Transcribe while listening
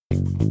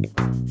Танд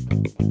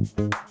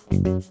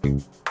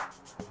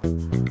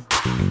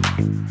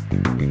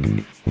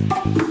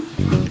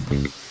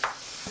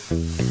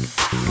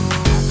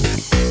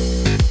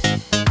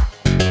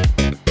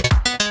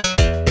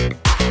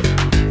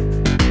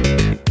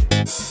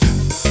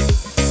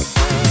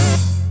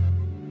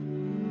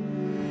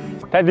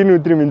энэ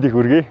өдрийн мэндийг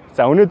хүргэе.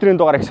 За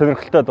өнөөдрийн дугаар их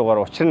сонирхолтой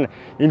дугаар. Учир нь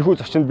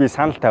энэхүү зочинд би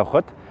санал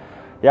тавихад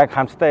яг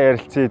хамтдаа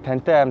ярилцъя,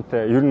 тантай хамт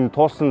ер нь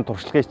туусан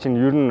туршлагыг чинь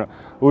ер нь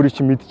өөрийн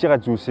чинь мэдж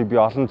байгаа зүйлсийг би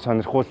олонд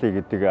сонирхуулъя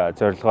гэдэг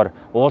зорилгоор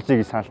уулзъя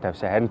гэж санал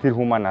тавьсан. Харин тэр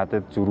хүн маань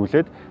надад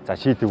зөрүүлээд за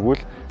чи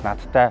тэгвэл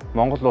надтай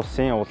Монгол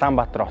улсын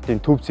Улаанбаатар хотын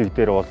төв цэг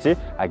дээр уулзъя.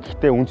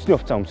 Гэхдээ үндэсний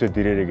хувцас өмсөд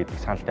ирээрэй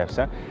гэдэг санал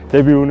тавьсан.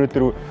 Тэгээ би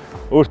өнөөдөр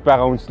өөрт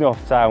байгаа үндэсний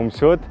хувцас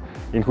өмсөд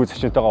энэхүү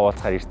зочинтойгоо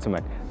уулзахаар ирсэн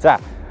байна. За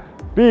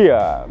би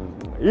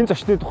энэ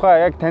зочны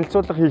тухай яг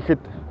танилцуулга хийхэд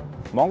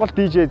Монгол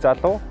DJ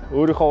залуу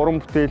өөрийнхөө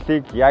уран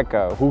бүтээлийг яг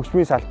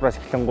хөгжмийн салбараас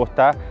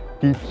эхлэнгуудаа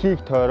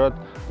дэлхийг тойроод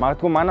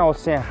магадгүй манай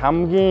улсын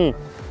хамгийн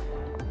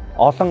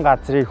олон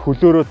газрыг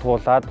хөлөөрөө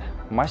туулаад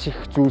маш их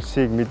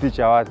зүйлсийг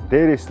мэдэж аваад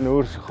дээрээс нь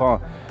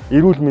өөрийнхөө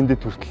эрүүл мэндэд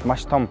хүртэл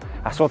маш том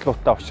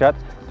асуудлуудтай ушаад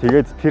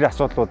тэгээд тэр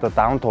асуудлуудад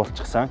даван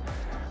туулчихсан.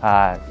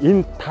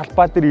 Энэ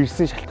талбай дээр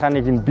ирсэн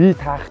шалтгааныг нь би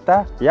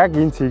таахтаа яг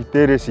энэ цэг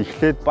дээрээс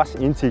эхлээд бас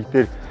энэ цэг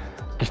дээр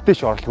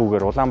гэртээш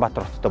орлогоогоор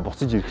Улаанбаатар хотод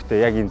буцаж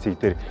ирэхдээ яг энэ цэг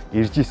дээр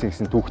ирж ийсэн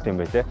гэсэн түүхтэй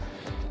юм байлээ.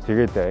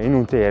 Тэгээд энэ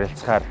үнтэй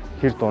ярилцахаар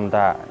хэр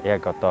дундаа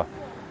яг одоо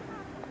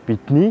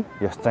бидний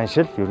ёс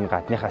заншил ер нь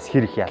гадныхаас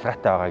хэр их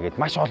ялгаатай байгаа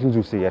гэдээ маш олон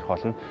зүйлсийг ярих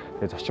болно.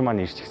 Тэгээд зочин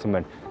маань ирж гисэн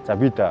байна. За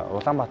бид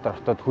Улаанбаатар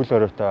хотод хөл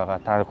оройтой байгаа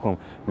та бүхэн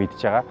мэдж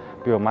байгаа.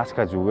 Би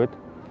маска зүгээд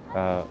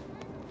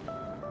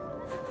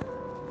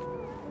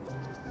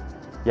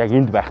яг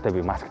энд байхдаа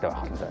би масктай байх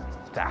болно.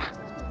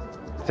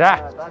 За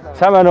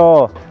сайн байна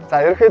уу? За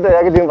ерөөхдөө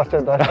яг л юм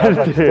болчиход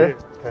байна тийм.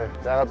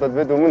 Яагаад бол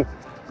бид өмнө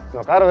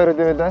гар барьд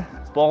юм байлаа.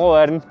 Богоо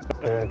барьна.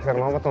 Тэгэхээр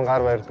Монгол хүн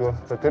гар барьдгүй.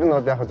 Тэр нь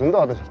бол яг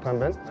зөндөө олон шалтгаан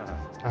байна.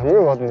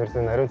 Хамгийн гол нь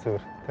ердөө нарийн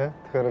цэвэр тийм.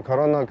 Тэгэхээр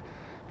коронавиг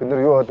бид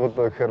нар юу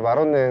болгодлоо гэхээр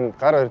барууны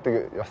гар барьдаг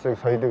ёсыг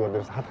соёлыг бол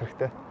ерөөс халах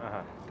хэрэгтэй.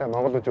 Тийм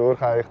монголч өөрөө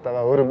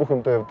хаягтайгаа өөрөө бүх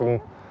юмтай явдаг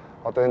хүн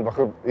одоо энэ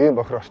бохир ийм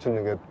бохир орчин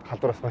ингээд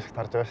халдвараас маш их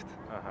тарж байгаа шүү дээ.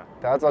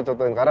 Тэгээ аз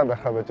одоо энэ гараа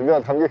барихаа байж би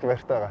бол хамгийн их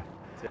баяртай байгаа.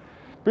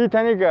 Би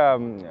таныг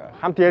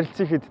хамт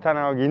ярилцсан хэд та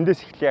намайг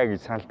эндээс эхлэе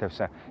гэж санал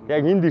тавьсан.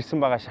 Яг энд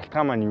ирсэн байгаа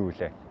шалтгаан маань юу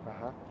вэ?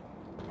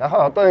 Яг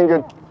одоо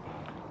ингээд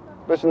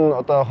биш н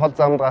одоо хол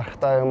замд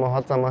гарахтаа юм уу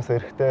хол замаас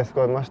эрэхтэй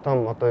эсвэл маш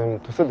том одоо юм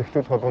төсөл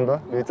эхлүүлэх болгондоо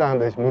виза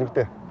ханд ээж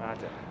мөрөгдөө.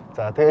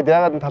 За тэгээд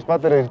ягаад энэ талбай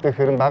дээр ирдэг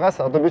хэрэг багаас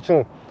одоо би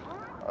чинь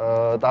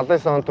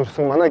 79 онд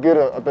төрсэн манай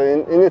гэр одоо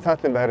энэ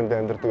цаатлын байранд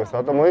амьдардаг байсан.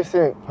 Одоо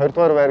Моисын 2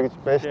 дугаар байр гэж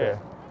байна шүү дээ.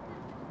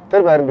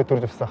 Тэр байранд би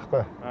төрж өссөн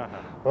байхгүй.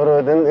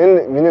 Өөрөөр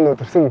энэ миний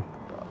нөө төрсэн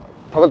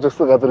тоглож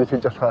өссөн газрыг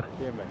хийж болохоор.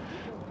 Тийм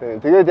байна.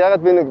 Тэгээд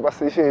ягаад би нэг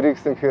бас ишээ ирэх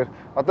гэсэн гэхээр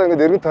одоо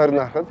ингээд эргэн тойрны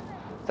харахад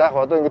заах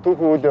одоо ингээд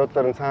түүхэн үйл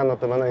явдлаар нь цаана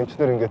одоо манай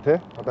эмчнэр ингээд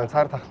те одоо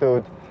цаар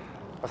тахлын үед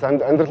бас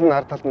амьдрал нь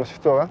ард талд маш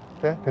хэцүү байгаа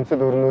те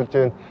тэнцэл өрнүүлж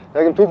जैन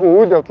яг юм түүхэн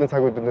үйл явдлын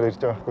цаг үед бид нэр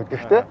ирж байгаа байхгүй.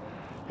 Гэхдээ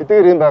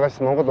хэдийгээр юм байгаас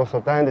Монгол улс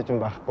дайнд юм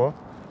байхгүй.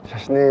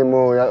 Шашны юм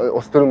уу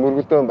ус төр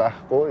мөргөлдөөн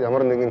байхгүй.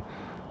 Ямар нэгэн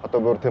одоо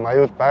бүр тийм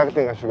аюул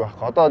байгалийн ашиг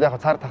байхгүй. Одоо яг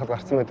цаар тахал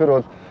гарсан мэн тэр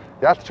бол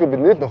яалтчгүй бид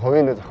нэг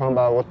хувийн зохион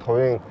байгуулалт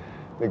хувийн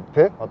нэг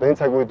тий одоо энэ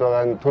цаг үед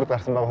байгаа төр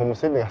гарсан байгаа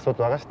хүмүүсийн нэг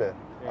асуудал байгаа шүү дээ.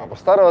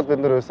 Бусдаараа бол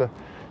бид нэрөөсө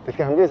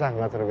дэлхийн хамгийн сайхан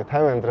газар ингээд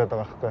 50 амьдраад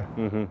байгаа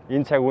байхгүй.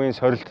 Энэ цаг үеийн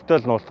сорилттой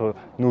л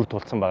нүүр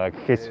тулсан байгаа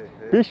гэхээс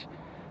биш.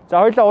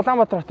 За хоёулаа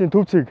Улаанбаатар хотын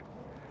төв цэг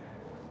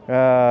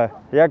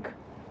яг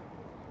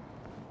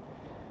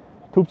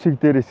төв цэг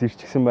дээрээс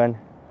ирчихсэн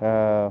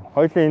байна.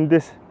 Хоёулаа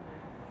эндээс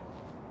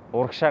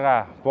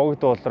урагшаага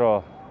богд уул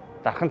руу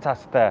дархан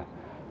цаастай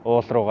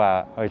уул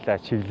руугаа хоёулаа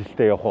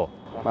чиглэлдээ явах уу?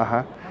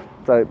 Аха.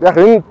 За яг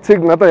энэ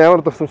цэг надад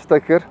ямар дурсамжтай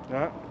гэхээр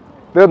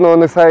би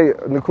нэг сая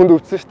нэг хүнд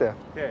өвчсөн шүү дээ.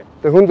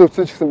 Тэгээ хүнд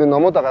өвчсөн ч гэсэн би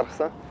номуудаа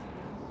гаргасан.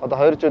 Одоо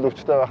 2 жил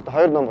өвчтэй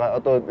байхдаа 2 ном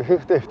одоо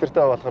ихэнхдээ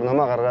эвтэртэй болохоор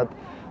номоо гаргаад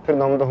тэр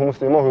номдоо хүмүүст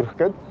юм хөрөх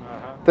гээд.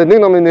 Тэгээ нэг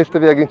номын нээлттэй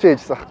би яг энэ ч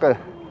хийжсэн аахгүй.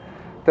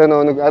 Тэгээ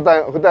нэг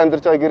хөдөө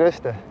амьдарч байгаа гэрээ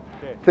шүү дээ.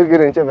 Тэр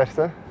гэрээ энэ ч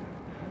барьсан.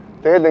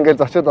 Тэгэл ингээд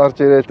зочид орж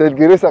ирээл тэгэл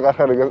гэрээсээ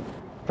гарахаар ингээд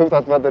төв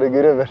талбай дээр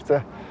гэрээ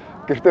барьцаа.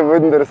 Гэртээ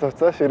буудан дээрээ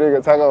сууцаа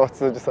ширээгээ цагаа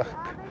уцсаж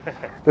байгаа.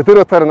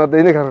 Тэр утгаар надад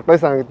энийг харах гой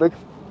санагддаг.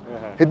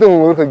 Хэдэн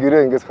хүн өөрөө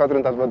гэрээ ингээд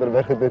кадрын талбай дээр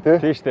барих гэдэг тий.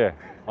 Тийм шүү дээ.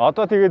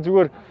 Одоо тэгээд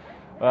зүгээр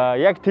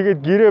яг тэгээд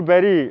гэрээ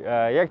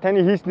барья. Яг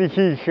таны хийснийг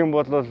хий гэх юм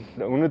бол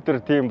өнөөдөр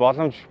тийм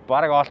боломж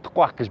бараг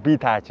олдохгүй байх гэж би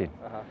тааж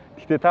байна.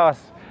 Гэхдээ та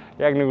бас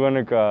яг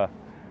нэг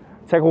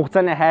цаг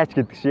хугацааны хайч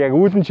гэдэг шиг яг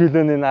үүлэн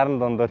чөлөөний наран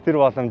дондор тэр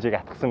боломжийг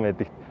атгсан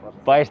байдаг.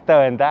 Баяртай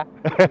байна да.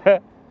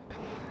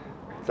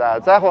 За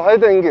яг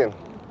хоёулаа ингээм.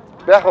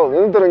 Яг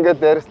өнөөдөр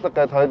ингээд ярилцлага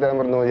гээд хоёулаа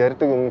амар нөө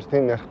ярьдаг юм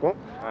тийм ярихгүй.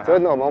 Зөв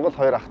нэг Монгол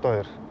хоёр ах トゥ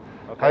хоёр.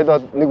 Хоёулаа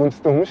нэг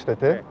үндэсний хүмүүс шүү дээ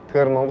тий.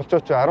 Тэгэхээр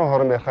монголчууд ч 10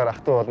 хорон ярихаар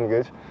ах トゥ болно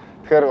гэж.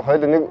 Тэгэхээр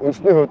хоёулаа нэг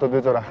үндэсний хувьд бол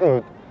би зөв ахын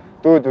хувьд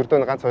дүүд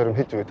өрдөө ганц хоёр юм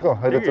хэлж өгөө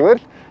тэгэхээр хоёулаа зүгээр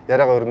л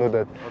яриагаа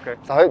өрнүүлээд.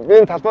 За би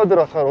энэ талбай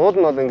дээр болохоор уул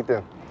нь бол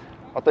ингээд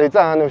одоо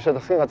эзэн хааны ушаа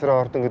засгийн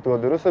газраа ордон гэдэг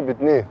бол ерөөсөө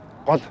бидний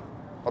гол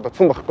одоо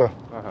цүн багхгүй.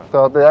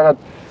 Тэгээ одоо ягаад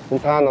энэ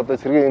цаана одоо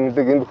цэргийн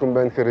эмнэлэг энэ бүхэн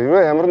байна гэхээр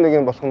ямар нэг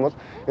юм болох юм бол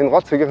энэ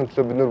гол цэгийн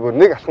төлөө бид нөр бүр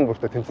нэг алхам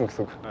бүртээ тэмцэн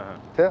гэсэн үг.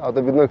 Тэ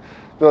одоо бид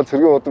бол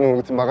цэргийн удам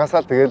хөнгөж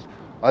магасаал тэгэл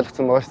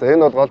ойлгоцсон байгаа шүү дээ.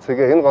 Энэ бол гол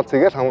цэгээ энэ гол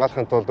цэгээл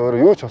хамгаалахын тулд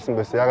өөрөө юу ч болсон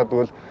байсан. Ягаад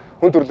гэвэл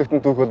хүн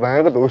төрөлхтөн түүх бол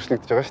байнга л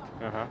өөрчлөгдөж байгаа шүү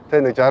дээ.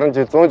 Тэ нэг 60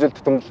 жил 100 жил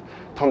тутамд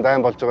том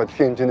дайн болж байгаа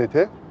дэлхийн хэмжээний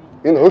тэ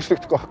энэ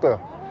өөрчлөгдөхгүй байхгүй юу?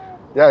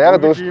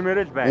 Ягаад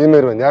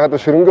иймэр байна. Ягаад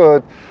шөрөнгөө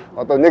хойд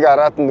одоо нэг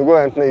араад нь нөгөө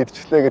амтнаа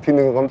идчихлээ гэх тийм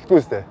нэг гомддгүй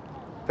үстэй.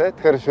 Тэ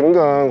тэгэхээр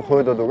шөрөнгөө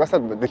хойд бол угаасаа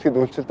дэлхийд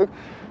үйлчилдэг.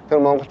 Тэр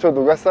монголчууд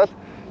угаасаа л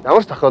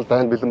ямар ч тохиолдолд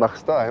дайнд бэлэн байх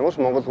хэрэгтэй. Ямар ч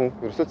монгол хүн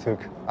ерөөсөө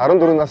цэрэг.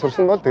 14 нас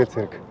хүрсэн бол тэгээд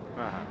цэрэг.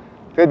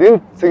 Тэгээд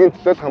энэ цэгийн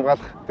төлөө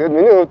хамгаалах. Тэгээд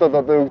миний хувьд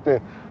бол одоо юу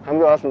гэдэг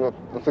хамгийн олон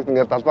нутагт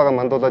ингээд далбаагаа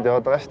мандуулаад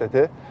яваад байгаа шүү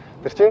дээ, тэ.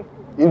 Тэр чинь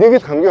энийг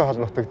л хамгийн хол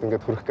нутагт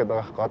ингээд хүрэх гээд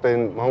байгаа байхгүй. Одоо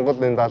энэ Монгол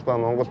энэ далбаа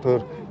Монгол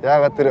төр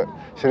яагаад тэр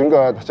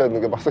ширэнгөө очиод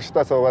ингээд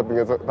босгочтой суугаад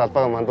ингээд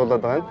далбаагаа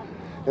мандуулаад байгаа юм.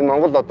 Энэ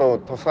Монгол одоо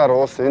тусгаар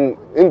уус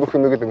энэ бүх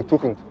юмыг л ингээд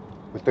түүхэнд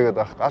үлдээгээд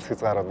байгаа гас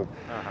хязгаарууд.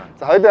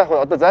 За хоёул яг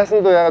одоо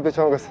зайсан дуу яагаад би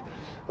чамгаас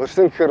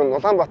өрсөн гэхээр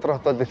Улаанбаатар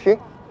хот бол дэлхийн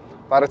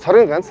бараг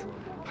цорын ганц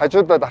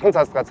хажуудаа дахин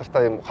цаас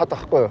газартай юм хот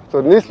ахгүй юу.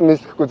 Зөв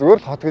нийслэхгүй зүгээр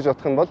л хот гэж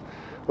бодох юм бол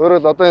өөрөө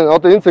л одоо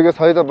энэ цэгээс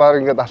хоёулаа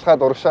баг ингээд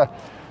алхаад урагшаа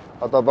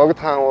одоо Богд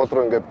хаан уул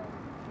руу ингээд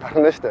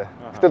тархна шүү дээ.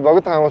 Гэтэл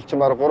Богд хаан уул чинь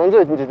баг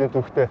 300 хэдэн жилийн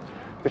түүхтэй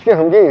дэлхийн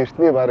хамгийн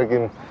эртний баг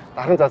юм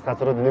дахин цаас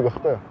газрууд нэг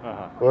байхгүй юу.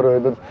 Өөрөө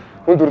л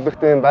хүн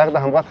төрөлхтөн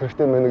байгалаа хамгаалах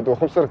хэрэгтэй мэн гэдэг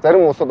ухамсар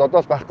зарим улсууд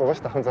одоо л байхгүй байгаа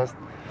шүү дахин цаас.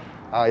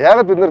 А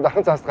яагаад бид нэр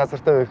дахин цаас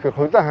газартай вэ гэхээр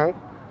Хувлаа хаан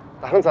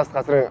дахин цаас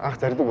газрын анх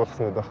зарилэг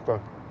болгосон гэдэг байхгүй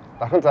юу.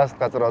 Дахин цаас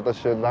газар одоо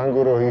жишээ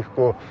лангөрөө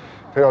хийхгүй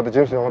тэр одоо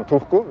жимс яваад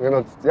түүхгүй. Энэ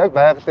бол яг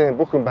байгалийн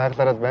бүх юм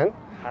байгалаараа байна.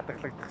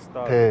 Хадгалагдах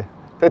ёстой. Тий.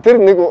 Тэгээ тэр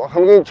нэг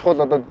хамгийн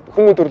чухал одоо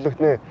хүмүүн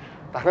төрөлхтний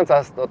дахин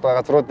цаас одоо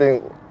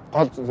газруудын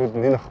гол зүйл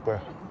нь энэ байхгүй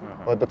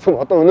юу.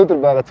 Одоо өнөөдөр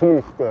байгаа цөм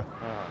нөхгүй юу.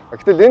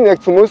 Гэтэл энэ яг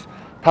цөмөөс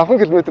 5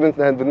 км-ийн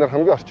танд бид нар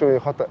хамгийн орчин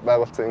үеийн хот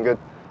байгуулсан ингээд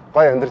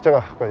гоё амьдарч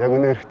байгаа байхгүй яг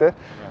үнэ хэрэгтэй.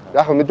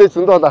 Яг мэдээж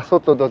зөндөө бол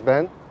асуудлууд бол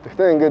байна.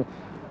 Гэхдээ ингээд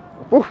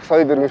бүх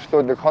соёл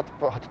иргэншлүүдийг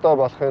хоттой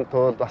болохын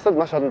тулд бас л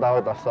маш олон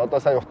даваад авсан. Одоо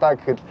сая утаа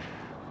гэхэд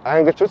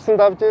англичуудсан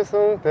давж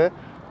ийсэн тий.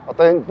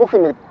 Одоо энэ бүх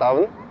юмыг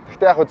давна.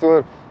 Гэхдээ яг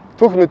зүгээр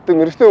түүх мэддэг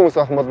мэрэгчлийн хүмүүс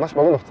авах бол маш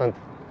богино хугацаанд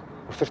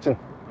өсөрчнө.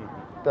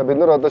 Тэгээ бид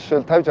нар одоо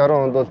жишээл 50-60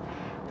 онд бол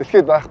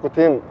дэлхийд байхгүй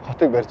тийм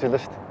хотыг барьж илаа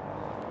шүү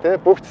дээ. Тэ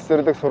бүх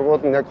цэцэрлэг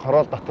сургууль нь яг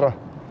хороол дотроо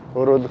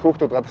өөрөө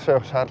хүүхдүүд гадагшаа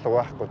явах шаардлага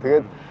байхгүй.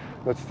 Тэгээд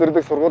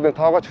цэцэрлэг сургуулийн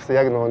тоогоо ч гэсэн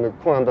яг нэг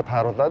хүн амдад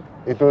тааруулаад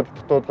илүү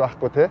дутууд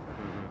байхгүй тий.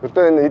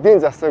 Одоо энэ эдийн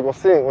засаг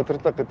улсын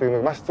удирдлага гэдэг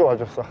нэг маш зөв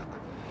олж авсан байхгүй.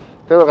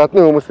 Тэгээд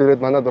гадны хүмүүс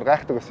ирээд манад дур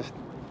гайхдаг байсан шүү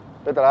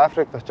дээ. Бид нар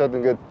Африкт очиод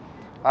ингээд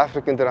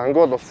Африкийн тэр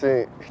Ангол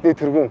улсын эхний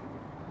тэргүүн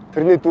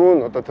тэрний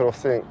дүүн одоо тэр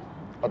улсын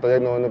одоо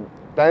яг нэг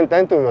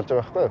дайнтай үе болж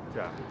байгаа байхгүй юу.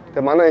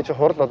 Тэгээд манай энэ чи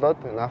хурал болоод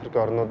энэ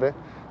Африкийн орнуудын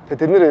тэгээд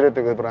тэд нэр ирээд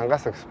ингээд бүр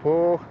ангасаа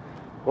гэспөө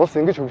улс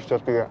ингэж хөгжиж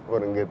болдгийг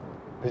өөр ингээд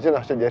тэжээ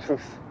очиод ярьсан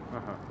гэсэн.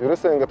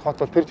 Ерөөсөө ингээд хот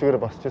бол тэр чигээр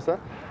босч ийсэн.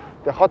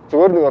 Тэгээ хот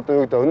зүгээр нэг одоо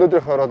юу гэдэг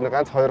өнөөдрийн хороод нэг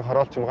ганц хоёр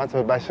хороолч юм ганц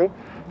хоёр байшин.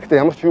 Гэхдээ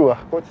ямар ч юу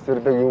байхгүй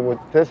цэцэрлэг юм уу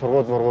те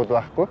сургууль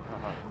байхгүй.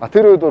 А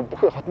тэр үед бол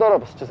бүх хотноороо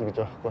босч ийсэн гэж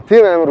байгаа байхгүй.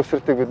 Тийм амар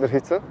өсрөлтийг бид нар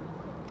хийсэн.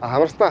 А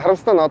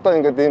харамсалтай нь одоо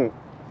ингээд ийм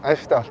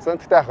аимшигтай болсон.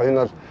 Гэхдээ яг энэ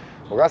бол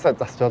угаасаа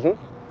засч болно.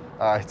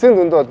 А эцсийн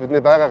дүндээ бол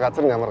бидний байгаа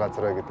газар нь ямар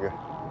газар вэ гэдгээ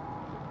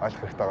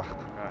ойлгох хэрэгтэй байгаа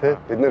байхгүй. Тэ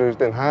бид нар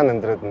ердөө хаана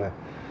амьдраад байна.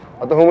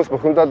 Одоо хүмүүс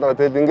бухимдаад байгаа.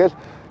 Тэгэл ингээд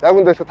яг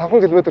үндэ 5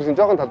 км чинь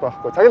жоохон тал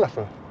байхгүй. Цаг л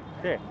алхна.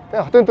 Тий.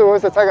 Тэгээ хотын төв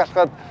уусаа цаг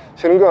алхаад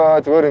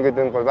ширэнгөө зүгээр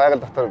ингээд энэ гол байгаль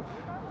дотор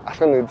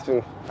алхна гэдэг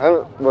чинь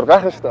амар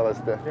гайхах шүү дээ байгаа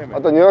зү.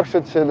 Одоо Нью-Йорк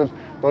шиг жишээлбэл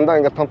дундаа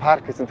ингээд том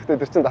парк хийсэн. Гэхдээ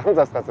тэр чинь дахин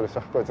заас газар биш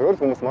байхгүй. Зүгээр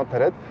л хүмүүс мод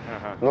тариад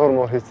нуур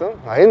муур хийсэн.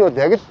 А энэ бол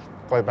яг л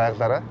гой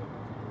байгалаараа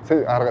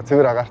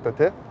цэвэр агаартай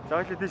тий. За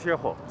хоёул тийш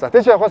явах уу? За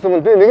тийш явахаас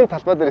өмнө би нэгэн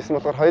талбай дээр ирсэн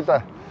болохоор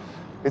хоёулаа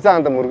эзэн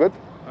хандаа мөргөд.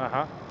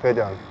 Тэгээд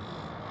явна.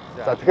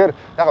 За тэгэхээр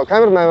яг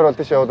камер бол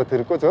тийш яваад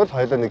тэрэггүй зөв л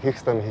хоёулаа нэг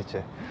хийх юм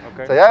хийчээ.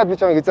 За яагаад би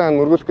чамайг эзэн ханд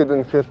мөргүүлэх гэдэг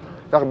нь гэхээр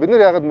яг бид нар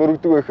яагаад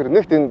мөрөгдөг вэ гэхээр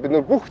нэгт энэ бид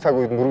нар бүх цаг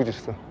үед мөргөж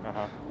ирсэн.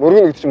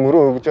 Мөргөн гэдэг чинь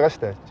мөрөө өгж байгаа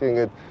шүү дээ. Чи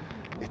ингээд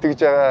итгэж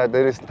байгаа,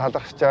 дээрээс нь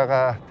талархж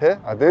байгаа тий.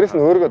 А дээрээс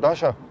нь өөрийгөө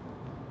доошоо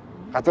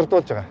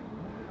газардуулж байгаа.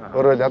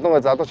 Өөрөөр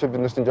ялангуяа залуучууд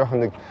бид нар чинь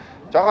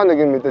жоохон нэг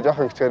юм мэдээ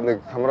жоохон гिचгээр нэг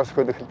хамраас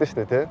өгөхөд эхэлдэж шүү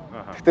дээ тий.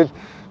 Тэгтэл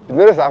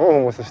биднээс агуу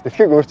хүмүүс шүү дээ.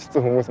 Дэлхийг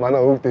өөрчилсөн хүмүүс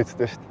манай өвд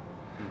ээдтэй шүү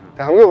дээ.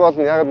 Тэг хамгийн гол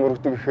нь яагаад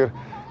мөрөгдөг гэхээр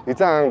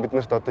эзэн хаан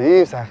биднэрт одоо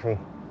ийм сайхан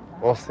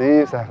улс,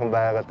 ийм сайхан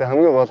байгаль. Тэг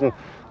хамгийн гол нь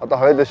одоо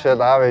хоёулаа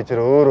шил аав ээжээр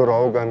өөр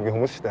овг аймгийн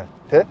хүмүүс шүү дээ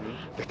тий.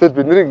 Тэгтэл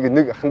бид нарыг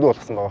нэг ахын дүү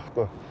болгосон байгаа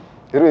байхгүй.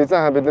 Хэрвээ эзэн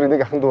хаан бид нарыг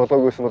нэг ахын дүү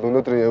болгоогүйсэн бол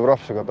өнөөдөр Европ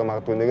шиг одоо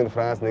магадгүй нэг нь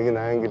Франц, нэг нь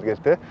Англи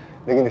гээл тий.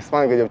 Нэг нь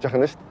Испани гэж явж байгаа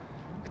юм шүү дээ.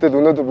 Гэтэл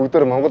өнөөдөр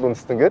бүгдээр Монгол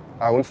үндэстэн гээд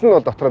үндсэн нь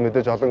бол дотроо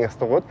мэдээж олон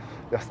ястагууд,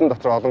 ястан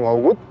дотроо олон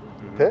овгууд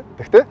тий.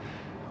 Тэгтээ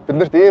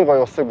биднэрт ийм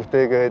гоё улсыг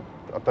бүтээгээд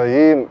одоо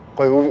ийм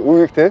гоё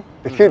үеийг тий.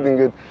 Дэлхийд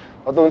ингээд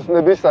одоо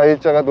үндсэндээ биш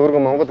аялж байгаад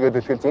өөргөө Монгол гэдэг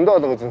дэлхийд зөндөө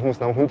олон хүмүүс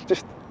нам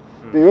хүндэлж шүү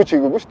дээ. Би юу ч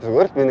хийгээгүй шүү дээ.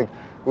 Зүгээр л би нэг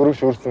өрөв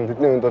шүүрсэн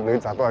тэдний хүнд бол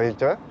нэг залуу аялж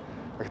байгаа.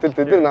 Гэтэл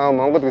тэд нар наа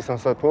Монгол гэж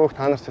сонсоод төөх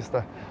та нар ч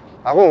гэсэн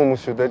агуу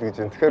хүмүүс шүү дээ л гэж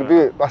байна. Тэгэхээр би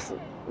бас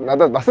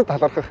надад бас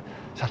талархах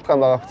шалтгаан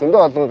байгаа.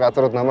 Зөндөө олон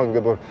газрууд намайг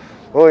ингээд бүр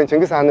өө энэ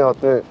Чингис хааны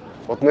одны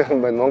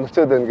удмынхан байна,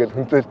 монголчууд байна гэж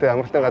хөндлөлтэй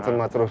амралтын газар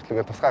мазар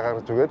өөрчлөлгээд тусгай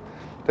гаргаж өгөөд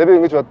тэгээ би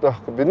ингэж боддог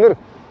байхгүй. Бид нэр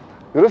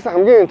ерөөсөө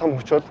хамгийн том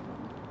хүч бол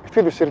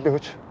итгэл бишрлийн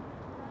хүч.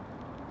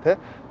 Тэ?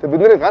 Тэгээ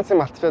бид нэр ганц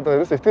юм алдчихад байгаа.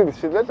 Ерөөсөө итгэл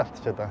бишрлээ л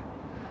алдчихад байгаа.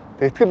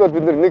 Тэгээ итгэл бол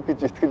бид нар нэг гэж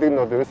итгэлэг нь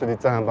бол ерөөсөө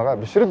эзэн хаан байгаа.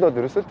 Бишрэл бол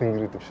ерөөсөө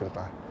тэнгэр гэдэг бишрэл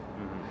байгаа.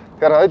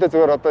 Тэгэхээр хоёул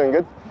зүгээр одоо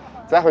ингэж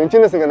за яг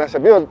энэчнээс ингэ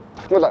наашаа би бол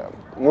тогтмол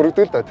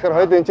мөрөгдөг л да. Тэгэхээр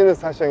хоёул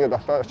энэчнээс цаашаа ингэ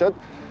очоод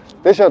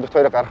дэшээ бит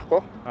хоёрыг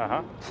гаргахгүй.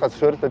 Тусгай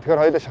зөвшөөрлөө.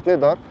 Тэгэхээр хоёул шатны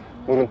доор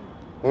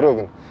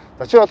мөрөөгнө.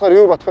 За чи болохоор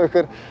юу бодох вэ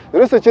гэхээр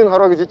ерөөсөө чинь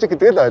хороо гэж жижиг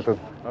гэдэг л ойлгоо.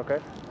 Окей.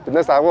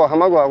 Биднээс агуу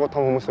хамаагүй агуу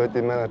том хүмүүс байд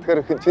юм байна.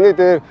 Тэгэхээр чиний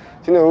дээр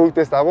чиний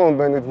өвөгдөөс агуу хүн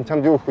байна гэдэг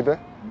чамд юу өгөх вэ?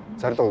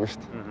 Зорилго өгнө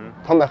шүү дээ.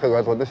 Том байхыг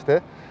ойлгуулна шүү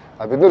дээ.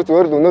 А бид нар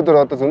зүгээр л өнөөдөр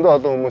одоо зөндөө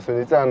олон хүмүүс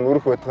эзэн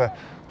мөрөх байтугай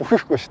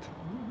бүхэхгүй шүү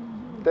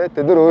дээ. Тэ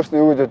бид нар өөрсдөө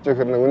юу гэж бодож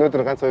байгаа хэрэг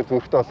өнөөдөр ганц хоёр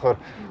төрхтэй болохоор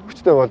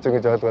хүчтэй болж байгаа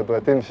гэж ойлгоод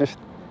байгаа. Тийм биш шүү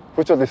дээ.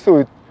 Хүч бол 9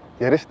 үед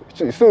яриа шүү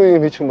дээ. 9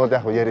 үеийн хийчих юм бол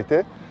яг яри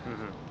тэ.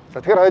 За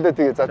тэгэхээр хоёулаа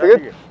тэгээ. За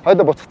тэгээд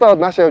хоёулаа буцахтаа бол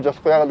наашаа явж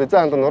болохгүй. Ягаад эзэн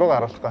ханд нуруугаа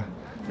харуулахгүй.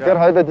 Тэгэхээр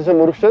хоёулаа тийш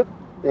мөрөгшөөд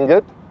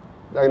ингээд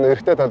яг нэг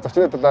эрэгтэй тал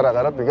зочны талаараа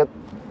гараад ингээд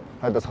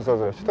хоёулаа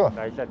сосоод явчих тийм үү?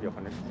 Аялаад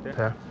явах нь шүү дээ.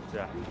 За.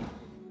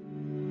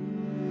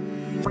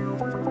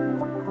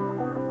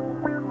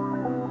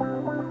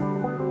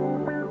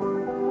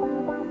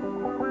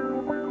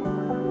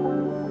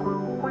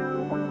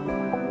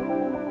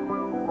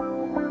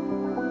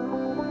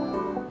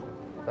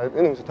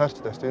 Энэ хүмүүс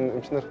таарчтай шүү дээ. Энэ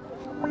эмчнэр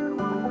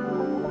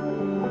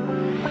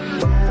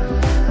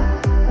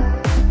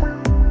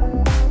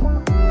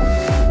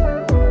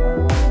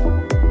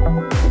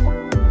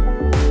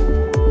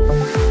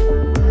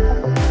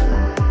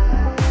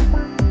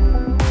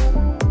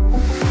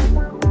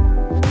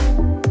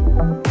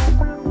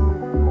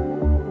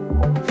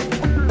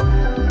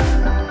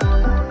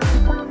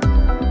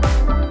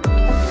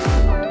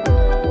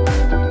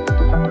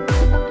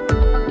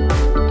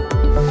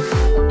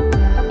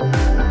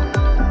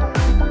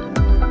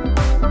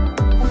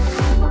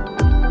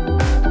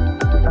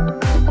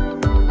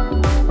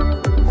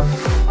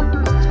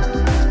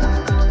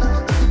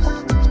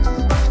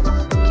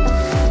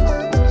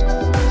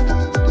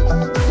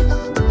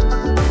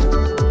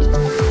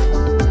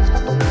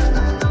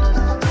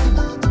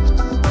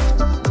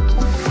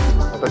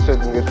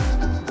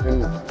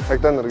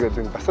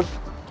бас л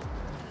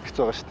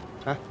хэцүү байгаа шүү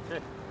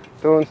дээ.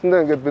 Тэгээ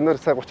үндсэндээ ингээд бид нэр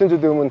сая 30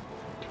 жилийн өмнө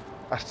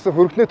арчсан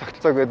хөргөний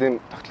тогтолцоо гэдэг юм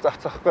тогтолцоо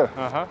авцсан байхгүй.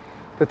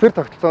 Тэгээ тэр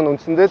тогтолцоо нь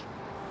үндсэндээ л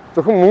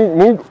зөвхөн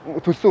мөнгө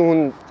төлсөн хүн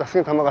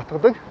засгийн тамга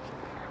атгадаг.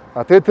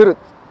 Тэгээ тэр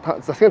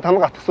засгийн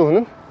тамга атгсан хүн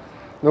нь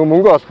нөгөө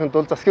мөнгө олохын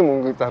тулд засгийн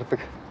мөнгөийг зардаг.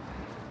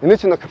 Энэ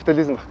чинь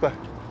капитализм байхгүй.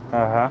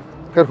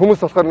 Тэгэхээр хүмүүс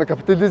болохоор нэг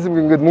капитализм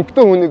ингээд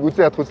мөнгөтэй хүнийг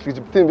үзэн ядах үзэл гэж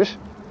бит юм биш.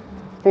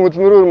 Хүн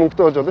хөдөлмөрөөр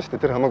мөнгөтэй болж болно шүү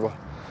дээ. Тэр хамаагүй.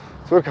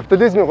 Зүгээр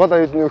капитализмын гол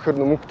аюул нь юу гэхээр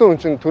мөнгөтэй хүн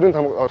чинь төрийн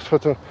тамга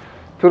оршиход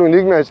тэр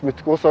нийгмийн ажил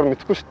мэдгүй улс ор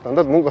мэдгүй шүү дээ.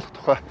 Дандаа мөнгө олох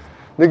тухай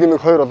нэг юм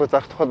хоёр олоо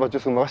зарах тухай болж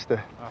ирсэн байгаа шүү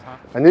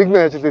дээ.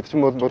 Нийгмийн ажил гэдэг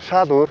чинь бол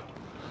шал өөр.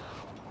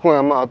 Хүн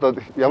амаа одоо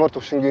ямар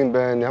төвшингийн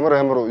байна,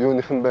 ямар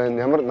юуныхан байна,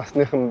 ямар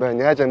насныхан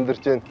байна, яаж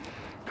амьдарч байна.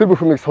 Тэр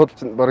бүх юмыг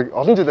судалж бараг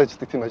олон жил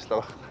ажилладаг тийм ажил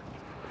байгаа.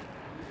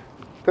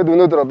 Тэгэд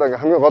өнөөдөр одоо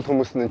хамгийн гол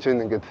хүмүүс нь чинь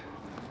ингээд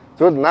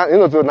зөвл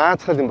энэ зөв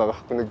наацхал юм байгаа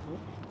байхгүй. Нэг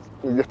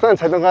ятгаан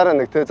цалингаараа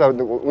нэг тэ зав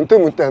үнтэй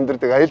мөнтэй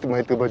амьдардаг аялдаг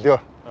маялдаг болёо.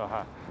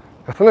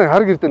 Ятгааны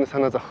хар гэрдээ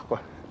санаа зовхгүй.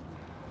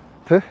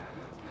 Тэ?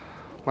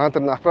 Маань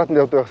тэр аппаратанд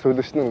явдаг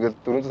сүүлш нь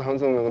ингээд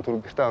 400-500 мянган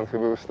төгрөг гэртээ авах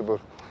хэрэг өстө бүр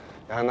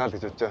яанаа л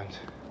гэж бодож байгаа юм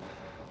чи.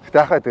 Гэтэ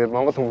яхаа тэгээд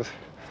Монгол хүмүүс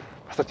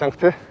бас чанга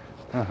тэ.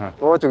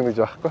 Ууж өгнө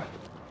гэж байхгүй.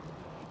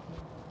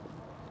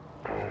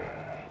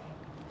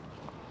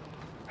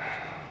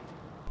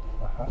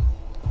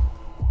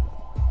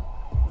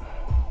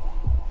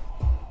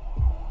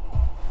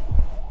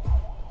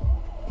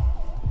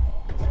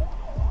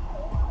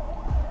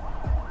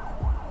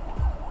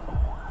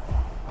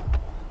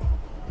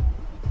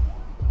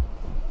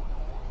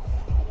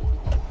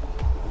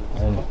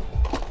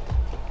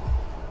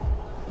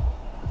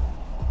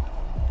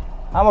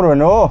 Амар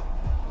байна уу?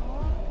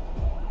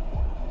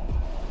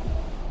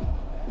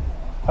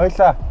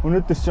 Хоёлаа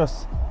өнөөдөр чи бас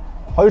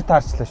хоёр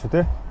таарчлаа шүү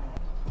те.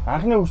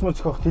 Анхны хөгжмөө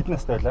зохиох хэдэн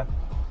настай байлаа?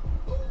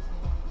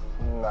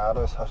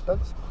 19 хаштай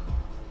байсан.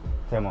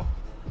 Тийм үү.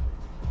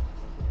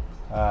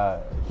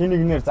 Хин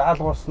нэгнэр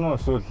заалгуулсан уу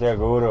эсвэл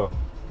яг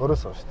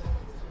өөрөөсөө шүү дээ.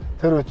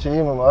 Тэр үе чи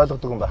ийм юм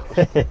ойлгодог юм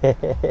байхгүй.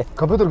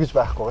 Компьютер гэж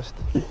байхгүй байгаа шүү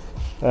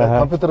дээ.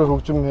 Компьютерээр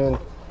хөгжим хийн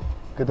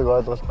гэдэг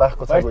ойлголт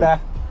байхгүй цаг үе.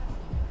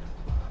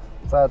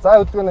 За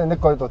өдгөө нэг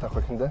гоё дуу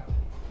тавих юм дээ.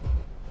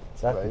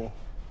 За.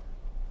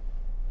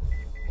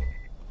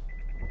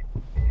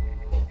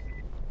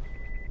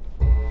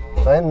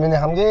 За энэ миний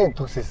хамгийн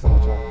төгс хийсэн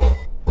гэж байна.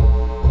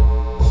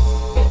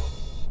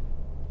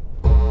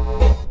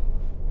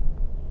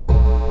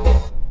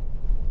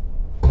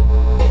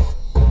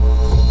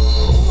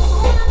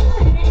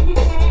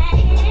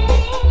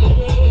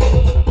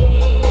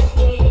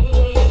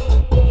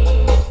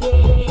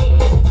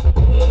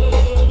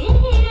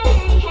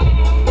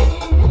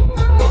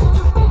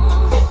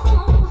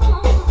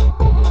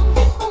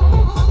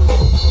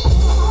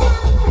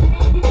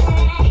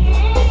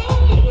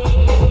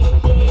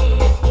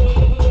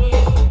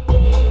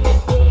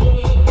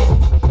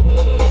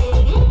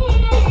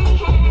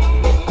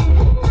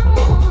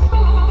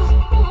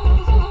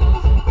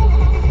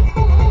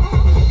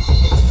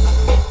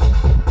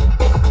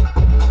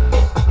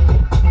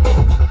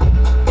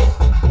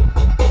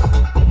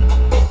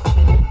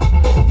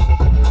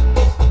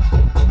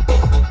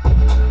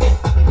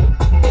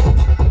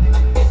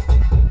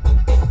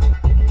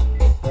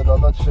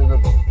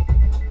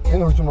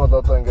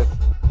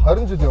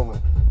 жилийн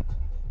өмнө.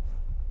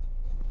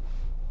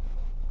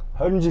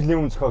 20 жилийн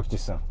өмнө зохиогч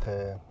ирсэн.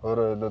 Тий.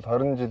 Өөрөөр хэлбэл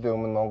 20 жилийн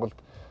өмнө Монголд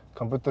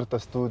компьютертэй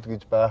студ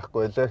гэж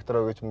байхгүй,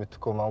 электро гэж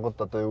мэдхгүй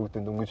Монголд одоо юу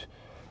гэдэг дөнгөж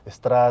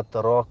эстрад,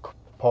 рок,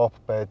 поп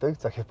байдаг.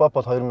 За хипхоп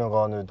бол 2000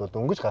 оны үед бол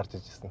дөнгөж гарч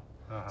ижсэн.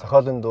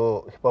 Зохиолын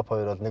дуу хипхоп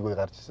хоёр бол нэг үе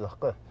гарч ижсэн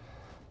байхгүй.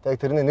 Тэг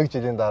тэрний нэг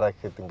жилийн дараа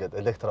гэхэд ингээд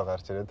электро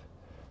гарч ирээд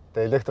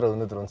тэг электро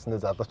өнөөдөр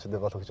үндсэндээ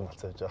залуучуудын гол хөгжим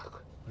болсон байж байгаа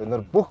байхгүй. Бид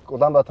нар бүх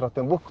Улаанбаатар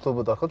хотын бүх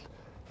клубуд ороход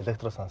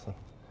электро сонсно.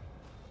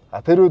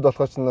 А тэр үед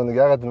болохоор ч нэг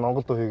ягаад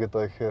Монгол дуу хийгээд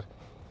байгаа гэхээр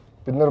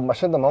бид нар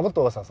машинда Монгол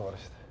дуугаа сонсгоор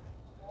шүү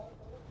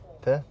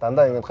дээ. Тэ?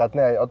 Дандаа ингэж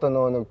гадны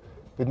одоо нэг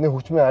бидний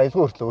хөгжмийн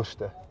аялал хүртэл өөр шүү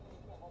дээ.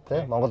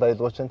 Тэ? Монгол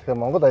аялал чинь тэгэхээр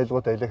Монгол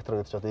аялалгуудаа электро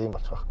гэдэг чинь одоо ийм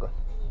болчих واخхой.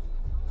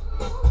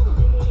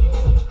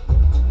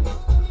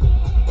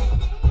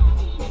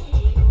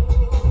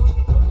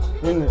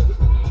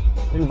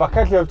 Энэ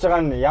вокал явж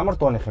байгаа нь ямар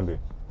дууных юм бэ?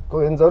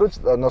 Гэхдээ энэ зориулж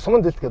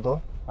суман дэлт гэдэг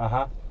дуу.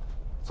 Аха.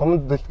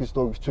 Суман дэлт гэж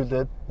дуу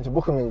бичүүлээд энэ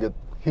бүх юм ингэж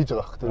хийж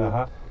байгаа бах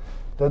тэр.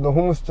 Тэгээд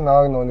хүмүүс чинь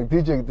ааг нэг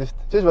DJ гэдэг шүү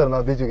дээ. Чиж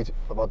барна DJ гэж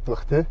боддог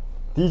бах тий.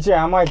 DJ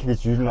Amail гэж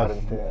юу нэр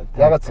тий.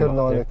 Ягаад тэр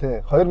нэг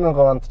тий 2000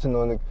 онд чинь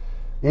нэг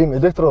ийм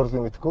электро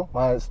урлагийг мэдхгүй.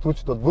 Маа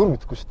студид бол бүр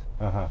мэдхгүй шүү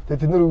дээ. Аха.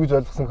 Тэгээд тэд нар юу гэж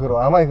ойлгосон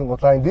гэхээр Amail-ын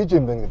гутлаан DJ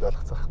юм байна гэж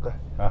ойлгоцсон байхгүй.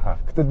 Аха.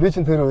 Гэтэл би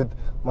чинь тэр үед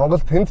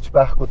Монголд тэнд ч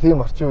байхгүй тийм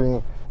орчин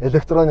үеийн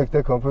электроник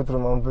тий компьютер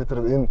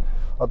энэ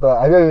одоо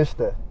авиа байна шүү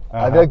дээ.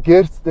 Авиа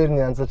герц дээр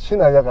нь янзад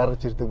шинэ авиа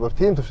гаргаж ирдэг бүр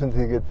тийм төвшөнд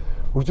хийгээд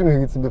хөгжим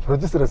хийгээдсэн би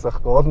продюсераас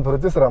байхгүй. Олон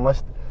продюсер амаа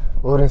шүү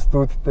дээ. Өөрийн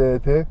студидтэй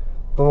тий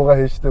дууга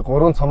хийжтэй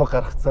 3 цомог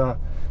гаргацсан.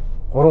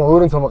 3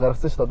 өөрийн цомог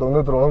гаргасан шүү дээ. Одоо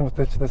өнөөдөр уран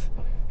бүтээлчнээс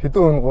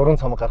хэдэн хүн 3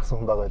 цомог гаргасан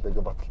хүн байгаа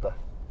гэдэг бодлоо.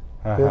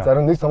 Тэгээ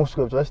зарим нэг цомогч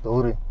явж байгаа шүү дээ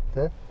өөрийн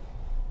тий.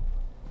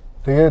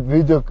 Тэгээд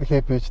видео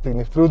клип хийдэг,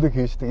 нэвтрүүлэг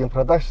хийдэг, энэ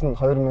продакшн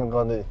 2000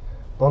 оны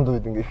дунд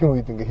үед ингээ ихэнх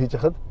үед ингээ хийж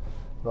хахад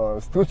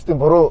студидтын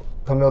буруу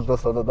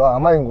томьёолоос одоо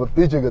Амагийн гол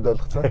DJ гэдээ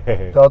ойлгоцсон.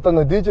 Тэгээ одоо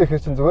нэг DJ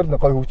хэр чинь зүгээр нэг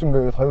гоё хөгжим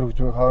байгаад хоёр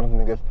хөгжмийн хооронд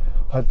ингээл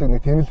холдог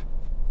нэг тийм л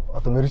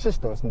одоо мэрэгшээ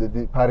шүү дээ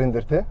үсэндээ парын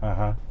дээр тий.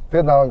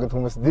 Тэгээд наваа ингээд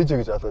хүмүүс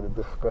DJ гэж ойлгоод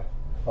байдаг байхгүй.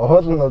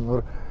 Оол нь бол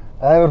бүр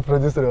амар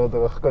продюсер яваад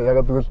байгаа байхгүй. Яг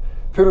тэгвэл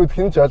тэр үед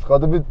хэн ч ойлгох.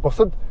 Одоо бид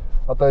бусад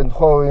одоо энэ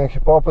тухайн үеийн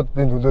хипхопод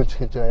би нөлөөлж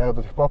эхэлж байгаа. Яг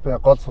бол хипхопын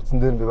гол судсан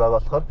дээр би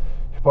байгаа болохоор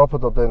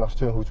хипхопод одоо энэ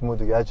орчин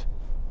хөгжмүүдийг яаж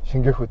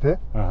шингээх вэ тий.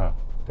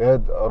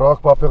 Тэгээд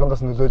рок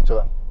попыгоос нөлөөлж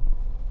байгаа.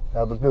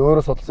 Яг бол би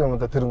өөрөө судалсан юм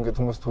да тэр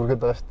ингээд хүмүүс түргээд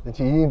байгаа шүү дээ. Энд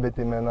чи ийм байд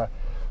юм байна.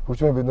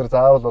 Хөгжмөө бид нэр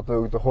заавал одоо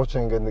юу гэдэг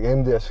хуучин ингээд нэг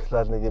MD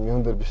ашиглаад нэг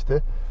юм дээр биш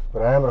те.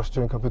 Бүр амар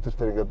орчин компьютер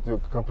дээр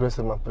ингээд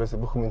компрессор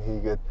бүх юм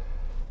хийгээд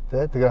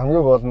те. Тэгээ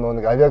хамгийн гол нь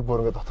нэг авиаг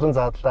бүр ингээд дотор нь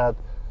задлаад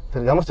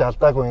тэр ямар ч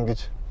алдаагүй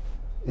ингэж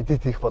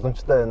эдит хийх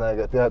боломжтой байна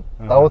гэдэг.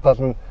 Давуу тал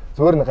нь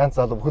зүгээр нэг ганц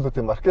залуу бүхэл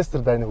бүтэн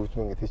оркестр дайны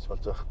хөгжмөө ингээд хийж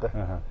болж байгаа байхгүй.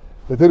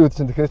 Тэгээ тэр үед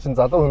чинь тэгэхээр чин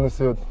залуу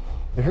хүмүүсийн үед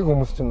ихэнх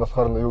хүмүүс чинь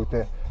болохоор юу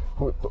гэдэг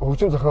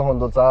хөгжим зохион хонд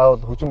бол заавал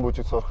хөгжим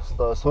бүжиг сурах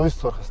хэрэгтэй, суйс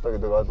сурах хэрэгтэй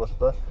гэдэг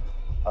ойлголттой.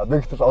 А би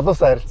гэтэл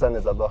олонсын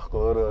харилцааны залуу байхгүй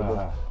өөрөө бол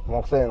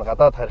Монголын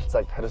гадаад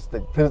харилцааг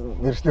хариуцдаг тэр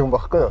мэржлийн хүн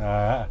байхгүй юу.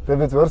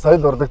 Тэгээ би зөвхөн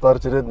соёл урлагт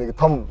орж ирээд нэг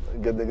том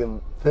ингээд нэг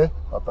юм тий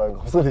одоо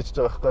хусгал хийчихэж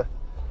байгаа байхгүй.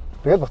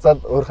 Тэгээд буцаад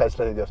өөрийнхөө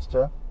ажлаа хийж явчихж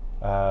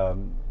байгаа.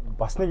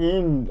 Бас нэг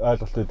ийм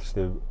ойлголт байдаг шүү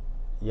дээ.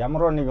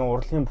 Ямар нэгэн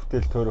урлагийн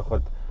бүтээл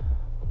төрөхөд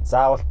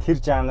заавал тэр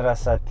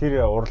жанраасаа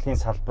тэр урлагийн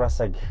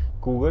салбараасаа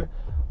гэхгүйгээр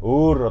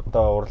өөр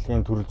одоо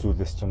урлагийн төрөл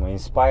зүйлээс ч юм уу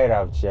инспайр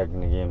авч яг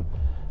нэг юм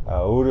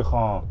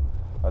өөрийнхөө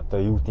одоо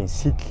юу гэдгийг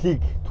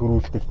сэтлийг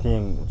төрүүлдэг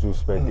тийм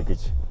зүйлс байдаг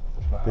гэж.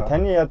 Тэгээ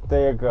таны одоо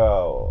яг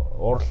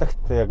урлагт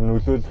яг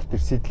нөлөөлөх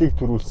тэр сэтлийг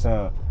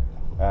төрүүлсэн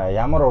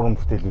ямар уран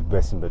бүтээлүүд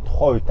байсан бэ?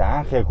 Тухайн үед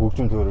анх яг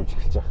хөгжим төрөвж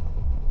эхэлж байхад.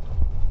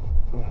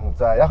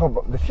 За яг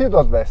дэлхийд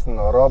бол байсан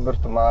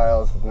Роберт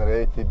Майлз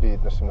нэр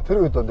ATB эдгээр юм. Тэр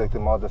үед бол яг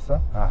тийм мод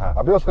байсан.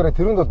 А би болохоор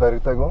тэрүүнд бол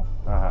баригдаагүй.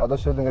 Одоо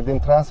шил ингээд энэ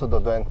трансууд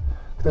бол байна.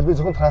 Гэтэл би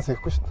зөвхөн транс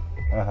хийхгүй шүү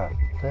дээ.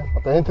 Тэ.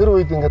 Одоо энэ тэр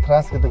үед ингээд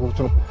транс гэдэг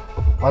хөгжим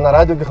манай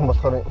радиогийнхан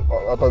болохоор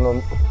одоо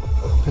нөө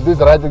телевиз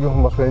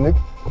радиогийнхан болохоор энийг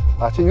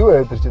чи юу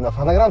яадарч байна?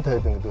 Фонограм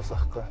тавиад ингээд байсан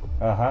байхгүй.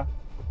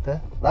 Тэ.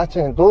 Наа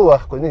чи дуу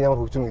байхгүй нэг ямар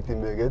хөгжим гэдэг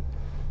юм бэ гээд.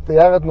 Тэг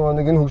ягаад нөгөө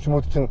нэг энэ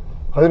хөгжмүүд чинь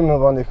 2000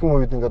 оны ихэнх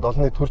үед ингээд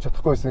олонний төрж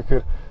чадахгүй байсан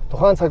гэхээр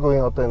тухайн цаг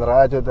үеийн одоо энэ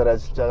радио дээр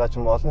ажиллаж байгаа ч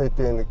юм уу олон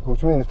нийтийн нэг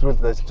хөгжмийн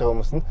нэвтрүүлэлд ажиллаж байгаа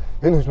хүмүүс нь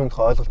энэ хөгжмөнд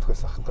ойлголтох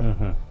байсан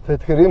хэрэг.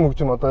 Тэгэхээр ийм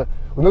хөгжим одоо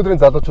өнөөдрийн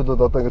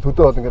залуучуудад одоо ингээд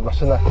төдөө бол ингээд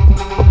машина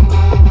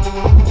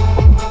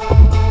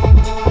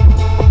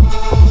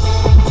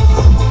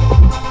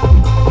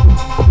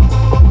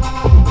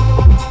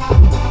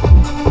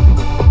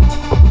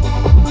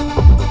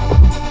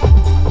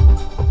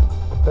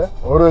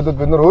Өөрөөр хэлбэл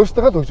бид нар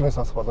өөрсдөө хөгжмийг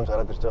сонсох боломж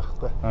гараад ирж байгаа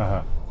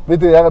хэрэг.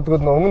 Бид ягаад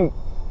гэвэл өмнө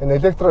энэ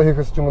электро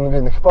хийхээс ч юм уу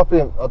би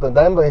хипхопын одоо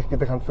даймба хийх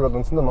гэдэг хамтлаг бол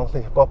үндсэндээ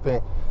Монголын хипхопын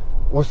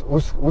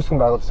үүсгэн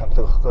байгуулж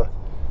хамтлаг байхгүй.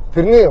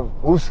 Тэрний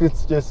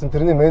үүсгэжсэн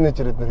тэрний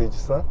менежерүүд нар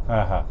хийжсэн.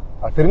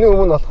 Тэрний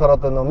өмнө болохоор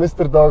одоо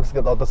Mr Dogs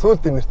гэдэг одоо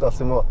сүүлтийн нэртэй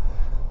болсон юм уу?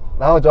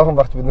 Наа жоохон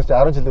багч бид нар чи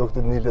 10 жилийн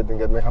хүүхдүүд нийлээд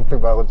ингээд нэг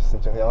хамтлаг байгуулж ирсэн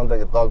чинь явандаа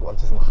гэдэг дог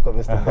болж ирсэн байхгүй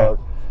Mr Dog.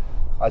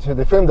 Чи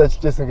FM-д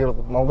ажиллаж байсан гэхээр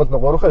Монголд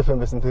 3 FM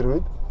байсан тэр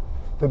үед.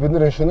 Тэгээ бид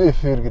нэр шөнийн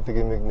эфир гэдэг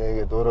юмыг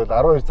нээгээд өөрөө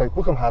 12 цаг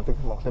бүх юм хаадаг.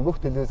 Монголын бүх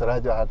телевиз,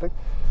 радио хаадаг.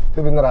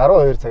 Тэгээ бид нэр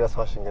 12 цагаас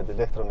хойш ингээд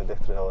электро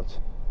явуулж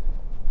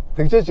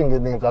тэгжээж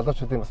ингээд нэг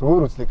залуучуудын бас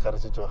өөр үзлийг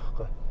гаргаж иж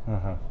байгаа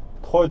байхгүй.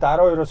 Тухайд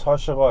 12-оос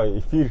хойшоо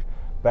эфир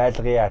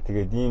байлгая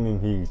тэгээд ийм юм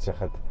хий гэж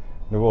яхад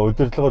нөгөө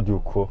удирдлагууд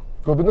юу гэх вэ?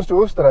 Гэхдээ бид нар ч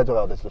өөрсдөө радиог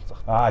аваад ажиллаж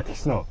байгаа.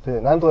 Тэгсэн үү? Тий,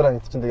 8 дугаар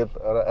ангид чинь тэгээд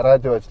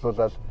радио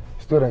ажиллуулаад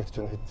 9 дугаар ангид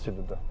чинь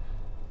хэдчихэл одоо.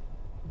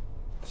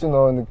 Чинь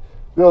нөгөө нэг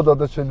би бол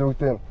одоо жишээл үг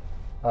гэдэм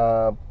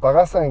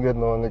багасаа ингээд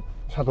нөгөө нэг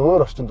шал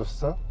өөр орчинд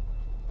өссөн.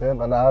 Тэ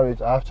манай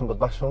аав чинь бол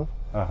багш хүн.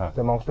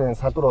 Тэгээ Монголын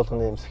салбар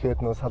болгоны юм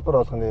сэхэд нөгөө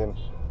салбар болгоны юм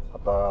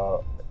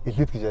одоо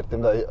элит гэж ярьд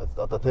юм да.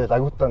 Одоо тэгээ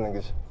лагуутаа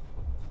ингэж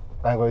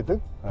банг байдаг.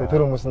 Тэгээ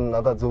тэр хүмүүс нь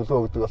надад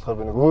зөвлөгөө өгдөг болохоор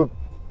би нэг өөр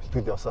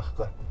бэлтгэл явсан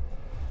байхгүй.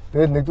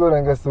 Тэгээд 1-р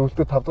ангиас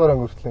зөвлөлтөд 5-р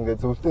анги хүртэл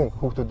ингээд зөвлөлтийн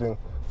хүүхдүүдийн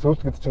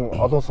зөвлөлт гэдэг чинь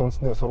олон улсын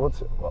үндэсний сургууль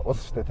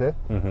улс шүү дээ тий.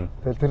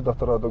 Тэгэл тэр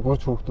дотор одоо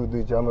гүрж хүүхдүүд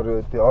гэж ямар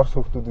байдгийг, орос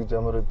хүүхдүүд гэж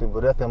ямар байдгийг,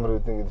 бурят ямар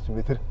байдгийг гэдэг чинь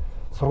би тэр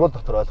сургууль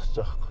дотор ойлгож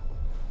байгаа байхгүй.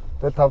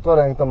 Тэгээд 5-р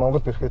ангида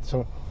Монголд ирэхэд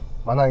чинь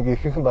манай анги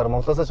ихэнх баг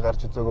Монголоос ч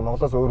гарч үзээгүй,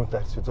 Монголоос өөр хүнтэй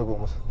харьцаж үзээгүй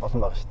хүмүүс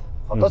олон байгаа шүү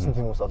дээ. Одоос нь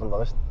тийм хүмүүс олон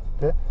байгаа шүү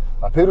дээ тий.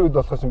 Тэр үед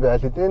болохоор чинь би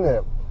аль хэдийн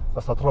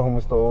бас тодорхой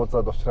хүмүүстэй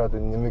уулзаад уулзраад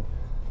энэ нэмийг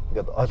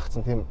ингээд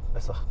ойлгоцсон тийм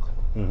байсан байхгүй.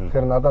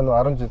 Тэгэхээр надад нөө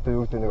 10 жилдээ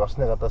юу гэдэг нэг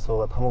орсны гадаа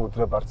суугаад хамаг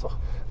өдрөө барцах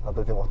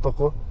надад тийм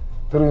утгагүй.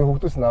 Тэр үеийн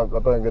хүүхдээс нь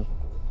одоо ингээд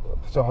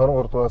чинь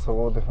 23 дугаар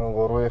сургуулийн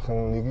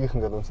 3-ын 1-ийнх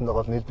ингээд үндсэндээ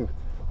гол нийлдэг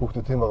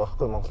хүүхдүүд тийм байгаа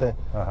байхгүй. Монголын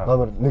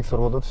номер 1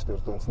 сургуулиуд шүү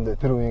дээ үндсэндээ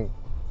тэр үеийн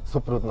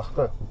суперуд нь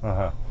байхгүй.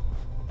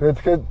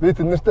 Тэгэхээр би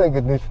тэднэртэй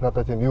ингээд нийлэх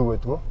надад тийм юу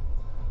байдгүй.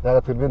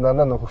 Ягаад тэр би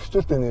надад нөх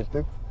хөшчөлтэй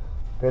нийлдэг.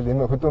 Тэгэл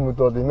имээ хөдөө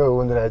мөдөө бол имээ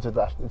өвөнөр хажууд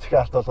чихээ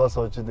алт болгоо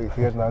сууж идэг.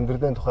 Тэгэхээр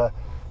амьдралын тухай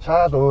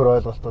шал өөр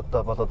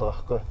ойлголтуудтай болоод байгаа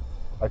байхгүй.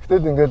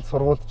 Гэтэл ингээд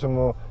сургуульд ч юм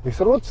уу их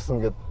сургууль ч гэсэн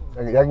ингээд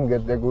яг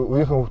ингээд яг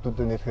үеийнхэн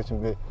хүүхдүүдэд нийлэхэд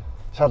чинь би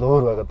шал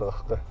өөр байгаад байгаа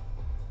байхгүй.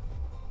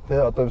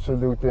 Тэгээ одоо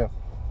жишээл юу гэдэг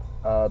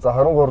за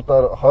 23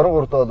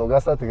 доор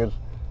угаасаа тэгэл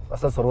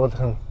басаа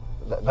сургуулийн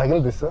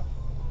лагнад байсан.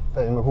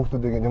 Тэгээ имээ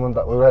хүүхдүүдийг юмд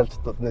урайлж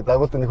нэг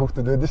дагуултын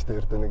хүүхдүүд байдаг шүү дээ.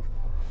 Ердөө нэг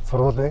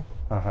сургуулийн.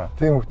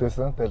 Тийм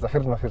хүүхдээсэн. Тэгээ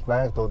захирал махирал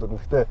байнга дуудаад.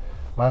 Гэхдээ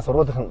маань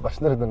сургуулийн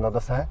багш нар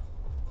надад сайн.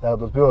 Яг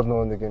бол би бол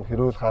нөгөө нэг юм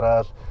хэрүүл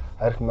хараал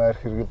арх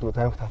марх хэрэгэлдэггүй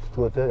тамхи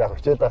татдаггүй те яг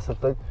хичээл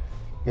дасалдаг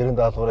гэрэн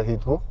даалгавраа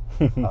хийдгүү.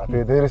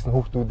 Тэгээ дээрэс нь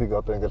хүүхдүүдийг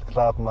одоо ингээл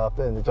клаб мап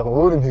те нэг жоохон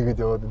өөр юм хийгээд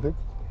яваад идэг.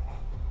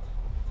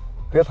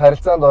 Тэгэл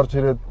харилцаанд орж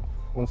ирээд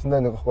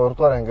үндсэндээ нэг 3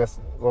 дугаар ангиас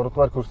 3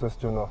 дугаар курсээс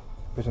ч өнөө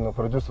би ч нөгөө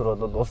продюсер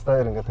бол улс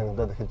даяар ингээд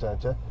танигдаад эхэлж байгаа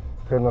юм чи.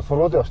 Тэгэхээр нөгөө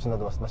сургуулийн орчинд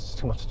бас маш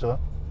жижиг болчихж байгаа.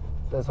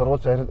 Тэгээ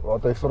сургууль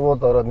одоо их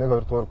сургуульд ороод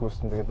 1-2 дугаар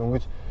курсэнд тэгээд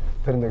өнгөж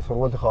тэр нэг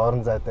сургуулийнхаа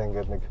орон зайдаа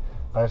ингээд нэг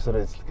гайр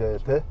сураа эзлэгээ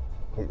те.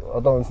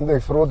 Одоо үндсэндээ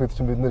их сургууль гэдэг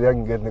чинь бид нэр яг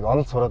ингээд нэг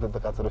онол сураад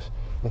байдаг газар биш.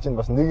 Энд чинь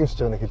бас нийгэмшиж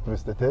байгаа нэг хэлбэр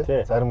өстэй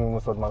те. Зарим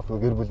хүмүүс бол магадгүй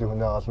гэр бүлийн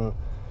хүнээ олно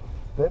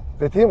те.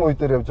 Тэгээ тийм үе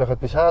дээр явж байхад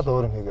би шал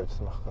өөр юм хийгээд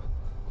явсан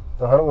байхгүй.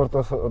 Тэгээ 23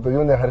 дуус одоо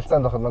юуны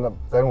харилцаанд байхад манай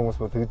зарим хүмүүс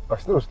бол тэгээд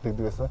багш нар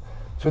өртөлдөг байсан.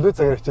 Чөлөө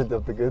цагаар хичээл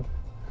явдаг гээд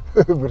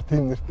бүр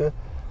тийм нэртэй.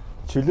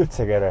 Чөлөө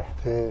цагаараа.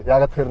 Тий.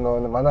 Ягаад тэр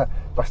нөгөө манай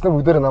багш нар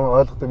бүгдээр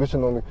намайг ойлгохтой би ч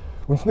нөгөө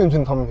үндэсний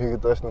хэмжээнд том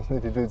хийгээд байгаа ш.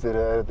 Үндэсний телевизээр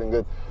хараад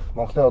ингээд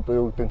Монголын одоо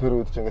юу гэдэг тэр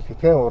үед чинь ингээд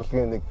хитгэн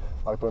урлагийн нэг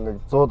магадгүй нэг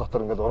 100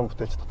 дотор ингээд уран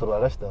бүтээлч дотор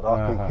байгаа ш.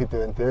 Рок хэд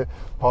байна те,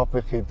 pop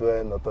хэд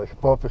байна, одоо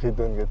хипхоп хэд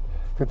байна гэдэг.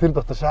 Тэгэхээр тэр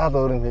дотор шал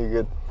өөр юм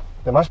хийгээд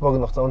тэгээ маш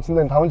богино хугацаа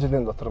үндсэндээ 5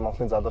 жилийн дотор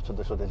Монголын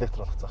залуучууд шууд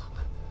электро болгоцсон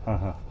байхгүй.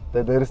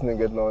 Тэгээ дээрэс нь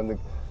ингээд нөгөө нэг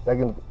яг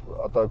энэ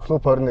одоо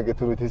клуб хорны гэх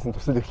тэр үед хийсэн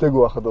төсөл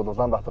эхлээгүй байхад бол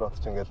Улаанбаатар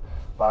хот ч ингээд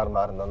баар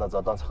маар нана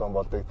зодон цохон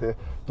болдог те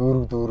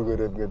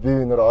дүүргээр ингээд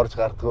бие биенээр орж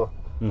гардггүй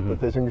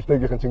те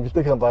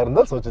Чингэлтэйгийн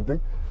баарандаа сууж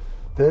идэг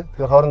те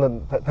тэгэхээр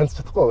хоорондоо танилцж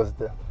чадахгүй байгаа зү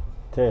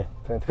те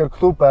тэгэхээр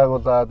клуб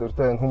байгуулад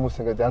өртөө энэ хүмүүс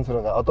ингээд янз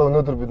бүрийн одоо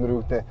өнөөдөр бид нар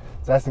юу гэдэг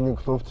зайсангийн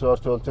клубч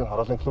орж болж байна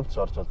хороолын клубч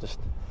орж болж шүү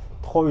дээ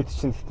тухайн үед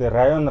чинь гэхдээ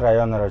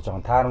районоор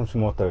жоохон таарамч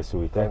муутай байсан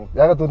үе те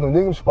яг л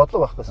нийгэмш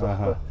бодлого байхгүй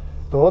байсан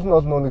Тэгээ уул нь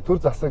бол нэг төр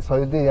засаг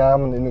соёлын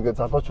яам нэг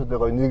залуучуудын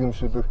гоё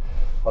нийгэмшүүлэх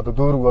одоо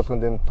дүүрэг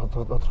болгонд энэ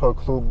тодорхой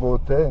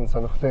клубүүд те энэ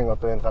сонирхлын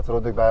одоо энэ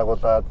газруудыг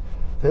байгуулад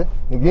те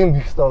нэг юм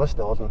хийх хэрэгтэй байгаа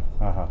шүү дээ уул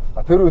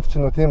нь. Тэр үед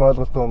чинь тийм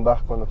ойлголттой хүн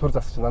байхгүй нөө төр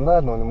засаг чинь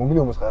дандаа нөө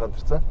мөнгөний хүмүүс гараад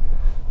ирсэн.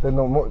 Тэгээ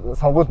нөө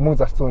сонгуульд мөнгө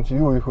зарцсан хүн чинь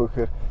юу хийх вэ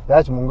гэхээр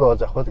яаж мөнгө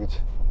олж авах вэ гэж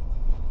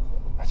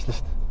ажиллана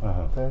шүү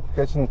дээ.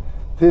 Тэгэхээр чинь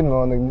тийм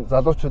нэг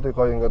залуучуудыг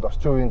гоё ингээд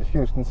орчин үеийн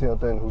дэлхийн ертөнцийн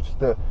одоо энэ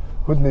хөгжилтэй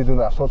хөл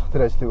нийлүүнээ асуулах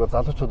тэр ажлыг бол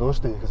залуучууд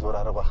өөрсдөө хийхээс өөр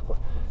арга байхгүй.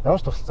 Ямар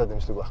ч тусалцаа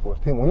дэмжлэг байхгүй.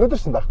 Тийм өнөөдөр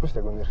ч байхгүй шүү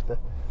дээ үнээрхтэй.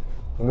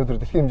 Өнөөдөр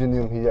дэлхийн хэмжээний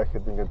юм хийя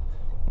гэхэд ингээд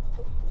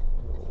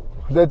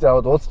хүлээж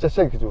аваад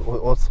уулзчаашаа гэж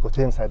уулзахгүй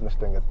тийм сайд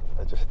нартай ингээд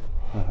байж шүү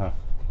дээ.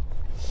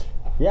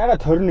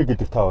 Яагаад 21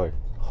 гэдэг тоо вэ?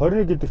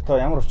 21 гэдэг тоо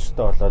ямар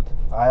учиртай болоод?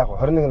 Яг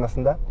 21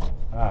 наснда.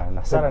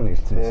 Насаараа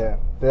нэрлсэн чинь.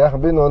 Тэгээ яг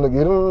би нөгөө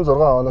 96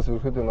 оноос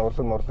ерөөхдөө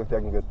урлаг морлогт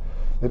яг ингээд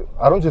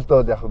 10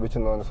 жилдээ бол яг би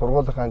чинь нөгөө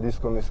сургуулийнхаа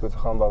диско миско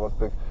зохион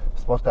байгуулдаг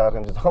спортын арга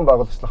хэмжээ зохион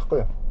байгуулагч байхгүй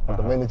юу?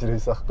 Одоо менежер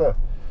хийсэн байхгүй юу?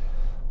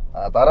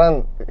 Дараа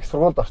нь их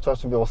сургуульд орчоор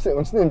чинь би улсын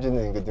үндэсний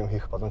хэмжээний ингээд юм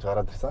хийх боломж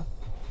гараад ирсэн.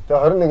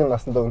 Тэгээ 21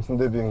 наснда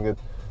үндсэндээ би ингээд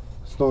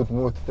студ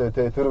мүүдтэй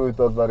тэр үед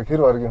бол баг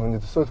хэр баргийн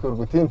хүний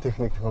төсөөлөхөөргүй тим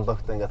техник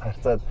технологитой ингээд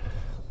харьцаад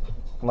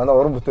манай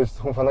уран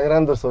бүтээлч хүн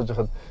фонограм дээр сууж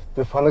байхад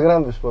би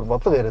фонограм биш бүр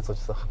бодлого яриад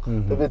суужсан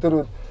байхгүй. Тэгээ би тэр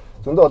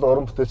зөндөө одоо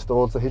уран бүтээлчтэй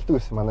уулзаа хэлдэг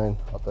байсан манай энэ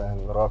одоо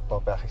энэ рок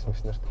pop байх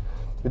ихснэрт.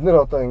 Бид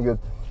нэр одоо ингээд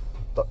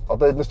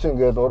одоо эдгээр чинь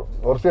ингээд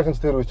урлагийнх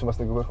нь тэр үе чинь бас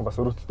нэг өөрхөн бас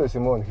өрөвдөлтөөс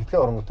юм уу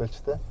хитгэн уран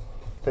бүтээлчтэй.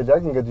 Тэгэл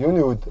яг ингээд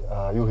юуны үед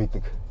юу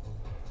хийдэг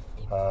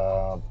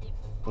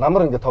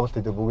намар ингээд тоглолт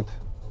хийдэг бүгд.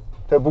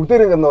 Тэгээ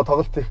бүгдээр ингээд нөгөө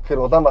тоглолт хийх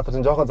гэхээр Улаанбаатар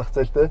чинь жоохон зах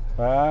зээлтэй.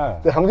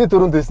 Тэгээ хамгийн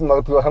дөрөнд хийсэн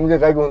магадгүй хамгийн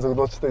гайгүй хүн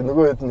зөвлөлчтэй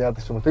нөгөө хэд нь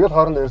яадаг юм. Тэгэл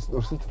хоорондоо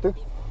өрсөлддөг.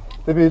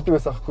 Тэгээ би хэлдэг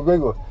байсан аахгүй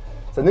гайгүй.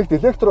 За нэгт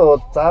электро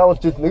бол заавал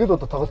жил нэг л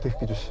удаа тоглолт хийх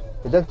гэж биш.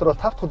 Электро бол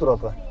 5 дахь өдөр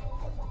болгоо.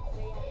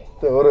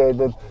 Тэгээ өөрөө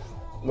хэлээд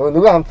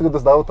нөгөө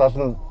хамтлагуудаас давуу тал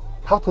нь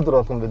 5 дахь өдөр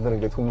болгон бид нар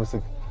ингээд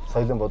хүмүүсийг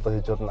соёлын бодлого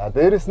хийж болно.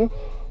 Дээрээс нь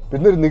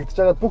бид нэр нэгдэж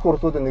байгаад бүх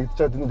урлагуудад нэгдэж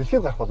байгаад энэ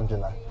дэлхийд гарах боломж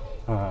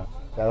байна.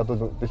 Яг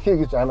бол дэлхий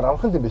гэж амар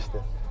амархан юм биш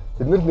үү?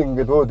 Бид нар нэг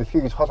ингээд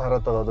дэлхий гэж хол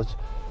хараад байгаа боловч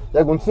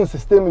яг үндсэн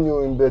систем нь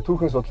юу юм бэ?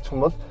 Түүхэн судалчих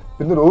юм бол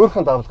бид нар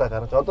өөрийнхөө давалгаа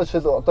гаргаж одоо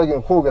жишээл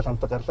одоогийн хүү гэж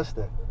хамтаг гарлаа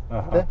шүү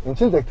дээ. Энд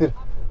чинь яг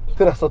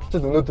тэр асуудал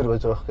чинь өнөөдөр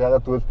байж байгаа юм.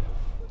 Ягаад гэвэл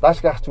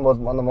даашгаач юм бол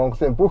манай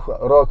Монголын бүх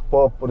рок,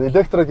 pop,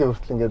 электрогийн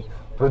хүртэл ингээд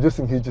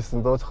продюсинг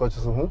хийжсэн, дуу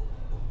зохиожсэн хүн.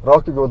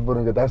 Рокийг бол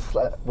бүр ингээд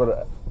амьсгал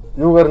бүр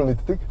юугаар нь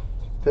мэддэг,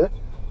 тий?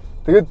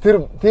 Тэгээд тэр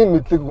тийм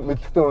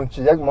мэдлэгтэй хүн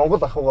чинь яг Монгол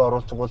ахуйгаа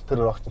оруулж бол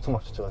тэр рок чинь цум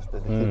авчиж байгаа шүү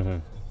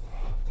дээ.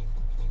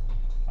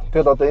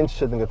 Тэгэл одоо энэ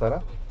жишээд ингээд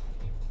дараа.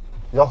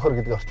 Явхар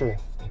гэдэг орчин үе.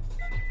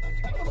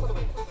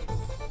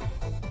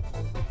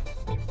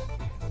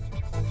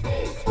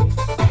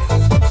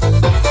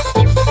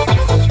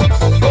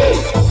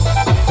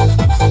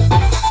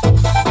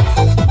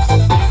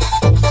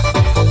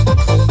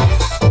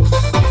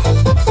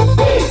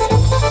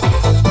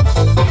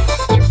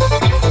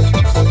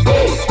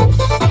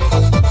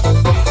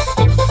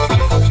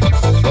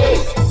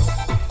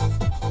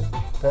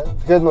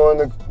 Тэгэхээр нөгөө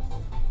нэг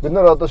бид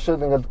нар одоо шил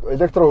ингээд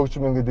электро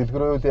хөгжим ингээд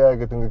дэлгэрүүлээ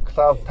гэдэг ингээд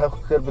клав тавих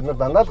гэхээр бид нар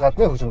дандаа л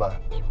гадны хөгжим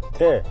байна.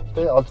 Тий.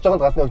 Олдож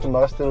байгаа гадны хөгжим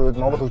байгаа ш тэр үед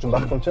Монгол хөгжим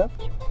байхгүй юм чинь.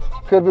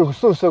 Тэгэхээр би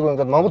өсөө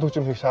ингээд Монгол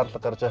хөгжим хийх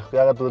шаардлага гарч байгаа.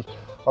 Ягаад гэвэл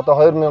одоо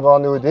 2000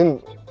 оны үед энэ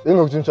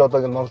хөгжим чи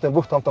одоо ингээд Монголын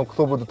бүх том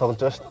клубүүдэд тоглож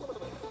байгаа ш.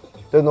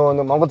 Тэгээ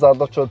нөгөө Монгол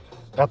залуучууд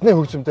гадны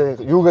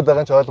хөгжимтэй юу гэдэг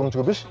байгаа ч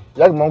ойлгомжгүй биш.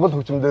 Яг Монгол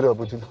хөгжим дээр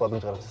бүжиглэх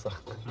боломж гарч ирсэн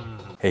байна.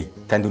 Хей,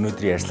 танд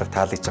өнөөдрийн ярилцлага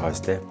таалагдж байгаа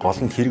биз дээ? Гол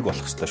нь хэрэг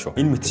болох ёстой шүү.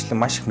 Энэ мэтчлэн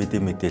маш их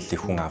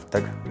мэдээллийг хүн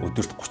авдаг.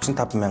 Өдөрт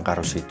 35,000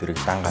 гаруй шийдвэрийг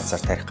дан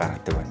ганцаар тарих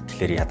гаргадаг байна.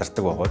 Тэгэхээр ядардаг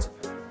байгааз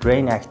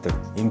Brain Active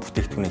энэ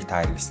бүтээгдэхүүнийг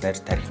та хэрэглэснээр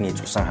тархины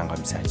цусан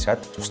хангамж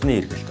сайжраад цусны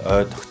эргэлт,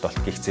 ой тогтоолт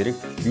гэх зэрэг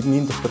ер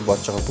нь энэ дотор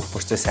болж байгаа бүх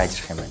процесс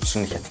сайжрах юм байна.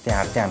 Жишээ нь хятадын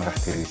ардын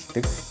ангаахт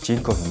хэрэглэдэг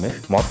Jinko хэмээх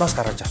модноос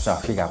гаргаж авсан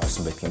охийг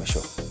агуулсан байдаг юм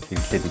шүү.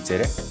 Хэрэглээд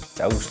үзээрэй.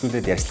 За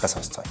үргэлжлүүлээд ярилцлагаа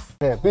сонсцгоё.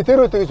 Би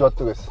тэр үедээ гэж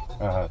боддог байсан.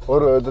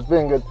 Өөрөө би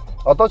ингээд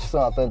одоо ч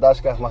гэсэн одоо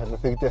даашгах мах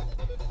тэгдэ.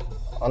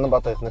 Онон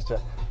бат эднэр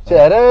чи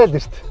арай л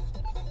эрт.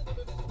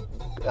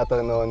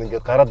 Одоо нөгөө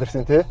ингээд гараад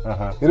ирсэн тий.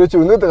 Ирээ чи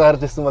өнөөдөр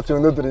гарч ирсэн бол чи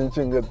өнөөдөр энэ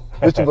чи ингээд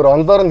би чи бүр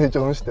онлоор нь хийж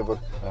байгаа юм шүү дээ бүр.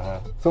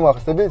 Цүм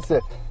ахсаа би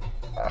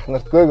ах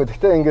нартгүйгөө.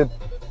 Гэхдээ ингээд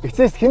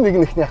эцээс хэн нэг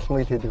ихний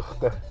алхмыг хийдэг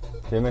байхгүй.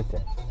 Тийм ээ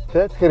тий.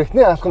 Тэгэхээр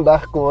ихний алхам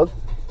байхгүй бол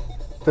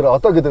тэр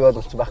одоо гэдэг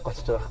ойлголт чи байхгүй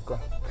болчихж байгаа байхгүй.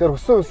 Тэгэхээр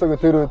өсөөгөө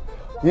тэр үед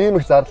ийм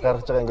их зардал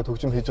гаргаж байгаа ингээд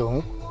хөгжим хийж байгаа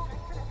хүн.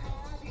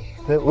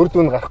 Тэ үр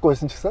дүн гарахгүй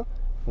байсан ч гэсэн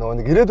нөгөө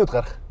нэг ирээдүйд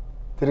гарах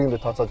тэрийг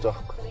ингээд тооцоолж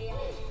байгаа байхгүй.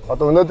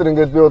 Одоо өнөөдөр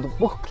ингээд би бол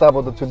бүх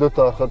клубуудад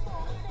чөлөөтэй байхад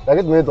яг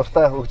л мэд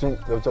дуртай хөгжим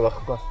явж байгаа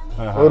байхгүй.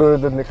 Өөрөөр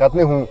хэлбэл нэг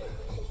гадны хүн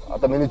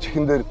одоо миний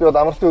чихэн дээр би бол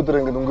амралтын өдөр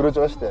ингээд өнгөрөөж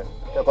байгаа шүү дээ.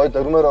 Тэгээ гоё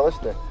дөрмөр байгаа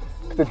шүү дээ.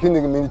 Гэтэл хин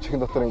нэг миний чихэн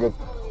дотор ингээд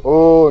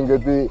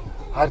ингээд би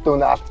хайртай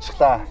үнэ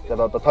алдчихлаа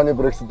гэдэг одоо Tony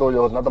Braxton дуу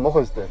яваад надад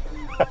муухай шүү дээ.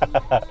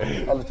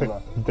 Аль ч юм.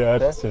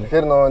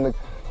 Тэгэхээр нөгөө нэг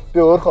би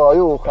өөрийнхөө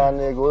оюун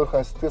ухааныг,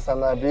 өөрийнхөө сэтгэл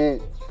санаа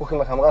би бүх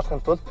юм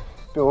хамгаалахын тулд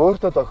би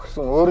өөртөө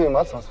тохирсон өөр юм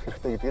сонсох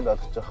хэрэгтэй гэдгийг л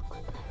ойлгож байгаа байхгүй.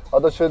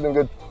 Одоо жишээл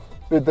ингээд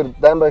бид нар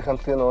Даймбай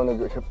хамтлагийн нөгөө нэг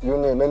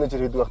юуны менежер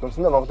хийдэг байх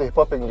юмсандаа Монголын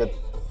хипхопыг ингээд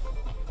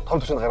том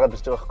түвшинд гаргаад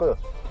ирж байгаа байхгүй юу.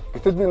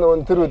 Гэтэл би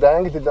нөгөө тэр үед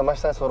англи хэлээр маш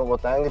сайн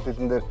сурангууд англи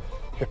хэлэн дээр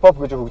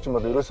хипхоп гэж хөгжим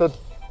бол ерөөсөө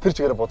тэр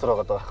чигээр бозроо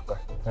байгаа байхгүй.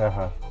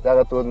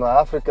 Ягаад гэвэл нөгөө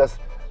Африкаас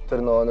тэр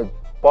нөгөө нэг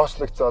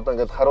боочлогдсон одоо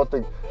ингээд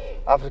харуудыг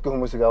Африкийн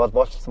хүмүүсийг аваад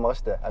боочлсон байгаа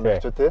шүү дээ.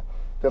 Америкчууд тий.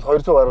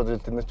 Тэгэл 200 гаруй жил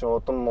тэр чинь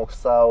удам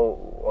угсаа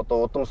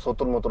одоо удам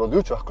судар мудрууд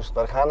юу ч байхгүй шүү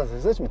дээ. Хаанаас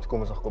эсэж мэдхгүй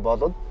хүмүүс байхгүй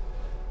болоод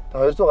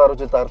 200 гаруй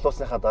жил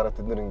дарлуусныхаа дараа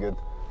тэд нэр ингээд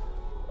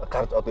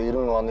гарч одоо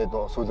 90 оны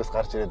сүүлээс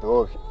гарч ирээд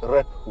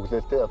рэп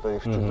өглөөл те одоо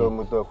эрчүүлөө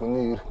мөлөө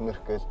хүний эрх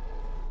мэрх гээл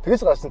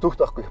тэгэж гарсан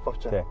түүхтэй байхгүй хипхоп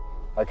ч.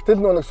 А гэтэл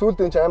нөгөө нэг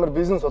сүүлд энэ амар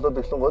бизнес болоод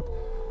ирлэнгууд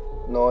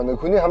нөгөө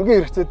нэг хүний хамгийн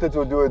хэрэгцээтэй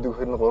зүйл юу байдаг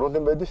гэхээр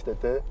гурван байдаг шүү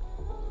дээ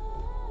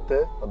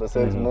те. Одоо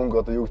секс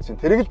мөнгө одоо юу гэж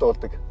чинь тэрийг л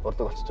дуулдаг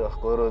болчихж байгаа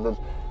байхгүй. Өөрөөр хэлбэл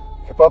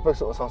хипхопыг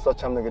сонсоод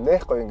чам нэг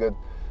нэх гоё ингээд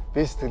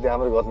би сэтгэлийн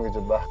амрыг олно гэж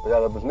байхгүй.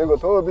 Ягаад гэвэл нэг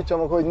бол би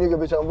чамаа хөө нэг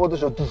би чам бод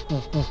шүү.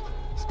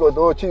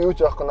 Эсвэл чи юу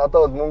ч яахгүй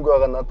надад бол мөнгө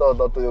байгаа надад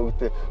бол одоо юу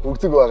гэдэг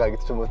өгцөг байгаа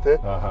гэдэг ч юм уу те.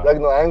 Яг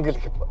нөө англи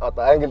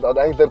одоо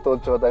англиар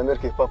дуулж байгаа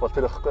Америк хипхоп бол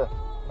тэр байхгүй.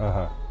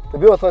 Тэгээ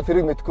би болохоор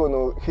тэрийг мэдгүй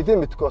нөө хэдийн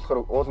мэдгүй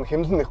болохоор уул нь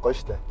хэмлэн нэх гоё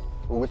штэ.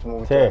 Өгөж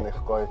мөнгө нэх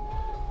гоё.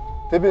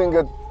 Тэгээ би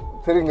ингээд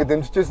тэрийг ингээд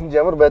дэмжижсэн чи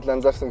ямар байдал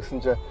анзаарсан гэсэн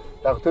чи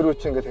Яг тэр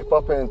үуч ингээд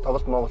хипхопын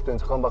тоглолт Монголын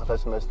зохион байгуулалт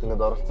ажиллаж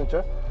ингээд оролцсон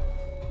чинь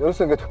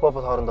ерөөсөө ингээд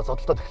хипхопод хоорондоо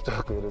зодтолдоод эхэлж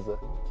байгаа байхгүй ерөөсөө.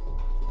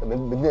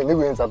 Тэгээд бидний нэг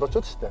үеийн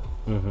залуучууд шүү дээ.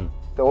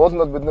 Тэгээд уул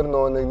нь бол бид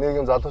нөгөө нэг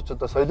юм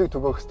залуучуудаа соёлыг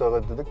түгээх хэрэгтэй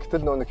байгаа гэдэг.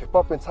 Гэтэл нөгөө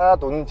хипхопын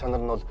цаад үнэн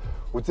чанар нь бол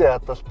үзэн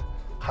ядалт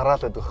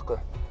хараал байдаг байхгүй.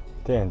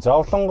 Тийм,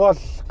 зовлонгоо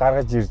л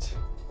гаргаж ирж.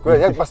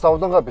 Үгүй яг бас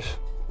зовлонгоо биш.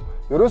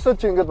 Ерөөсөө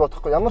чи ингээд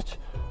бодохгүй ямар ч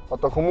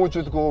одоо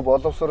хүмүүжүүлгүй,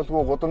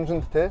 боловсралгүй,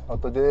 гудамжинд те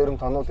одоо дээрэм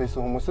тануул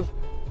хийсэн хүмүүс л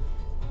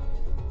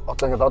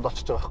одоо ингээд од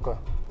очиж байгаа байхгүй.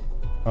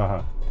 Аха.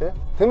 Тэ?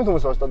 Тэмэл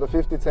хүмүүс байна. Одоо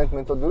 50 cent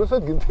мент бол ерөөсөө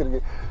гэмт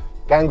хэрэг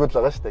гангууд л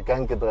байгаа шүү дээ.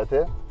 Ганг гэдэг байгаа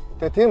тий.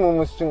 Тэгээ тийм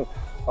хүмүүс чинь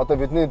одоо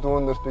бидний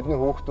дүүнерт, бидний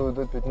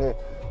хүүхдүүдэд, бидний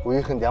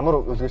үеийнхэнд ямар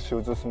үлгэрч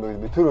үзүүлсэн бэ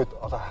бид тэр үед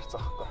олоо харцаа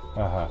байхгүй.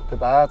 Аха.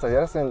 Тэгээд за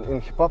яасан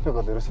энэ хипхопыг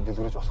бол ерөөсөө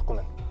дэлгэрүүлж болохгүй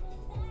мэн.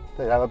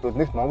 Тэ ягаад бол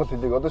нэгт монгол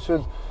хэлийг одоо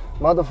шил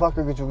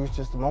motherfucker гэж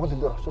үгийчээс монгол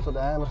хэлээр орчуулсан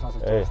амар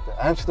сонсож байгаа шүү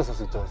дээ. Аимшигтай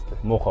сонсож байгаа шүү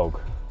дээ. Муухай үг.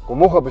 Гэхдээ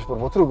муухай биш бүр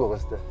бодрог байгаа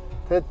шүү дээ.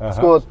 Тэгээд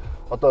эсвэл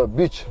одоо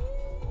бич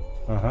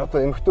одоо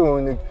эмэгтэй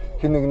хүнийг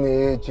хин нэгний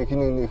ээж, хин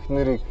нэгний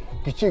эхнэрийг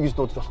гिचий гэж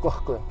дуудаж болохгүй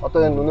байхгүй.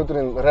 Одоо энэ өнөөдөр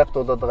энэ рэп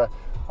дуулаад байгаа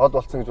од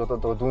болцсон гэж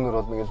бодоод байгаа дүүнер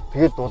бол нэг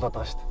тэгэл дуулаад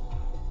байгаа шүү дээ.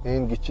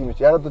 Энэ гिचий мэт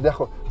яг бол яг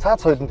цаад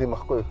соёл нь тийм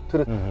байхгүй.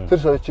 Тэр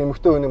соёл чи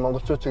эмэгтэй хүнийг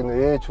монголчууд чиг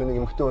ээж хүнийг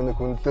эмэгтэй хүнийг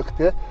хүндлэх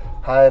те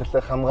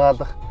хайрлах,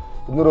 хамгаалах.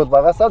 Бид нар бол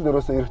багасаа л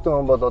ерөөсөө эрэгтэй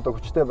хүн бол одоо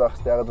хүчтэй байх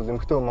хэрэгтэй. Яг бол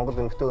эмэгтэй хүн монгол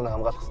эмэгтэй хүнийг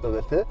хамгаалах хэрэгтэй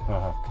гэл те.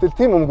 Гэтэл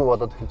тийм өмгөө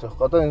бодоод эхэлж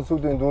байгаа. Одоо энэ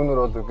сүүлийн дүүнер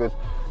бол ингээл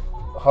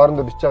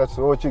хоорондоо бичиж байгаа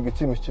чи өө чи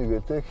гिचий мичий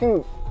гэл те.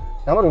 Хин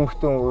ямар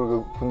эмэгтэй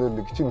хүнээр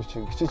нэг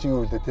гिचий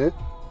чигээ үлдээ те.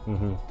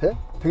 Тэ?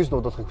 Тэгж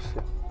дуудуулахыг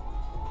хүсэв.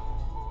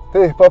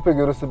 Тэгээ хипхопыг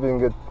ерөөсөө би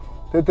ингээд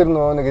тэр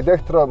нөгөө нэг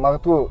электро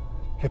магадгүй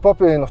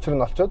хипхопын энэ учрыг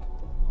нь олцоод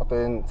одоо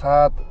энэ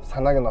цаад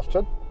санааг нь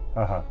олцоод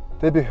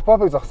тэгээ би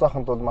хипхопыг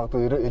зогсоохонд бол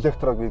магадгүй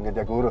электрог би ингээд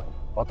яг өөрөө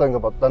одоо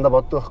ингээд дандаа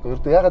боддог байхгүй.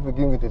 Ердөө ягаад би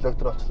гингэд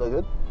электро очлаа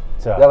гэд.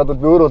 Ягаад бол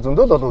би өөрөө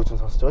зөндөө л олон хөгжим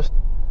сонсож байгаа шүү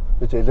дээ.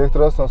 Би ч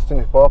электро сонсож чинь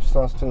хипхоп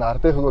сонсож чинь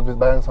ардынхыг бол би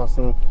баян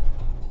сонсно.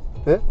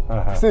 Тэ?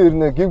 Тэгсэн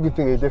ирнэ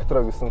гингэдийн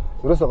электро гэсэн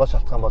ерөөсөө гол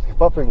шалтгаан бол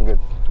хипхопыг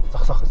ингээд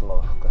зогсоох гэсэн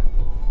байгаа байхгүй.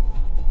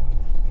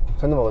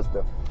 Сонирм байгаа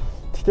зү.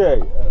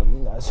 Гэтэ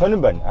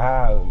сонирм байна.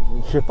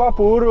 Хипхоп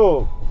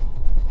өөрөө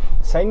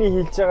саяны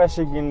хэлж байгаа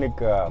шиг нэг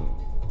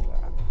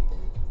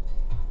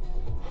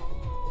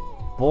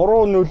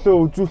буруу нөлөө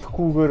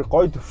үзүүлэхгүйгээр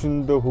гой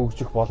төвшөндөө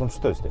хөгжих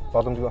боломжтой шүү дээ.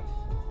 Боломжгүй.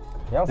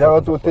 Яг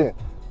үгүй.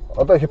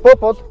 Одоо хипхоп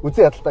бол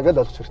үзэн ядалтаа гэж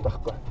ойлгож хэрэгтэй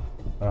байхгүй.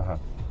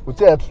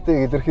 Үзэн ядалтыг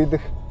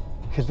илэрхийлэх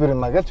хэлбэр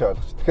юм аа гэж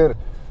ойлгож. Тэгэхээр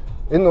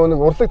энэ нөгөө нэг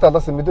урлаг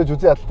талаас нь мэдээж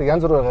үзэн ядалтыг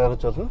янз бүрээр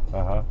гаргаж болно.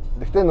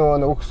 Гэхдээ нөгөө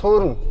нэг үг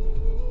суур нь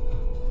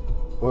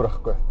өөр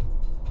ахгүй.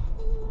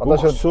 Одоо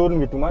суур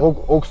гэдэг маань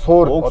уг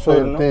суур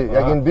одоо тий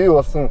яг энэ бий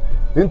болсон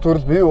энэ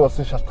төрөл бий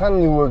болсон шалтгаан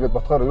нь юу вэ гэдээ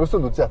бодохоор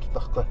ерөөсөө үзэн ядалтай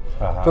байхгүй.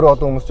 Тэр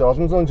олон хүмүүс чи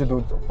олон зуун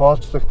жил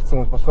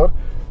боолчлогдсон хүмүүс болохоор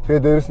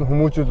тэгээ дээрэс нь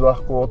хүмүүжүүл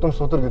байхгүй удам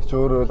судар гэдэг чи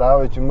өөрөө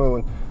аав ээж юм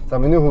уу. За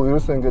миний хүү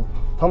ерөөсөө ингээд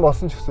том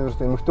болсон ч гэсэн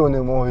ерөөсөө эмэгтэй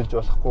хүнийг муу хэлж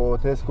болохгүй.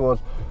 Тэсгүй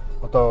бол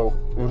одоо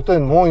ердөө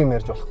энэ муу юм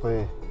ярьж болохгүй.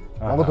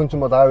 Монгол хүн ч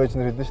бол аав ээж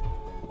нар хэлдэг шүү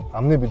дээ.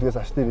 Амны бэлгээс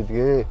аштай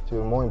бэлгээ. Чи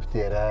муу юм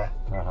бити яриа.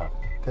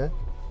 Тэ?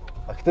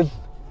 Гэтэл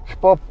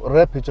хипхоп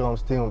рэп хийж байгаа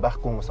хүмүүс тийм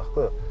байхгүй хүмүүс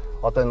аахгүй юу.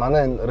 Одоо энэ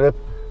манай энэ рэп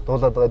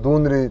дуулаад байгаа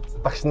дүүнэрийн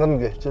багш нар нь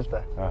гэлчээ л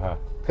да.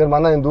 Тэгэхээр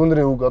манай энэ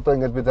дүүнэрийн үг одоо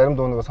ингээд би зарим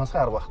дүүнэрийг сонсох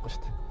арга байхгүй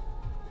шүү дээ.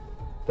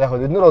 Тэг яг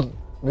бид нар бол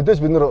мэдээж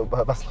бид нар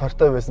бас л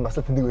хортой байсан, бас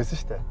л тэндэг байсан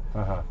шүү дээ.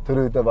 Тэр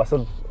үедээ бас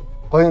л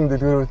гоё юм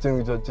дэлгэрүүлж юм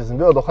гэж бодож байсан.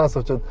 Би бол ухаан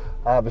суучаад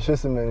биш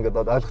байсан мэн ингээд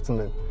ойлгоцсон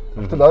байна.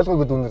 Гэтэл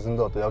ойлгоогүй дүүнэр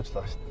зөндөө одоо явж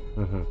байгаа шүү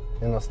дээ.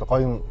 Энэ бас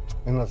гоё юм,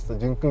 энэ бас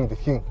жинхэнэ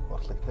дэлхийн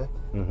урлаг тий.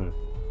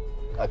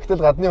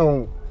 Гэтэл гадны хүн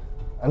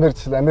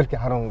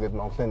Америкийн харан ингээд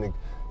Монголын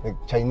нэг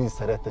Chinese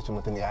сарайтай ч юм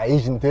уу нэг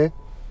Asian те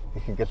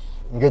их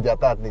ингээд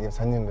ядаад нэг юм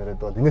сонирм яриад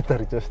бол инээтэй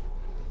харж байгаа шүү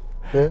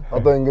дээ. Тэ?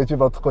 Одоо ингээд чи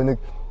бодохгүй нэг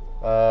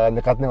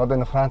гадны одоо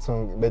нэг Франц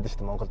хүн байдаг шүү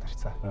дээ Монголд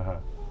ирсэн.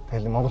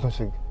 Тэгэл Монгол хүн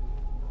шиг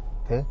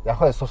тэ яг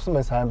хаа сурсан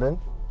бай сайн байна.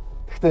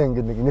 Гэхдээ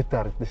ингээд нэг инээтэй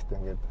харагдсан шүү дээ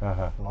ингээд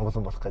Монгол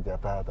хүн болох гэдэг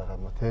ядаад байгаа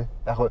юм уу тэ.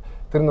 Яг хаа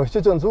тэр нөө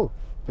хичээж байгаа зүг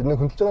бид нэг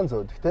хөндлөж байгаа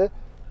зүг. Гэхдээ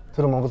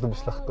тэр Монгол хүн биш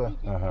л байхгүй.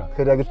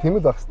 Тэгэхээр яг л тийм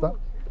л байх хэвээр.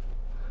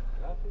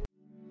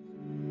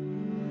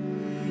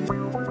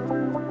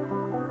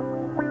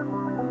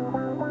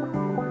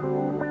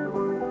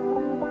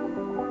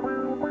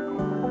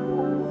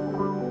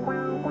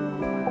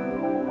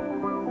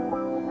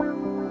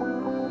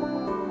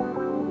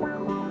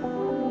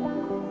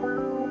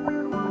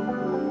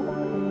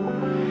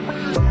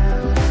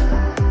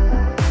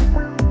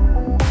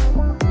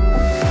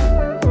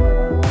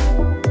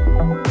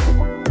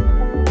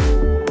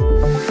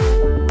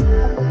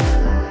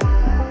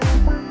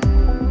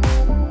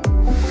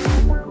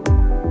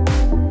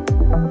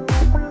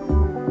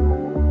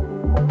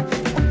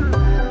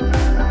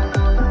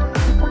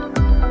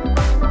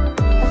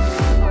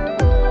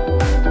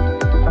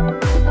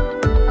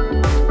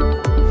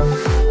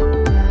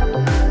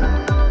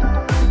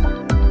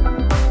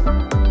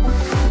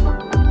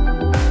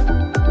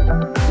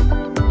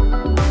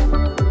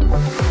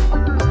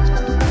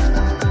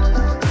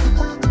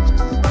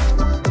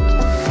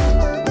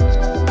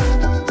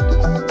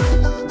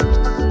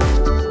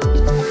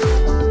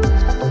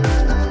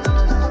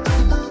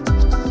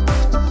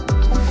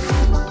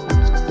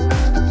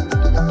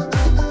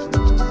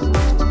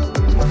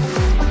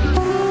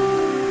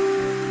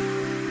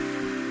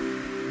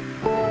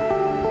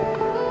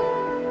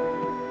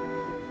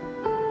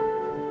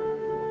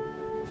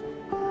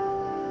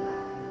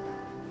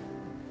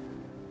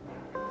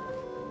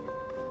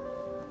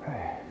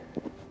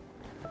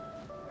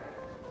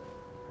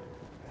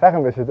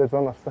 Сайхан байж үү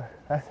 100 авсан.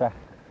 Сайхан.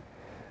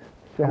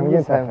 Тэг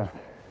хамгийн сайхан.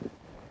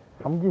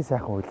 Хамгийн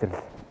сайхан үйлрэл.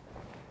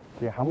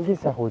 Тэгээ хамгийн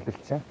сайхан үйлрэл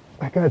чинь.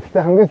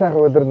 Гэхдээ хамгийн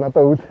сайхан үйлрэл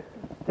надад үл.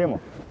 Тийм үү?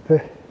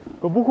 Тий.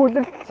 Гэхдээ бүх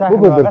үйлрэл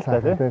сайхан байгаа л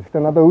та тий.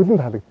 Гэхдээ надад үл нь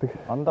таалагддаг.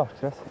 Ондоо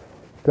учраас.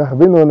 Тэг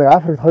би нөгөө нэг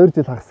Африкт 2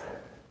 жил хагас.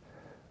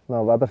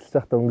 Наа бадарчилж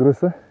байхдаа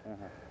өнгөрөөсөн.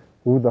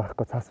 Үл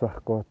байхгүй, цас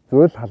байхгүй.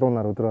 Зөөл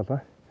халуунаар өдөр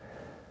болоо.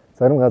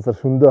 Зарим газар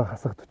шөндөө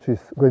хасах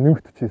 49. Үгүй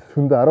нэмэх 49.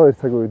 Шөндөө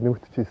 12 цагийн үед нэмэх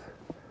 49.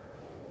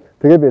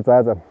 Тэгээ би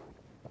заа.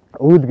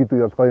 Үйл гэдэг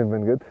бол гоё юм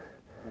байна гэд.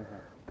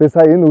 Тэгээ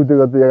сая энэ үлийг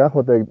одоо яг анх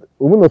удаа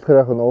өмнө болохоор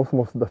яг ус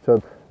мусад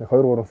очиод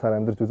 2-3 сар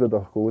амьдарч үзээд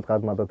байхгүй үйл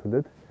гад мадаа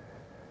төлөөд.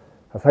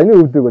 Саяны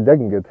үлийг бол яг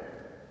ингээд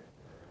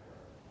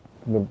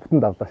бүтэн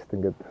давлаа шүү дээ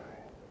ингээд.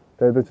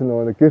 Тэгээд чи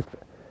нөгөө гэрт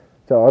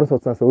чи орон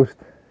сууцнаас өөрт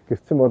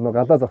гэрт чинь бол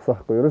галаа зогсоо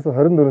байхгүй. Ерөөсө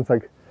 24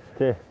 цаг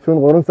тий.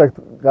 Шөнө 3 цагт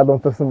гал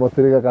унтарсан бол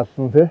тэрийг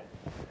галлан тий.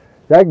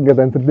 Яг ингээд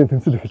амтрлын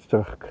тэмцэл эхэлж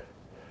байгаа байхгүй.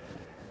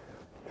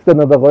 Гэтэ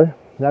надад гоё.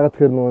 Яг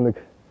тэр нөгөө нэг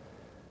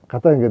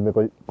гадаа ингээд нэг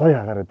гоё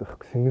агаарад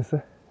байхгүй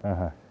шингээсээ.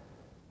 Аха.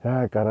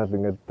 Яа гараад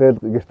ингээд тэгэл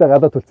гэртээ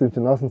гадаа төлсөн юм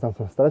чинь носон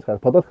самсамстайж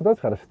гараад подолкодож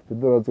гараа шүү дээ.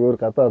 Бид нөө зүгээр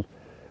гадаа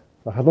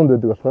халуунд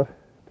байдаг болохоор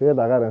тэгэл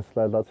агаар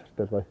амслаад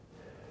ширтэл гоё.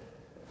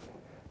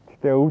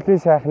 Гэтэ өвлийн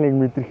сайхныг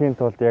мэдрэхийн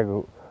тулд яг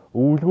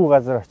өвлгүү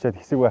газар очиод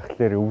хэсэг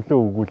байхлаар өвлөө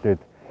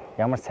өгүүлээд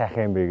ямар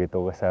сайхан юм бэ гэдээ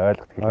угаасаа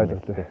ойлгох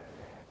хэрэгтэй.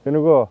 Тэгээ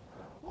нөгөө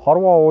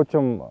хорвоо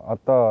уужим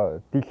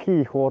одоо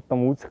дэлхийн их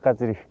уудам үүсэх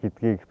газар их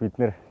гэдгийг бид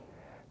нэр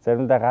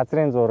заримдаа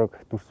газрын зураг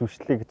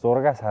дүрсвчлийг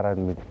зурагаас хараад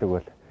мэддэг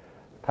бол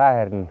та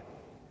харин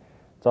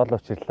зол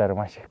учирлаар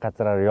маш их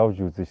газараар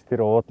явж үзэж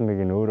тэр уудмыг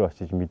нь өөрөө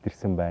очиж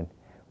мэдэрсэн байна,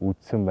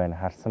 үзсэн байна,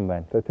 харсан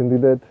байна. Тэгээ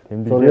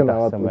тэмдэглээд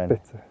авсан байна.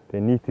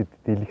 Тэгээ нийтэд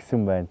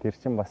дэлгэсэн байна. Тэр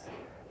чинь бас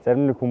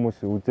зарим нэг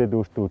хүмүүс үзээд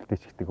өөртөө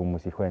үлдээчихдэг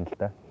хүмүүс их байна л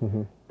да.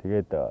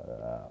 Тэгээд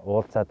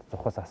уулзаад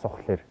зухас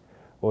асуухлаэр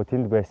өө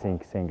тэнд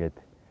байсан гэсэн ингээд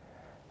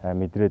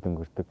мэдрээд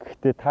өнгөрдөг.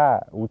 Гэхдээ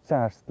та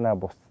үзсэн харснаа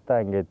бусдаа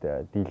ингээд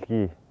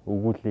дэлгий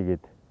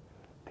өгүүлээгээд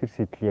тэр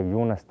сэтэл яг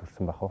юунаас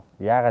төрсэн бах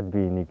вэ? Яагаад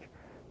би энийг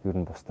ер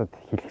нь бусдад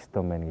хэлэх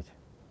ёстой юм байна гэж.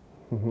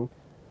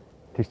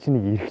 Тэр чинь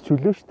нэг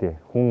эрхчлөө шүү дээ.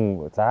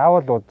 Хүн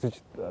заавал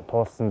удаж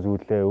туулсан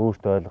зүйлээ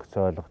өөртөө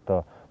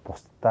ойлгоцоо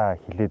бусдаа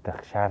хэлээд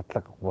байх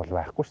шаардлага бол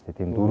байхгүй шүү дээ.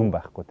 Тийм дүрэн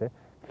байхгүй те.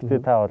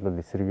 Гэхдээ та бол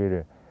эсрэгээр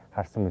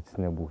харсан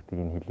мэдснээ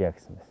бүгдийг нь хэлье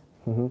гэсэн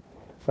байсан.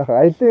 Яг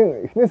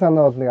аялын эхний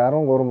санаа бол нэг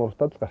 13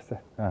 муртад л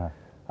гарсан.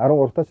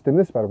 13 таач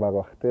тэрнээс баг баг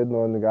баг. Тэгээд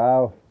нөгөө нэг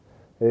аав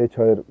ээж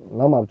хоёр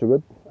ном авч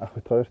өгөөд ах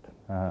бит хоёрт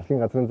дэлхийн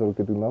газрын зураг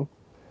гэдэг ном.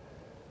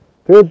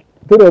 Тэгэл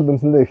тэр бол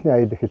үндсэндээ эхний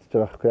аял эхэлж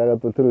байгаа байхгүй. Ягаад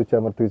гэвэл тэр үеч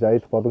ямар тэгж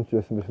аялах боломж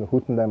байсан биш нэ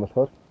хүүтэн дайм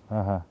болохоор.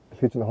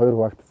 Дэлхийд чинь хоёр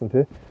хуваагдсан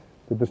тий.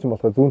 Бид нар чинь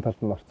болохоор зүүн талд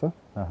нь орсон.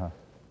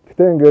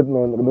 Гэтэ ингээд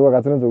нөгөө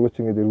газрын зургууд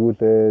чинь ингээд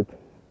эргүүлээд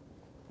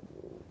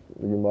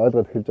нэг юм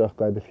ойлгоод эхэлж байгаа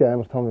байхгүй. Дэлхийн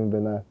амар том юм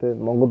байна тий.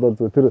 Монгол бол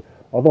зүгээр тэр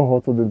олон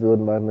хуудсуудын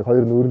зүгээр маань нэг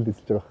хоёр нүүрэнд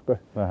эзэлж байгаа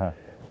байхгүй.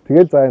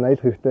 Тэгэл за энэ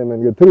аялах хэрэгтэй юм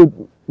байна. Ингээд тэр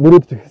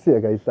мөрөөдөж эхэлсэн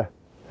яг аялаа.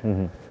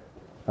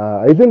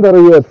 Аялын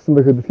дараа юу болсон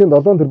бэ гэхээр дэлхийн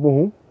 7 тэрбум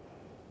хүн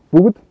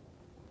бүгд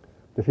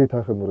дэлхийг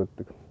тойрохыг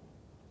мөрөөддөг.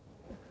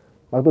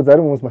 Магадгүй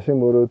зарим хүмүүс машин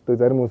мөрөөддөг,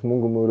 зарим хүмүүс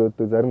мөнгө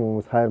мөрөөддөг, зарим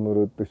хүмүүс хайр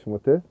мөрөөддөг ч юм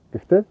уу те.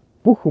 Гэхдээ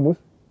бүх хүмүүс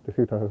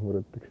дэлхийг тойрохыг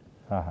мөрөөддөг.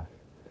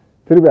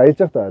 Тэр би аялж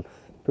байхдаа ойлгосон.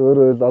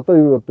 Өөрөөр одоо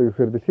юу боддог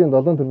гэхээр дэлхийн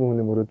 7 тэрбум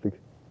хүний мөрөөдлийг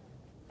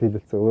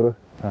биелүүлсэн өөрөө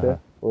те.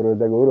 Өөрөө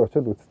яг өөрөө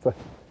очиод үзсэн.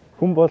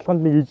 Хүн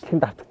болгонд нэг ижлэхэн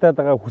давтагтаад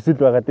байгаа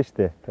хүсэл байгаад нь шүү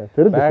дээ.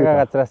 Тэр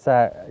байгаа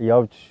газараасаа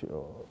явж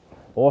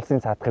уулсын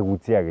саадахыг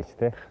үзье гэж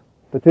те.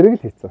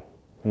 Тэрийг л хийцэн.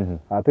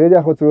 Тэгээд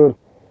яг зүгээр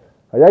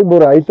яг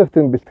бүр аялах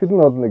тийм бэлтгэл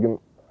нь бол нэг юм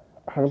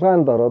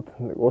хагалгаанд ороод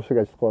нэг уушиг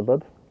ажиллахгүй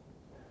болоод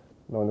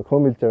нөгөө нэг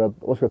хөөмилж жагаад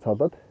уушгаа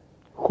цаалаад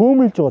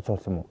хөөмилж байгаа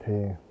цаалсан юм уу?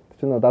 Тий. Тэр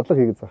чинь дадлаг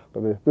хийгээд байгаа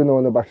байхгүй. Би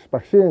нөгөө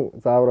багшийн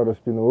заавраар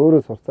биш би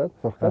өөрөө сурцаад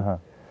сурахад.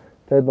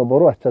 Тэгээд нөгөө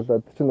буруу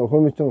ачаалаад чинь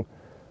нөгөө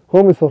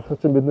хөөмил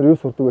сурах чинь бид нар юу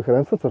сурдаг вэ гэхээр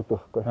амьсгал сурдаг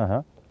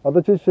байхгүй.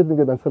 Одоо чи жишээд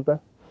ингээд амьсгал да.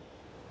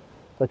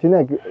 За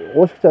чиний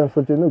уушигч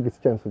амьсгалж гинөө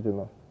гисч амьсгалж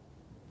гинөө.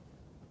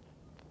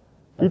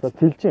 Гиз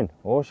тэлж гин.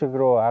 Уушиг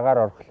руу агаар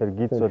орохлоор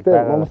гиз бол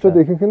байгаа. Монголчууд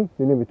ихэнх нь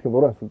миний мэдхийн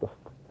буруу амьсгалд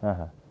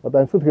байхгүй.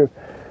 Одоо амьсгал тэгэхээр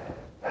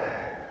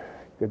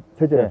ингээд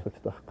цэжээр амьсгалж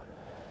байхгүй.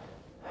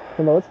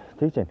 Тийм байна.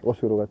 Тэгж гин.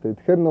 Уушиг руугаа.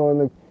 Тэгэхээр нөгөө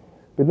нэг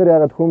бид нар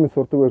яагаад хөөмил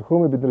сурдаг вэ?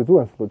 Хөөмил бидний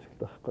зөв амьсгалж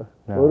эхэлдэг байхгүй.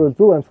 Өөрөөр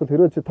зөв амьсгал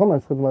хэрвээ чи том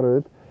амьсгалмаар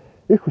байвал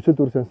их хүчил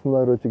дүрс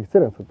амьсгалмаар байж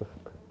гисээр амьсгалдаг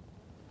байхгүй.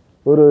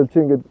 Өөрөөр чи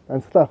ингээд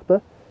амьсгалаа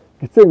авахта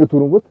гисээ ингээд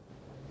түрэнгүүт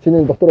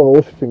чиний дотор байгаа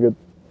уушигч ингээд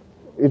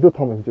илүү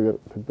том хэмжээгээр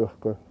төлдөг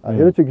байхгүй.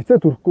 Хэрвээ чи гисээ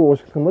түрхгүй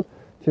уушиглах юм бол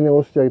чиний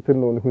уушигч яг тэр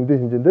нөгөө хөндийн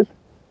хэмжээнд л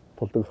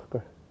тулдаг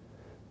байхгүй.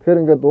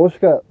 Тэгэхээр ингээд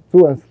уушгаа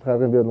зөв амьсгал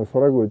гаргах би нэг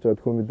сураагүй гэж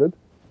бод хүмүүлээд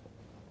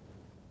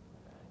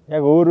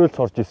яг өөрөө л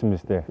сурч исэн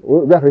мэт дээ.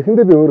 Яг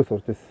эхэндээ би өөрөө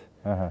сурч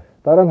исэн.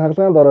 Дараа нь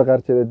хагалгаанд ороо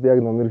гарч ирээд би яг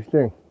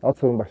мэрэгжлийн од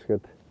суран багш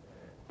гэдэг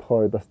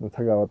тухайн үед бас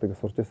цаг аваад ингэ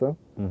сурч исэн.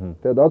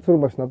 Тэгээд од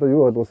суран багш надад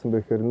юу ойлгуулсан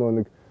бэ гэхээр нөгөө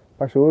нэг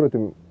багш өөрөө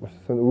тийм маш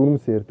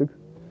өрөмс ярьдаг.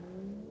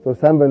 Зөв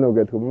сайн байна уу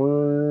гэдэг ч юм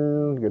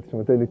уу.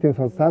 Нэг тийм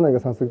санаа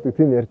ингэ сонсогддог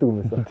тийм ярьдаг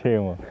юм байсан.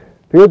 Тийм үү.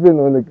 Тэгээд би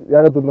нөгөө нэг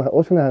яг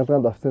уушгины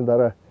хагалгаанд орсны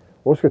дараа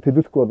уушгаа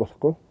төлөвлөхгүй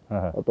болохгүй.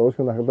 Одоо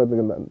уушгаа хахалаад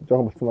нэг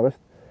жоохон болцсон байгаа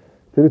шүү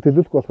дээ. Тэрийг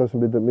төлөвлөхгүй болохоос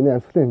бид миний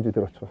амьсгалын хэмжээ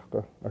тэр очих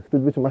байхгүй.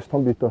 Гэтэл би чи маш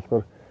том биетэй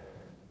болохоор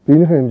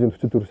биенийхээ хэмжээнд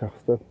 44 шахах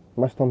хэрэгтэй.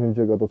 Маш том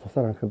хэмжээг одоо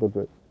цусаар хангахад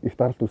бол их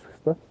даралт үүсэх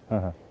хэрэгтэй.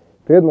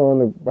 Тэгээд нөгөө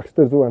нэг багш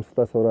дээр зөв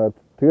амьсгалаа сураад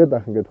тэгээд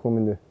анх ингээд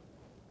хүмүүний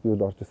юу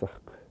л орж ирсэн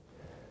байхгүй.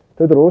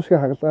 Тэгээд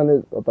уушгийн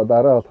хагалгааны одоо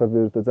дараа болохоор би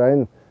өөртөө за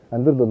энэ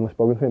амьдрал бол маш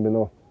богино юм байна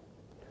уу?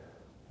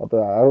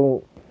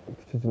 Одоо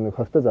 10 жижиг нэг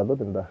 20 залуу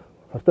юм да.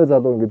 20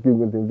 залуу ингээд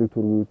гівгэн тэмдэг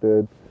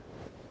төргүүдээд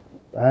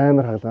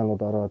амар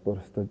хагалгаанууд ороод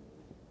бүрстэй.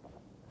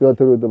 Би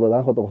тэр үед бол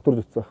анх удаа готорж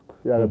утсан байхгүй.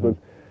 Яагаад бол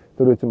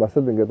тэр үед чинь бас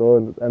л ингээд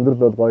амьдрал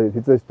бол гоё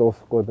хизээж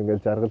дуусахгүй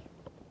ингээд жаргал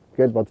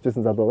гэж бодож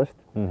исэн залуу байгаа шүү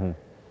дээ.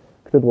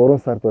 Гэтэл 3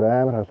 сар бүр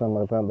амар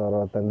хагалгаанд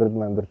ороод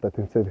амьдралдаа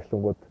тэмцээл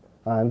эхлэнгүүд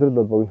амьдрал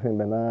бол богино юм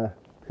байна.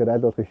 Тэгэхээр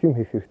аль болох их юм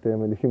хийх хэрэгтэй юм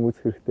байна, их юм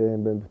үзэх хэрэгтэй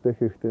юм байна, бүтээх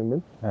хэрэгтэй юм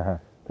байна.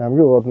 Тэг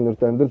хамгийн гол нь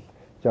амьдрал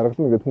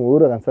жаргална гэдэг хүн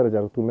өөрөө ганцаараа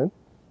жаргалдаг юм байна.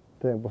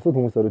 Тэг бусад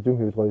хүмүүс өөрөө юм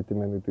хийвэл гоё юм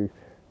байна гэдгийг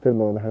тэр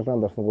нөгөө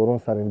хагалгаанд орсон 3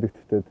 сар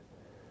эмдэгтдээд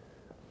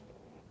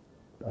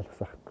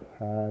алгасах.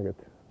 Гэд.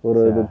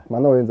 Өөрөө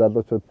манай үеийн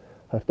залуучууд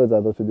 20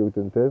 залуучууд юу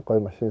гэдэг нь те гоё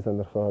машин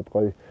сонирхоод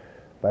гоё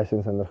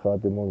байшин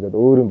сонирхоод юм ингээд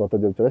өөр юм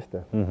бодоод явж байгаа шүү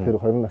дээ. Тэр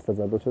 20 настай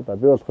залуучууд.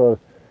 Би болохоор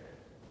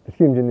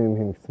дэлхийн хэмжээний юм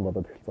хийнэ гэсэн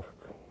бодоод эхэлсэн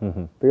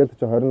байхгүй. Тэгээд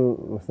чи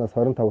 20 наснаас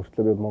 25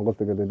 хүртэл би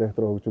Монголд ингээд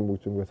электро хөгжим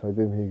гэж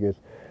соёлын хийгээл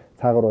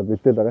цаагаар бол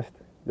бэлдээл байгаа шүү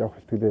дээ. Явах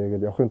хэлтгэлээ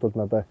гээд явахын тулд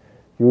надад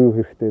юу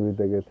хэрэгтэй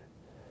билээ гээд.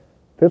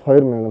 Тэгэл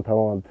 2005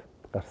 онд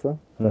гарсан.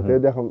 За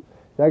тэгээд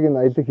яг энэ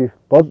аялал хийх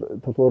гол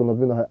тулгуур нь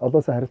би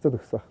одоосоо харилцаад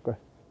өгсөн байхгүй.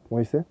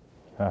 Мойсе.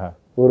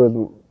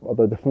 Өөрөө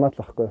одоо дипломат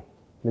л байхгүй.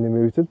 Миний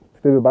мэрэгжил.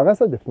 Гэтэ би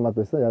багасаа дипломат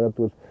байсан. Ягаад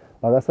гэвэл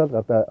багасаа л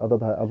одоо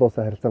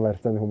одоосоо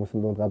харилцааны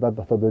хүмүүсийн дунд гадаад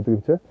дотоод байдаг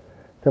юм чи.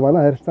 Тэгээ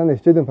манай харилцааны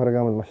хичээлийн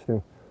програм нь маш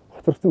тийм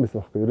хоцрогдсон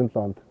байсан байхгүй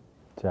 97 онд.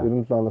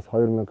 97 оноос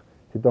 2000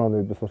 хэдэн оны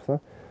үед би сурсан.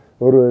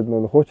 Өөрөө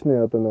нөгөө хуучны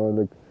одоо нөгөө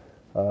нэг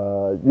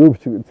юу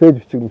бичиг, цээж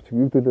бичиг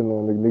юу гэдэг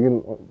нэг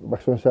нь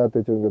багш уншаад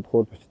гэж ингээд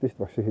хууль бичдэг шүү дээ.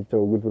 Багш хэлж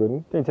байгаа өгүүлбэрээр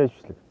нь. Тийм цээж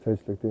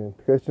бичлэг тийм.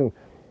 Тэгэхээр чин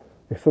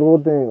их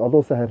сургуулийн олон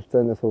улсын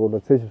харилцааны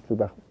сургуулиуд цээж бичлэг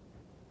байх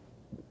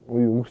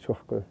үе өнгөрч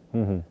байхгүй.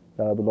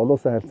 За бол олон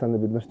улсын харилцааны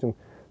бид нар чин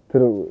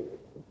тэр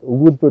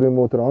өгүүлбэр юм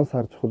уу тэр онс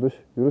харж чухал биш.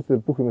 Ерөөсөө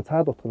бүх юм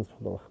цаад утгах нь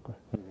чухал байгаа байхгүй.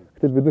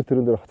 Гэтэл бид нар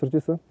тэрэн дээр хоцорж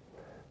исэн.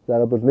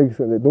 За бол нэг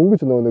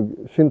дөнгөж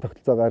нэг шин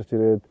тогтолцоо гарч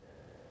ирээд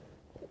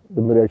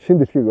бид нар яг шин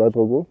дэлхийг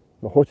ойлгоогүй.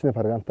 Хуучны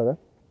програмтайгаа.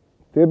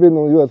 Тэгээ би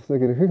юу болсон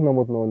гэхээр их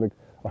номууд нэг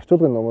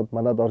орчуулгын номууд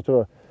манад орж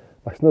байгаа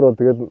багш нар бол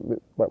тэгэл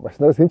багш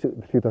нараас хинч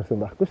дэлхийд орсон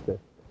байхгүй шүү дээ.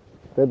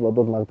 Тэгэл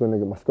бодвол магадгүй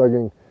нэг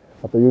Москвагийн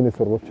одоо юуны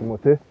сургууль ч юм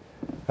уу те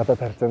гадаад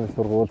харилцааны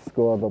сургууль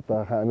эсвэл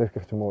одоо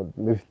Америкч юм уу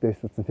нэршилтэй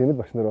хэлсэн тийм л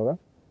багш нар байгаа.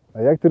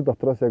 Яг тэр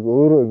дотроос яг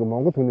өөрөө ингээ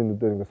Монгол хүний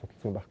нүдээр ингээ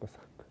судалсан байхгүй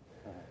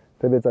байна.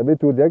 Тэгээ за би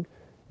тэгвэл яг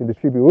энэ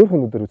дэлхийг би өөрийнхөө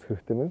нүдээр үзэх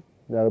хэрэгтэй юм.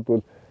 Яг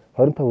бол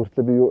 25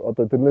 хүртэл би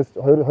одоо тэрнээс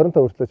 25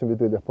 хүртэл чинь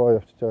бид Япон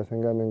явчихж байгаа,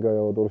 Сингапур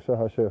яваад урагшаа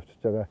хаашаа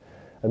явчихж байгаа.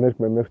 Америкт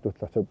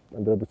хүртэл очиод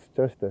амьдраад үзэж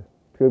байгаа шүү дээ.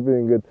 Тэгэхээр би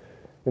ингээд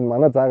энэ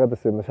манай заагаад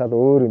бас юм шал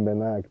өөр юм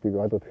байна гэдгийг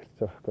ойлгоод эхэлж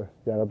байгаа байхгүй.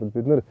 Ягаад бол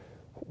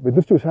бид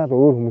нар ч шал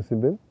өөр хүмүүс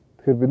юм байна.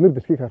 Тэгэхээр бид нар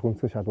дэлхийг харах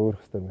үндсэн шал өөр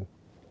хэвээр байна.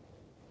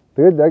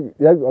 Тэгэл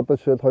яг одоо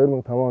жишээл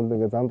 2005 онд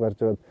ингээд замд гарч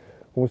байгаад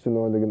хүмүүс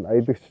нөгөө нэг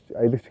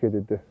аялагч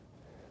гэдэг.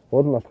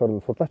 Уул нь болохоор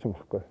судлаач юм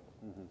байхгүй.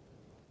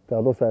 Тэгээ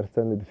олон улсын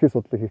харилцааны дэлхийн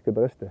судлалыг хийх гэдэг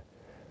байгаа шүү дээ.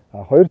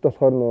 Хоёрт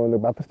болохоор нөгөө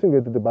нэг бадарчин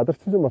гэдэг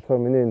бадарчин болохоор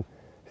миний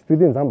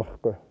сэтгэлийн зам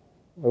байхгүй.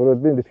 Өөрөөр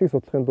би дэлхийг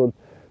судлахын тулд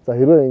за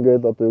хэрвээ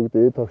ингээд одоо юу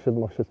гэдэг тогшил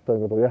могшилтой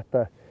ингээд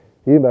уяатай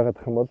ийм байгаад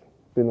ах юм бол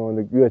би нөгөө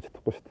нэг юу яж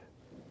чадахгүй шүү дээ.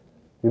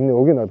 Юмны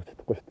угийг ойлгож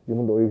чадахгүй шүү дээ.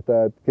 Юмд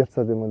уягдаад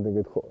гялцаад юмд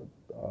ингээд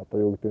одоо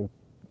юу гэдэг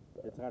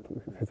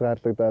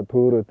хязгаарлагдаад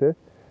төөрөө те.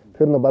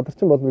 Тэгэхээр нөгөө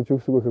бадарчин болно гэж юу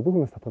гэсэн үг вэ? Бүх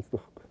юмс татгалздаг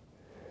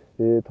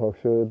байхгүй.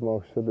 Тогшил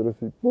могшил ерөөс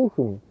бүх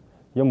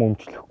юм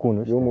өмчлөхгүй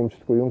нэ. Юм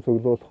өмчлөхгүй, юм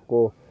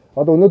цуглуулахгүй.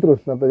 Одоо өнөөдөр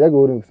бол надад яг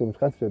өөр юм гэсэн юм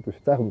ганц ч ядгүй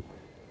шүү. Заахан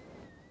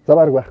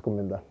заваарг байхгүй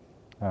юм да.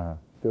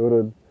 Тэгээ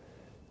өөрөө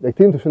яг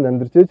тийм төвшөнд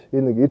амьдарч ийж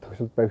энэ нэг эд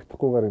тогшилд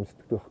баригдахгүйгээр юм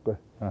сэтгэдэг байхгүй.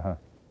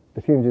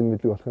 Дэлхийн хэмжээний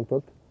мэдлэг болохын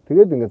тулд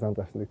тэгээд ингээд замд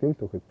гарсан тийм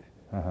л төгөөд.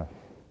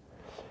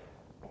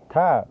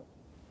 Та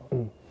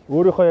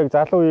өөрийнхөө яг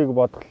залуу үеийг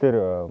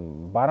бодглохлоор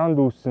баруун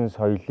дүүсэн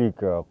соёлыг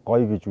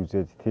гоё гэж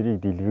үзээд тэрийг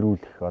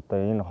дэлгэрүүлэх одоо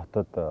энэ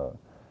хотод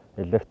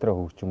электро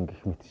хөгжим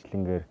гэх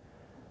мэтчлэнгээр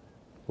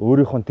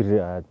өөрийнхөө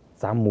тэр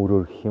зам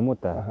мөрөөр гэх юм уу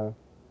да.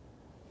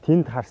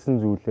 Тэнд харсан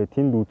зүйлээ,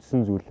 тэнд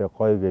үзсэн зүйлээ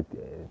гоё гэд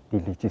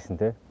дэлгэжсэн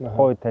те.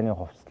 Тухайн үед таны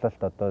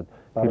хувцлалт одоо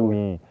тэр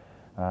үеийн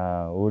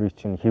өөрийн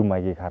чинь хэв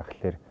маягийг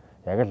харахаар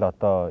яг л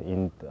одоо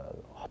энд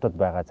хотод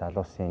байгаа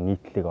залуусын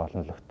нийтлэг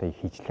олон логтой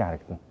хижлэн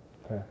харагдана.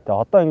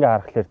 Тэгээ одоо ингээ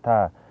харахаар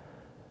та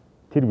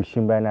тэр биш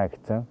юм байна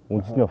гэсэн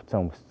үндэсний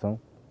хувцас өмссөн.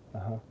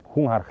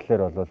 Хүн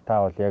харахаар бол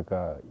та бол яг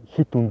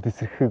хит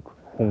үндэсрэх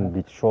хүн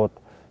гэж шууд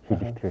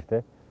хэлэгдэхээр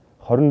те.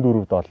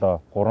 24/7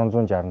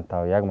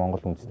 365 яг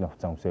Монгол үндэсний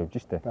хувцас өмсөө явж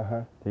штэ.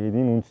 Тэгээд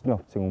энэ үндэсний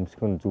хувцсыг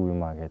өмсөх нь зөв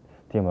юм аа гэд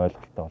тийм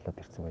ойлголттой болоод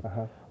ирсэн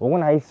байна. Уг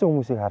нь аялсан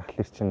хүмүүсийг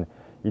харахаар чинь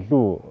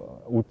илүү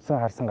үдсэн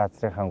харсан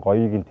газрынхаа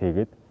гоёыг нь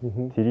тэгээд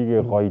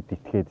тэрийгэ гоё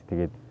дитгээд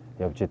тэгээд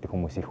явж яддаг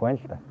хүмүүс их байна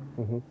л да.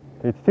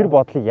 Тэгээд тэр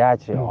бодлыг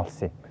яаж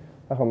олсон юм?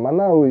 Яг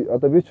манай үе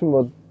одоо би ч юм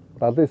бол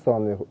 79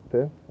 оны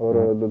тий.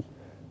 Өөрөөр хэлбэл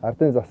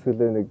ардын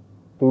засаглалын нэг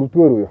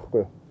 4-р үе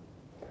байхгүй юу?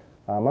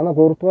 Манай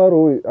 3-р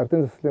үе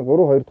ардын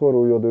засаглалын 2-р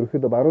үе бол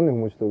ерөөхдөө барууны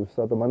хүмүүжлээ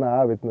үүссэн. Одоо манай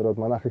аав эднэр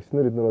бол манай ах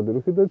эгчнэр эднэр бол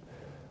ерөөхдөө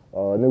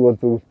нэг бол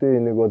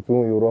зөвлөлтийн, нэг бол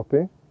зүүн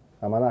Европын,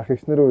 манай ах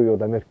эгчнэрийн үе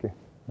бол Америкийн.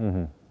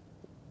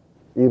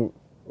 Ийм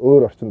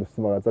өөр орчинд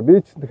өссөн байгаа. За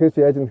би ч тэгэхээр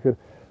яаж юм тэгэхээр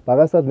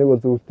багасаад нэг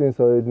бол зөвлөлтийн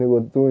соёл, нэг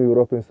бол зүүн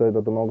Европын соёл,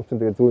 одоо монголчин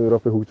тэгээд зүүн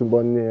Европын хөгжим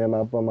бонны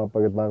мапа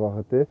гэдээ баг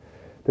байгаа тий.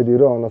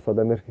 Тэгээд 90 оноос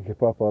одоо Америкийн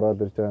хипхоп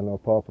ороод ирж байгаа,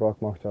 нөгөө pop rock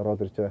могч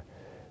ороод ирж байгаа.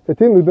 Тэгээд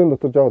тийм нөлөөний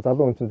дотор жоо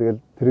залуу хүн чинь тэгээд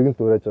тэрийг л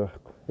дуурайж байгаа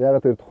байхгүй.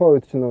 Ягаад тэр тухайн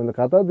үед чинь нөгөө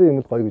гадаадын юм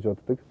л гоё гэж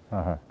боддог.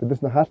 Бид нар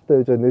чинь хаалттай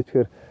байж байгаа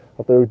нээчгээр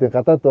одоо юу гэдэг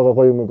гадаад байгаа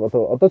гоё юм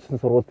одоо ч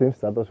сургууль тийм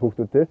шүү. Одоо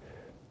хүүхдүүд тий.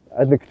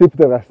 Аль нэг клип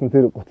дээр гарсан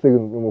тэр гутлыг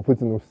юм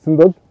пүзэн өссөн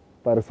бол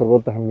баг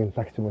сургуульд хамгийн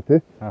лагч юм уу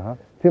тий.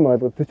 Тийм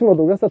ойлгоо. Тэр чинь бол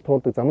угаасаа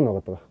туулдаг зам нь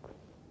байгаа байхгүй.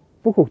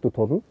 Бүх хүүхдүүд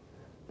туулна.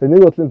 Тэгээ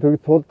нэг бодлын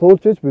төгс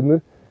туулж иж бид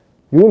нар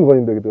юу нь гоё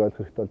юм бэ гэдэг ойлгох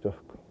хэрэгтэй болж байгаа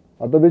байхгүй.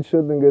 Одоо би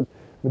жишээл ингээд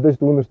мэдээж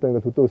дүүнэртэй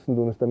ингээд хөдөө өссөн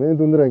дүүнэртэй миний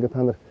дүүнэрээ ингээд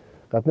та нар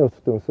гадны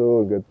утастай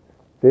өсөө ингээд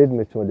дээд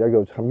мэч юм бол яг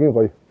явж хамгийн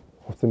гоё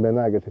хувцсан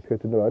байна гэж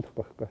хэлэхэд тэд нар ойлгох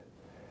байхгүй.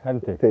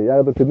 Харин тий.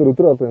 Яг одоо тэд нар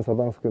өдөр болгон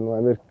солонгос кино,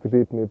 Америк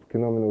клип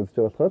кино мөн үзэж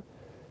байгаа болохоор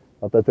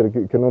одоо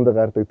тэр кинонд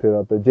гардаг тэр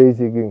одоо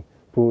Jay-Z-гийн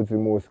пүүз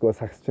юм уу эсвэл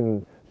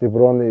сагсчин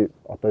Леброны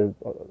одоо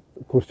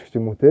хөрчгч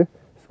юм уу те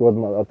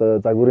эсвэл одоо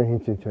загварын хин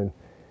чин чинь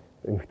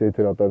эмхтэй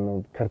тэр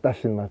одоо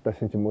Кардашин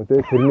ч юм уу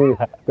те тэрний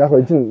яг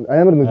энэ чинь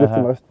амар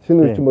нөлөөлсөн байгаа шүү.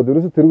 Шинэ үе чинь бол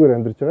ерөөсөө тэрүүгээр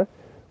амьдарч байгаа.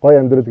 Гоё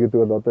амьдрал гэдэг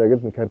бол одоо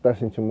яг л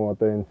Кардашин ч юм уу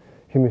одоо энэ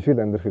хим шиг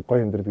амьдрахыг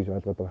гоё амьдрал гэж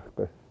ойлгоод байгаа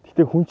байхгүй.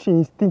 Гэхдээ хүн чинь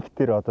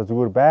инстинктээр одоо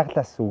зүгээр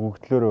байглаас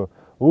өгөгдлөөрөө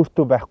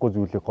өөртөө байхгүй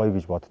зүйлийг гоё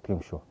гэж боддог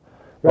юм шүү.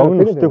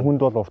 Богино үстэй хүнд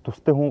бол урт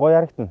үстэй хүн гоё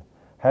харагдана.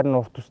 Харин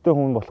урт үстэй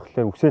хүн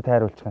болохоор үсээ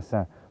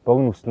тайруулчихсан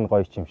богино үс нь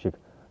гоё юм шиг.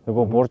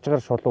 Нөгөө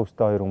буржгар шулуун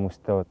үстэй хоёр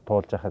хүмүүстэй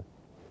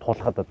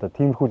туулахад одоо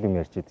тиймэрхүү юм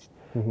ярьж байдаг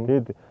шүү.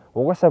 Тэгэд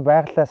угаасаа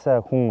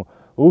байглаасаа хүн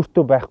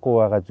өөртөө байхгүй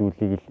байгаа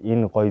зүйлийг л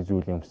энэ гоё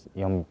зүйл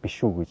юм биш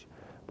үү гэж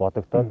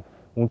бодогдоод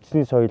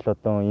үндэсний соёл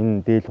одоо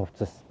энэ дээл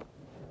хувцас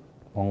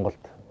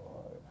Монголд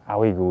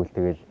авъя гэвэл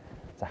тэгэл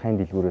захын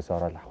дэлгүүрээс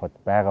ороод авахд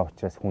байгаа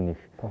учраас хүн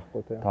их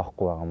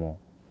тоохгүй байгаа мó.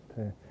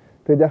 Тий.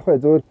 Тэгэд яг хөө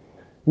зөвөр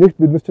нэгт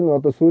бид нар чинь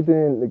одоо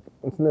сүүлийн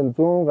үндсэндээ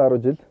 100 гаруй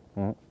жил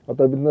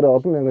одоо бид нэр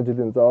олон мянган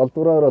жилийн за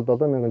олдвороор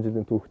 7000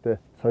 жилийн түүхтэй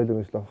соёл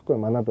өрнөжл авахгүй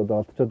манад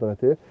одоо олдчиход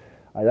байгаа тий.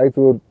 А яг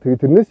зүгээр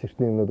тэрнээс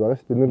эртний юмнууд байгаа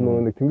шүү. Бид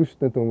нөгөө нэг тэнгэр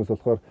шүтэнтэй хүмүүс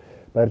болохоор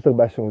барилга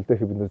байшин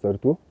үлдээхийг бид нар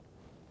зордгоо.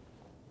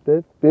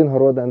 Тэ би энэ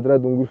хорвоод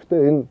амьдраад өнгөрөхдөө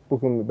энэ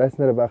бүх юм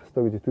байснараа байх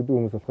ёстой гэж итгэдэг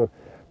хүмүүс болохоор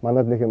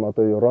манад нэг юм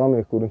одоо Ром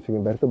их гүрэн шиг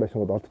барилга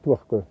байшингууд олддог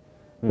байхгүй.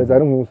 Тэгээ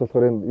зарим хүмүүс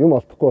болохоор юм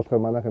олдохгүй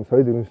болохоор манайх юм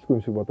соёл өрнөжлөхгүй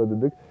юм шиг бодоод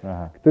байдаг.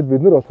 Гэтэл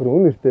бид нар болохоор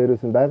үн нэртэй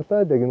ерөөс нь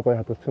байгалаад яг энэ гоё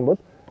хадгалах юм бол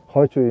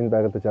хойч үе энэ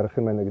байгальд жаргах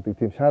юм байна гэдэг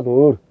тийм шал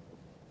өөр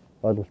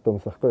ойлголттой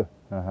хүмүүс байхгүй.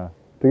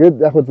 Тэгээд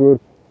яг хөө зүгээр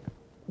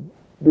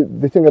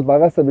би ч ингээд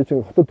багасаа би ч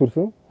хотод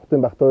төрсөн.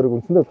 Хотын багтаа өрөг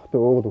үндсэндээ хотын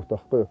уугад өгдөг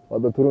байхгүй юу.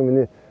 Одоо түрүү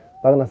миний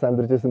багнаас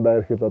амьдарч байсан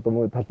байр ихэд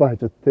одоо талбай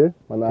хажууд те.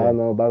 Манай аа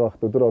нөө баг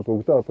багт өдөр бол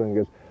өглөө болго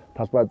ингээд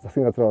талбай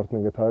засгийн газрын ордон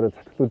ингээд тойрол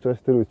цатгалуулж байгаа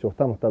ш тэр үе чи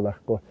утаа мутаа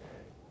байхгүй.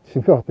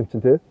 Шинхэн хотын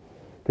чинь те.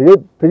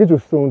 Тэгээд тэгэж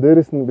өссөн хүн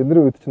дээрэс нь бидний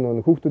үед чинь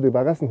нөө хүүхдүүдийг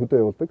багаас нь хөдөө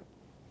явуулдаг.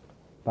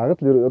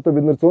 Багт л одоо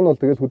бид нар 100 бол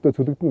тэгээд хөдөө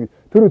цөлөгдөн гэж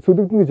тэр үе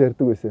цөлөгдөн гэж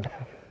ярьдаг байсан юм.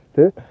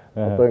 Тэ?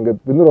 Одоо ингээд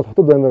бид нар бол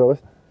хотод баймаар байгаа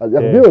ш.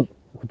 Яг би бол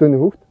хөдөөний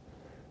хүүхд.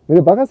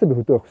 Миний багасаа би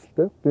хөдөө явах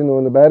хэрэгтэй. Би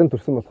нөгөө байранд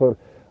төрсөн болохоор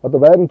одоо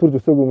байранд төрж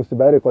өсөөгүй хүмүүс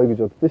байрыг гоё гэж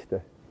боддог шүү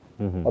дээ.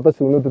 Одоо ч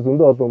өнөөдөр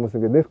зөндөө олон хүмүүс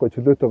ингээд нэх гоё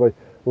чөлөөтэй гоё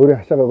өөрийн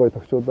хашаага гоё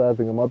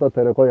тогтчуулаад ингээд модоо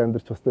тарай гоё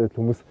амьдарч хостой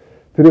хүмүүс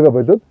тэрийгэ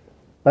болоод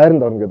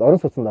байранд орно гэдэг орон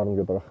сууцнд орно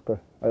гэдэг байгаа байхгүй.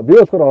 Би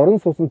болохоор орон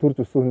сууцнд төрж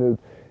өссөн хүний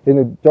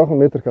энэ жоохон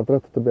метр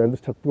квадрат дотор би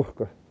амьдарч чаддгүй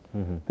байхгүй.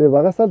 Тэгээ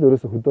багасаа л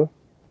ерөөсө хөдөө.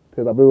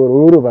 Тэгээд би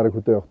өөрөө барыг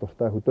хөдөө явах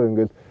дуртай. Хөдөө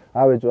ингээд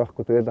аав ээж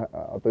байхгүй. Тэгээд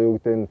одоо юу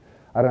гэдэг нь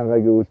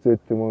Арангагийн үлзээд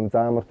юм уу,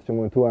 Заамарт ч юм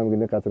уу, Төв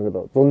аймгийн нэг газар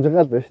ингээд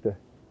зунжгаал байна шүү дээ.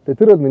 Тэгээд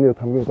тэр бол миний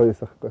хамгийн гоё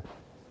байсан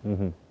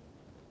байхгүй.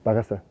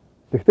 Багасаа.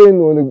 Гэхдээ энэ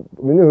нөгөө нэг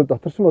миний хувьд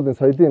доторчин бол энэ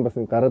соёлын бас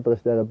гараад байгаа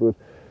шүү дээ. Ягаад гэвэл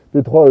би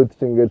тухайн үед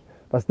чинь ингээд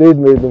бас дээл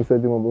мэйл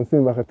юмсаад юм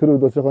үнсэн байхад тэр үед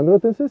бол жоохон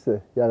онгод юмсээсэ.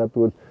 Ягаад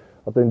гэвэл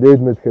одоо энэ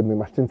дээл мэйл гэхээр нэг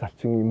малчин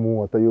залчин юм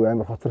уу, одоо юу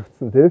амар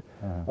хоцрогдсон тий.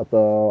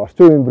 Одоо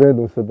орчин үеийн брэнд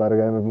өмсөд баг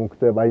амар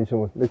мөнгөтэй баян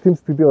шиг нэг тийм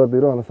сэтгэлгээ бол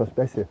 90 оноос хойш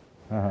байсан.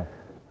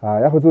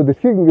 Яг зөв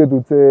дэлхийг ингээд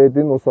үзээд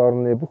энэ улс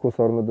орны бүх улс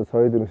орнуудад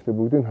соёл өрнөслөг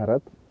бүгдийг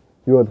хараад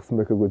юу болгосон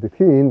бэ гэвэл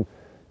дэлхийн энэ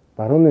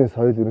барууны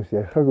соёл өрнөс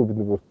ярихаагүй бид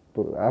нар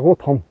агуу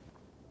том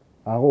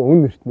агуу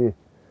үн нэртний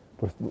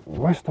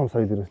маш том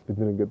соёл өрнөс бид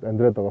нар ингээд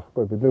амьдраад байгаа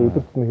байхгүй бид нар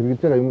өдөр тутмын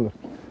хэрэгжилж байгаа юм нь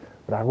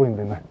агуу юм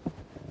байна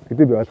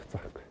гэдэг би ойлгоцсон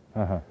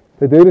байхгүй.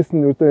 Тэгээ дээрэс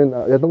нь өдөө энэ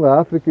ялангуяа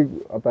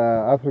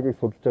Африкийг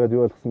судалж байгаад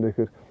юу ойлгосон бэ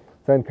гэхээр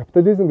за энэ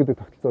капитализм гэдэг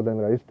тогтолцоо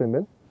амар аюултай юм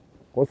байна.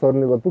 Улс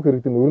орныг бол бүх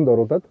иргэдийн өрөнд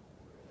оруулаад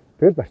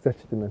тэгэл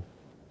барьцаалчт юм байна.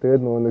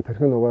 Тэгэл нөгөө нэг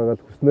тархин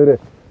угаагаад хүснээрээ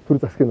төр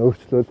засгийг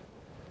өөрчлөөд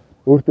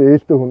өөртөө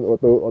ээлтэй хүн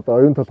одоо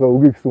оюун толгой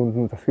өгье гэсэн үнд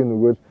нь засгийг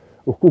өгөөл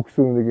өгөхгүй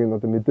гэсэн үнийг нь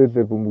одоо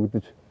мэдээлэлээр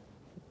бөмбөгдөж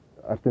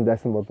ардын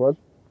дайсан болвол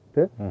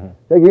тий.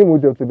 Яг ийм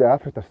үйл явдлыг би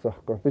Африкт харсан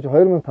байхгүй. Би чи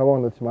 2005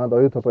 онд ч манд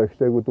оюун толгой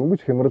эхлэегүй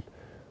дөнгөж хямрал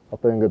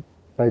одоо ингээд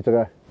байж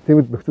байгаа.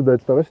 тиймд нөхцөл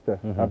байдал байгаа шүү дээ.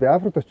 А би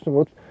Африкт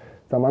очингууд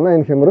за манай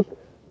энэ хямрал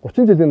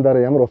 30 жилийн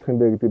дараа ямар болох юм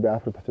бэ гэдгийг би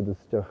Африкт очиод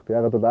үзэж байгаа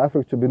хэрэг. Яг бол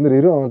Африк ч бид нэр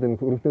 90 онд энэ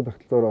өргөнтэй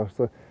тогтолцоороо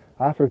орсон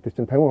Африкт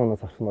чинь 50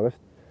 оноос орсон байгаа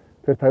шүү дээ.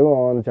 Тэгэхээр 50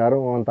 он, 60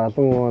 он,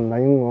 70 он,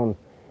 80 он,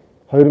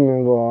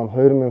 2000 он,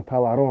 2005,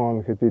 10 он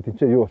гэхэд би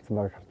тэнцээ юу болсон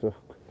байгааг харж байгаа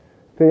хэрэг.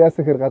 Тэгээ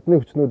яасан хэр гадны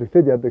хүчнүүд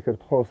ихтэйд яадаг гэхээр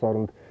тухайн улс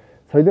оронд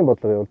соёлын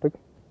бодлого явуулдаг.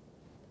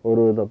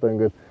 Өөрөөр одоо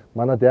ингээд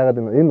манад яагаад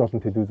энэ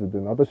олон телевизүүд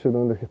байна. Одоо шиг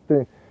нөгөө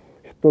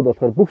хятад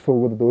болохоор бүх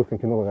сувгуудад өөрхөн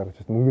киног гаргаж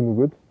ирсэн мөнгө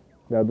нөгөөд.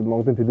 Яг бол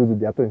Монголын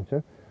телевизүүд ядуу юм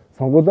чинь.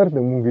 Сонгуулаар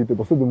л мөнгө хийдэг,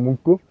 бусад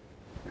мөнгөгүй.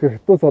 Тэгэхээр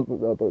хятад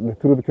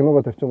нэвтрүүлэг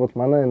киногоо тавьчих бол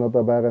манай энэ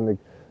одоо байгаа нэг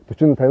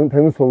 40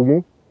 50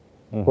 сувгийн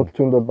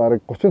худалчинд бол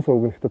бараг 30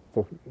 сувг нь хятад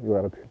юу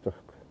гараад эхэлж байгаа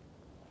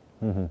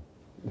хэрэг.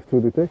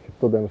 Нэвтрүүлэг те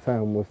хятад амар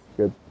сайн хүмүүс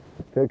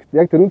гэдэг.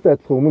 Яг тэрүүнтэй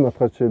адилхан өмнө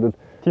болохоор жишээлбэл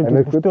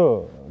Америкт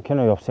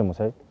кино явсан юм уу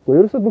сая? Гэхдээ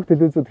ерөөсөө бүх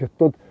телевизүүд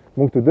хятад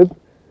мөнгө төлөөл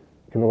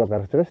киногоо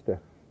гаргаж байгаа шүү дээ.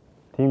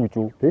 Тийм гэж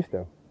үү? Тийм шүү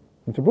дээ.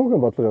 Энд чинь бүх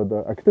юм бодлого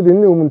яваад. Гэтэл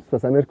энэний өмнө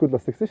бас Америкууд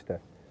бас тэгсэн шүү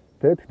дээ.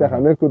 Тэгтээ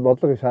Америкууд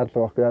бодлогын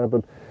шаардлага байхгүй. Яг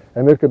бол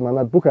Америкт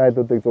манад бүх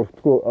айлуудыг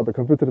зургтгүй одоо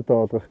компьютертэй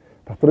болгох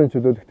татврын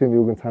чөлөөлөх тийм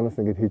юуг нь цаанаас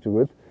ингэж хийж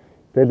өгöd.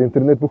 Тэгэл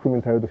интернет бүх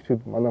юмыг тавиад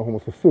өгчөд манай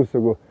хүмүүс өссөн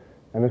өсөөгөө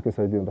Америкийн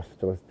соёлын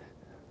орчиж байгаа шүү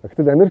дээ.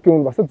 Гэтэл Америкийн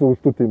өмнө бас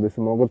зөвлөлтүүд юм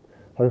байсан. Монголд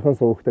хоёрхан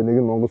сувгтай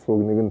нэг нь Монгол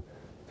сувг, нэг нь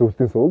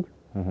зөвлөлтийн сувг.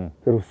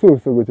 Тэр өссөн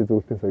өсөөгөө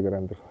зөвлөлтийн соёлоор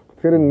амьдрах.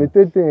 Тэгэхээр энэ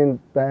мэдээллийн энэ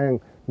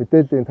дайн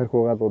мэдээллийн тарих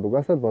угаалууд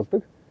угаасаа л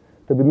болдог.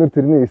 Тэгээ бид нэр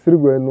тэрний эсрэг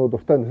байна уу,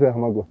 дуртай нүсээ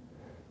хамаагүй.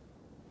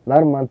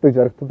 Нар манддаг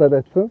жаргалтад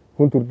адилхан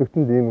хүн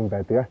төрлөختөнд ийм юм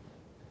байдаг.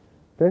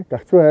 Тэ?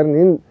 Гагцгүй харин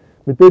энэ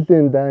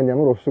мэдээллийн дайн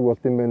ямар уршиг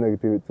болд юм бэ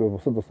гэдэг зөв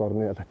бусад ус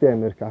орны Латин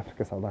Америк,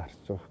 Африкаас аваа харж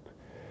байгаа хэрэг.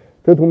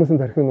 Тэгэд хүмүүсийн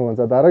тархины нөгөө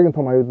за дараагийн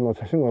том аюул нь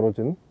шашин оруулж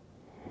байна.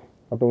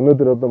 Одоо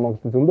өнөөдөр одоо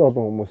Монголд зөндөө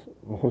олон хүмүүс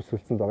мохор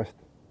сүлцэнд байгаа шүү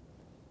дээ.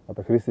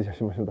 Одоо христийн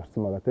шашин машинд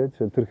орсон байгаа тий.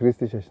 Жишээл тэр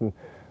христийн шашин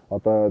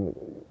одоо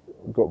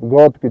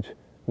God гэж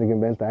нэг юм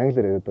байна л да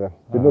англиар яриад байгаа.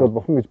 Бид нар бол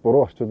бурхан гэж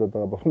буруу орчуулад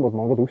байгаа. Бурхан бол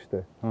Монгол үг шүү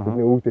дээ.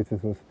 Бидний үг дээдсэн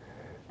сүнс.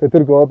 Тэгээ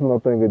тэр God нь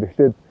одоо ингээд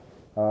эхлээд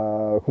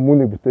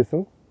хүмүүнийг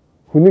бүтээсэн.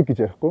 Хүнийг гэж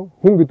ярихгүй.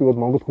 Хүн гэдэг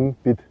бол Монгол хүн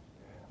бид.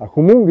 А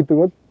хүмүүн гэдэг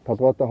бол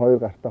толгойтой хоёр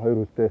гартай хоёр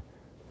хөлтэй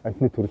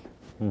амьтны төрөл.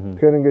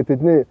 Тэгэхээр ингээд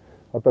тэдний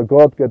одоо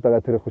God гэдэг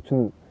байгаа тэр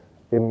хүчин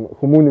юм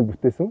хүмүүнийг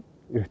бүтээсэн.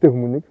 Эрэгтэй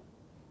хүмүүнийг.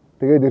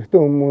 Тэгээд эрэгтэй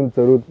хүмүүн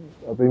зориуд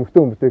одоо эмэгтэй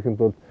хүн бүтээхэд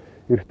бол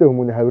эрэгтэй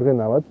хүмүүний хавиргыг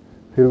аваад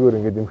тэргээр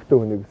ингээд эмэгтэй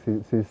хүнийг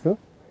сэлсэн.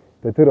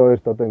 Тэгээд тэр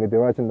хоёрт одоо ингээд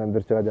Диваажинд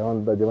амьдарч байгаа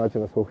явандаа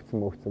Диваажингаас хөөгцсөн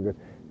ингээд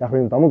яг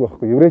энэ дамаг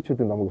байхгүй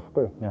еврейчүүдийн дамаг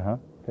байхгүй юу? Аа.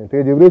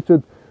 Тэгээд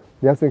еврейчүүд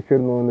яасан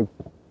гэхээр нэг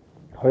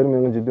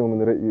 2000 жилийн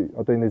өмнө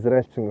одоо энэ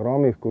Израильчин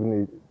Ромын их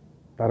гүрний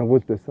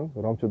дарангуйлд байсан.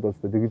 Ромчууд бол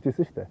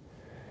дэглэжсэн шүү дээ.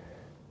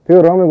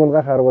 Тэгээд Ромыг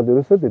унгаах арга бол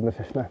ерөөсөө бид нар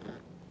шашнаа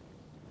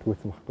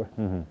тгүүлсэн байхгүй.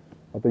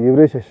 Одоо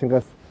еврей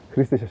шашингаас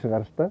христийн шашин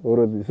гаралтай.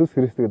 Өөрөөр Иесус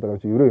Христ гэдэг байгаа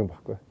чинь еврей юм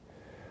байхгүй.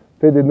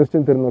 Тэгээд бид нар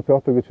чинь тэр нөгөө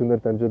Петр гэж хүнээр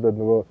дамжуулаад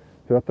нөгөө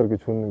Петр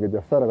гэж хүн ингээд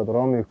явсаар хагаад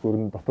Ромын их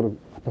гүрэн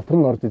дотор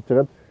нь орж иж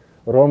жагаад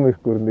Ромын их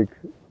гүрнийг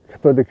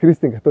католик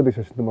христийн католик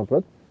шашинтан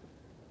болгоод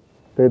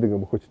тэгээд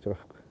ингээд мөхөж байгаа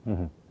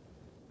байхгүй.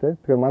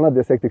 Тэгэхээр манад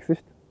ясаг тэгсэн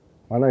шүү дээ.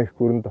 Манай их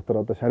гүрэн дотор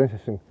одоо шарын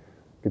шашин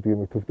гэдэг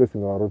юм төвдөөс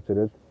ингээд оруулж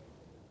ирээд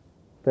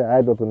тэгээд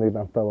айл болгоо нэг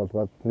намтаа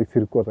болгоод нэг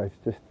цэрэггүй болгоо ичж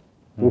шүү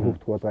дээ. Үр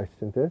хөвгт болгоо ичж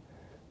чинь тий.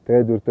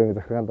 Тэгээд үрдөө ингээд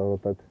захиргаанд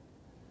оруулаад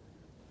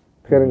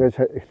тэгэхээр ингээд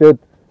эхлээд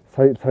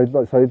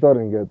соёлоор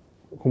ингээд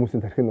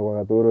хүмүүсийн тархинь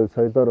угаагаад өөрөө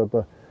соёлоор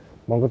одоо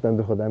Монголд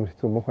амьдрахад амар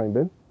хэцүү муухай юм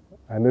байна.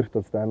 Америкт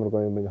бол амар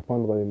гоё юм байна,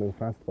 Японд гоё юм байна,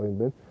 Францд гоё юм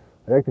байна.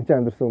 Яг тийч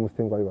амьдрсан хүмүүс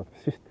тийм гоё бол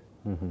биш шүү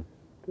дээ.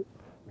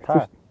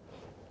 Та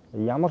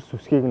ямар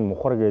сүсгийг нь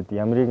мухар гээд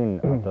ямрыг нь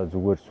одоо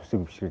зүгээр сүсэг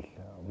бишрэл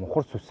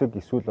мухар сүсэг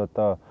эсвэл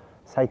одоо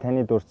сая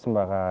таны дурдсан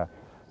байгаа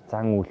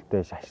зан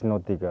үйлтэй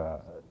шашнуудыг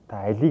та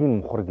алийг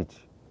нь мухар гэж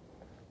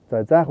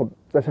за заах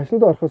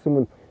шашинд орохоос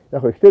өмнө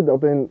яг эхлээд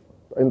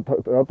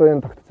одоо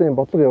энэ тогтцсон юм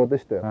бодлого яваад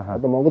байна шүү дээ.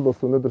 Одоо Монгол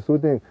улс өнөөдөр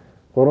сүүлийн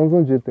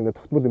 300 жилд ингээд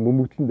тогтмол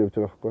бөмбөгдлөнд явж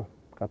байгаа байхгүй.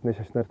 Гадны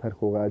шашнаар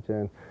тарих угааж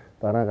байна.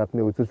 Дараа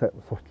гадны үзэл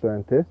суртал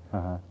байна тий.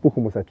 Бүх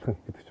хүмүүс адилхан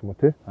гэдэг ч юм уу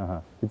тий.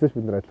 Эзэж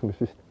бид нар адилхан биш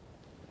шүү дээ.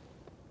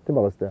 Тийм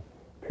байгаа зү.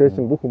 Тэгэхээр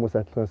чинь бүх хүмүүс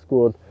адилхан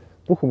эсвэл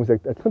бүх хүмүүс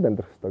адилхан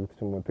амьдрах хэрэгтэй гэдэг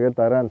ч юм уу. Тэгээд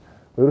дараа нь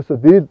ерөөсөө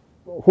биед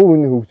хувь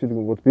хүний хөгжил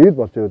гингүүд биед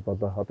болж байвал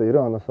болоо. Одоо 90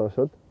 оноос хойш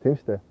тийм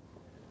шүү дээ.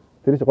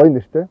 Тэр чинь гоё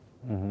нэртэй.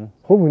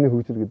 Хувь хүний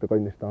хөгжил гэдэг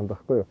гоё нэртэй онд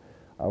байхгүй юу.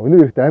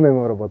 Өнөө ихтэй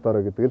аймаараа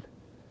бодоорой гэдэг л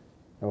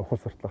ямар хол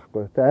суртал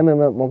байхгүй. Тэгээ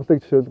аймаа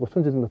Монголыг жишээл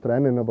 30 жилийн дотор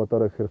аймаа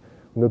бодоорой гэхээр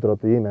өнөөдөр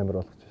одоо ийм амир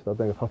болгочих шүү дээ.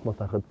 Одоо ингээд хот мот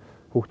харахад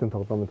хүүхдийн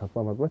тоглоомын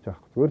талбай малбач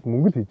байхгүй. Зүгээр л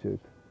мөнгө л хийж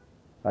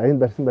яваад.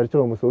 Энэ барьсан барьж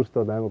байгаа хүмүүс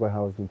өөрсдөө аймаа гой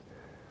хаусанд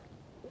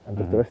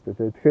амьдарч байгаа шүү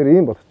дээ. Тэгэхээр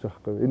ийм болгочих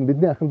байхгүй. Энэ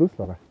бидний анхан дүүс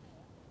л байгаа.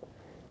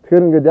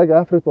 Тэгэхээр ингээд яг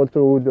Африкт болж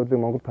байгаа үйл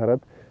явдлыг Монголд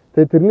хараад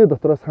тэгээ тэрний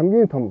дотроос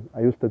хамгийн том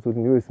аюултай зүйл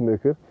нь юу байсан бэ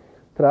гэхээр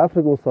тэр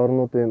Африк улс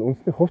орнуудын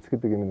үндэсний хувьц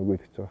гэдэг юм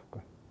өгөөдөгч байгаа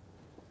байхгүй.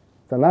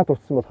 За наад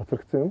турцсан бол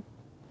хоцрогдсон юм.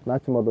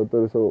 Наад ч юм бол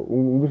одоо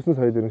өнгөрсөн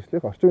соёл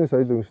иргэншлэх, орчин үеийн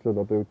соёл иргэншлэл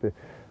одоо юу гэдэг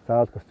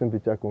заавал костюм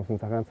пижак өмсөн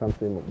цагаан цамц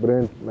юм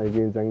брэнд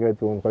маягийн зангаа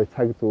зүүн гой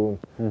цаг зүүн.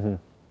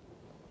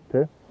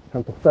 Тэ?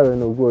 Сан тухтай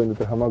байна уу үгүй байна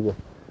тэр хамаагүй.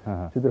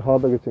 Чи тэр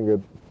хоолой гэж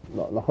ингээд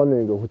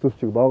нохооны ингээд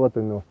хүзүүлчиг боогоод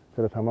байна уу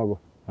тэр хамаагүй.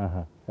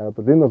 Яг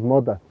бол энэ бол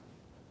мода.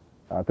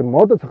 Тэр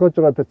мода зохиож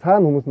байгаа тэр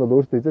цаана хүмүүс нь бол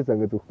өөрсдөө хийж байгаа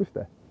ингээд өгөхгүй шүү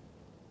дээ.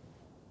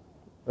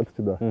 Ойлгож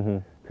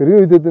байна. Тэр юу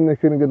хэлээд байна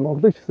гэхээр ингээд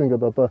Монголыг ч гэсэн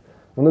ингээд одоо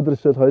өнөөдөр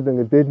жишээл хоёул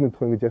ингээд дээлний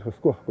тухай ингэж ярих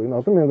хэрэггүй байхгүй. Энэ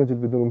олон мянган жил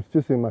бид нар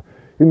өмсчихсэн юм а.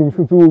 Энэ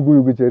өмсөх зүг үгүй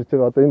юу гэж ярьж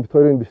байгаа. Одоо энэ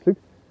битүүрийн бичлэг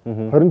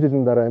 20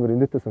 жилийн дараа амар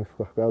инээтэй сонсох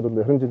байхгүй. Яг бол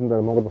 20 жилийн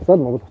дараа Монгол босоод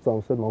Монгол хуцаа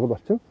өмсөд Монгол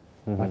болчихно.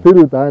 Тэр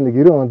үед нэг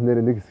 90 онд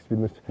нэрээ нэг хэсэг бид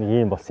нар ч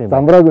ийм болсон юм.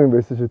 Замбраагүй юм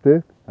байсан шүү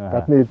те.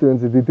 Гадны эдийн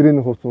засгийн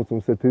бидрийн хувц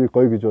өмсөд тэрийг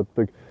гоё гэж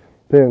боддог.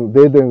 Тийм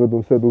дээлээ ингээд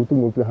өмсөд өвдөг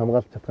мөдгийг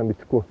хамгаалж чадах юм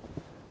битгэхгүй.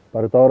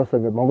 Бараг доороос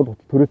ингээд Монгол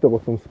төрөөтэй гол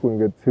өмсөхгүй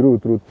ингээд сэрүү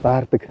өдрүүд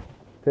баардаг.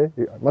 Тэ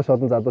маш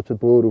олон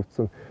залуучууд бөөр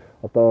өвдсөн.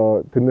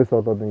 Одоо тэрнээс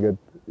болоод ингээд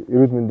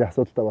эрүүл мэндийн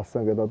асуудалтай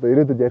болсон гэдэг одоо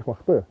ирээдүйд ярих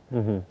багтаа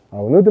юу.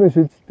 Өнөөдрийн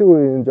шилжилтийн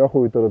үеийн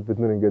жоохон үед ороод бид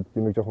нэр ингээд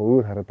юмэг жоохон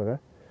өөр хараад байгаа.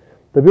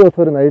 Тэгээ би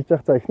болохоор энэ аялж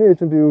явах за эхний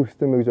ээлжинд би юу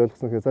гэсэн юм гэж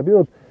ойлгосон гэхээр за би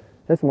бол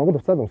яасан Монгол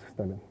уцаад өмсөх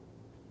хэрэгтэй байна.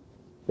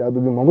 Яг би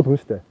Монгол хүн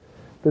шүү дээ.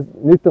 Тэгээ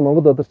нийтдээ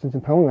Монгол одоо чинь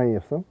 5 аян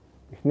явсан.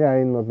 Эхний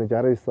аян нь бол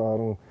 69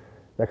 орон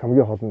яг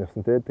хамгийн хол нь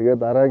явсан тий. Тэгээд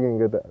дараагийн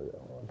ингээд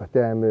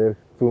Батын Америк,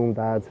 Зүүн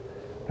Дааз.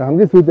 Тэгээ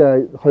хамгийн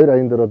сүүлийн 2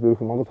 аян дээр бол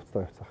ерөнхийдөө Монгол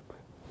уцаад явсан байхгүй.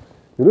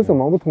 Ерөөсөө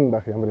Монгол хүн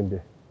байх ямар юм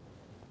бэ?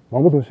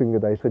 Монгол хүн шиг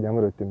ингээд аялахад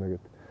ямар байд юм бэ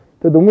гэдэг.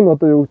 Тэгэд өмнө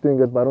одоо юу гэдэг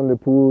ингээд барууны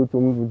пүүз,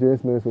 өмнө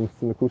Джеймс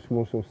өмссөн, хурш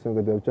мөш өмссөн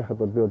гэдэг явж байхад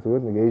бол би бол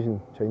зүгээр нэг Asian,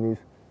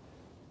 Chinese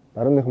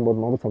барууныхан бол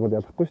Монгол сонгоод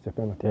ялахгүй ш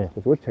Японод.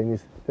 Зүгээр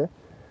Chinese тий.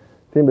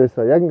 Тийм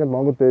байсан. Яг ингээд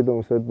Монгол дээд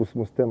өмсөд бүс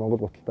мөстэй Монгол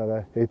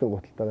гуталтайгаа, хэдэн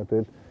гуталтайгаа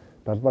тэгэл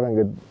далбаага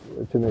ингээд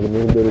чинь нэг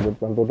нэрэн дээр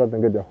бандуулаад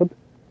ингээд явхад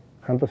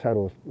хандлага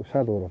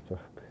шаал уур болж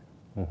байгаа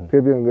байхгүй.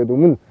 Тэгээ би ингээд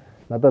өмнө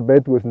надад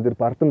байдгүйсэн тэр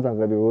бардам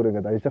зангаа би өөр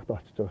ингээд аялж явахдаа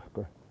очиж байгаа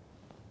байхгүй.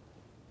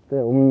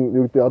 Тэгээ өмнө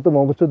юу гэдэг одоо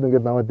монголчууд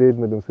ингээд намайг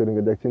дээлмэл өмсгөр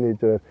ингээд яг чиний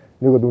хийж байгаа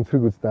нэг бол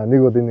өнцрэг үздээ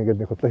нэг бол энэ ингээд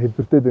нэг худлаа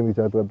хэлбэртэй байна гэж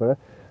бодоод байгаа.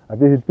 А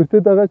би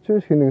хэлбэртэй байгаа ч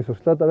биш хин нэг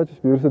сурчлаад байгаа ч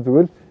биш би ерөөсөө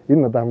зүгээр л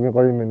энэ надад хамгийн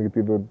гоё юм байна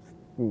гэдгийг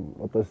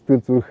одоо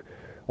сэтгэл зүрх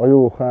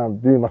оюун ухаан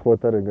би мах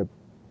бодоор ингээд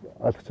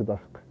ойлгочиход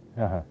байгаа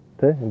хэрэг.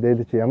 Тэ энэ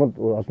дээл чи ямар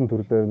олон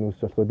төрлөөр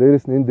нүүсч болох вэ?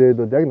 Дээрээс нь энэ дээл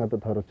бол яг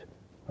надад тооруулж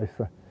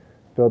баясан.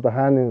 Тэгээ одоо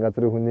хааны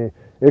газрын хүний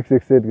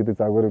XXL гэдэг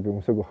загварыг би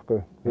өмсөг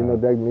байхгүй. Энэ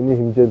бол яг миний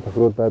хэмжээнд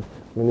тохируулаад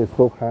миний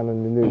суух хаана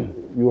миний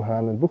юу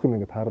хаана бүх юм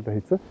ингээд тааруулаад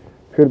хийсэн.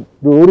 Тэгэхээр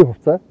би өөрийн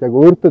хувцаа яг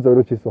өөртөө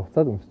зориулж хийсэн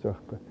хувцаад өмсөж байгаа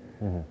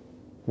байхгүй.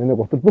 Миний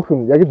гутал бүх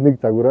юм яг л нэг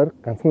загвараар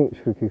ганцхан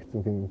ширхэг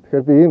хийгдсэн юм.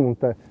 Тэгэхээр би ийм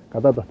үнэтэй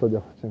гадаад дотоод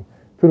явах чинь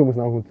тэр хүмүүс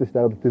намайг хүндлээ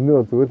шүү дээ. Тэрний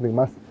бол зүгээр нэг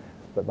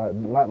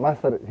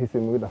масаар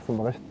хийсэн юм гээд авсан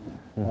байгаа шүү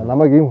дээ.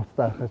 Намайг ийм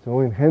хувцтай харахад чинь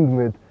өө энэ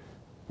handmade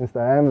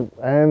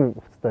аим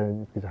хувцтай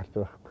гэж харж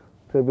байгаа байхгүй.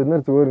 Тэгэхээр бид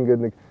нар зүгээр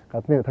ингээд нэг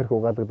гадны тарих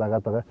угаадаг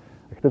дагаад байгаа.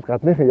 Гэтэл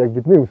гадныхан яг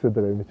бидний өмсөд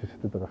байгаа юм чи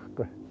шүтдэг байгаа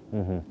байхгүй.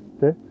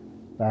 Тэ?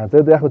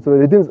 Тэгээд яг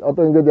зүгээр эдийн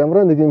одоо ингээд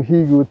ямар нэг юм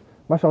хийгүүд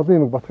маш олон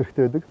юм бодох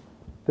хэрэгтэй байдаг.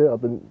 Тэ?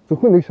 Одоо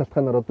зөвхөн нэг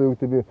шалтгаанаар одоо юу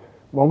гэдэг би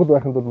Монгол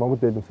байханд бол Монгол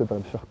дээл өмсөд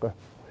байгаа юм шиг байхгүй.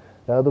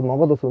 Яг бол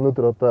Монгол бас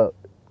өнөөдөр одоо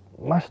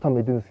маш том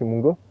эдийн засгийн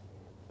мөнгөө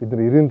бид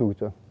нар ирээнд өгж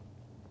байгаа.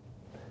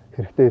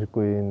 Хэрэгтэй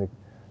хэрэггүй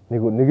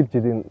нэг л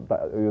жилийн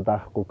юу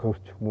даахгүй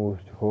коуч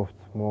мөрч хувц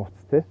мууц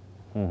тэ.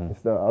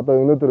 Одоо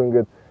өнөөдөр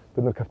ингээд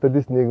бид нар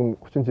капиталист нийгэм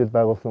 30 жил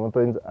байгуулсан.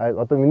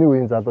 Одоо миний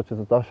үеийн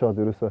залуучууд доошоо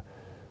ерөөсөө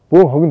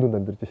бөөн хогон дүнд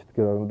амьдарч шүү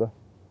дээ орондоо.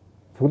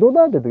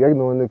 Цуглуулаад байдаг. Яг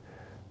нөгөө нэг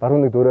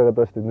баруун нэг дөрөөгээд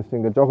байгаа шүү дээ. Энд чинь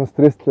ингээд жоохон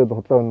стресслээд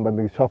худлаа өнө баг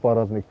нэг шоп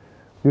ороод нэг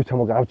юу ч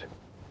хамаагүй авч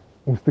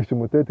өмсдөг ч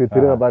юм уу те. Тэгээд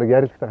тэрээ баг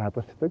ярилцлагатаа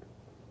хадгалцдаг.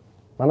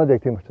 Манайд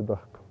яг тийм очиод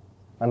байгаа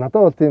хэрэг.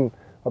 Надад бол тийм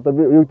одоо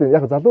би юу гэдэг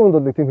яг залуу хүнд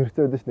бол нэг тийм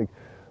хэрэгцээ байдаг ш нэг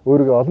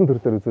өөрийгөө олон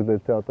төрлөөр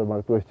үзүүлээд те. Одоо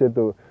магадгүй хичээлд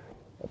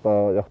одоо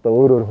явахдаа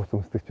өөр хувц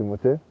өмсдөг ч юм уу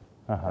те.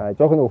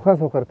 Жоохон ухаан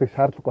суухаар тэг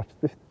шаардлагагүй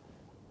очдөг ш.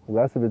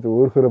 Угаасаа би зөв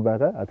өөрөөрөө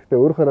байгаа. Гэхдээ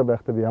өөрөөрөө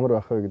байхдаа би ямар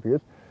байх вэ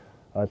гэдгийг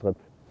ойлгоод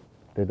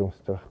дээл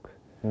өмсөж байгаа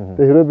хэрэг.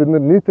 Тэгээ хэрвээ бид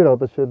нийтээр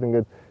одоо жишээл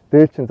ингээд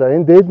дээл чинь за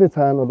энэ дээлний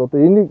цаана бол одоо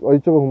энийг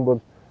ойж байгаа хүн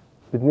бол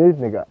бидний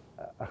нэг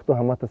ах トゥ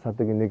хамаатай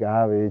садаг нэг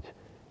аав ээж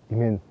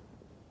эмээн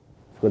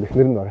эсвэл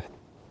эхнэр нь байгаа шүү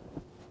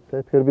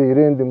дээ. Тэгэхээр би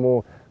ирээнд юм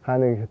уу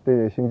хааны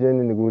хэтэ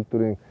шинжээний нэг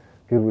үйлдвэрийн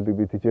гэр бүлийг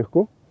би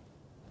тэжээхгүй.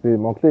 Би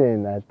Монголын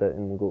энэ айлда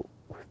нэг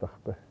өгсөн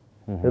байхгүй.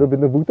 Хэрвээ бид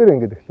нар бүгдээрээ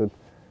ингэж эхлэвэл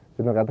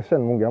бид нар гадагшаа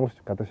мөнгө ямар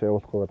ч гадагшаа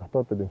явуулахгүй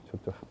дотоодод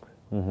эмчилж байгаа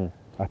байхгүй.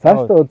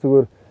 Цаашдаа бол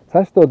зүгээр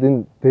цаашдаа бол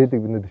энэ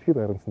дээлийг бид нар дэлхийд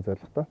гаргасан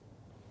зорилготой.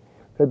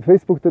 Тэгэхээр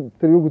Facebook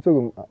тэр юу үзег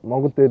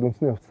Монгол дээл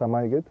үндэсний хувцас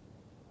амаа гэдэг.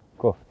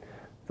 Гөө.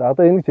 За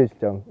одоо энийг ч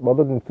ажиллаж байгаа.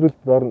 Болоод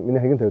нэвтрүүлэлт доор миний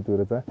хагийн тавьдаг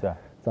үрээ за.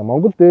 За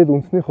Монгол дээл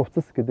үндэсний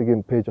хувцас гэдэг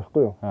юм пэйж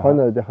байхгүй юу?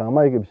 Хойно яг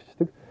амаа гэж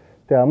бичдэг.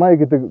 Тэгээ амаа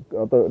гэдэг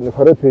одоо нэг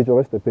 20 пэйж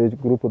байгаа шүү дээ. Пэйж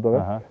группуд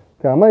байгаа.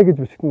 Тэгээ амаа гэж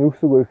бичдэг нь юу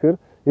гэсэн үг вэ гэхээр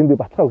энэ би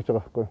баталгаа өгж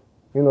байгаа байхгүй юу?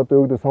 Энэ одоо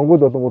юу гэдэг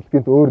сонгуул болонгууд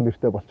гинт өөр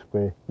нэртэй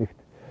болчихгүй. Нэгт.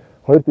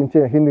 Хоёрд энэ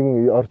чинь хин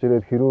нэгэн орж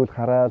ирээд хэрүүл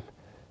хараал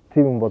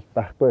тийм юм бол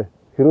байхгүй.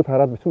 Хэрүүл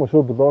хараад бичих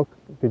шууд блог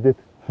гэдэг.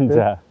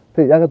 За.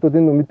 Тэг яг одоо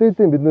энэ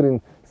мэдээллийн бид нэр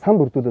энэ сан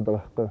бүрдүүлээд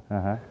байгаа байхгүй.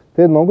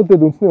 Тэгээд Монгол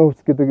дээл үндэсний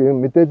хувцас гэдэг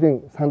юм мэдээллийн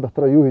сан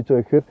дотроо юу хийж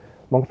байгаа гэхээр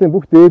Монголын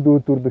бүх дээд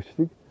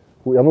үйлдвэрлэгчдийг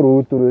ямар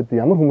үйлдвэр байдаг,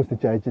 ямар хүмүүсийн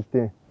чинь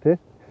ажилтیں۔ Тэ?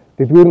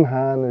 Дэлгүүр нь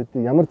хаана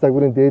байдаг, ямар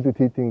загварын дээлүүд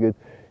хийдэг ингээд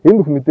энэ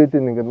бүх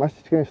мэдээллийн ингээд маш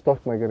жижигхэн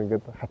сток маягаар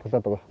ингээд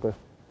хатгалаад байгаа байхгүй.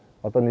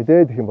 одоо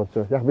нидээд их юм болж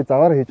байгаа. Яг би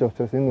заваараа хийж байгаа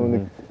учраас энэ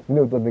нүунийг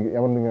миний хувьд нэг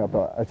ямар нэгэн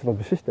одоо ажил бол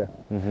биш шүү дээ.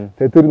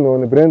 Тэгээ тэр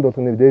нөгөө брэнд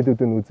болгоны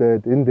дээлүүдийг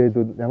үзээд энэ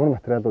дээлүүд ямар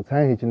материалууд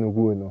сайн хийж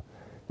нүгүү вэ нөө.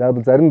 Яг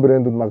бол зарим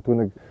брэндүүд магадгүй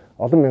нэг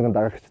олон мянган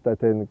дагагчтай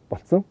те нэг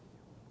болцсон.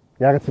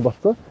 Яг ч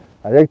болцсон.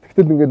 А яг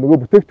тэгтэл ингээд нөгөө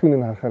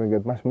бүтээгдэхүүнийг харахаар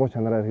ингээд маш муу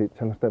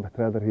чанартай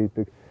материалаар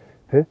хийдэг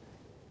те.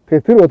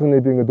 Тэгэхээр тэр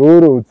болгоныг би ингээд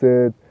өөрөө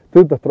үзээд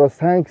тэр дотроос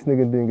сайн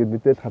гэснийг би ингээд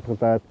мэдээд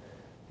хадгалаад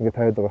ингээд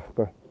тавиад байгаа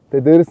байхгүй.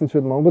 Тэгээ дээрэс нь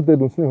ч Монгол дээл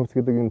үндэсний хувьс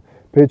гэдэг энэ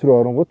пэйж рүү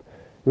оронгууд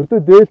ердөө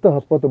дээлтэй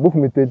холбоотой бүх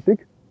мэдээллийг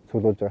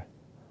цуглуулж байгаа.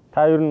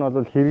 Та ер нь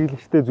бол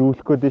хэрэглэгчтэй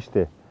зөвлөх гээд байна шүү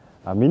дээ.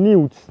 А миний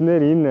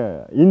үзснээр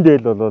энэ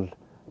дээл бол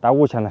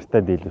давгүй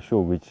чанартай дээл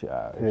шүү гэж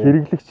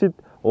хэрэглэгчид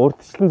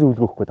урдчлан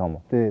зөвлөгөө өгөх гээд байгаа юм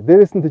уу? Тий.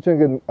 Дээрэс нь тийч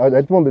ингээд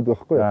альбом байдаг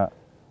байхгүй юу?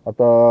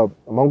 Одоо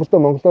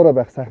монголоороо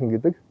байх сайхан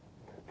гэдэг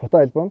фото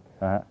альбом.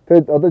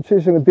 Тэгээд одоо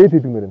жишээ нь дээл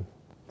хийдгмээр байна.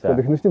 Тэгэхээр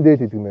эхнэр чинь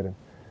дээл хийдгмээр байна.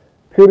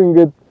 Тэгэхээр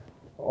ингээд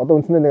одоо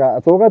үндсэндээ нэг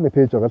 100-аад нэг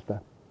пэйж байгаа л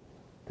да.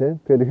 Тий.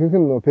 Тэгэхээр ихэнх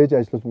нь пэйж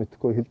ажиллаж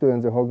мэдхгүй хилдэг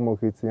янзын хог мог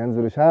хийсэн, янз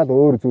бүрийн шал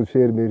өөр зүйл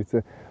шеэр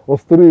мэрсэн,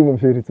 улс төрийн юм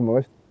шеэр хийсэн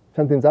байгаа шүү дээ.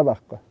 Чанд тийм зав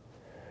байхгүй.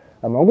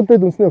 А Монгол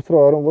дээл үндэсний хувьс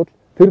руу оронгууд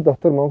тэр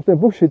дотор Монголын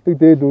бүх шилдэг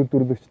дээл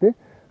үйлдвэрлэгчдийн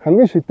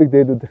хамгийн шилдэг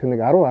дээлүүдийнх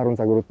нэг 10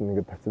 загварууд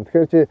ингээд тавьсан.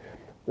 Тэгэхээр чи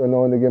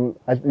нөгөө нэг юм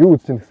юу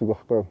үзэж байгаа гэсэн үг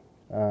байхгүй юу?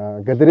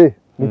 Галерей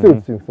музей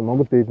үзэж байгаа гэсэн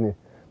Монгол дээлний.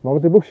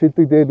 Монголын бүх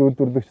шилдэг дээл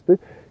үйлдвэрлэгчдийн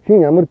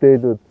хин ямар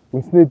дээлүүд,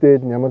 үндэсний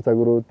дээд нь ямар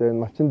загварууд байна,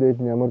 малчин дээд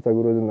нь ямар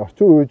загварууд байна,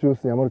 орчин үеийн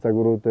зүйлс ямар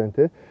загварууд байна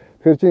те.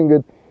 Тэгэхээр чи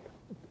ингээд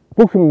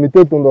бүх юм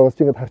мэдээлэл дунд байгаас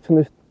чи ингээд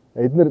харчихна шүү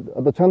дээ. Эднэр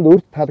одоо чанд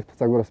өөрт таалагдах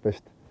загвараас байна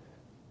шүү дээ.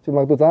 Чи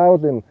магадгүй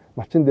заавал юм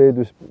малчин дээд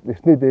биш,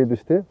 эртний дээд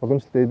биш те,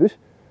 боломжтой дээд биш,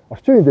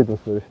 орчин үеийн дээд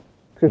бас байна шүү дээ.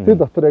 Тэгэхээр тэр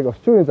дотор яг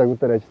орчин үеийн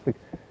загвараар ажилладаг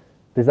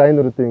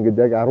дизайнеруудын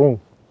ингээд яг 10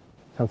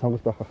 сан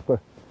сонголт байх байхгүй.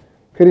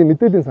 Тэгэхээр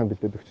мэдээллийн сан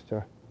бэлдээд өгч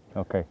байгаа.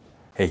 Окей.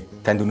 Хей,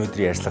 танд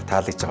өнөөдрийн ярилцлага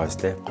таалагдж байгаа биз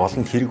дээ? Гол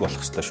нь хэрэг болох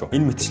ёстой шүү.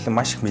 Энэ мэтчлэн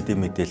маш их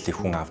мэдээллийг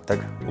хүн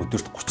авдаг.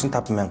 Өдөрт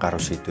 35,000 гаруй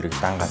шийдвэрийг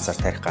дан ганцаар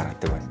тарих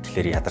гаргадаг байна.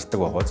 Тэгэхээр ядардаг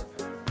байгааз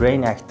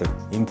Brain Active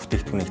энэ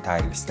бүтээгдэхүүнийг та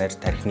хэрэглэснээр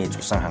тархины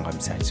цусан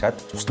хангамж сайжраад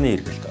цусны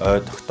эргэлт, ой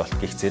тогтоолт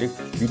гэх зэрэг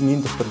ер нь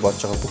энэ дотор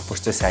болж байгаа бүх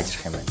процесс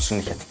сайжрах юм байна. Жишээ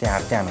нь хятадын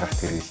ардын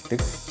ангарахт хэрэглэдэг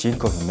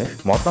Ginkgo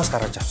хэмээх модноос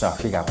гаргаж авсан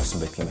охийг агуулсан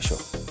байдаг юм шүү.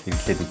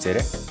 Хэрэглээд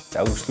үзээрэй.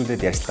 За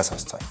үргэлжлүүлээд ярилцлагаа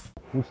сонсцгоё.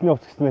 Үндэсний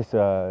хувьс гэснээс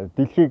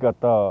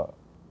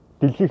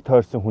дэлхийг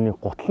тойрсон хүний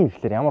гутал нь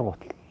гэхэлэр ямар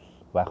гутал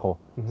байх вэ?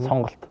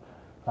 Сонголт.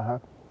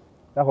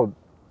 Яг нь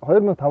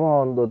 2005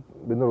 онд бол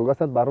бид нар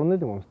угаасаа барууны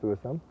л өмсдөг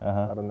байсан.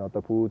 Барууны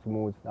одоо пүүз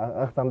мүүз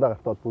анх замдаа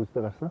гартаад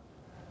пүүзтэй гарсан.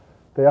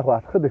 Тэгээ яг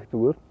алхахад их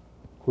зүгээр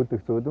хөлд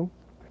их зөөлөн.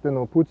 Гэхдээ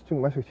нөгөө пүүз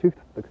чинь маш их шиг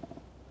татдаг.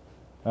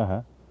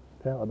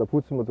 Тэ одоо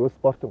пүүз нь зүгээр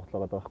спортын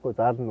гутал байгаа байхгүй.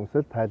 Заалан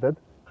өмсөөл тайлаад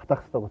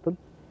хатах хэвээр гутал.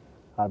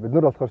 Бид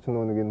нар болохоор чинь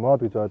нөгөө нэг энэ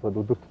мод гэж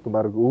ойлгоод өдөр тутам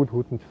баг өвөл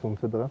хүүтэн ч гэсэн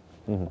өмсөд байгаа.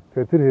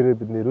 Тэгэхээр тэр хэрэг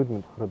бидний эрүүл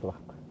мэнд тохироод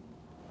байгаа байхгүй.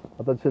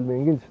 Одоо жишээлбэл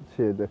энгийн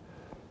жишээ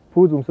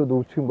пүүз өмсөд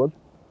өвлчих юм бол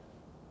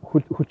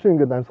хүлчин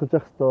ингээд амьсгалж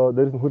явах хэвээр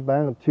дээрээс нь хөл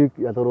байнга чиг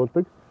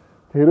ялгаруулдаг.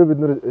 Тэгэхээр бид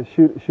нэр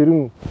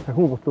ширэн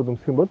сахин гутлууд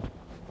өмсөх юм бол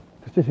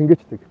тэр чинь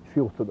шингээчдэг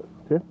эсгийн гутлууд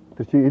тий.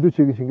 Тэр чинь илүү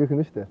чигийн шингээх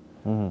нь шүү дээ.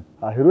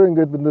 Хэрвээ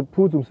ингээд бид нэр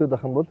пүүз өмсөд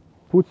авах юм бол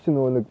пүүз чинь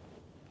нөгөө нэг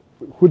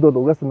хөл бол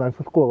угаасаа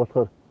амьсгалахгүй байгаа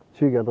болохоор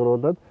чиг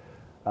ялгаруулад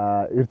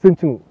эрдэн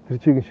чин тэр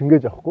чигийг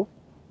шингээж авахгүй.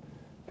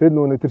 Тэр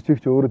нөгөө тэр чиг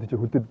чи өөрөө тийч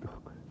хөлдөд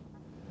байхгүй.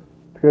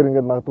 Тэгэхээр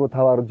ингээд магадгүй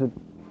 5-10 жил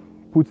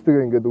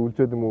пүүзтэйгээ ингээд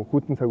өвлжөөд юм уу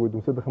хүүтэн цаг үед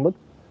өмсөд авах юм бол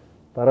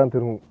дараа нь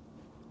тэр хүн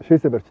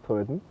шээсээ барьчихдаг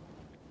байлна.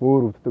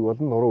 Өөр өвддөг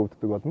болно, нуруу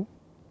өвддөг болно.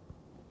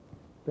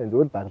 Тэгээд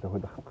зөвл байгаль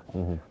хөл байхгүй.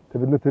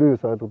 Тэгээд бид нэр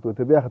тэрийг ойлгодог.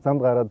 Тэгээд би яхаа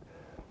замд гараад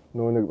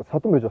нөгөө нэг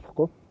содон байж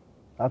болохгүй.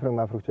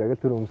 Африкч яг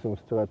л тэр өмсөж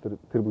байгаа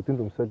тэр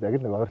бүтэнд өмсөөл яг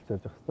л нэг ойролцоо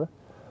явж байгаа хэвээр.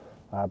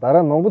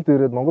 Дараа нь Монголд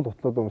ирээд Монгол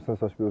гутлууд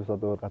өмснөөс хойш би ерөөсөө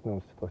одоо гадны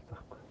өмсөж байгаа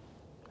байхгүй.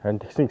 Харин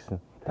тэгсэн.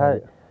 Та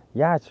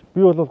яаж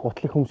би бол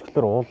гутлыг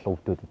хөмсгөлөөр уулал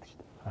өвдөд байдаг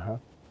шүү дээ.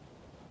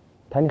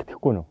 Таних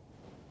тэхгүй нөө.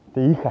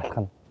 Тэгээ их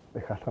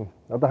алхна.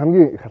 Одоо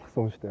хамгийн их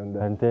алхсан хүн шүү дээ энэ.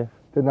 Харин тий.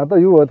 Тэгээ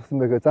надад юу ойлгосон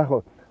бэ гэхээр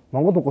заах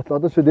Монгол гутал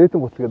одоо шил дээдэн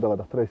гутал гэдэг байгаа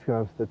дотроо эсхин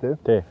амьстай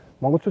тий.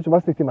 Монголчууд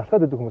бас нэг тийм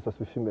алхаад байдаг хүмүүс бас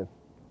биш юм байна.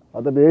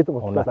 Одоо би дээдэн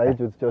гуталаас аяж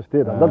үзэж байгаа шүү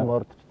тий. Дандаа л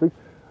мордчихдаг.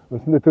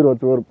 Үндсэндээ тэр бол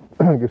зөвөр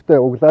гэртээ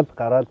углаад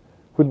гараад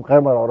хөл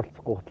гаймаар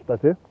оролцохгүй гуталтай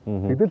тий.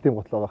 Тэгдэл тийм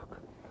гутал байгаа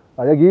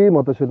байхгүй. Яг ийм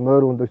одоо шил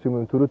мойр өндөг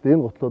юм төрөөд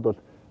энэ гутлууд бол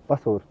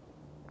бас өөр.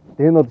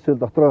 Энэ бол шил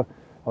дотроо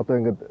одоо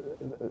ингээд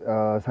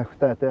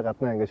санхтай тий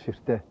гаднаа ингээд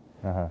ширтэй.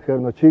 Тэгэхээр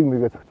нөө чиг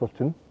мэгээ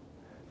зохицуулчихна.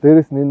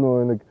 Дээрээс нь энэ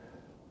нөө нэг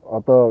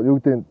одоо юу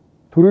гэдэг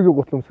төрөгийн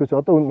гутал өмсгөч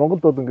одоо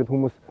Монголд бол ингээд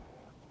хүмүүс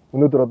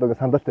өнөөдөр одоо ингээд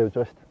сандалтай явж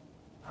байгаа шүү дээ.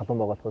 Халуун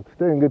байгаа.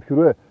 Гэхдээ ингээд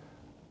хэрвээ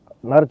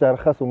нар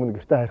жаргахаас өмнө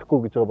гэртээ харихгүй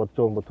гэж бодож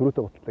байгаа юм бол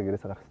төрөөтэй гуталтай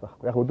гэрээс гарах хэрэгтэй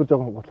байхгүй. Яг өдөр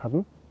жоохон гутал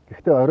хална.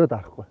 Гэхдээ оройд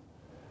харахгүй.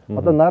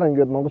 Одоо нар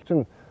ингээд монголчин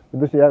бид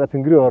нар чи ягаад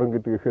тэнгэрийн орон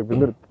гэдэг ихээр бид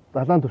нар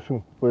далайн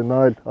түвшин буюу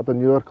Нойл одоо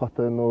Нью-Йорк хот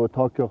байна уу,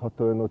 Токио хот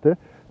байна уу те.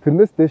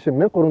 Тэрнээс дээш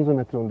 1300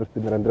 м өндөрт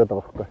бид нар амьдраад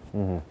байгаа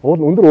байхгүй.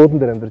 Өндөр уулан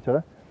дээр амьдарч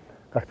байгаа.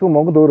 Гагцгүй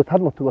Монгол өөрөө тал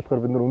нутаг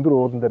болохоор бид нар өндөр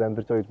уулан дээр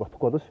амьдарч байгаа гэж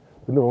бодохгүй болоош.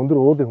 Бид нар өндөр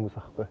уулын хүмүүс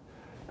аахгүй.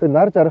 Тэгээ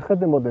нар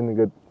жаргахад юм бол энэ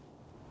ингээд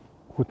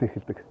хүүтэй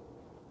эхэлдэг.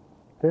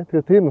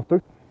 Тэгээ тийм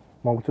нутагт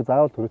монголчууд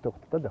заавал төрөөтэй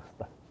гуталтай байх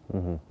хэрэгтэй.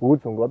 Үйл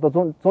зөнгө одоо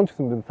 100 ч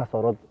гэсэн бид цас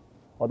ороод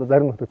одоо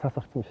зарим нутаг цас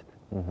орсон шүү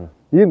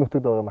дээ. Ийм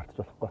нутагд байгаа мартаж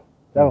болохгүй.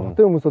 Яг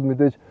хотын хүмүүс бол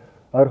мэдээж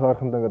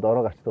ойрхондоо ингээд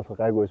ороо гарчдаг болох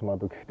гайгүй байж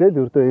магадгүй. Гэхдээ л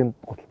ердөө ийм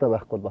гуталтай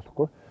байхгүй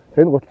болохгүй.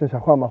 Тэр гутлын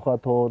шавхаа мавхаа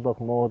туулах,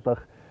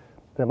 муулах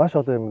тэгээ маш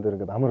олон юм дээр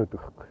ингээд амар өгдөг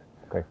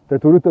байхгүй.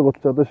 Тэгээ төрөөтэй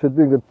гуталч одоо шил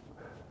би ингээд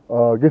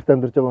гэрт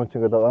амьдарч байгаа хүн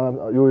чинь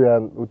ингээд юу яа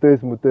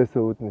үдээс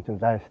үүдэн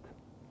чинь лаа шүү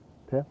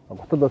дээ. Тэ?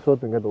 Гутал бол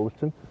шууд ингээд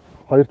өвлчин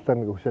хоёр талаар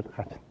нэг өвшөөл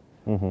хаач.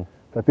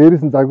 За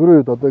дээрээс нь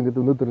загварын үед одоо ингээд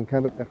өнөөдөр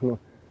камер гахна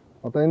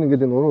одоо энэ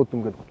ингээд энэ уран үдэн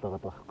ингээд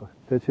гутлаагаад байгаа байхгүй.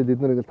 Тэгээ чи бид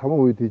нар ингээд 5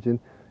 үед хийж энэ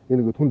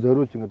ингээд хүн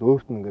зориулж ингээд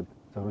өөрт нь ингээд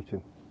зориулж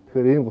байна.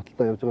 Тэгэхээр ийм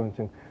гуталтай явж байгаа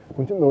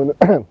хүн чинь нөгөө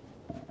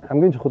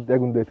хамгийн чухал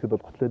яг үндэ хэлэхэд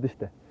бол гутал байдаг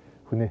шүү дээ.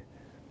 Хүний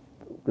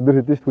бид нар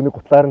хэдэж хүний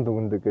гутлаар нь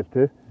дүгндэг гэл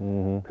тээ.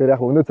 Тэгэхээр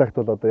яг өнөө цагт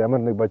бол одоо ямар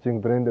нэг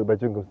бажин брендээр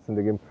бажин гүнсэн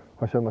нэг юм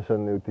хошоо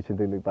машааны үүдий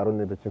чинь нэг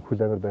барууны бажин хүл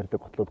амир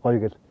барьдаг гутлууд гоё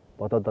гэл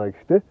бодоод байгаа.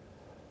 Гэхдээ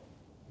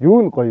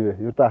юу нь гоё вэ?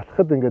 Ердөө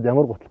алхахад ингээд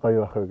ямар гутал гоё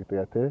байх вэ гэдэг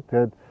яа тээ.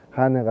 Тэгээд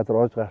хааны газар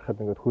оож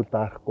гарахад ингээд хүл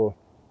даарахгүй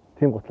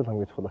тийм гутал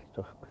хамгийн чухал болчих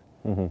байгаа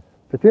байхгүй.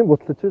 Тэгээд тийм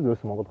гутлаж чинь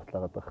ерөөс Монгол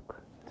гутлаагаад байгаа байхгүй.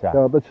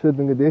 Тэгээд одоо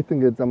жишээл ингээд дээт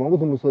ингээд за Монгол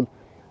хүмүүс бол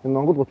энэ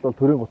Монгол гутал бол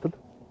төрийн гутал.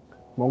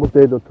 Монгол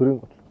дээл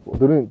бол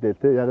төрийн дээл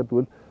тээ. Яг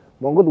гэвэл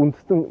Монгол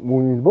үндэстэн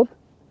мөн бол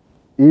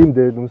ийм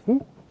дээл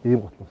үнсэн,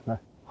 ийм гутал үнснэ.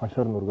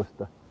 Хоншоор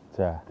нүргөөстэй.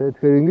 За.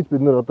 Тэгэхээр ингэж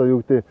бид нар одоо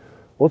юу гэдэг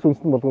ус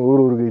үндэстэн болгон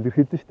өөрөөгөө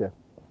илэрхийлж штэ.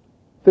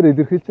 Тэр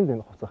илэрхийлж нь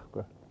энэ хуцаа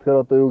байхгүй.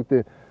 Тэгэхээр одоо юу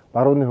гэдэг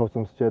барууны хувьс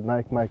өмсчээд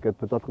Nike гэдэг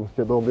пилот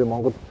өмсчээд би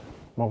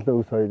Монголын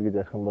өс соёл гэж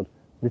ярих юм бол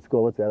мэдгүй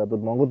байгаа. Ягаад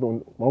бол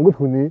Монгол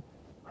хүний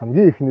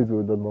хамгийн ихний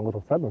зүйл бол Монгол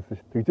хувцаад үнсэн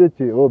шүү. Тэгжээ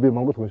чи би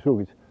Монгол хүн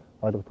шүү гэж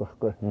ойлгодог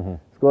байхгүй.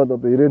 Эсвэл одоо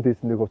 90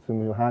 тийсний хувцс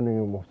юм хааны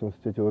юм хувцс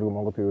өмсчээж өөрөө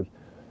Монгол гэвэл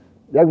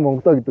яг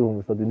Монголоо гэдэг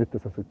хүмүүс бол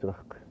инээдээ сонсогдож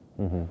байгаа байхгүй.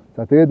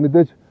 За тэгээд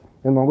мэдээж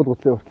энэ Монгол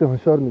гутлын уртлын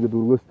хоншоор нэгэд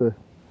өргөөстэй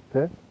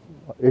тий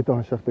эдэн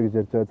хоншоортой гэж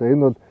ярьж байгаа. За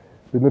энэ бол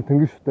бид нар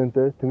тэнгис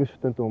шүтэнтэй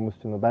хүмүүс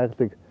чинь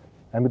байгалыг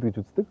амьд гэж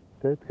үздэг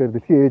тий. Тэгэхээр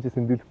дэлхийн ээжээс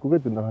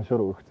эндэлэхгүйгээр бид нар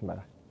хоншоор өргөцсөн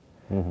байгаа.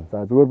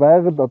 За зүгээр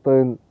байгаль одоо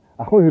энэ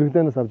ахуй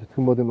хэрэглэнээс авч үзэх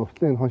юм бол энэ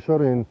уртлын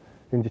хоншоорын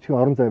энэ жижигхэн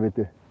орон зай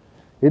байдэ.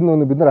 Энэ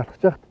нүг бид нар алхаж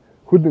яхад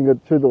хөл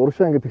ингээд жишээл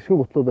урагшаа ингээд тэгшгэн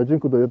гутлууд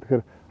бажинкууд байдаг.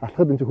 Тэгэхээр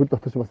алхахад энэ хөл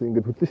дотор ч бас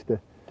ингээд хөдлөн штэ.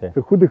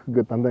 Тэр хөл их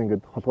ингээд дандаа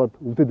ингээд холгоод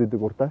өвдөд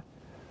идэг урдаа.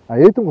 А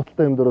эдэн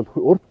гуталтай юм дээр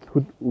бол урд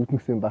хөл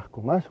өвдмөсөн юм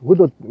байхгүй. Маш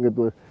хөл бол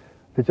ингээд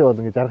тэжээ бол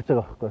ингээд жаргаж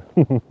байгаа байхгүй.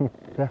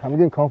 Тэг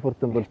хамгийн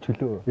комфортын бол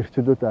чөлөө. Их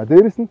чөлөөтэй.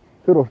 Дээрээс нь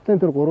тэр уртлын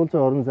тэр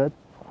гурвалжаа орон зайд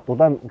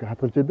дулаан ингээд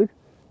хадгалж идэг.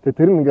 Тэгээ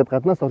тэр нь ингээд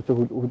гаднаас орж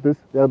хөдөөс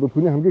яг бол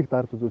хүний хамгийн их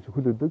дард үзүүлж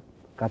хөл өдөг.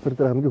 Газар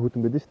дээр хамгийн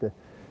хөтөн байдаг штэ.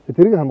 Тэгээ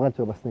тэрийг хамгаалж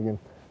байгаа бас нэг юм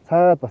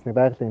цаад бас нэг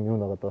байгалийн юм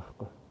байгаа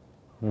байхгүй.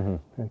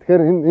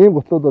 Тэгэхээр энэ ийм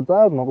гутлууд бол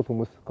заавал Монгол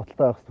хүмүүс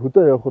гуталтай байх хэрэгтэй.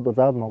 Хөдөө явхад бол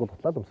заавал Монгол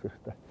гутлаад өмсөх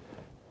хэрэгтэй.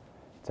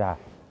 За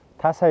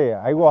та сая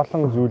айгүй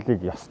олон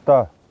зүйлийг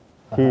ёстой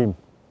тийм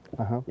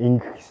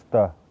ингэх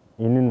ёстой.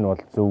 Энэ нь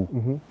бол зөв.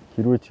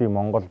 Хэрвээ чи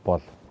Монгол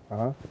бол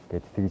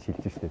гэд тэгж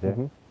хэлж штэ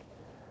тий.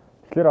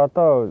 Тэгэхээр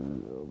одоо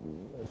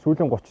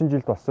сүүлийн 30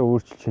 жилд болсон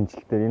өөрчлөлт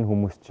шинжилтээр энэ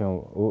хүмүүс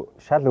чинь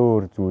шал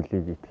өөр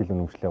зүйлийг ихтгэл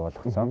үнэмшлээ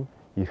болгосон.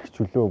 Ирэх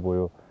чөлөө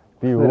буюу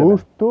би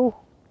өөртөө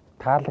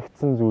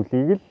таалагдсан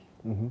зүйлийг л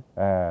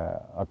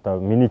одоо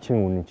миний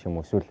чин үнэн ч юм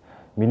уу эсвэл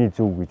миний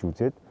зөв гэж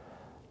үзээд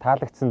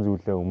таалагдсан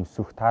зүйлээ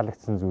өмсөх,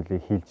 таалагдсан зүйлээ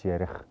хэлж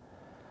ярих,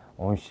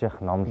 унших,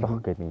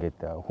 номлох гэдэг ингээд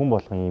хүн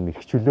болгон ийм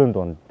их чөлөөнд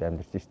донд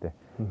амьдарч штэ.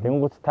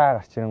 Тэнгууд та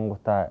гарч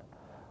ирэнгуудаа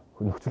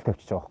нөхцөл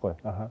тавьчих байгаа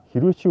байхгүй.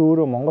 Хэрвээ чи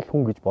өөрөө Монгол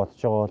хүн гэж бодож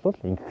байгаа бол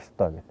ингэх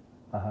ёстой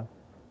гэдэг.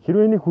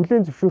 Хэрвээ энийг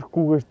хүлээн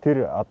зөвшөөрөхгүйгээр тэр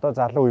одоо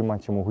залуу үе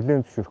маань ч юм уу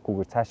хүлээн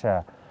зөвшөөрөхгүйгээр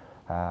цаашаа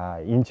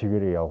энэ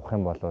чигээрээ явах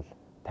юм бол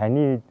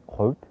таны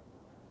хувьд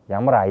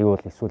ямар аюул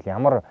эсвэл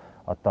ямар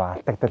одоо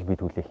алдагдал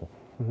бид хүлээх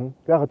юм.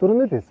 Яг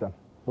түрүүний л хэлсэн.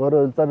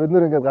 Өөрөөр за бид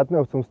нэр ингээд гадны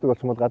хувьс өмсдөг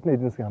болчих юм бол гадны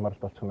эдийн засгийн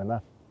хамааралтай болчих юм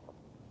байна.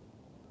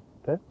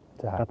 Тэ?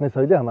 За гадны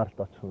соёлын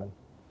хамааралтай болчих юм байна.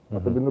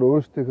 Одоо бид нар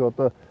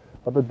өөрсдөө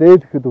одоо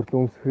дээлэхэд хүртэл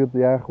өмсөхэд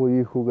яах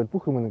вэ, ийх үү гэж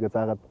бүх юм ингээд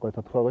заагаад гой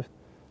тодорхой байгаа шүү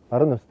дээ.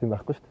 Баруун ёс тийм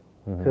байхгүй шүү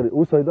дээ. Тэгэхээр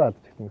үе соёлоо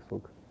алдаж ирсэн гэсэн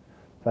үг.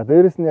 За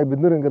дээрэс нь яг бид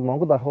нэр ингээд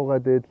Монгол ахуйгаа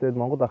дээдлээд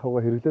Монгол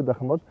ахуйгаа хэрэглээд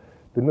байх юм бол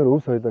бид нэр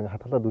өв соёлоо ингээд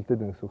хатгалаад үлдээд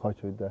байгаа гэсэн үг хойч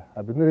үедээ.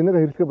 А бид нэр энийг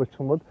хэрэглэхэ болчих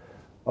юм бол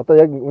одоо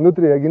яг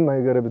өнөөдөр яг энэ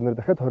маягаараа бид нэр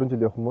дахиад 20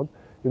 жил явах юм бол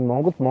энэ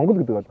Монгол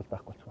гэдэг ойлголт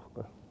байхгүй болчих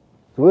واخхой.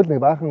 Зүгээр л нэг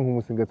баахан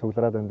хүмүүс ингээд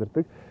цуглараад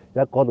амьдардаг.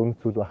 Яг гол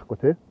үнэт зүйл байхгүй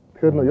тий.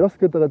 Тэгэхээр нөө ёс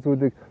гэдэг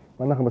зүйлийг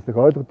манайхан бас нэг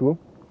ойлгодог.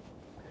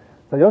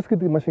 За ёс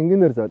гэдэг маш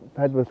энгийнээр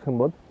тайлбарлах юм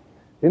бол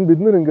энэ бид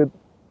нэр ингээд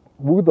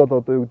бүгд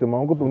одоо юу гэдэг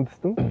Монгол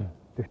үндэстэн.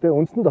 Гэхдээ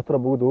үндэстэн дотроо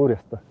бүгд өөр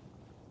ястай.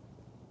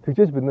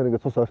 Тэгжээж бид нэр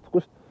ингээд цус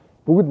ойртохгүй шүү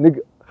дээ. Бүгд нэг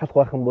халах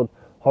байх юм бол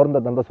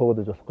хоорондоо дандаа суугаад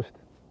иж болохгүй шүү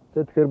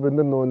дээ. Тэгэхээр бид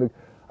нар нөгөө нэг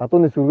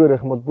адууны сүргээр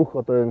явах юм бол бүх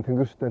одоо энэ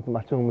тэнгэр шүтэнт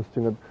малчин хүмүүс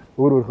чинь ингээд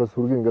өөр өөрхөө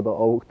сүргийн ингээд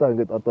овогтаа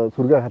ингээд одоо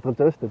сүргээ хадгалж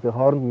байгаа шүү дээ. Тэгээ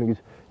хооронд нэг иж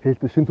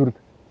хэлдэг шин төрөл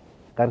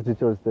гарч иж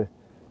байгаа шүү дээ.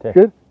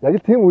 Тэгэхээр яг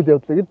л тийм үйл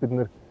явдлыг л бид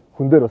нэр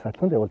хүн дээр бас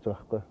адилхан явуулж байгаа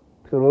байхгүй.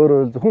 Тэгэхээр өөрөө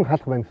зөвхөн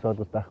халах байна гэсэн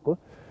ойлголт байхгүй.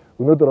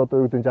 Өнөөдөр одоо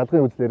юу гэдэг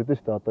жалгын үзэл яриад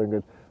шүү дээ. Одоо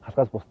ингээд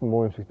халахаас бусд нь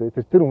муу юм шиг дээ.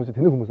 Тэр хүмүүс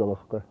тэнэг хүмүүс байгаа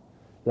байхгүй.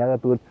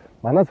 Ягаад гэвэл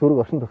манай сүрэг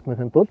оршин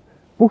тогтнохын тулд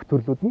бүх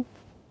төрлүүд нь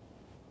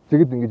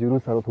жигд ингэж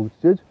ерөн сарууд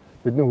хөгжиж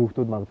бидний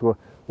хүүхдүүд магадгүй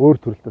өөр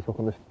төрөлтэй суух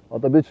юм шүү дээ.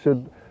 Одоо би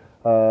жишээл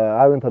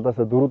аавын талаас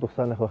 4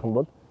 усааных байх юм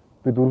бол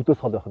би 4-өөс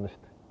хол байх нь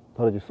шүү дээ.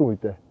 Торож 9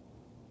 үедээ.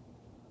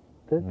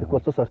 Тэ тэгэх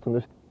болцоос орчихно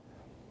шүү дээ.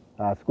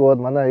 Эсвэл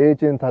манай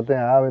ээжийн талын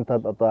аавын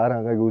тал одоо ар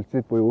хангааг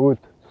үлзээд буюу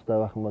өөлд цустай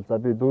байх юм бол за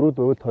би 4-д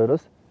өөлд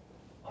 2-оос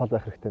хол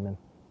байх хэрэгтэй байна.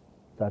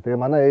 За тэгээ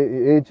манай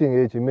ээжийн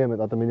ээж эмээ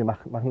одоо миний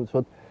мах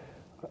шууд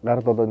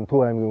гарал болоод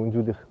Төв аймгийн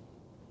өнжүүлэх.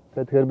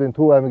 Тэгэхээр би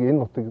Төв аймгийн энэ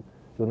нутаг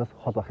юунаас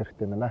хол байх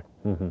хэрэгтэй байна.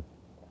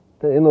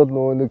 Тэгээ энэ бол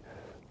нөгөө нэг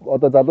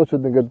одоо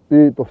залуучууд ингээд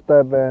би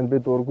дуртай байна, би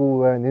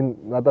дургүй байна, энэ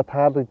надад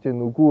таалагдж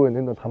байна, үгүй байна,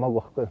 энэ бол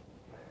хамаагүй байхгүй.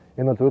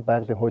 Энэ бол зөвхөн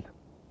байгалийн хууль.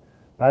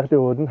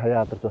 Байгалийн хууль нь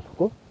хаяа алдарч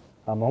болохгүй.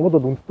 Монгол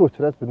бол үндэстэй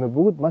учраас бид нар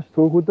бүгд маш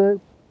цөөхөдөө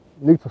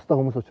нэг цустай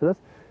хүмүүс учраас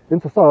энэ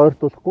цусаа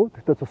ойртуулахгүй.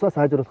 Гэхдээ цусаа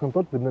сайжруулахын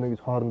тулд бид нар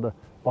ингэж хоорондоо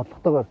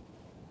бодлоготойгоор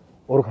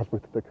ураг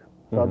холбогддог.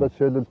 За одоо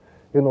жишээлбэл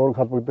энэ ураг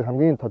холбогдох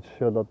хамгийн тод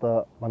жишээ бол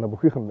одоо манай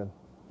бүхийнхэн байна.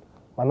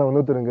 Манай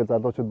өнөөдөр ингээд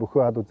залуучууд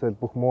бүхөө хад үзэл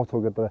бүх муу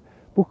цог гэдэг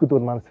бүх гэдэг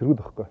бол манай цэргүүд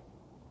байхгүй.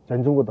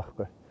 Жанжингууд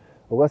байхгүй.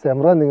 Угаасаа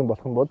ямар нэгэн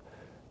болох юм бол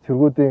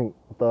цэргүүдийн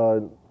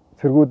одоо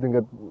цэргүүд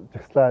ингээд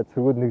жагслаа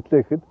цэргүүд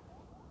нэгдлээ гэхэд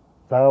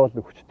заавал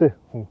хүчтэй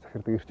хүн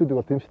захирдаг. Ирчүүдийг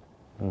бол тийм шүү дээ.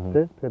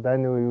 Тэ? Тэгэхээр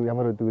дайны үе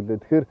ямар байдаг вэ?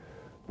 Тэгэхээр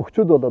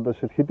бөхчүүд бол одоо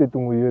шил хэд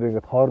хэдэн үеэр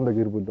ингээд хоорондоо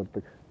гэр бүл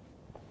болдог.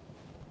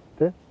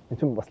 Тэ? Энд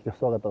чинь бас ёс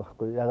байгаа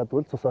байхгүй. Ягаад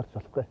гэвэл цус орч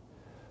болохгүй.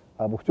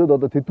 Бөхчүүд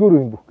одоо тэдгүүр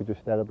үеийн бүх гэж байна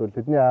шүү дээ. Ягаад гэвэл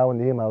тэдний аав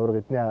нь ийм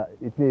авраг,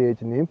 эдний ээж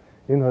нь ийм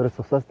энэ хоёроос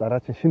цусаас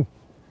дараа чинь шин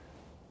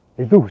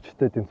илүү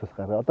хүчтэй тийм цус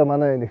гараа. Одоо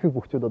манай нэхэг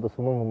бөхчүүд одоо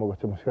сумын хүмүүс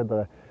очиж мушгаад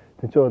байгаа.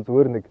 Тэнцээ бол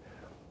зүгээр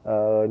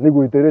нэг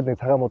үе дээрээ нэг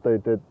цагаан муудаа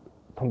идээд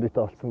том биетэй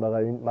болсон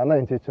байгаа.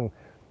 Манай энэ чинь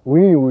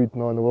үеийн үед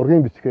нэг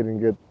ургийн бичгээр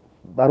ингээд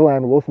баруун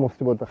аймаг уус мус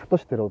чинь бол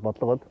хатууш тэр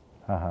бодлогоод.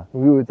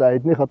 Үе за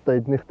эднийх одоо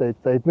эднийхтэй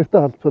за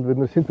эднэртэй холбочвол бид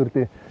нэр шин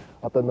төрлийн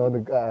одоо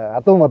нэг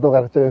адуу мадуу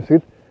гаргаж байгаа юм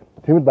шиг л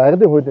тийм л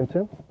байгалийн хууль юм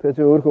чинь. Тэгээ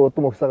чи өөрөө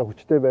удам угсаага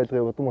хүчтэй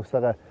байлгыг, удам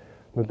угсаага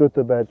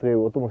нөлөөтэй байлгыг,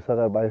 удам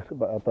угсаага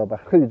одоо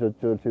бахархыг гэж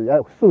бодож чи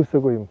өссөн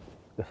өсөөгүй юм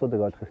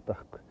ёсуудыг ойлгох хэрэгтэй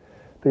байхгүй.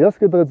 Тэгээ ёс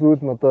гэдэг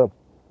зүйл нь одоо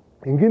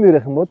энгийнээр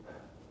ярих юм бол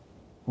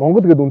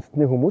Монгол гэдэг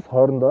үндэстний хүмүүс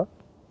хоорондоо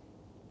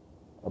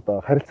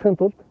одоо харилцахын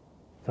тулд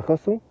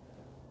зохиосон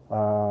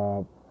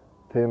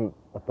тийм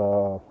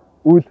одоо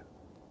үйл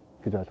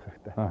гэж ойлгох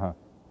хэрэгтэй.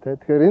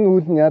 Тэгэхээр энэ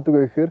үйл нь яадаг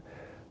вэ гэхээр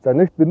за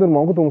нэгт бид нар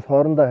монгол хүмүүс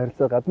хоорондоо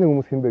харилцаа гадны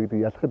хүмүүс хэн бэ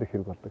гэдгийг ялахад их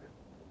хэрэг болдог.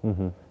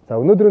 За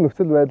өнөөдрийн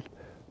нөхцөл байдал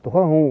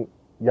тухайн хүн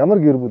ямар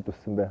гэр бүл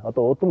төссөн бэ?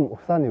 Одоо удам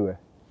угсааны юу вэ?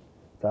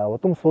 За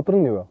удам судар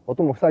нь юу вэ?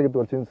 Удам угсаа гэдэг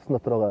бол чинь цэс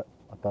дотороо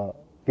одоо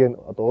ген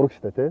одоо ураг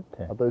штэ тий.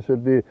 Одоо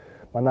жишээл би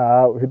манай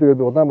аав хэдийгээр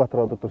би Улаанбаатар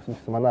одоо төрсөн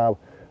гэсэн манай аав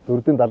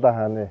 4-ийн далайн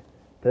хааны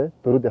тий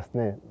 4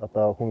 ясны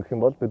одоо хүн гэх юм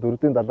бол би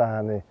 4-ийн далайн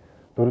хааны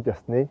 4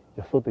 ясны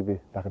ёсуудыг би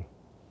дагна.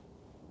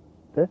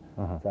 Тий.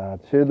 За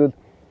жишээлбэл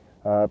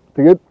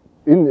тэгээд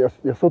энэ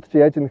ёсууд чи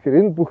яаж юм гэхээр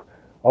энэ бүх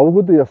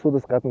овгуудын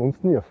ёсуудаас гадна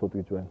үндэсний ёсууд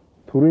гэж байна.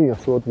 Төрийн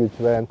ёсууд гэж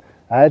байна.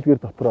 Айлгэр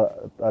дотор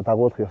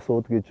дагуулах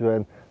ёсууд гэж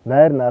байна.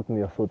 Найр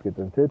наадмын ёсууд гэж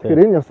байна.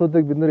 Тэгэхээр энэ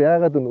ёсуудыг бид нэр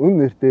яагаад үн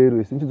нэр дээр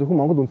байсан чи зөвхөн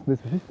Монгол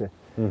үндэснээс биш шүү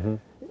дээ.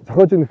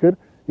 Зохиож юм гэхээр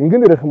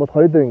ингээнээр ярих юм бол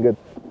хоёулаа ингээд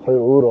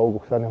хоёр өөр овг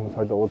угсааны хүмүүс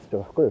хоёулаа уулзж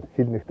байгаа байхгүй юу?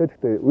 Хил нэгтэй.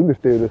 Гэхдээ үн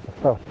нэртэй ерөөс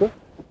тусаа болтой.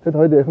 Тэгэд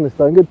хоёулаа ярих нь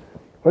өстой ингээд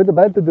хоёулаа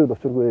байлдаа дээр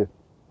очиргүй.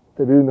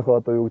 Тэгээ биеийнхээ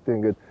одоо юу гэдэг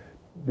ингээд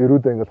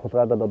бэрүүдээ ингээд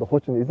хулгаалаад одоо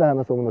хуучин эзэн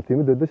хаанаас өмнө бол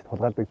тэмээд байлаа шүү дээ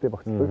хулгаалдаг дээ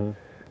багцдаг.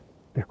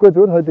 Тэгэхгүй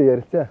зөвхөн хоёулаа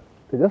ярилцаа.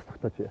 Тэгээ яс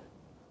тогтооч яа.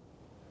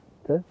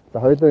 Тэ? За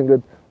хоёулаа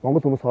ингээд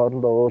монгол хүмүүс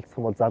хоорондоо уулзах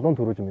юм бол залуун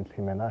төрөөж мэдлэх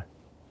юм байна.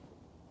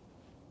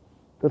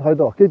 Тэгэд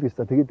хоёулаа окей гэж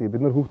та тэгээд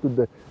бид нар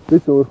хүүхдүүдээ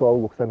дэс өөрөө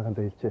овг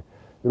угсааныхантай хэлчихэ.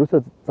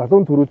 Ерөөсөө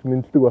залуун төрүүлж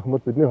мэдлдэг байх юм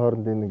бол бидний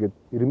хооронд энэ ингээд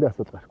ирэмбэ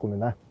асуудал гарахгүй юм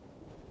байна.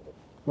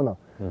 Мөн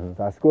үү?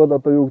 За эсвэл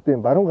одоо юу гэдэг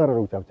юм баруун гараар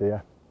өгж авч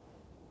яа.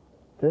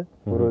 Тэ?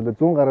 Өөрөөр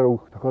 100 гараар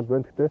өгөх тохиол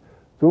байна. Гэхдээ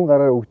 100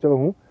 гараар өгж байгаа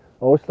хүн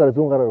уучлаарай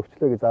 100 гараар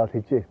өгчлөө гэж заавал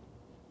хэлжээ.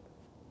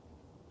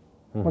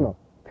 Мөн үү?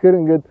 Тэгэхээр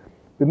ингээд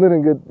бид нэр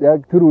ингээд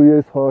яг тэр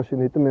үеэс хойш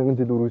хэдэн мянган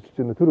жил үргэлжилж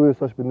байна. Тэр үеэс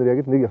хойш бид нэр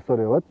яг нэг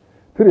ёсоор яваад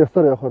тэр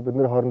ёсоор явахаар бид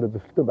нэр хоорондоо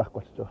зөрчилтэй байхгүй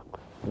болчих жоох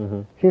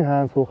байхгүй. Хин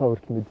хаан суухаа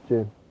хүртэл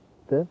мэдчихээн.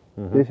 Тэ?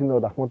 Дээш нь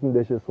бол ахмадын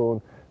дээшээ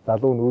суун,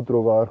 залуу нүүд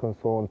рүүгээ ойрхон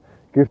суун,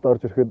 гэрт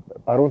орж ирэхэд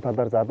баруун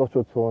талаар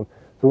залуучууд суун,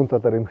 зүүн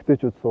талаар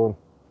эмэгтэйчүүд суун.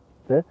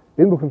 Тэ?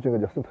 Энэ бүх юм чинь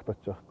ингээд ёсон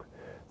тогтооч жоох байхгүй.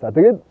 За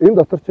тэгээд энэ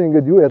дотор чинь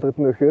ингээд юу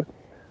ялгадна вэ гэхээр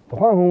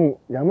тухайн хүн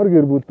ямар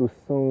гэр бүлд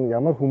өссөн,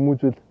 ямар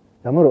хүмүүжил,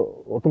 ямар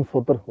удам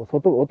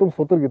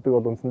судар гэдэг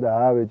бол үндсэндээ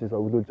аав ээжээс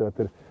өглөөлж байгаа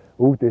тэр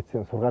өвөг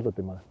дээдсийн сургаалууд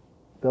юм аа.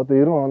 Тэгээд одоо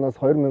 90 оноос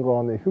 2000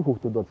 оны ихэнх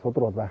хүүхдүүд бол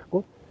судар бол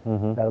байхгүй.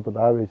 Яг бол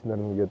аав ээж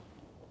нар нэгээд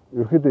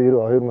ерөөхдөө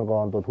 2000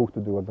 онд бол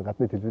хүүхдүүдийг бол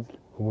гадны телевизэл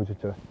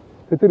хүмүүжүүлж байгаа.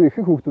 Тэгээд тэр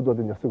ихэнх хүүхдүүд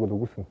бол энэ ёсыг бол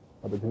үгүйсэн.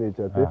 Одоо тэний ээж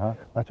аа тий.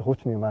 Наа чи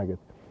хуучны юм аа гэд.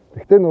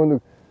 Тэгтээ нөгөө нэг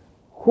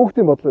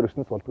хүүхдийн бодлоор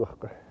ертөнц болдог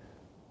байхгүй.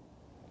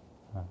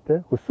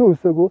 Тэ? Хөссөн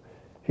өсөөгүй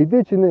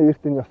хэдий чинээ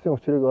эрт энэ ёсын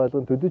учрыг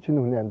ойлгон төдий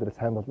чиний хүний амьдрал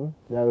сайн болно.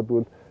 Яг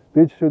гэвэл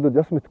би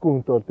жишээлбэл ёс мэдгүй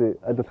хүнтэй бол би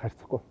аль бол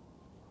харьцахгүй.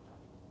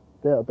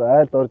 Тэ одоо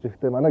айлд орж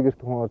ирэхдээ манай гэрт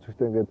хүн орж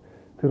ирэхдээ ингээд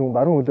тэр хүн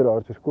баруун хөлөөр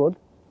орж ирэхгүй бол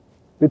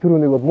би тэр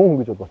хүнийг бол муу хүн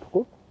гэж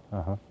бодохгүй.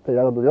 Тэ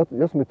яг бол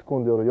ёс мэдгүй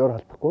хүнд ёр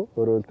халтахгүй.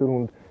 Өөрөөр тэр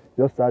хүнд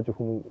ёс зааж өгөх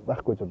хүн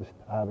байхгүй гэж бодно шүү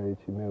дээ. Аав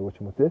ээж эмээ өвч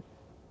юм уу тэ.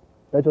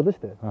 Яаж болно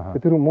шүү дээ.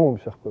 Тэр хүн муу юм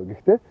биш байхгүй.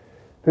 Гэхдээ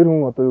тэр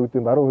хүн одоо юу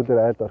гэдэг баруун хөлөөр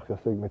айлд орох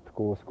ёсыг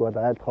мэдэхгүй, эсвэл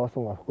айлд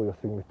хоосон орохгүй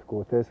ёсыг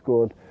мэдэхгүй.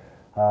 Эсвэл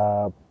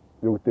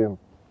юу гэдэг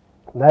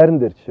найран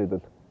дээр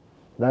жишээлбэл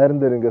найран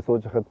дээр ингээд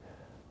сууж хахад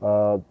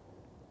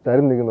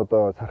зарим нэг нь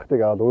одоо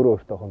цархтыг аваад өөрөө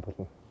өөртөө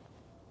хонтолно.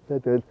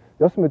 Тэгэл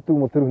ёс мэддэг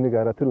юм бол тэр хүнийг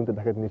хараад тэр хүнтэй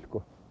дахиад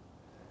нийлэхгүй.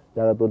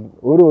 Ягаад бол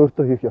өөрөө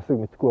өөртөө хийх ёсыг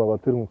мэдэхгүй байгаа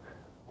тэр хүн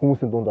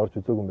хүмүүсийн дунд орж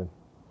үзээгүй юм байна.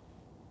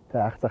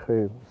 Тэгээ ах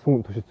захын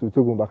сүн төшөж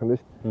үзээгүй юм байх нь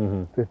шүү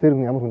дээ. Тэгээ тэр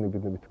хүн ямар хүнийг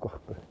бид мэдэхгүй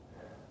байхгүй.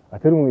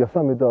 Тэр хүн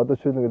ёсоо мэдээ одоо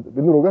жишээл ингээд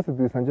бид нар угаасаа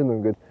би санаж байгаа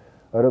ингээд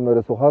оройн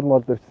орой сухал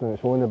мол дэрчсэн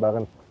шууны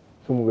баг нь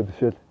сүм өгöd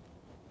жишээл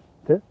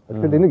тий.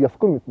 Тэгэхээр энийг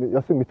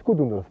ёсыг мэдэхгүй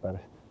дүндэр бас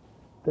байна шүү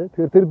дээ. Тий.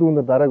 Тэгэхээр тэр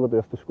дүндэр дарааг одоо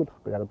ёс төшгүй л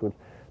байхгүй. Яг бол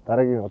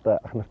дараагийн одоо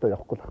ах нартай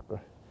явахгүй л байхгүй.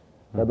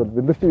 Яг бол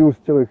бид нар чи юу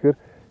хийж байгаа гэхээр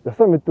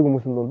ёсоо мэддэг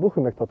хүмүүс нь бүх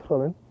юм яг тодорхой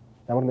байна.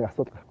 Ямар нэг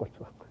асуудал гарахгүй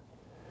болчих байхгүй.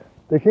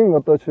 Тэгээ хин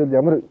одоо жишээл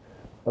ямар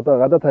одоо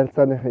гадаад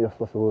харилцааныхын ёс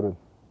бас өөр юм.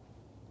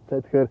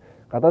 Тэгэхээр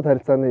гадаад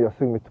харилцааны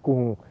ёсыг мэдэхгүй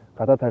хүн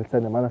гадаад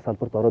харилцааны манай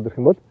салбарт ороод ирэх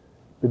юм бол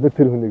бид нар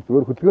тэр хүнийг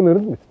зүгээр хөдөлгөөнөөр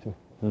л мэдчихнэ.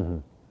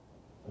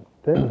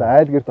 Тэ за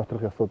айл гэр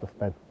доторх ёсууд бас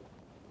байна.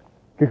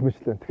 Гэх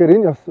мэтлэн. Тэгэхээр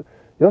энэ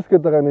ёс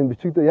гэдэг байгаа юм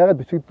бичигдээ ягаад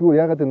бичигддэггүй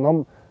ягаад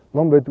энэ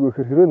ном байдгүй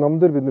гэхээр хэрвээ ном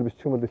дээр бид нар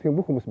бичих юм бол дэлхийн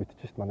бүх хүмүүс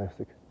мэдчихэж шít манай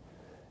ёсыг.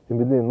 Энэ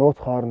бидний нууц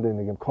хоорондын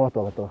нэг юм код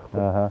байгаа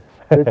байхгүй.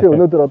 Тэгээ чи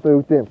өнөөдөр одоо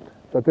юу гэдэг юм.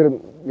 За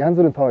тэр янз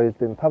бүрийн тоо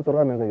хэлдэг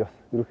 5-6 мянган ёс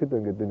ерөөхдөө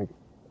ингээд нэг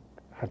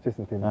харж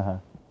ирсэн тийм.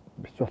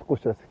 Бич болохгүй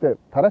учраас. Гэтэ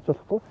тараач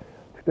болохгүй.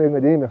 Гэтэ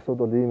ингээд ийм ёсууд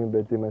бол ийм юм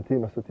байд юм байна.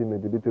 Тийм ёсууд тийм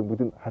байд. Бид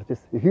бүгд харж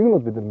ирсэн. Ихэнх нь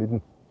бол бид нар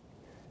мэднэ.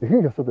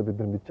 Ихэнх ёсуудаа бид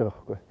нар мэдж байгаа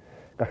байхгүй.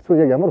 Гагцгүй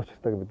яг ямар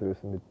учиртайг бид нар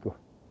юусэн мэддэг.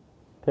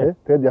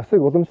 Тэгээд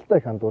ёсыг уламжлалтай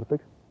их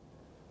хандуурдаг.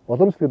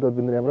 Уламжлал гэдэг бол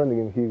бид нар ямар нэг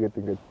юм хийгээд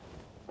ингээд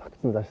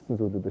тогтсон заншсан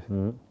зүйлүүд байна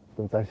шүү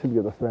дээ. Заншил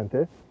гэдэг бас байна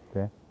тий.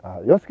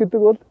 Ёс гэдэг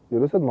бол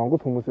ерөөсөө Монгол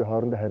хүмүүсийн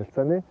хоорондын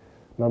харилцааны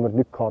номер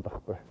 1 код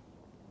байхгүй.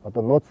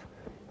 Одоо нууц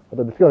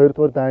одоо дэлхийн 2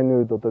 дугаар дайны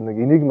үед одоо нэг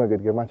Enigma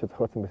гэдэг германч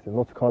зохиосон байсан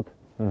нууц код.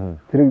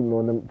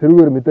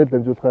 Тэрүүгээр мэдээлэл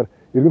дамжуулахаар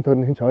эргэн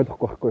тойрны хэн ч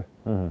ойлгохгүй байхгүй.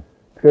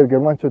 Тэгэхээр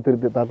германчууд тэр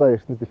далаа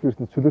ирсэн дэлхийн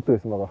ирсэн чөлөөтэй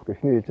байсан байгаа байхгүй.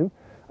 Эхний ээлж нь.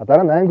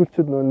 Дараа нь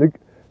англичууд нэг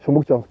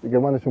шумбагч авах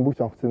германы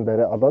шумбагч авахын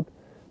дараа олоод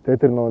тэгээ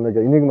тэр нэг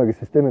Enigma гэх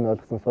системийг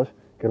ойлгосноос хойш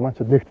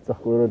германчууд нэгтсэн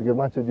байхгүй. Өөрөөр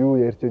германчууд юу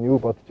ярьж байна, юу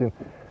бодож байна,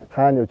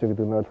 хаана явж байгаа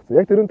гэдэг нь ойлгосон.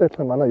 Яг тэрүүнтэй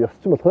адилхан манай ёс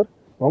ч болохоор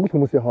Монгол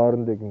хүмүүсийн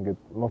хоорондыг ингээд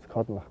нууц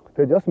код байхгүй.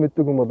 Тэгээд ёс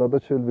мэддэг юм бол одоо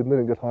жишээл бид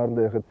нэр ингээд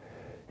хоорондоо яхад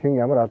хэн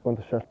ямар албан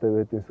тушаалтай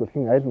байдаг, эсвэл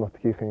хэн аль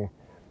нутгийнхын,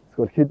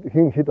 эсвэл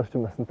хэн хэд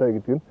орчим насантай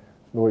гэдэг нь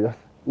нөгөө ёс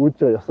үүж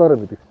ёсоор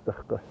мэддэг хэрэгтэй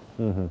байхгүй.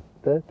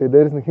 Тэгээд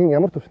дээрэс нь хэн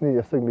ямар төвчний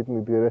ёсыг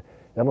мэднэ гэдгээр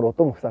ямар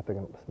удам ухсаатайг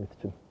нь бас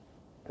мэдчихнэ.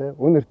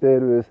 Үнэр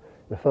дээрээс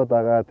ёсоо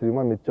дагаа тэр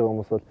юм мэдж байгаа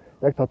хүмүүс бол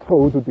яг тодорхой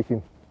үйлдэлүүдийг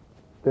хийн.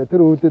 Тэгээд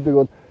тэр үйлдэлийг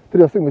бол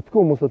тэр ёсыг мэдгүй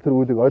хүмүүс бол тэр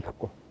үйлийг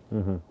ойлгохгүй.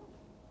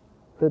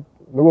 Тэгээд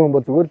нөгөө хүн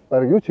бол зүгээр л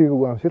баг юу ч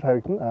хийгээгүй юм шиг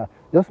харагдана.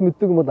 Ёс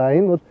мэддэг юм бол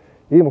энэ бол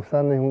ийм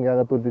ухсааны хүн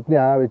ягаад бол бидний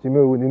аав ээж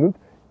эмээ өвөө нэнүүд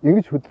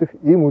ингэж хөдлөх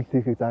ийм үйл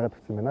хийхийг заагаад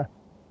өгсөн байна.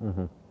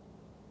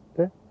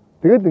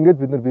 Тэгээд ингээд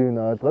бид нар бие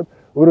биенээ ойлгоод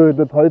өөрөөр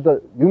хэлбэл хоёул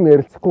юм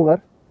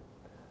ярилцахгүйгээр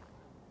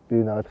бие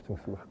биенээ ойлгох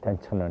гэсэн үг байна.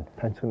 Таньчих нь.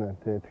 Таньчих нь.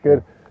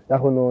 Тэгэхээр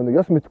яг нөгөө нэг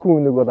ёс мэдгүй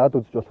хүнийг бол ад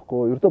үзэж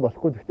болохгүй, ердөө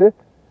болохгүй. Гэхдээ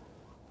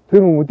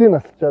тэр хүн үдийн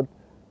насалчаад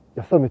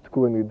ёсоо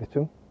мэдхгүй байх гэдэг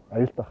чинь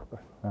аюултай байхгүй.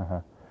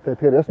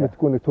 Тэгэхээр ёс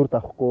мэдгүй хүнийг төр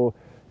давахгүй,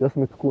 ёс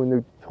мэдгүй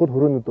хүнийг чухал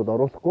хөрөөнүүд бол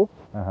оруулахгүй.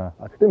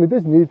 Гэхдээ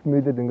мэдээж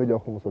нийлээд ингээд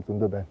явах хүмүүс бол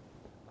зөндөө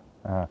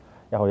байна.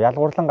 Яг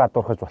ялгуурлан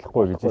гадуурхаж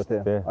болохгүй гэж байна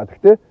шүү дээ.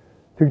 Гэхдээ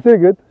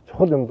тэглээгээд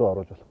чухал юмдоо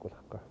оруулж болохгүй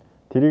байхгүй.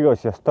 Тэрийг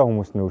бас ёстой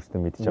хүмүүс нь өөрсдөө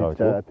мэдж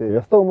байгаа үү?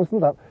 Ёстой хүмүүс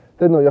нь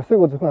тэр нөө ёсыг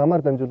бол зөвхөн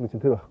амаар дамжуулна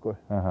чинь тэр байхгүй.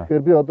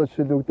 Тэгэхээр би одоо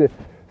жишээл үгдээ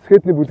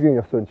скетний бүлгийн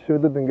ёс байна.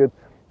 Жишээлбэл ингээд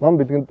ном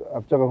бэлгэнд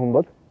авч байгаа хүн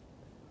бол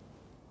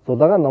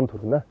зулаагаа ном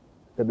төрнө.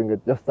 Тэгээд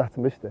ингээд ёс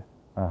заасан байна шүү дээ.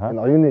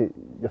 Энэ оюуны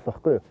ёс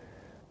байхгүй юу?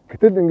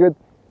 Гэтэл ингээд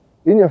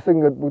энэ ёсыг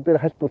ингээд бүгдээр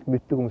хальтуулт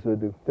мэддэг хүмүүс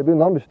байдаг. Тэгээд би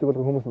ном бичдэг бол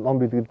хүмүүс ном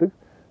бэлгэлдэг.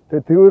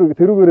 Тэгээд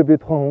тэрүүгээрээ би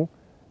тухайн хүн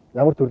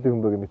ямар төрлийн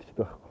хүн байгааг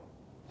мэдчихдэг байхгүй.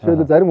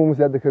 Жишээлбэл зарим хүмүүс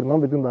яадаг гэхээр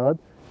ном бэлгэнд аваад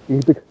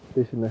ингэдэг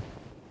дэш нэ.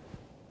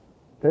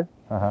 Тэ?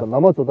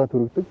 Намаа зулаа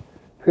төрөгдөг.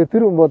 Тэгэхээр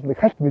тэр хүн бол нэг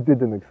хальт мэдээд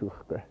байна гэсэн үг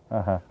байхгүй.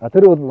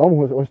 Тэр бол ном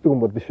уншдаг хүн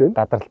бол биш байна.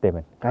 Гадралтай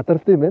байна.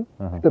 Гадралтай байна.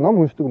 Гэтэ ном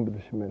уншдаг хүн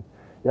биш юм байна.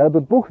 Яг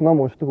бол бүх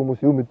ном уншдаг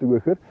хүмүүс юу мэддэг вэ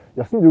гэхээр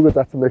ёсонд юугээ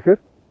заасан бэ гэхээр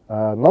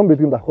ном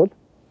бэлгэнд авах бол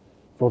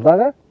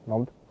зулаагаа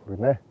номд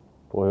хүргэнэ.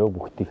 Буюу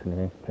бүгдийнх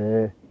нэ.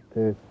 Тэ.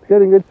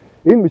 Тэгэхээр ингээд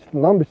энэ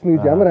бичлэн ном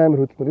бичнэ гэж ямар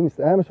амар хөдөлмөр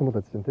энэ амар шумал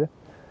аз чинь тэ.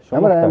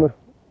 Ямар амар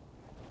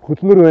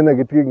хөдөлмөр байна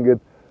гэдгийг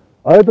ингээд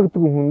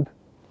ойлгодог хүнд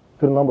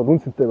тэр ном бол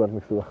үнцэнтэй байна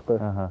гэсэн үг байхгүй.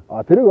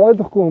 Тэрийг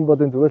ойлгохгүй хүн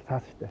бол энэ зүгээр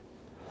цаас штэ.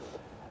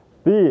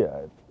 Би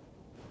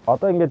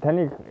одоо ингээд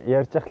таныг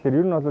ярьж ахлаар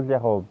ер нь бол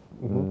яг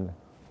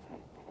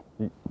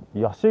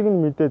ёсыг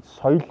нь мэдээд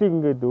соёлыг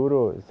ингээд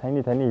өөрөө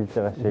саяны таны хэлж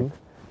байгаа шиг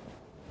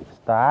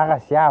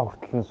аагаас яа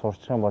хүртэл нь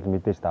сурчих юм бол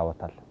мэдээж даваа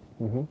тал.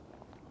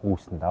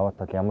 Үүснэ даваа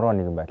тал ямар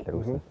нэгэн байдлаар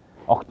үүснэ.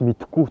 Огт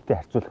мэдхгүйтэй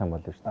харьцуулах юм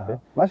бол шүү дээ.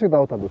 Маш их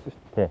даваа тал үүснэ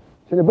шүү дээ.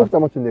 Чиний бүх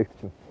замууд чинь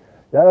нэгтгэж.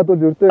 Ягаад бол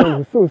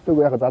ердөө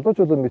өсөөгүй яг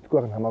залуучууд нь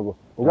мэдхгүй байх нь хамаагүй.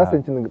 Угаасаа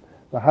энэ чинь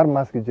хар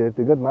мас гэж ярьдаг.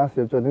 Ингээд мас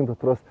явж байгаа нэг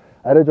дотроос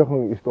арай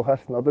жоохон эрт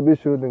ухаарсан. Одоо би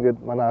шүүд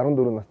ингээд манай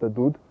 14 настай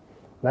дүүд,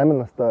 8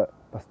 настай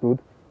бас дүүд,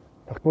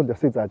 тогтмол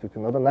ёсыг зааж өгч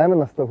байна. Одоо 8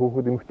 настай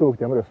хүүхэд эмэгтэй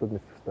хүүхэд ямар ёсууд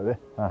мэдэх хэрэгтэй вэ?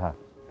 Аха.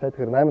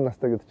 Тэгэхээр 8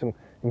 настай гэдэг чинь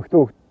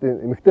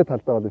эмэгтэй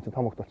талдаа бол чинь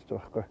том хүүхэд болчих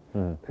жоох байхгүй.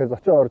 Тэгэхээр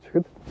зочин орж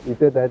ихэд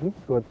идээд дайлна,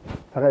 эсвэл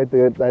цагаан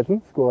идээд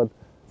дайлна, эсвэл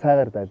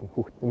цайгаар дайлна.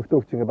 Хүүхэд эмэгтэй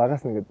хүүхэд чинь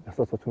багаас нь ингээд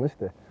ёсоо сууж өгнө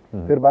шүү дээ.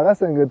 Тэгэхээр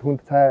багаас ингээд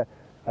хүнд цай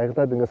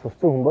аяглаад ингээд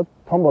сурцсан хүн бол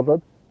том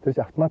болоод тэр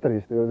чинь автоматар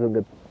хийж байгаа.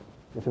 Ингээд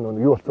чинь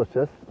нөгөө юу болцсон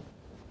учраас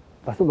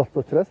басал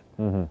болцсон учраас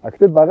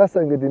гэтэл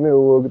багаасаа ингээд эмээ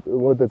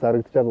өвөөдөө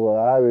зарагдаж байгаа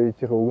аав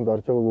ээжийнхээ өгөнд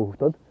орж байгаагүй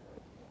хүүхдүүд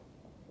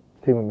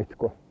тийм юм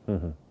мэдхгүй.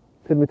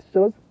 Тэр мэдчихэж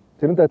байгаас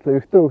тэрнтэй адилхан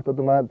эрэгтэй хүүхд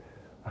одоо маань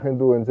ахын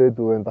дүү вэ, зээ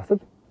дүү вэ басал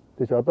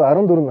тий чи одоо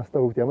 14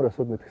 настай хүүхд ямар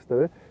асуудал мэдэх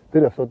хэвээр вэ?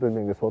 Тэр асуудлыг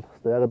ингээд суулгах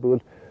хэвээр. Ягаад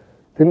гэвэл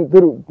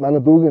тэр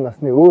манай дүүгийн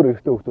насны өөр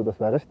эрэгтэй хүүхдүүд бас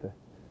байгаа шүү дээ.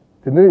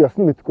 Тэрний ёс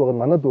нь мэдэхгүй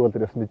байгаа манай дүү бол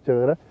тэр ёс мэдж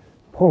байгаараа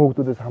тухайн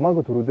хүүхдүүдээс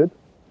хамаагүй төрүүлээд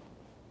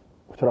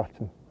уучраа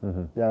олчихно.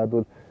 Ягаад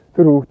гэвэл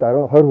тэр хүүхд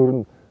 10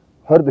 20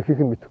 20 дахих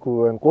нь мэдэхгүй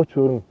байна. 30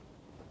 хүрн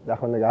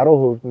яг нэг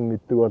 10% нь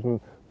мэддэг болно.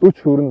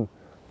 40 хүрн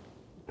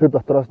тэр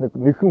дотроос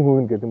нэгэн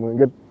хувь гэдэг юм.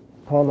 Ингээд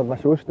тоон бол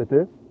маш өөртөө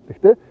тий.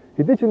 Гэхдээ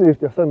хэдий ч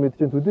нэрт ясаар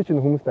мэдчихэн төдий ч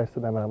хүмүүст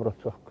арьсад амар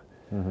болчих واخхой.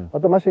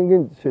 Одоо маш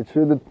энгийн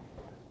жишээлбэл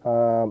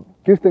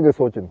гэрт ингээд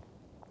сууж байна.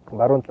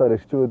 Баруун талаар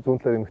эрчүүд, зүүн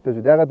талаар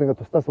эмэгтэйчүүд. Ягаад ингээд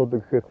тусдаа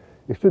суудаг гэхээр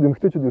эрчүүд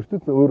эмэгтэйчүүд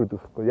ертөнцийн өөр өдөг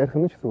واخхой. Ярих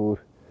юм ч гэсэн өөр.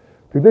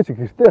 Тэглээ чи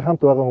гэртээ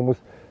хамт байгаа хүмүүс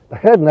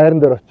дахиад найран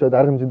дээр очиод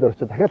арга хэмжээнд дээр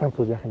очиод дахиад хамт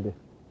сууж яах юм бэ?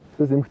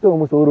 Тэгээс эмэгтэй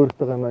хүмүүс өөр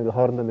өөртөө юм ингээд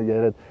хоорондоо нэг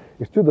яриад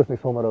эрчүүд бас нэг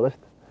суумаар байгаа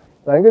шүү дээ.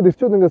 За ингээд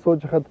эрчүүд ингээд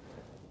сууж хахад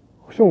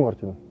хөшүүн орж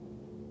ирнэ.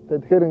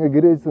 Тэгэхээр ингээд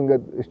гэрээс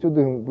ингээд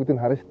эрчүүдийн бүгдийг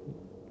харна шүү дээ.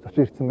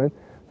 Зочин ирсэн байна.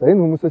 За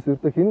энэ хүмүүсээс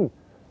ердөө хин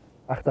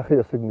ах захын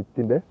ёсыг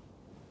мэддэм бэ?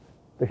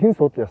 Тэгээ хин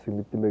суудлын ёсыг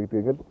мэддэм бэ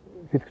гэдгийг ингээд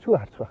хэлэхчгүй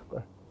харчих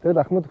байхгүй.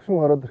 Тэгэл ахмад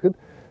хөшүүн ороод ирэхэд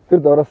тэр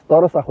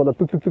доороос ахвал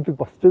дүг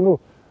босч гэнэ үү?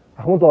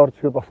 Ахмад орж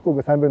ирэхэд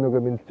босхгүйгээ сайн байна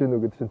уугаа мэдлж гэнэ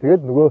үү гэдэг чинь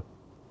тэгэл нөгөө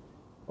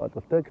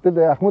бодлоо. Гэтэл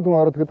ахмад хүн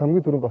ороод ирэхэд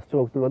хамгийн түрүүнд босч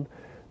байгаа гэдэг бол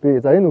би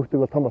за энэ хүүхдийг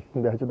бол том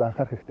болтон би хажууд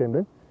анхаарах хэрэгтэй юм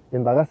байна.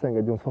 Энэ багаасаа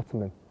ингээд юм суудсан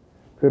байна.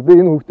 Тэгэхээр би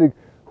энэ хүүхдийг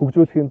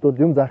хөгжүүлэхийн тулд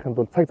юм заахын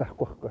тулд цаг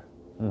заахгүй байхгүй.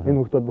 Энэ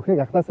хүүхд бол бүхнийг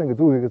анхнаасаа ингээд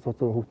зөв хийгээд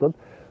суудсан хүүхд бол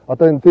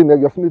одоо энэ тийм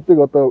яг ёс мэддэг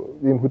одоо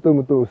ийм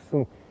хөдөө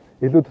өссөн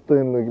илүү дотоо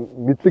юм нэг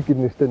мэдлэг гэр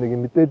нэртэй нэг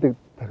мэдээлэл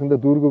тархиндаа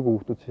дүүргөөгүй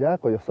хүүхдүүд чи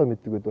яг гоо ёсоо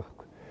мэддэг байдаг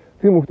байхгүй.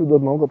 Тийм хүүхдүүд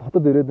бол Монгол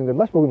хотод ирээд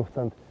ингээд маш богино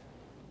хугацаанд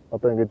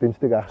одоо ингээд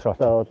дэнждэг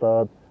ахшаалтаа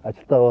болоод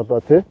ажилтаа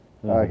болоод тий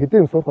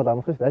хэдийн сурах бол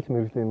амархан шүү дээ. Аль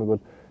мэрэгжлийн юм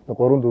бол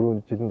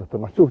 3-4 жилийн дотор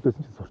мачин хүүхдүүд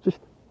чинь сурч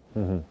шүү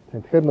дээ.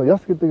 Тэгэхээр нөө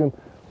ёс гэдэг нь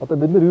одоо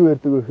бид нар юу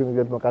ярьдаг вэ гэхээр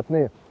ингээд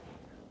гадны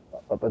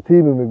одоо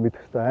тийм юмыг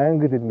мэдэх хэрэгтэй,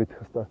 англи хэл мэдэх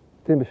хэрэгтэй.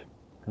 Тийм биш.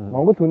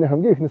 Монгол хүний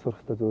хамгийн ихний сурах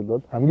хэрэгтэй зүйл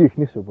бол хамгийн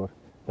ихний шүбөр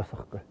ёс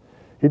байхгүй.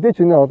 Хэдий ч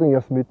нэ олон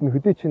ёс мэднэ,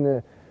 хэдий ч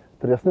нэ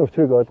тэр ёсны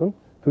учрыг ойлгоно,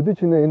 төдий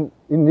ч нэ энэ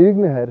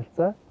нийгмийн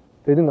харилцаа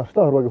тэр энэ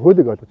орчлон хорвогийн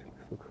хуулийг ойлгож байна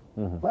гэсэн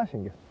үг. Маш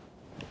ингэ.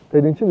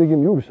 Тэгэхээр эн чинь нэг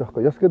юм юу биш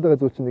байхгүй. Ёс гэдэг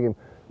зүйл чинь нэг юм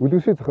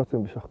үлгэршиг зохиоцсон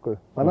юм биш байхгүй.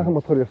 Манайхан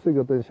болохоор ёсыг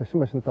одоо энэ шашин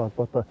машинтай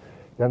холбоотой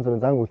янз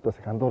бүрийн зан үйлдэлээс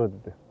их андуураад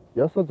байдаг.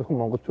 Ёс бол зөвхөн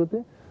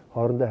монголчуудын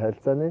хоорондын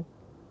харилцааны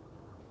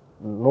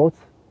нууц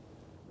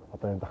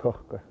одоо энэ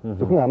дохиохгүй.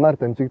 Зөвхөн амаар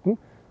дамжигдана.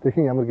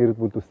 Тэрхэн ямар гэрэл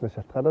бүлдүүлснээр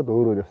шалтгаалаад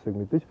өөр ёсыг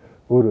мэдэж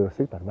өөр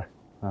ёсыг дарна.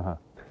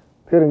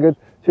 Тэгэхээр ингээд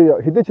чи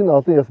хэдий ч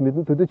олон ёс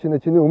мэднэ, төдий ч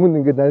чиний өмнө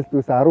ингээд найзлдаг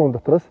гэсэн 10 хүн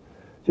дотроос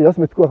чи ёс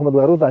мэдгүй байх юм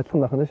бол аруулаа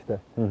адилхан байх нь шүү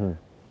дээ.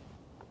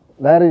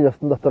 Найрын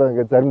ёсны дотроо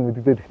ингээд зарим нь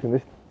мэддэгдэл ихтэй нь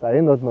шүү дээ. За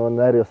энэ бол нөгөө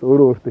найр ёс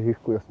өөрөө өөртөө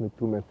хийхгүй ёс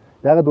мэдгүй юм байна.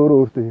 Ягаад өөрөө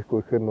өөртөө хийхгүй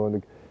гэхээр нөгөө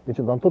нэг энэ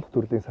чинь донтуулах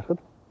төрлийн сархад.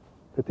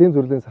 Тэгээ тийм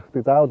төрлийн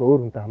сархтыг заавал өөр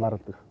хүнтэй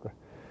хамааруулдаг байхгүй.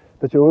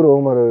 Тэгээ чи өөрөө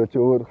уумаар чи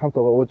өөр хамт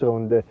байгаа ууж байгаа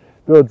хүндээ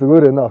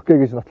зүгээр ээ окей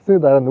гэж нотлсны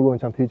дараа нөгөө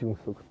хүн чамд хийж өгнө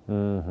гэсэн үг.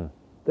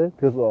 Тэ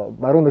тэгэхээр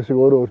баруун дээр шиг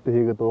өөртөө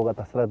хийгээд дуугаа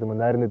тасраад юм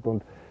найрны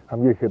дунд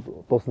хамгийн ихэд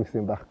дуусна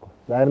гэсэн юм байхгүй.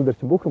 Найран дээр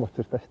чинь бүх юм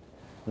учиртай шүү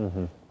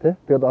дээ. Тэ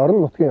тэгээд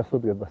орон нутгийн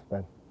ёсууд гэдээ бас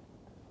байна.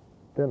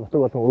 Тэ нутаг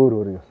болон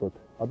өөр ёсууд.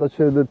 Одоо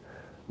жишээлбэл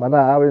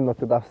манай аавын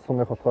нутагт авсан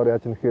сумын болохоор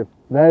яаж юм гэхээр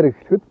найр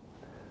эхлэхэд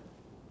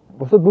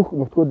бусад бүх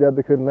нутгууд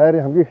яадаг гэхээр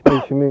найрын хамгийн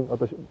ихний шимийн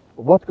одоо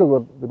водкаг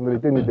бол бид нэр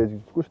эдэний дэж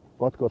үзэхгүй шүү дээ.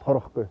 Водка бол хор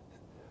ихгүй.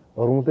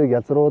 Урмлыг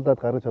язруудаад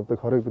гаргаж авдаг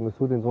хорыг бид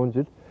сүүлийн 100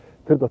 жил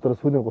тэр дотор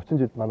сүүлийн 30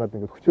 жил манад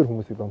ингээд хүчээр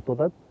хүмүүсийг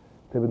донтуулаад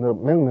тэгээ бид нэр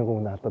мянган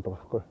хүн алдаад байгаа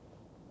байхгүй.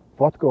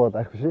 Водка бол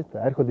арх биш үү?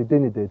 Арх бол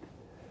эдэний дээд.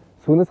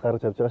 Сүүнээс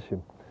гаргаж авж байгаа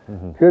шим.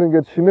 Тэгэхээр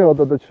ингээд шимээ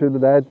бол одоо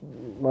жишээлбэл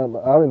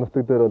аавын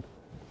нутаг дээр бол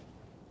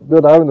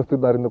бид аавын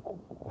нутагт дараа нэг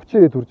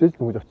 30 төржээж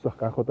л ингэж очсон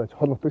байх анхудаа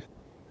хол нутаг шүү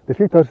дээ.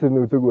 Дэлхийг тойрсон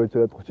нэг үзэг байж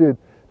байгаа 30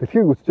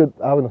 дэлхийг үсчээд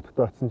аавын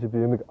нутагтаа очсон чи би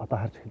юмыг одоо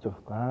харж эхэлж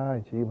байгаа байхгүй.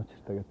 Энэ чи ийм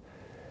учиртай гэдэг.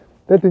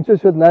 Тэгэл тэнцээ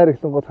шил найр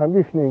эхлэн гол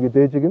хамгийн ихний ингэ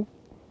дээжиг нь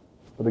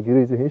одоо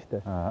гэрээзээ хийн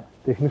штэ.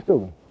 Тэг ихнэртэй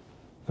өгнө.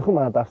 Зөвхөн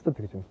манад австад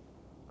гэж юм.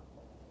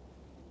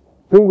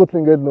 Тэнгуут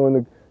ингээд нөгөө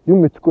нэг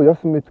юм мэдхгүй,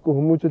 ёс мэдхгүй,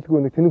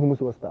 хүмүүжлгүй нэг тэнэг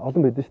хүмүүс бас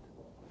олон байдаг штэ.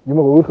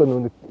 Юмгаа өөрийнхөө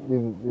нөгөө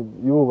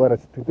юугаараа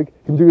сэтгэдэг,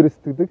 хэмжээгээрээ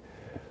сэтгэдэг.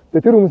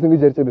 Тэгээ тэр хүмүүс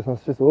ингэж ярьж байгаа би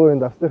сонсчихсон. Өө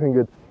энэ австах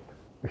ингээд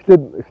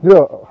эхлээд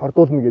эхнэрээ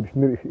хордуулна гэдэг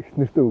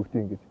эхнэртэй өгдөг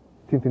ингэж.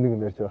 Тим тэнэг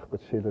юм ярьж байгаа байхгүй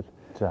жишээлбэл.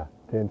 За.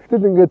 Тийм.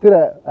 Гэтэл ингээд тэр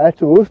айл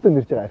чи өөртөө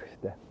нэрж байгаа арх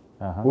штэ.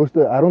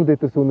 Өөртөө 10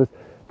 литр сүүнээс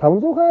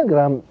 500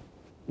 грамм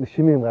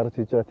шимийн гаргаж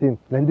хийж байгаа тийм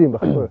ланди юм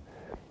багхгүй.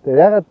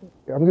 Тэгээ ягаад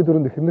хамгийн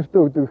дөрөнд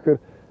эхнэртэй өгдөг гэхээр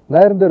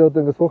найран дээр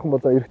одоо ингэ суухан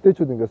болоо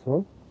эрэгтэйчүүд ингэ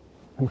суун,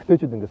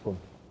 эмэгтэйчүүд ингэ суун.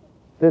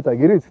 Тэ за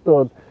гэрээ эзэхтэй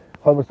бол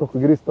хоймор суухгүй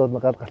гэрээ эзэхтэй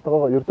бол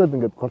галтгаагаа ердөө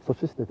ингээд гол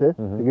сууж штэ тэ.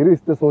 Гэрээ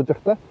эзэхтэй сууж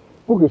байхдаа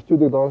бүх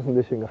эрчүүдийг доороос нь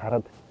дэше ингээд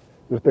хараад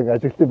ердөө ингээд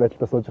ажиглалтын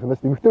байдлаар сууж байгаа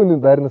юм. Эмэгтэй хүний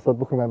байрнаас бол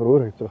бүх юм амар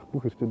өөр хийж байгаа.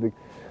 Бүх эрчүүдийг.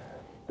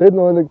 Тэгэд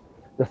нөгөө нэг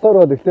ёсоор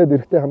бол эхлээд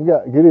эрэхтэй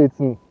хамгийн гэрээ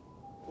эзэн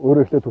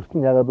өөрөө эхлээд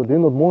хүртэн ягаад бол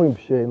энэ бол муу юм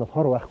биш ээ. Энэ бол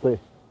хор байхгүй.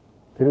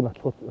 Тэрийг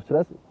нотлох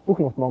учраас бүх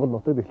нут Монгол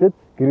нутад эхлээд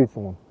гэрээ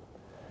эзэн уун.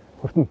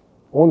 Хүртэн.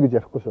 Уун гэж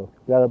ярихгүй шүү.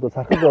 Ягаад бол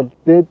сархад бол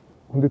дээд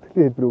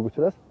хүндэтгэлийн хэлбэр үг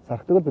учраас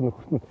сархдаг бол бид нар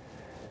хүртэн.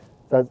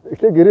 За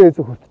эхлээд гэрээ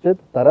эзэн хүртчихэд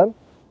дараа нь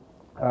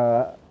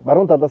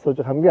баруун талаас сууж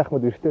хамгийн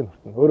ахмад эрэгтэй нь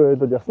хүртэн. Өөрөөр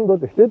хэлбэл ёсонд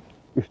бол эхлээд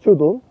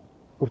эрчүүд уун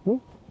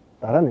хүртэн.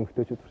 Дараа нь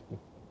эмэгтэйчүүд хүртэн.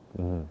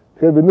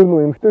 Тэгэхээр бид нар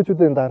нөө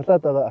эмэгтэйчүүдийн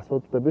дарлаад байгаа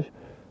асуудалтай биш.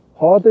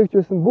 Хоолыг ч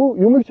байсан,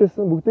 юмыг ч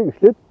байсан бүгдийг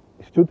эхлээд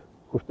эрчүүд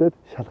хүртээд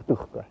шалгадаг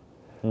байхгүй.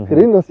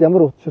 Тэгэхээр энэ бас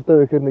ямар утгатай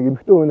вэ гэхээр нэг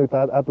эмэгтэй хүнийг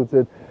ад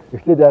үзээд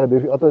эхлээд яагаад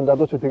одоо энэ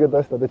залуучууд тэгээд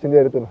байна шүү дээ. Чиний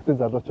яриад байгаа нөхдийн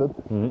залуучууд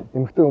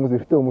эмэгтэй хүмүүс,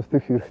 эрэгтэй хүмүүс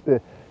тэгш хэрэгтэй.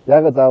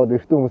 Яагаад заавал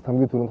эрэгтэй хүмүүс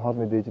хамгийн түрүүнд хоол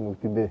мэдээж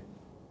нүгд юм бэ?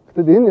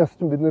 Гэтэл энэ ёс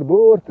чинь бид нэр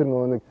бөөр тэр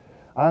нэг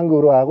анги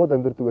өрөө агууд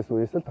амьдардаг байсан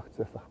үеэс л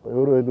тогтсон байхгүй.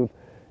 Өөрөөр хэлбэл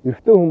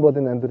эрэгтэй хүн бол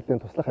энэ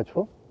амьдралын туслах аж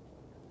ахуй.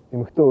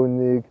 Эмэгтэй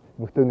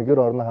хүний гэр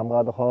орноо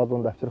хамгаалах,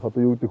 хоолунд авчрах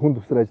одоо юу гэдэг хүн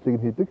төвсөр ажлыг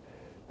нь хийдэг.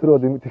 Тэр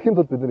бол тэхийн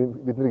тулд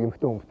бидний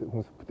эмэгтэй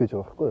хүмүүс бүтээж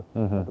байгаа байхгүй юу?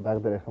 Одоо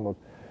баг дээр ярих юм бол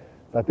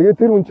за тэгээд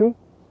тэр хүн чинь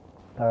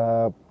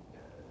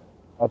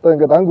одоо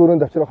ингээд анги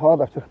өрөөнд авчрах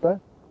хоол авчрахтаа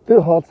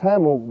тэр хоол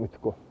сайн муу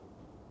мэдэхгүй.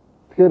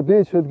 Тэгэхээр би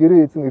жишээд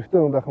гэрээ эзэн эрэгтэй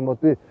хүн байх юм бол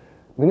би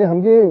миний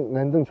хамгийн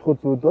нандин чухал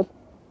зүйл бол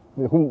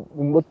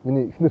хүн бол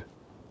миний эхнэр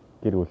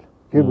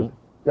гэр бүл.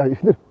 Яа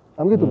эхнэр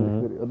хамгийн түрүүнд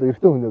эхнэр. Одоо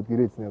эрэгтэй хүний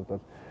гэрээ эзний хувьд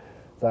бол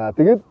за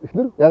тэгээд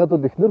эхнэр ягаад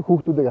бол эхнэр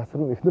хүүхдүүдийг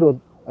асарна. Эхнэр бол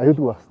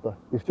аюулгүй байх хэрэгтэй.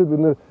 Ирчүүд бид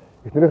нэр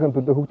эхнэрийн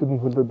төлөө хүүхдүүдийн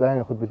төлөө дайн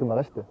явахд бэлэн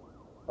байгаа шүү дээ.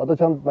 Одоо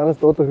чамд нараас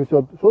дуудах гэж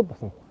бол шууд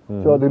басна.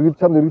 Чи бол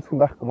чамд эргэлзэх юм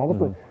байхгүй.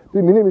 Монгол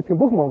би миний мэдхийн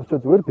бүх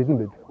монголчууд зүгээр бэлэн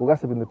байдаг.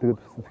 Угаасаа бид нэр тэгээд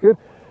ирсэн. Тэгэхээр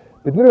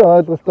бидний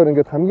ойлголтоор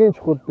ингээд хамгийн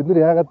чухал бид нар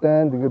яагаад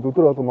дайнд ингээд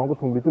өдөр болго монгол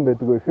хүн бэлэн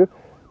байдаг вэ гэхээр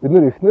бид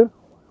нар эхнэр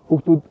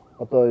хүүхдүүд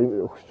одоо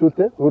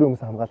өсчүүлтэй өөрөө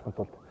хүмүүсээ хамгаалахын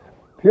тулд.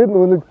 Тэгэхээр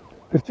нөгөө нэг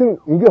тэр чин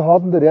ингээ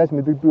хоолн дээр яаж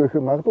мэдэгддэг вэ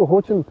гэхээр магадгүй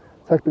хуучин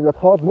цагт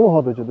ингээд хоол муу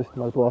хоол байж байгаа шүү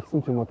дээ. Магадгүй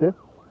олсон ч юм уу те.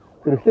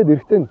 Тэр эхлээд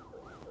эрэхтэй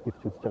гэж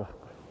үзэж байгаа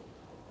байхгүй.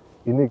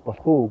 Энийг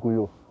болох уу үгүй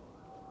юу?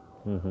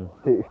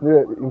 Тэг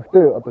эхнэр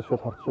эмэгтэй одоо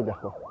шууд хортшуул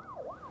явах вэ?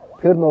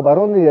 Тэгэхээр нөгөө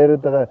барууны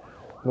яриад байгаа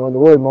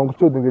нөгөө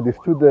монголчууд ингээд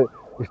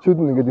эрчүүд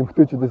нь ингээд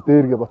эмэгтэйчүүдээс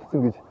дээргээ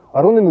ботсон гэж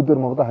барууны нүдээр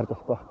Монголоо харж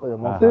байгаа байхгүй юу?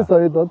 Монголын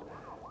соёл бол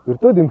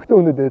ердөөд эмэгтэй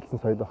хүнээ дээдлсэн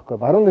соёл байхгүй.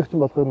 Барууных чинь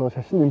болохоор нөгөө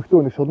шашин эмэгтэй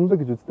хүнийг шуландаг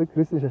гэж үздэг.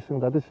 Христийн шашин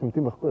дадлын шашин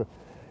тийм байхгүй юу?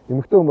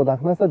 Эмэгтэй хүн бол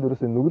анхнаасаа л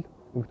ерөөсөө нүгэл,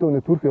 эмэгтэй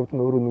хүний төрх явдал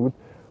нь өөрөө нүгэл,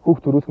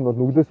 хүүхд төрүүлэх нь бол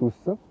нүглээс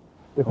үүссэн.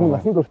 Тэгээ хүн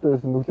насан туршдаа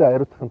ерөөсөө нүглээ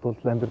ариутгахын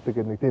тулд амьдардаг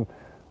гэдэг нэг тийм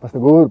бас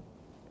нэг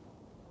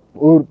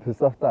өөр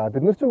философитой.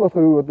 Бид нар ч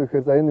болохоор юу гэдэг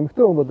гэхээр за энэ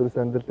эмэгтэй хүн бол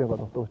ерөөсөө амьдралын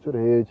гол утга учир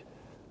ээж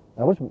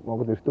ямар ч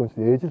Монгол эрэгтэй хүн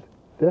чинь ээж л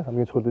тий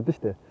хамгийн чухал гэдэг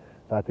шүү дээ.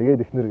 За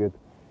тэгээд эхнэр гээд.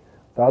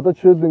 За одоо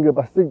жишээл ингээ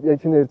бас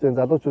яг чиний ярьж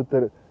байгаа залуучууд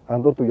дээр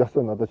андуурдаг ёс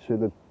байна. Одоо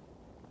жишээлбэл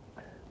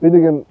би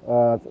нэг юм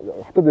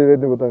хотод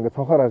ирээд нэг удаа ингээ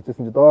цонхоор харж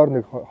ирсэн чи доор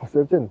нэг хос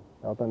явж байна.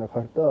 Одоо нэг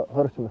 20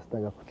 ч настай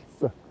ингээ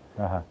хөтлсөн.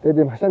 Тэгээд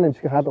ийм хашаа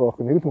нэмжих хаалга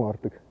байхгүй нэг л хүн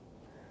ордог.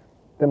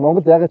 Тэгээд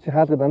Монгол ягаад чи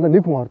хаалга дандаа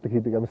нэг хүн ордог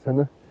хийдэг ямар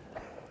сонио.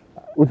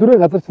 Өдрийн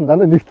газар чинь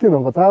дандаа нэгтгэн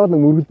онго заавал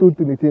нэг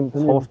мөргөлдүүлдэг нэг тийм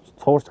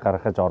цуурч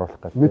гаргахаж оруулах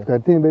гэж. Мэдгүй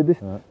тийм байдаг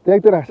шүү. Тэгээд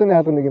яг тэр хашааны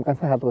хаалга нэг юм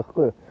ганцхан хаалга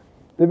байхгүй юу.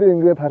 Тэгээд би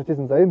ингээд харж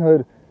ирсэн. За энэ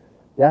хоёр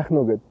яах нь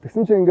вэ гэд.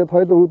 Тэгсэн чинь ингээд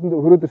хоёулаа үүдэнд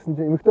хөрөөд ирсэн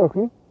чинь эмэгтэй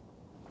охин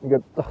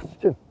ингээд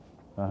зогсож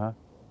байна.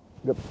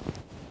 Ингээд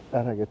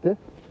гараа гэ тэ.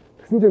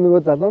 Тэгсэн чинь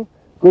нөгөө залуу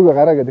гөөгөө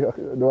гараа гэдэг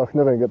нөгөө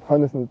охиноо ингээд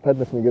хойноос нь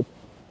тайлнаас нэгээд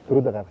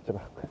төрөлөө гаргаж байгаа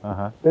байхгүй.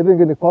 Тэгээд би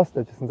ингээд нэг пост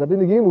ажилласан. За би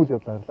нэг ийм үйл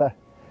явдал гарлаа.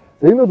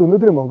 За энэ бол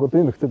өнөөдрийн Монголд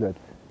энэ нөхцөл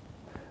байдал.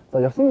 За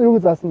ёс нь юу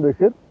гэж заасан бэ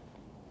гэхээр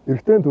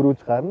эрэгтэй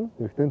төрүүлж гарна,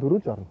 эрэгтэй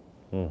төрүүлж орно.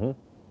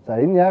 За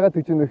энэ яагаад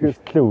гэж юм бэ гэхээр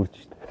эрэгтлээ үрж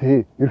шүү дээ. Тий.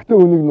 Эрэгтэй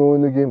хүнийг нөгөө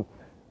нэг юм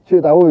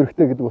чи давуу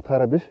эрэгтэй гэдэг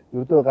утгаараа биш.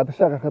 Ердөө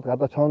гадагшаа гарахад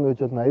гадаа чоон байж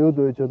болно, аюул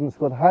байж болно,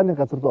 эсвэл хааны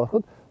газар руу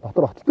ороход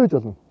дотор оттолтой байж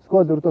болно.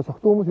 Эсвэл ердөө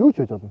согтуу хүмүүс юу ч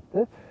байж болно,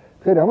 тий.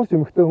 Тэгэхээр ямар ч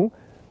эмэгтэй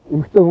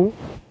хүн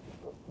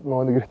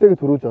нөгөө нэг эрэгтэйгээ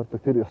төрүүлж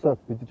ордог тэр ёсоо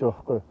бидэж байгаа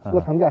байхгүй.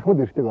 Эсвэл хамгийн ахмад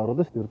эрэгтэйг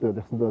оруулна шүү дээ, ердөө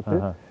явсандаа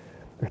тий.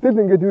 Тэгтэл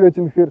ингээд юу яаж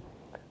юм гэхээр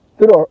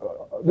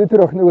би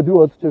тэр охиныг юу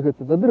бодож байгаа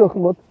гэхэд за тэр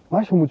охин бол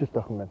маш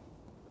хүмүүжлтэй охин байна.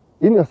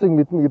 Энэ ёсыг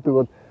мэднэ гэдэг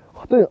бол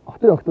хотын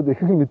охтод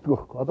их их мэддэг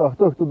байхгүй. Одоо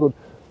хотын охтод бол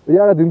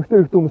яагаад эмэгтэй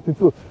эрэгтэй хүмүүс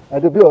тэнцүү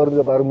би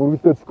орноо баг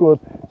мөргөлдөөцгүй бол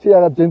чи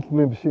яагаад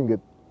джентльмен биш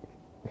ингээд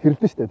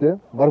хэрэлдэн штэ тий.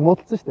 Баг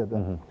муудалцсан штэ.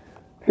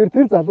 Тэгэхээр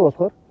тэр залуу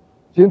болохоор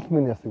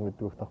джентльмен ёсыг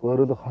мэддэг байхгүй.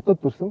 Өөрөөр хотод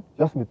дүрсэн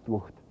ёс мэддэг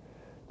хөхт.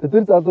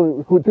 Тэр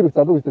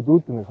залуу гэж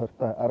дүүлдэг нэг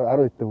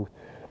 20 хэд хөхт.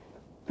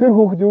 Тэр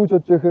хүүхэд юу гэж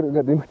бодож байхаар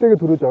ингээд эмэгтэйгээ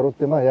төрөөж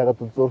оруулд юм аа. Ягаад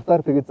бол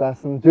зурдаар тэгээд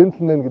заасан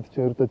джентльмен гэдэг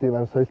чинь өөртөө тийм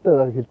амар соёлтой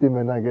байгааг хэлдэм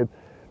байна гэд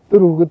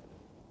тэр хүүхэд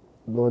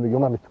нөгөө нэг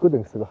юмаа мэдхгүй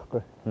л гэсэн үг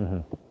байхгүй.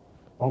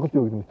 Монгол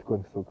юу гэдэг мэдхгүй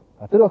гэсэн үг.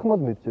 Тэр охин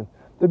бол мэдэж байна.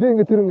 Тэгээд би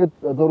ингээд тэр ингээд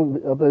зураг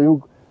одоо юу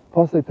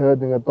постыг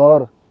тавиад ингээд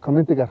доор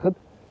комментиг харахад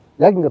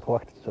яг ингээд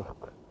хуваагдчихж байгаа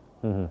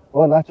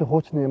байхгүй. Наа чи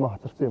хуучны юм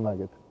хоцорсон юм аа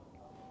гэд.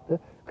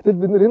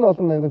 Гэтэл бид нэр энэ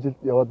олон мянган жил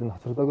яваад энэ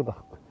хоцордог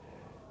байхгүй.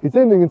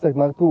 хизээ нэгэн цаг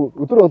магадгүй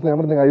өдөр болгон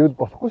ямар нэг аюул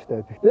болохгүй шүү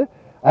дээ. Гэхдээ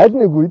аль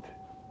нэг үед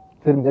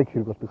тэр нь яг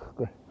хэрэг болдог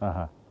байхгүй.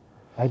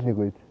 Аль нэг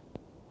үед.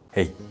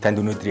 Хей, танд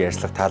өнөөдрийн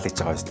ярилцлага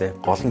таалагдж байгаа биз дээ?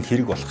 Гол нь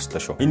хэрэг болох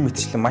ёстой шүү. Энэ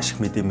мэтчлэн маш их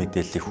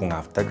мэдээллийг хүн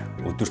авдаг.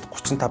 Өдөрт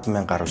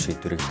 35,000 гаруй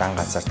шийдвэрийг дан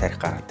ганцаар тарих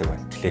гаргадаг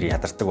байна. Тэгэхээр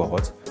ядардаг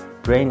байгааз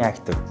Brain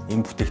Active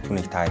энэ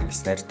бүтээгдэхүүнийг та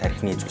хэрэглэснээр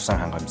тархины цусан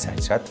хангамж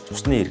сайжраад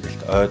цусны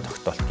эргэлт, ой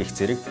тогтоолт гэх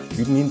зэрэг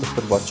ер нь энэ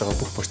дотор болж байгаа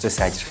бүх процесс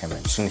сайжрах юм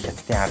байна. Жишээ нь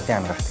хятадын ардын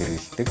ангарахт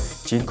хэрэглэдэг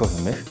Ginkgo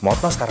хэмээх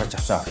модноос гаргаж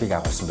авсан охийг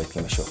агуулсан байдаг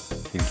юм шүү.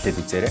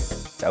 Хэрэглээд үзээрэй.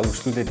 За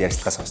үргэлжлүүлээд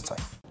ярилцлагаа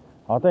сонсцгоё.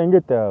 Одоо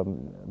ингээд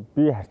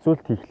би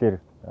харьцуулт хийхлээр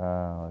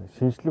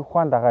шинжлэх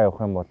ухаан дагаа явах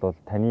юм бол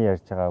таны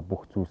ярьж байгаа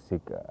бүх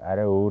зүйлсийг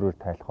арай өөрөөр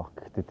тайлах бах.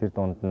 Гэхдээ тэр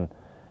дунд нь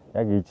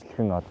яг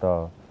ижлэхэн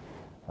одоо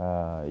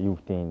юу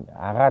гэдэг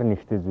агаар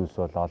нэгтэй зүйлс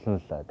бол олон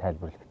л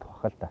тайлбарлагдах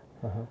бах л да.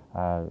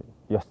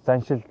 Ёс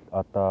заншил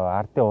одоо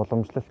ардын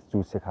уламжлалт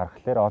зүйлсийг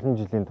харахаар олон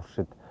жилийн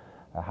туршид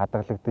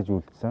хадгалагдаж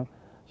үлдсэн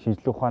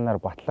шинжлэх ухаанаар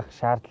батлах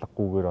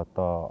шаардлагагүйгээр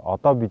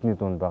одоо бидний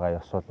дунд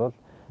байгаа ёс бол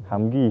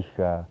хамгийн их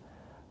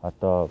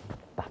одоо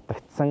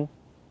давтагдсан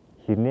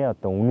хэрнээ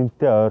одоо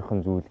үнэнтэй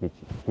ойрхон зүйл гэж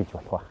хийж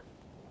болох байх.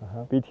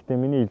 Би гэхдээ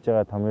миний хэлж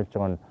байгаа томьёолж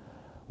байгаа нь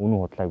үнэн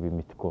худлааг би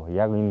мэдэхгүй.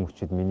 Яг энэ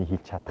мөчид миний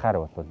хэлж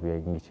чадхаар бол би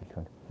яг ингэж хэлэх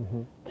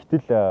байна.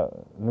 Гэтэл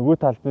нөгөө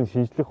талд нь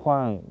шинжлэх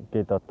ухаан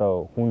гэдэг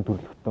одоо хүн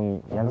төрөлхтөн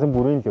янз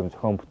бүрийн юм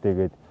зохион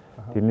бүтээгээд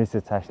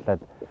тэрнээсээ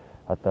цаашлаад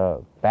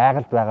одоо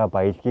байгальд байгаа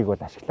баялагийг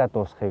бол ашиглаад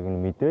дуусгахыг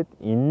нь мэдээд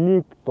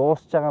энэнийг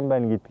дуусч байгаа юм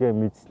байна гэдгээ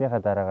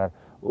мэдснийхаа дараагаар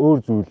өөр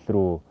зүйл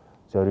рүү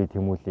зориг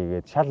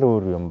тэмүүлээгээд шал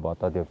өөр юм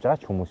бодоод явж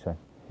байгаа ч хүмүүс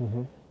байна.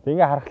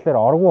 Тэгээ харахаар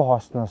оргуу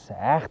хоосноос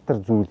айхтар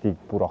зүйлийг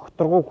бүр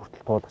огторгуу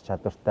хүртэл туулах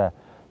чадвартай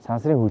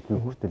сансрын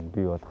хөлбөмбөг хүртэл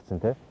бий болгоцсон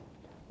тийм.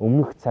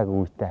 Өмнөх цаг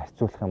үетэй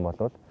харьцуулах юм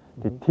бол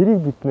тэрийг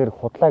бид нэр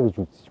худлаа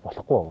гэж үзэж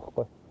болохгүй байгаа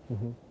байхгүй.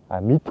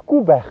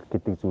 Мэдэхгүй байх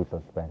гэдэг зүйл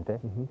бол байна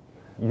тийм.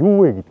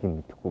 Юу вэ гэдгийг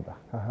мэдэхгүй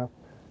байх.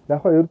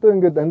 Яг хаа ердөө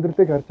ингээд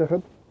амьдралыг харж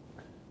байхад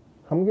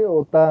хамгийн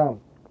удаан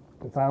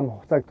зам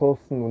хугацааг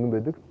туулсан үнэн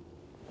байдаг.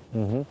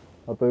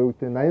 Одоо юу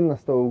гэдэг 80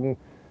 настай өвгөн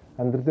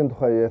амьдралын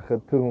тухай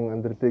ярихад тэр хүн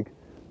амьдралыг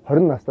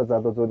 20 настай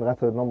залуу зөв ганц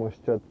хоёр ном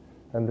уншичаад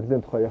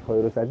амьдралын тухай ярих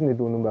хоёроос аль нь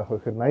илүү үнэн байх вэ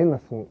гэхээр 80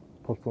 нас хүн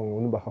тулсан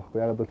үнэн байх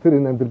байхгүй. Яг л тэр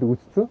энэ амьдралыг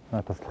үзсэн.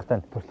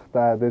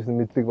 Туршлагатай. Дээрс нь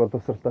мэдлэг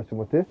боловсралтай ч юм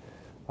уу тий.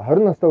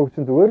 20 настай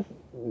хөгжин зүгээр л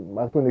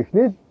магадгүй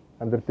нэгний л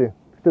амьдралын.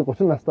 Гэтэл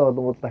 30 настай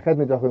болонгууд дахиад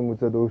нэг жоох юм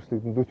үзээд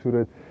өөрчлөгдөн 40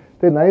 хүрээд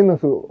тэгээ 80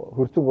 нас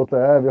хөрчин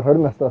гудаа би 20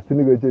 настай бас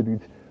тэнийг ээжээд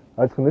гэж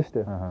ойлгох нь шүү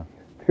дээ.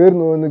 Тэгэхээр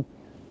нөгөө нэг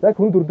яг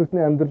хүн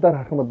төрөлхтний амьдралаар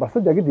харах юм бол бас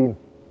л яг л ийм.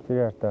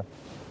 Тэгээ хараа.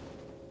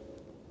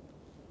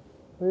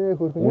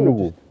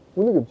 Хөрхөн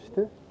үнэг гэж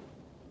тий.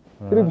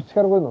 Тэр бичих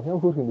аргагүй нөө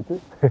ямар хөрх юм бэ тий.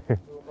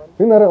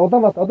 Энэ арай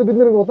Улаанбаатар одоо бид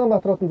нэр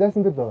Улаанбаатарт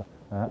зайсан дээр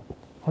байгаа.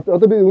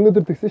 Одоо би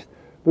өнөөдөр тэгсэн шүү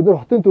дээ. Бид нэр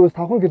хотын төвөөс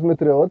 5 км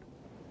яваад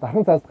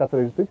дархан цаас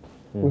газар ирдэг.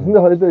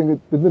 Үсэндээ хоёлоо ингэж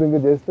бид нэр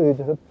ингэж ярьсан хийж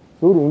хахад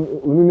зөөр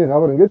үнэний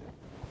гавар ингэж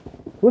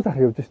төвс ах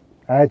явж шүү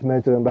дээ. Айж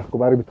майж байгаа юм байхгүй.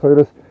 Бараг бид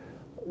хоёроос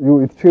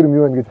юу идчихэр юм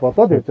юу байна гэж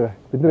бодоод явж байгаа.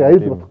 Бид нэр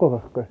аюул бодохгүй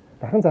байхгүй.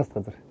 Дархан цаас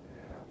газар.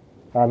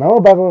 Наваа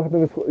баг байхад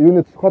ингэж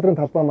юуны Сүхбаатарын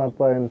талбай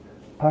малбай энэ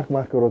парк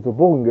маркер руу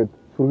бууг ингэж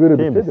сүргээрээ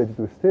бичээд байдаг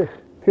үс тээ.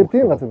 Тэгэхээр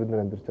тийм газар бид нэр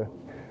амьдарч байгаа.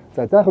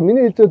 За заахаа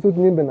миний хэлж байгаа зүйл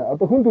нь юм байна.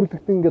 Одоо хүн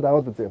төрөлхтөн ингэж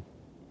аваад үзье.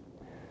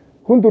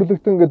 Хүн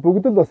төрөлхтөн ингэж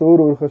бүгд л бас өөр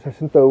өөрийнхөө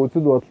шашинтай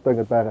үзэл бодолтой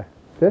ингэж байгаа.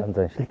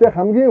 Тэгтээ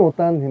хамгийн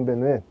удаан нь хэм бэ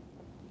нэ?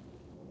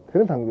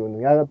 Тэр нь хамгийн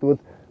үнэн. Яагаад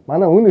гэвэл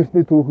манай үн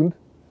эртний түүхэнд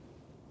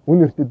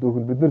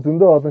бид нар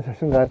зөндөө олон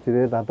шашин гарч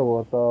ирээд алга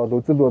болоод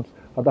үзэл бодол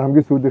одоо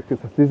хамгийн сүүлийнх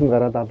социализм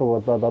гараад алга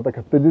болоод одоо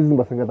капитализм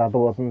бас ингэж алга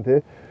болно тий.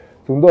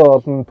 Зөндөө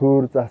олон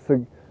төр засаг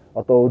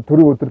одоо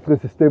төрийн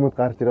удирдлагын системүүд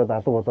гарч ирээд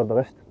алга болоод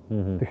байгаа шүү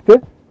дээ. Тэгтээ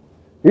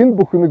энэ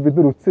бүхнийг бид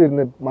нар үтсэн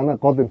ирнэ манай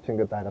гол юм чинь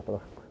ингэж байгаад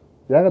байгаа байхгүй.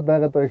 Яагаад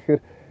байгаад байгаа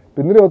гэхээр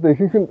бидний одоо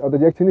ихэнх нь одоо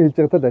яг чиний хэлж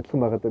байгаатай адилхан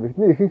байгаа даа.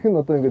 Бидний ихэнх нь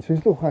одоо ингэж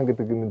шинжлэх ухаан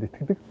гэдэг юмд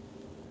итгэдэг.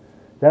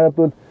 Яагаад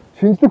бол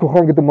шинжлэх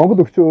ухаан гэдэг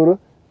Монгол өгчөө өөрөө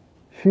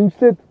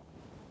шинжлээд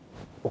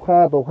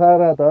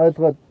ухаараад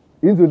ойлгоод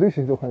энэ зүйлийг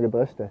шинжлэх ухаан гэдэг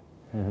байгаа шүү дээ.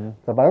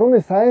 За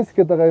барууны сайенс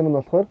гэдэг байгаа юм нь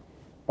болохоор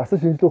бас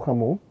шинжлэх ухаан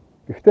мөн.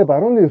 Гэхдээ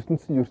барууны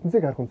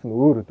ертөнцийг харах үнс нь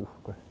өөр гэдэг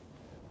байхгүй.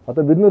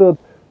 Одоо бид нар бол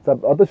за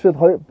одоо шийд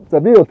за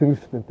би бол тэнгэр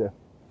студенттэй.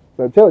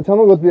 За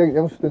чамайг бол би яг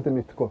ямар студенттэй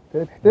мэдэхгүй.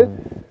 Тэгэхдээ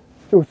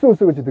чи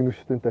өсөө гэж тэнгэр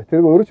студенттэй.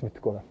 Тэрийг өөрөө ч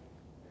мэдэхгүй байна.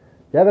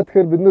 Ягаад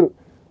тэгэхээр бид нар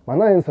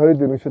манай энэ соёл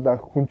иргэншил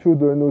анх хүнчүүд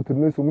байна уу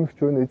тэрнээс өмнөх ч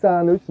байна. Эзэн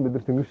хааны үед бид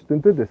нар тэнгэр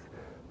студенттэй байсан.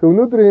 Тэгээ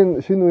өнөөдөр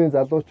энэ шинэ үеийн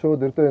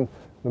залуучууд ердөө энэ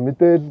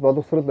мэдээлэл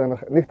боловсрал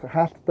нэг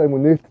хаалттай юм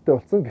уу нээлттэй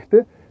болсон.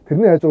 Гэхдээ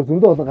тэрний хажуугаар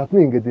зөндөө олон гадны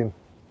ингээд юм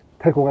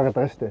тарих угаагаад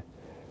байгаа шүү дээ.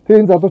 Тэгээ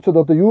энэ залуучууд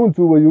одоо юу нь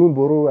зөв вэ, юу нь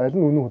буруу, аль нь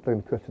үнэн худлааг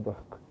мэдэх болчиход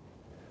байгаа юм.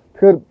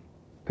 Тэгэхээр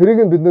тэрийг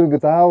нь бид нэр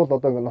ингээд заавал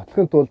одоо ингээд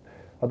нотлохын тулд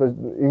одоо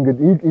ингээд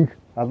инг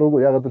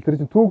алуугүй ягаад гэвэл тэр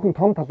чинь түүхэн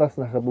том талаас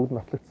нь хахад бүгд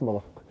нотлогдсон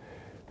байгаа байхгүй.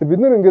 Тэгээ бид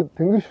нэр ингээд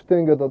тэнгэр шүтээ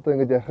ингээд одоо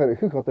ингээд ярахаар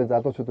ихэнх одоо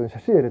залуучууд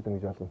шашин яриад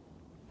байгаа гэж ойлгоно.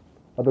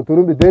 Одоо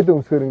түрүүн би дээд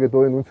өмсгөр ингээд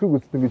энэ өнцгөр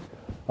үздэг гэж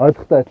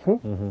ойлгохтой адилхан.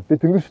 Би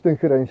тэнгэр шүтээ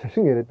гэхээр энэ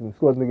шашин яриад байгаа.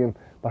 Эсвэл нэг юм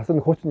бас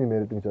нэг хуучин юм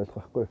яриад байгаа гэж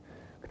ойлгох байхгүй.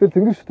 Гэтэл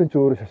тэнгэр шүтэн ч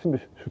өөрөө шашин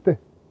биш шүтээ.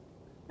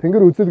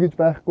 Тэнгэр үзэл гэж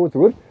байхгүй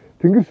зүгээр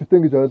тэнгэр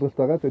шүтэн гэж ойлголт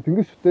байгаа. Тэгээ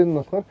тэнгэр шүтэн нь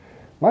болохоор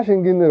Маш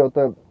энгийнээр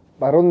одоо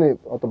барууны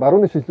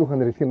шинжилгээ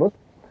ухаанаар хэлэх юм бол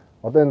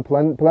одоо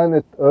энэ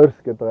planet Earth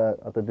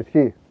гэдэг одоо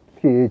дэлхийн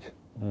ээж.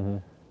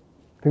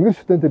 Тэнгэр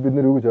шүтэнтэй бид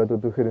нэр юу гэж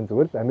бодоод өгөхээр энэ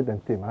зүгээр л амьд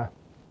амт юм аа.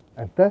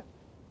 Амтай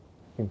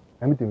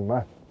амьд юм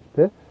аа.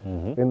 Тэ?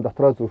 Энэ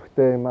дотроо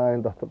зүрхтэй юм аа.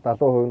 Энэ дотор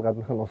 70% нь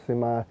гаднах нь ус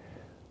юм аа.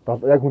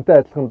 Яг хүнтэй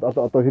адилхан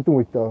одоо хэдэн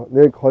үетэй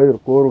 1 2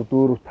 3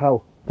 4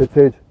 5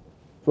 тэцээж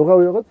 6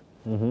 үе байгааз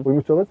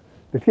уймч байгааз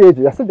дэлхийн ээж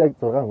ясад яг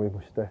 6 үе юм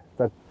шүү дээ.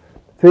 За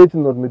цээж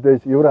нь бол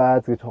мэдээж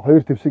Евроаз гэж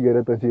хоёр төв шиг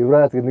яриад байгаа чинь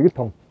Евроаз гэдэг нэг л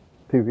том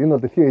төв. Энэ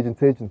бол дэлхийн ээж нь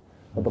цээж нь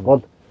одоо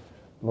гол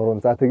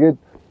нуруунд. За тэгээд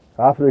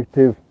Африк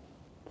төв,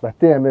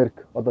 Латин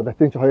Америк, одоо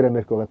Латин ч 2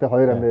 Америк байгаа тий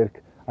 2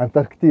 Америк,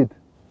 Антарктид,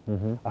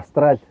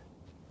 Австрали.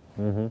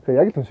 Тэгээ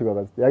яг л хүн шиг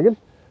байгаа. Яг л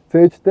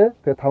цээжтэй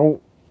тэгээ 5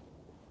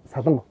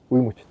 салан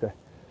үе мөчтэй.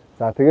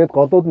 За тэгээд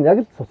голууд нь яг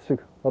л цус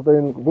шиг. Одоо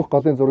энэ бүх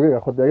голын зургийг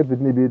авахад яг л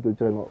бидний биед үж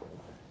байгаа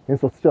энэ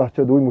цус чинь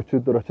очиод үе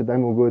мөчөдөр очиод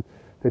ам өгөөд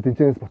тэгээд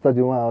тэнцэнээс буцаад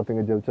юм аваад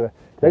ингэж явж байгаа.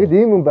 Яг л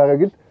ийм юм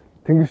байгааг л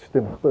тэнгэр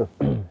шүтэн баггүй юу?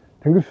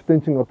 Тэнгэр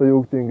шүтэн чинь одоо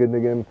юу гэдэг ингээд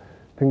нэг юм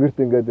тэнгэрт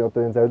ингээд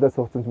одоо энэ завлаа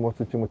сууцсан ч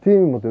мууцсан ч юм уу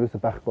тийм юм ерөөсөй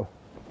байхгүй.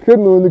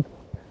 Тэгэхээр нөө нэг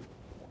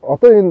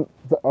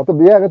одоо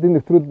би яагаад энэ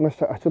нэвтрүүлэг маш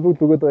ач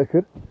холбогдол өгöd байгаа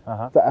гэхээр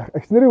за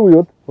агч нарын үе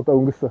бол одоо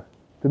өнгөрсөн.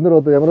 Тэд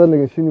нар одоо ямар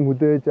нэгэн шинэ юм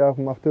хүлээж авах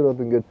мавтер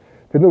бол ингээд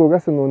тэд нар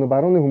угаасаа нөө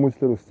барууны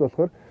хүмүүжлэр өссөн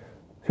болохоор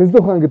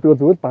шинжлэх ухаан гэдэг бол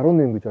зөвхөн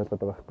барууны юм гэж ойлгоод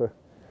байгаа байхгүй.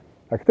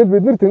 Гэтэл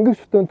бид нар тэнгэр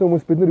шүтэнтэй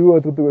хүмүүс бид нар юу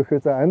ойлгодог вэ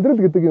гэхээр за амьдрал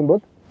гэдэг юм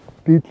бол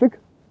биедлэг,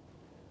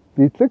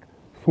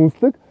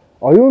 сүнслэг,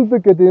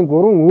 оюунлаг гэдэг энэ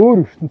гурван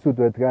өөр ертөнцүүд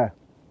байдаг.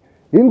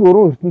 Энэ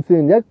гурван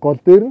ертөнцийн яг гол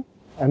дээр нь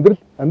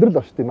амьдрал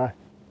оршд юм аа.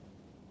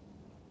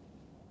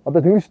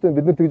 Одоо тэнгэр шүтэн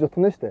бид нар тэгж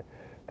бодох нь шүү дээ.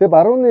 Тэгээ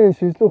барууны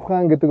шинжлэх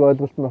ухаан гэдэг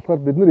ойлголт нь болохоор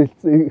бид нар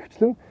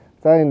ихчлэн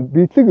за энэ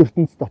биедлэг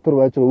ертөнц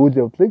дотор байж байгаа үйл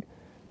явдлыг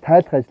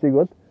тайлах ажлыг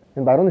бол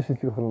энэ барууны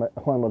шинжлэх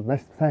ухаан бол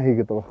маш сайн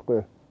хийгээд байгаа байхгүй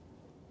юу.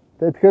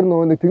 Тэгэхээр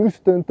нөгөө нэг тэнгэр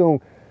шүтэнтэй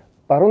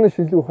барууны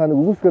шинжлэх ухааныг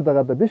үгүйсгээд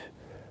байгаадаа биш.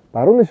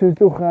 Барууны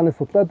шинжлэх ухааныг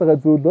судлаад байгаа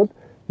зүйл бол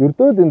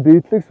ердөө энэ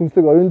биедлэг,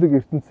 сүнслэг, оюунлаг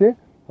ертөнцийн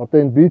одоо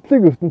энэ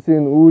биедлэг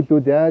ертөнцийн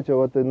үйлдэл яаж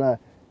яваад байна?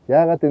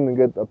 Яагаад энэ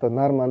ингээд одоо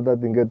нар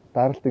мандаад ингээд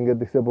даралт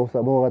ингээд ихсээ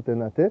буугаад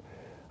байна тий?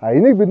 А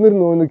энийг бид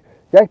нөгөө нэг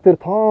яг тэр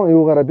тоон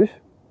юугаараа биш,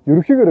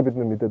 ерөнхийгээрээ бид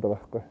мэдээд байгаа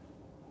байхгүй.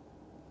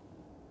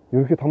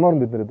 Ерөнхий томоор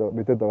бид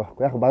мэдээд байгаа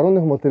байхгүй. Яг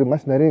барууных нь тэр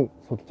маш нарийн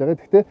судалж байгаа.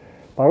 Гэхдээ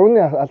барууны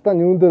алдаа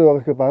нь юун дээр байгаа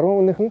гэхээр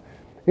барууных нь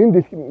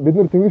энэ бид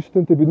нар тэнгэр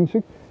шүтэнтэй бидэн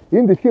шиг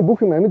энэ дэлхийн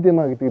бүх юм амьд юм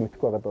а гэдгийг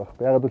мэдэхгүй байгаа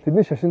байхгүй. Яг бол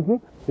тэдний шашинд нь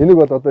энийг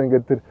бол одоо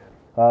ингээд тэр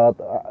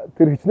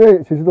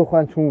хичнээн шинжлэх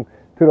ухаанч хүн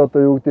тэр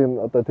одоо юу гэдэг юм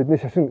одоо тэдний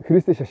шашин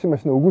Христийн шашин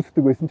машин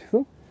өгүүлсдэг байсан ч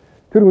гэсэн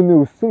тэр хүний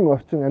өссөн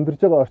орчин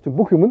амьдарч байгаа орчин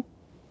бүх юм нь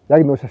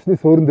яг нөө шашны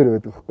суурин дээр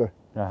байдаг байхгүй.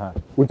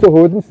 Үнцэн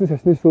хуулийн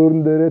шашны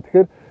суурин дээрээ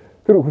тэгэхээр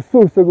тэр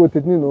хөссөн өсөөгөө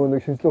тэдний нөгөө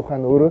нэг шинжлэх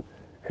ухаан өөрөө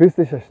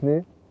Христийн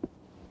шашны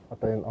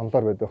одоо энэ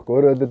онлоор байдаг байхгүй.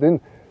 Өөрөөр хэлбэл энэ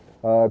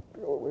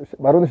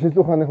барууны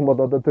шинжлэх ухааныхан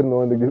бол одоо тэр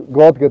нөгөө нэг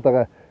God гэдэг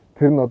байгаа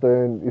тэр нь одоо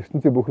энэ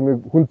ертөнцийн бүх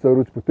юмыг хүнд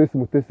зориулж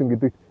бүтээсэн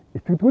гэдэг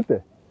итгэдэггүй л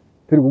дээ.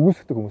 Тэр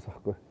үгүйсгдэг хүмүүс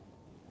байхгүй.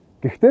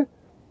 Гэхдээ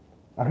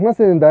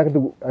анханасаа энэ байгаль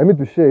амьд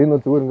биш ээ. Энэ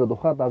бол зүгээр ингээд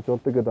ухаад авч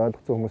болдог гэдээ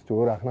ойлгоцсон хүмүүс ч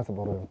өөрөө анханасаа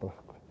буруу явдаг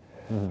байхгүй.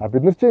 А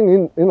бид нар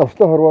чинь энэ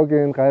орчлон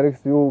хорвоогийн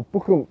гаригс юу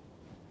бүх юм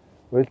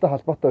уялдаа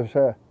холбоотой биш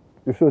ээ.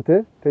 Юу шүү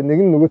те. Тэгээ нэг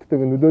нь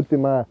нөгөөдтэйг нөлөөлд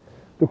юм аа.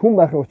 Тэг хүн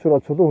байхын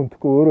учраас чулуу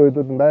хүндэхгүй өөрөө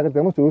хэлбэл байгаль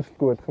ямар ч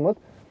өөрчлөлтгүй байх юм бол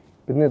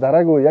бидний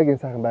дараагийн яг энэ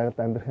сайхан байгальд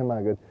амьдрах юм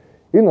аа гэд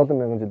энэ олон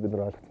мянган жил бид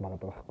нар ойлгоцсон байгаа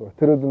байхгүй.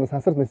 Тэр өдөр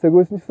сансарт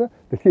нисээгүйсэн гэсэн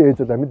дэлхийн ээж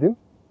бол амьд юм.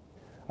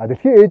 А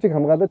дэлхийн ээжийг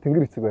хамгаалаад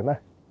тэнгэр эцэг байна.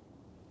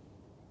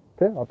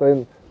 Тэ? Одоо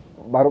энэ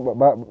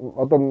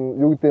одоо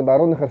юу гэдэг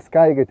барууныхаар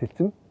sky гэж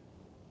хэлчихнэ.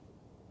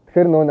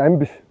 Тэгэхээр нөгөө амь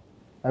биш.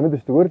 Амьд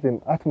биш зүгээр л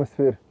юм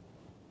атмосфер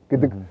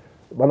гэдэг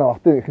манай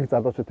хотын их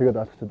залуучууд тэгээд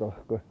ойлгочиход байгаа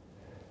байхгүй.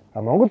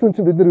 А Монгол хүн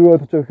чинь бид нар юу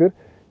ойлгож байгаа гэхээр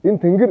энэ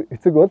тэнгэр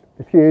эцэг бол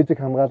дэлхийн ээжийг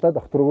хамгаалаад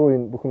огторгоо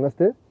энэ бүх юмнаас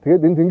тэ.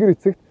 Тэгээд энэ тэнгэр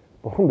эцэгт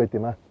бурхан байд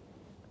юм аа.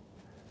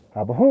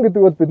 А бурхан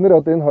гэдэг бол бид нар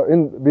одоо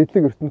энэ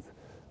биедлэг ертөнц,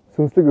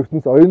 сүнслэг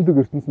ертөнц, оюунлаг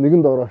ертөнц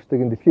нэгэнд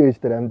ороочтойг энэ дэлхийн ээж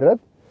дээр амьдраад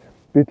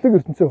биедлэг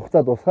ертөнцийн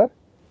хугацаа дуусахаар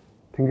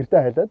тэнгэртэй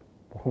хайлаад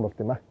бурхан болд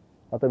юм аа.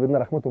 Одоо бид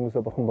нар ахмад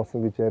хүмүүсээ бурхан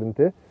болсон гэж ярина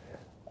те.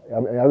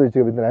 Яав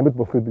ээжгээ бид нар амьд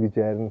бурхан гэж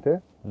ярина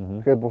те.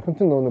 Тэгэхээр бурхан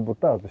чинь нөгөө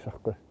будаа биш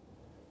байхгүй.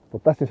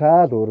 Будаа чинь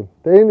шал өөр юм.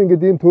 Тэгээ энэ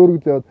ингээд ийм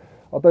төөрөглөө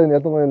одоо энэ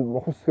ялангуяа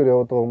мохор сүсгээр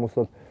яваад байгаа хүмүүс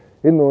бол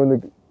энэ нөгөө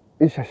нэг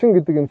энэ шашин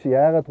гэдэг юм чи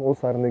яагаад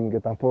улс орныг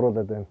ингээд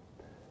дампууруулад байна.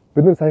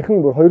 Бид нар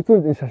саяхан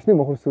 200 энэ шашны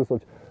мохор сүсгээс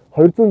болж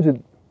 200 жил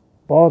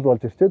боол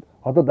болж ирчээд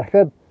одоо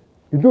дахиад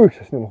илүү их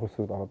шашны мохор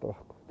сүсгд ороод байгаа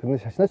байхгүй. Тэрний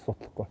шашнаас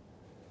судлахгүй.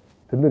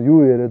 Тэр нар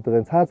юу яриад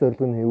байгаа, цаа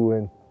зорилго нь юу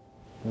вэ?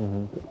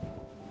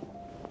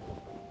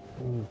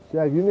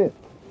 Яг юуне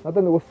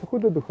надад нэг ус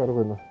сөхүүлээд өгөх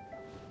арга байна.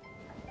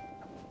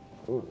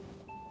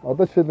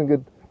 Одоо жишээл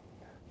ингээд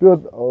би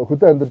бол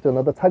хөдөө амьдарч байгаа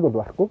надад цаг бол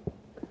байхгүй.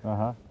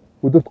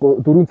 Өдөрт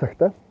 4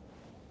 цагтаа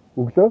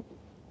өглөө,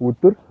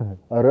 өдөр,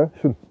 орой,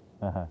 шөнө.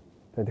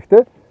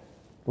 Тэгэхдээ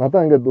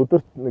надад ингээд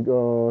өдөрт нэг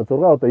 6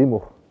 удаа им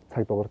уух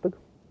цаг дуурдаг.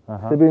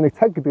 Тэгээ би нэг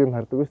цаг гэдгийг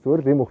хардаг биш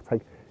зүгээр л им уух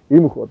цаг,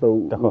 им уух одоо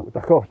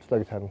дохио очлаа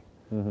гэж харна.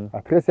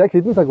 А тэгэхээр яг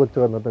хэдэн цаг болж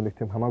байгаа надад нэг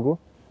тийм хамаагүй.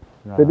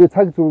 Тэгээ би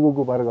цаг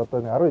зүргүүгөө баг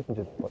одоо 10 хэдэн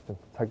жил болж байна.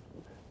 Цаг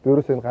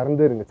ерөөсөө энэ гаран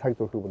дээр ингээ цаг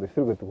зүрхийг бол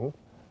эсрэг гэдэг хүн.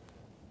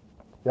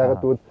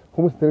 Ягаад гэвэл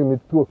хүмүүс тэрийг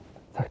мэддгүү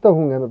цагтаа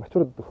хүн амар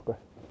бачуурдаг байхгүй.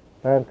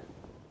 Баян.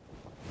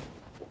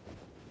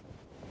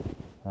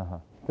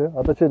 Тэ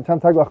одоо чи чам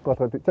цаг байхгүй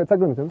болохоор цаг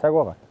байна тийм. Цаг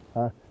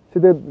байгаа. Чи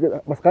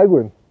тэгээд бас гайгүй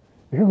байна.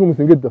 Ихэнх хүмүүс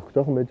ингэж явах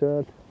жоохон байж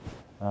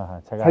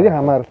байгаа. Цагийн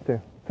хамаарал тийм.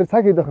 Тэр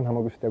цаг хийх нь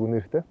хамаагүй шүү дээ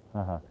үнээртэй.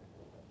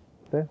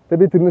 Тэ. Тэгээд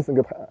би тэрнээс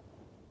ингээд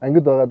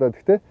ангид байгаадаа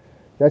гэхдээ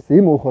яаж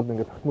ийм уух бол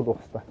ингээд тогтмол уух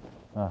хэрэгтэй.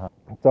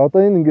 За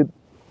одоо энэ ингээд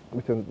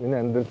миний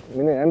амьдрал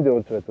миний амьд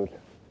явуулж байгаа зүйл.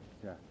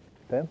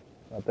 Тэ.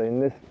 Одоо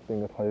энэс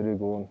ингээд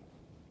хоёрыг уун.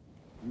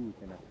 Юу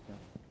гэнэ гэсэн.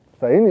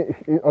 За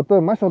энэ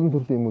одоо маш олон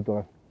төрлийн юмуд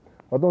байгаа.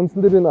 Одоо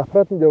үндсэндээ би энэ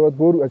аппаратанд яваад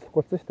бөөр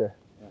ажиллахгүй болсон шүү дээ.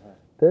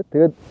 Тэ.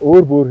 Тэгээд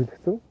өөр бөөр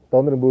хэлгцэн,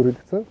 донорын бөөр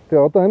хэлгцэн.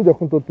 Тэгээ одоо амьд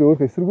явахын тулд би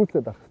өөрөө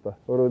эсэргүүцлээд авах хэрэгтэй.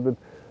 Өөрөөр хэлбэл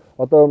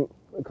одоо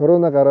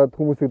корона гараад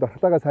хүмүүсийг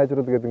дархлаагаа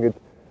сайжруулах гэдэг ингээд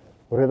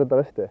уриалаад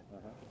байгаа шүү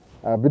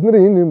дээ.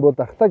 Бидний энэ юм бол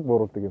дархлааг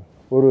бууруулдаг юм.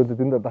 Өөрөөр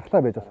хэлбэл энд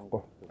дархлаа байж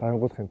болохгүй.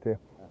 Тангуулах юм тий.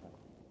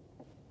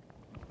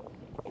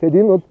 Тэгэд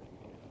энэ бол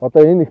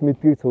одоо энэ их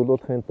мэдгийг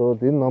цуглуулахын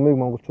тулд энэ номыг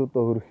монголчуудад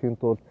хүргэхийн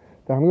тулд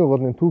хамгийн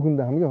гол нь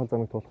түүхэндээ хамгийн хол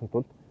замыг туулахын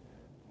тулд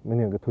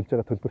миний ингээд төлж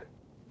байгаа төлбөр.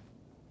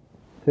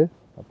 Тэ?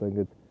 Одоо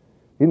ингээд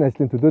энэ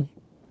ажлын төлөө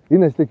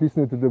энэ ажлыг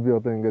хийсний төлөө би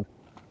одоо ингээд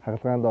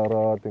хагалгаанд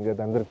ороод ингээд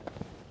амьдрал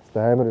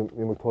амар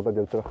юмыг туулаад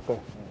явж байгаа байхгүй.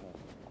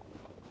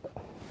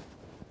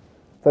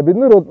 За бид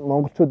нар бол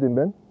монголчууд юм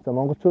байна. За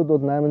монголчууд бол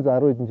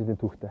 810 хэдэн жилийн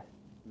түүхтэй.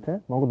 Тэ?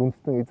 Монгол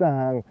үндэстэн эзэн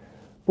хаан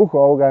бүх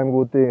овог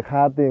аймагуудын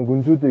хаадын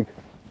гүнжүүдийг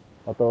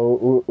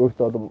одоо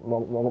өөртөө одоо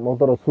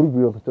Монголоор сүрэг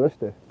бий болгож байгаа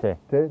шүү дээ.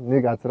 Тэ?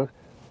 Нэг азрах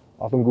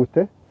олон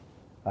гүйтэй.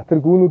 Тэр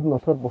гүүнүүд нь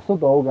болохоор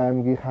бусад овог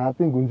аймгийн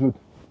хаадын гүнжүүд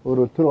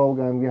өөрөөр тэр овог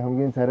аймгийн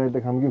хамгийн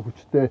царайлаг, хамгийн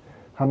хүчтэй,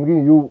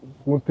 хамгийн юу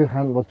гүнтэй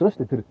хаан болж байгаа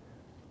шүү дээ. Тэр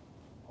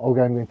овог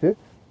аймгийн тий.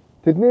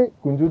 Тэрний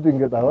гүнжүүдийг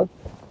ингээд аваад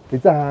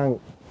эзэн хаан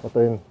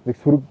одоо энэ нэг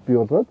сүрэг бий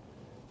болгоод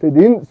тэгэд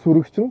энэ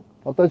сүрэг чинь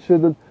одоо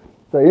жишээлбэл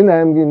за энэ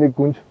аймгийн нэг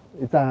гүнж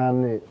эзэн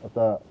хааны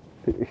одоо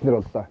эхнэр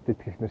боллоо.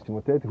 Тэтгэх эхнэр ч юм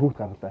уу тий. Хүүхд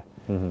гарлаа.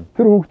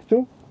 Тэр хүүхд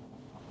чинь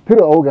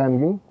тэр овог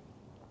аймгийн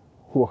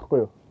хүү байхгүй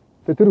юу?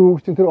 Тэр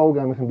хүүхд чинь тэр овог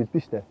аймгийн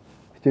бэлдэн штэ.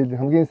 Хичээл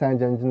хамгийн сайн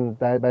жанжин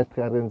байлдах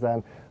аргын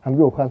заан,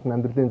 хамгийн ухаантай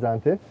амьдралын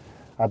заан тий.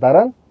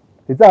 Дараа нь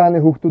эзэн хааны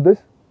хүүхдүүдээс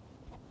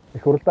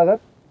их уралдаагаар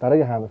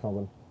дараагийн хаанаас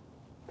сонгоно.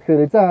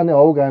 Тэгэхээр эзэн хааны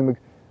овог аймаг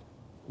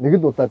нэг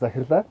л удаа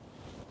захирлаа.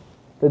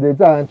 Тэгээд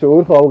эзэн хаан чи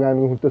өөрөө овог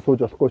аймгийн хүнтэй сууж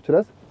болохгүй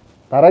учраас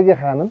дараагийн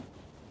хаан нь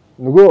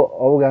нөгөө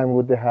овог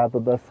аймагуудын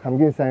хаадуудаас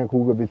хамгийн сайн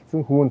хүүгээ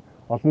бэлдсэн хүүн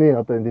олонний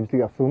одоо энэ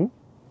дэмжлэг авсан хүн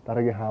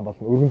дараагийн хаан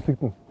болно,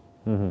 өргөнсөгдөн.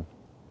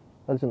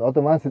 Тэгэхээр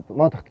одоо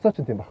маа тогтолцоо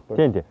ч тийм байхгүй.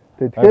 Тийм.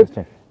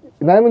 Тэгэхээр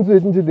 800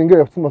 хэдэн жил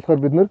ингэ явцсан болохоор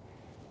бид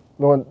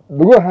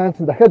нөгөө хаан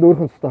чинь дахиад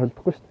өөрхөн цустай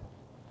холдохгүй шүү дээ.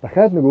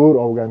 Дахиад нэг өөр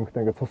овог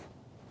аймагтай ингэ цус.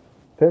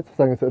 Тэ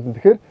цусаа ингэ солино.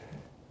 Тэгэхээр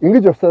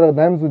ингэж явсараа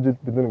 800 жил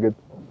бид нэг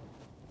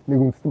нэг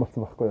үндэстэн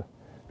болсон байхгүй юу.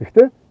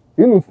 Гэхдээ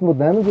энэ үндэстэн бол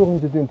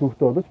 800 жилийн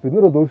түүхтэй боловч бид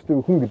нар бол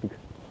өөрсдөө хүн гэдэг.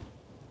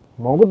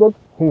 Монгол бол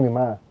хүн юм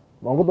аа.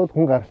 Монгол бол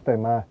хүн гаралтай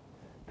юм аа.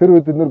 Тэр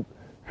үед бид нар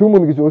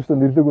human гэж өөрсдөө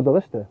нэрлээгүүд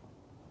байгаа шүү дээ.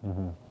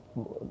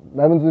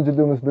 800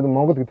 жилийн өмнөөс бид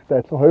Монгол гэдэгтэй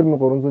адилхан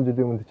 2300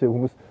 жилийн өмнө ч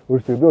хүмүүс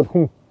өөрсдөө би бол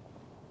хүн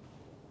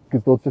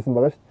гэж дуудажсэн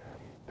байгаа шүү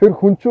дээ. Тэр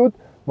хүнчүүд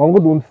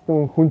Монгол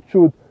үндэстэн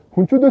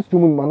хүнчүүдээс ч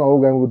өмнө манай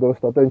овог аймагуд байгаа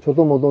шүү дээ. Одоо энэ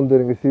чулуун молуун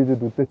дээр ингээд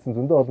сийдэд үлдээсэн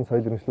зөндөө олон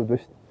соёл иргэншлүүд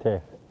байна шүү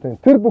дээ. Тийм.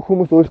 Тэр бүх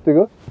хүмүүс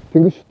өөрсдөө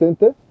тэнгис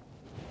шүтэнтэй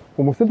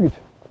хүмүүс л гэж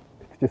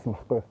итгэжсэн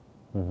байхгүй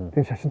юу.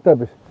 Тийм шашинтай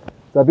биш.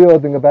 За би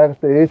бол ингээд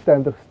байгальтай ээлтэй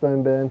амьдрах хэрэгтэй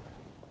юм байна.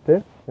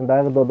 Тэ? Энэ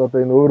байгаль бол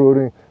одоо энэ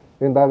өөр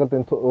энэ байгаль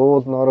энэ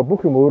уул нороо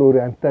бүх юм өөр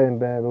амьтаа юм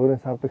байна.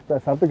 Өөрийн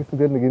савдаг гэсэн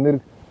тэр нэг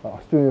энерги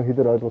орчин үеийн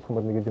хэлээр ойлгох юм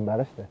бол нэг юм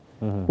байгаа шүү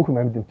дээ. Бүх юм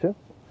амьд юм чинь.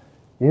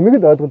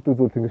 Имийг л ойлголдог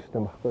зүйл тэнгэр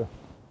шүтэн байхгүй юу.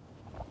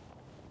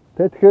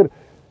 Тэ? Тэгэхээр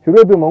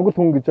хэрвээ би Монгол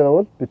хүн гэж байгаа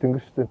бол би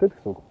тэнгэр шүтэнтэй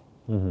гэсэн үг.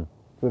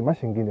 Тэр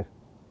маш энгийнээр.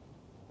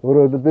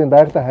 Өөрөөр хэлбэл би энэ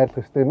байгалаа хайрлах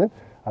хэрэгтэй юм байна.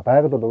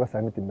 Байгаль бол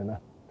угаасаа амьд юм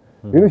байна.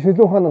 Энэ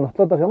шинжлэх ухаанаар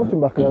нотлоод байгаа ямар ч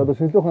юм байхгүй. Одоо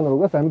шинжлэх ухаанаар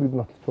угаасаа амьд гэдэг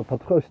нь нотлох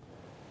тодорхой шүү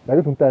дээ. Яг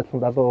л хүнтэй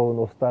адилхан 70%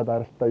 нь устаа,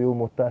 даралтай, юу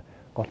муутай,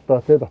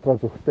 голтой, тэ дотроо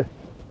зүрхтэй.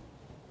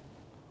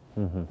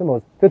 Тийм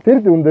үү.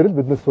 Тэр үн дээр л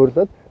биднээс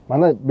суурлаад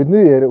манай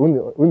бидний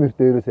үн нэр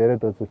дээрээс яриад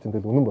байгаа зүйл чинь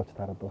тэгэл үнэн болж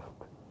таарад байгаа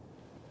байхгүй.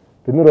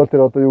 Бид нар бол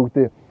тэр одоо юу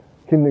гэдэг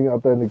хин нэг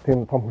одоо нэг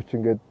тийм том хүч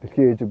ингээд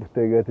дэлхийн ээжийг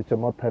бүтээгээд чи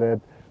мод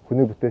тариад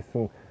хүний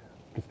бүтээсэн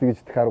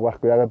гэж итгэх арга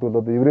байхгүй. Ягаад гэвэл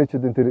одоо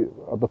еврейчүүдийн тэр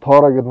одоо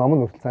Тоора гэдэг ном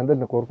нь хүртэл сандал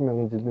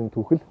 3000 жилийн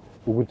түүхэл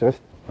өгүүлж байгаа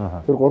шүү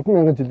дээ. Тэр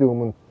 3000 жилийн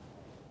өмнө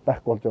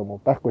байхгүй болж байгаа юм уу?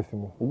 Байхгүйсэн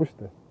юм уу? Үгүй шүү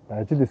дээ.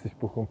 Ажил хийсэн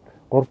бүх юм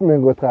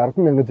 3000-аас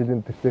 100000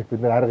 жилийн тэртех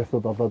бид нэр арга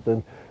асуудал болоод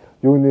байна.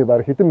 Юуны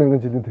баг хэдэн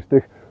мянган жилийн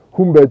тэртех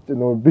хүн байж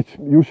нөө бич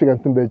юу шиг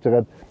амтан байж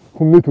байгаад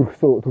хүмнээ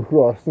төрх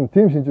рүү орсон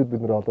тийм шинжүүд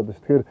бид нэр олоод байна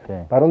шүү.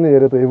 Тэгэхээр барууны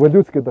яриад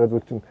эволюц гэдэг байгаа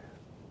зүйл чинь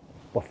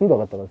болсон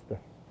байгаа даа шүү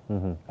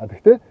дээ.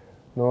 Тэгэхдээ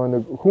нөгөө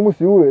нэг хүмүүс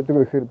юу гэдэг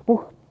вэ гэхээр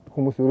бүх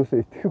хүмүүс ерөөсөө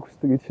итгэх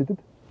хүсдэг эд шидэд.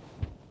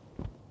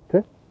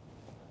 Тэ?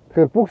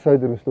 Тэгэхээр бүх соёл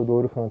иргэншлүүд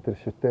өөрийнхөө тэр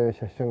шүтээ,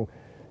 шашин,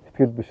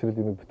 итгэл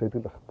бишрэл юмыг бүтээдэг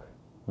л байхгүй.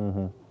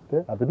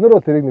 Тэ? Бид нар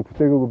бол тэрийг нэг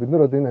бүтээгээгүй бид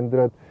нар бол энэ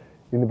амьдраад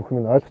энэ бүх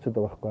юм ойлгочиход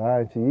байгаа байхгүй.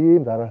 Аа чи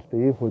ийм дараалттай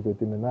ийм хууль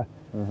байд юм байна.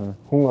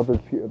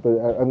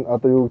 Хүн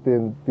одоо юу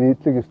гэдэг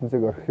биедлэг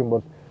ертөнцийг орхих юм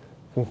бол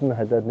сүнсэн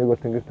хадаад нэг бол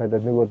тэнгис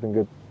хадаад нэг бол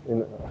ингээд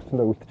энэ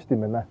орчиндөө үлдчихдэг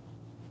юм байна.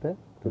 Тэ?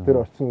 Тэр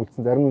орчин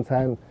үлдсэн зарим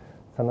сайн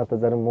санаатай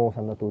зарим муу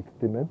санаатай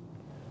үлддэг юм байна.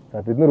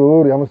 За бид нар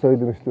өөр ямар соёл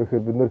өргөжлөө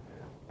гэхээр бид нар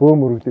бөөм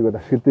мөрөглийг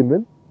ашигладаг юм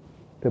байна.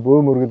 Тэгээ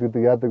бөөм мөргөл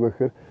гэдэг яадаг вэ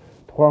гэхээр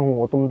тухайн хүн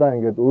удамдаа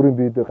ингээд өөрийн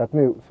биед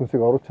гадны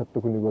сүнсийг оруулж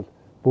чаддаг хүнийг бол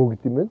бөө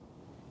гэдэг юм байна.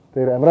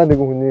 Тэгэхээр амраа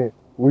нэгэн хүний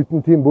үед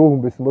нь тийм бөө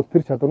хүн байсан бол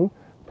тэр чадвар нь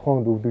тухайн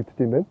хүнд өвлөгддөг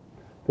юм байна.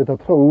 Тэгээ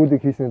тодорхой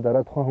өвлийг хийсний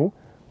дараа тухайн хүн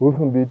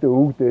өөрхөн биедээ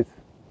өвгдөөс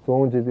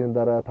 100 жилийн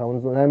дараа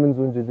 500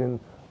 800 жилийн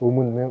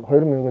өмнө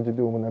 2000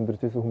 жилийн өмнө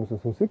амьдарч байсан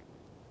хүмүүсийн сүнсийг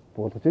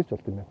буулгаж ийж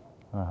болд юм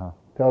байна.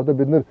 Тэгээ одоо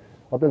бид нар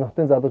одоо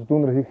нотын залууч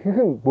дүүнэр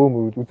хийхэн бөө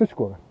мөргөл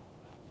үзэхгүй байгаа.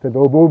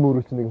 Тэгээ бөө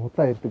мөргөл чинь нэг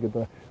хутлаа ярьдаг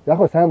гэдэг. Яг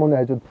хөө сайн мууны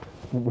хажууд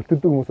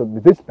бүлтэлдэг хүмүүс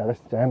мэдээж байгаа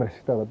шүү дээ. Амар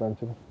ашигтай байгаа юм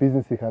чинь.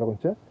 Бизнес хийх арга юм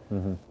чинь.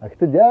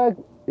 Гэтэл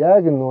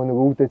яг нөгөө нэг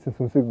өвгдөөсөн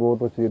сүнсийг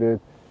буулгаж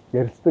ирээд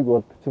ярилцдаг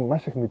бол чинь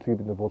маш их мэдлэгийг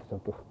бид нар буулгаж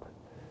авдаг байхгүй.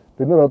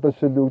 Бид нар одоо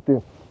жишээл юу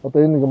гэдэг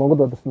одоо энэ нэг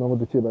Монгол одоос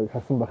номод үчи байг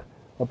харсан баг.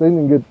 Одоо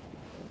энэ ингээд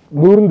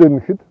нүүрэн дээр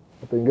нэхэд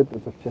одоо ингээд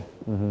үзүүлчихэ.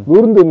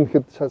 Нүүрэн дээр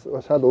нэхэд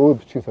шал өөр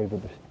бичгийн соёл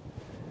байдаг шүү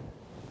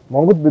дээ.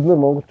 Монгол бид нар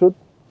монголчууд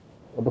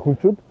одоо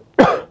хүнчүүд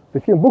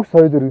дэлхийн бүх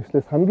соёл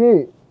иргэншлээс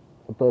хамгийн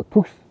одоо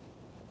төгс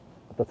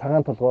одоо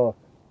цагаан толгой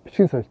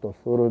бичгийн соёлт бас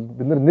өөрөөр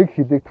бид нар нэг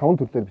хэлийг 5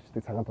 төрлөөр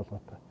бичдэг цагаан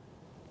толгойтой.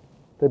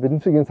 Тэгээ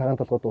бидний шиг энэ цагаан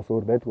толгойд бас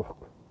өөр байдгүй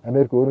байхгүй.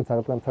 Америк өөрийн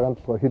цагаан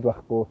толгой хэл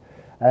байхгүй,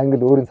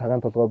 Англи өөрийн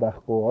цагаан толгой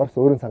байхгүй, Орос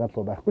өөрийн цагаан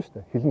толгой байхгүй шүү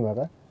дээ. Хэл нь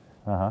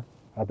байгаа.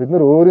 А бид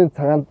нар өөрийн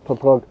цагаан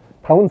толгойг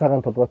 5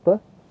 цагаан толгойтой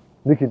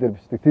нэг хэлээр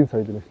бичдэг тийм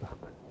соёл иргэншил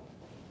байхгүй.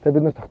 Тэгээ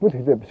бид нар тогтмол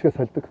хэлээр бичгээ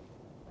сольдог.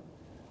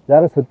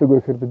 Яагаад сольдог вэ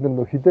гэхээр бид нар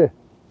нөх хэлээ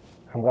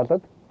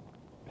хамгаалаад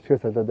бичгээ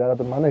солиод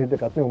ягаад манай хэлийг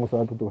гадны хүмүүс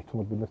ойлгодог болчих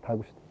юм бол бид нар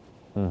таагүй шүү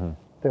дээ.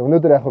 Тэгээ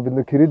өнөөдөр яг бид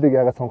нар кириллийг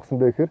яагаад сонгосон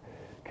бэ гэхээр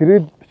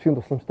кирилл бичгийн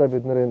тусламжтай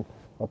бид нар энэ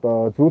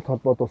одоо зөвлөлт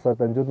холбоо тусаад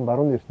дамжуулан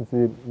баруун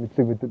ертөнцийн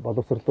мэдлэг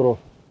боловсрол руу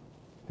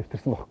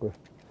нэвтэрсэн байхгүй.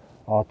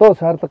 Одоо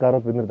шаардлага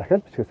гараад бид нар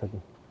дахиад бичгээ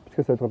солино.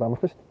 Бичгээ солиход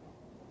амархан шүү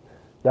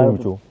дээ. Яг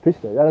үү? Тийм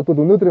шүү дээ. Ягаад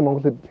бол өнөөдрийн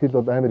монгол хэл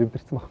бол амар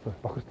эвдэрсэн байхгүй.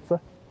 Бохирдсан.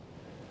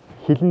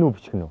 Хэл нь үү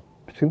бичгэн үү?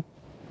 Бичгэн.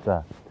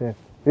 За. Тийм.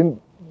 Энэ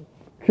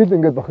хэл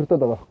ингээд бохирдоод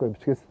байгаа байхгүй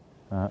бичгээс.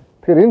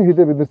 Тэгэхээр энэ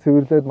хэлээ бид нар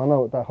цэвэрлээд манай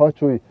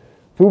хойч үе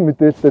зөв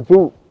мэдээлэлтэй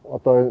зөв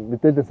одоо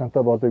мэдээллийн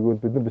сантай болыг бол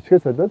бид нар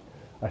бичгээ солиод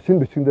шинэ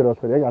бичгэн дээр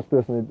болохоор яг албан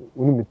ёсны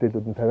үнэн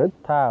мэдээллүүд нь тавиад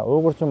та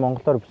уугурчин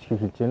монголоор бичгийг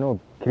хэлж гэнэ үү?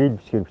 Кирилл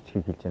бичгээр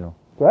бичгийг хэлж гэнэ үү?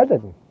 Байлаа.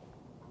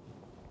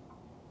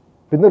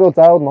 Бид нар бол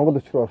заавал монгол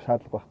бичгээр орох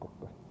шаардлага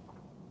байхгүй.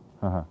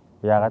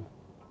 Яагаад?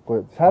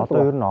 Гэхдээ шаардлага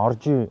одоо ер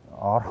нь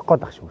орох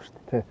гээд ах шүү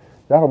дээ. Тий.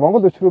 Яг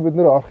монгол бичрүү бид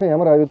нар орохын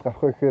ямар аюул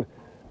гарах вэ гэхээр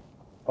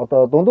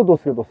одоо дундад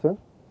ус гэдэг ус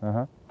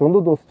байна.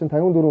 Дундад ус чинь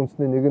 54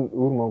 үндэсний нэг нь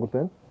өвөр монгол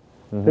байна.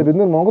 Тэгээ бид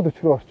нар монгол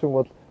бичрүү орчин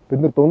бол бид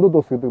нар дундад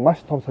ус гэдэг маш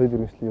том соёл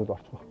иргэншлийн юуд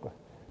орчих байхгүй.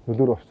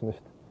 Нөлөөр орчихно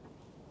шүү дээ.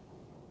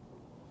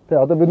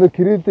 Тэгээ одоо бид нар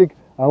кириллийг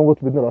ангууд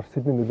бид нар орос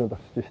хэлний нөлөөд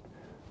орчиж шүү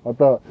дээ.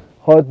 Одоо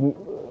хойд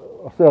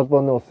Оросын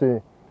холбооны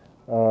улсын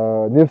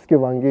Невский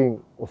бангийн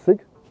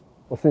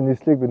усын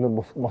нийслэлийг бид нар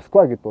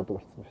Москва гэж дуудаг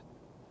болсон шүү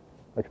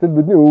дээ. Гэтэл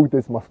бидний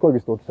өвгдөөс Москва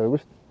гэж дуудаж байгаагүй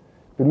шүү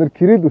дээ. Бид нар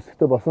кирилл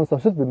үсгтэй болсон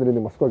сошиал бид нар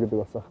Москва гэдэг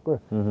болсон байхгүй.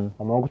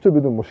 Монголчууд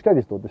бид нар Мушка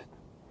гэж дуудаж шүү дээ.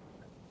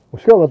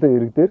 Мушка голын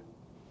ирэг дээр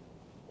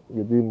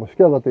гэдэг энэ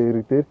Мушка голын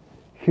ирэг дээр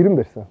хэрэм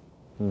барьсан.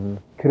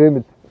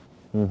 Кремль.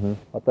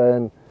 Одоо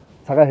энэ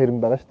цагаан хэрэм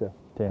байгаа шүү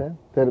дээ.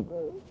 Тэр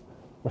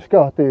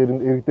Мушка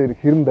хотын ирэг дээр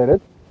хэрэм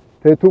бариад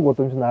тэгээ төв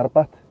гудамж нь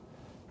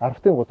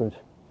Арбатын гудамж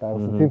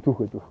даагсан тийм түүх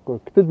байдаг байхгүй.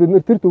 Гэтэл бид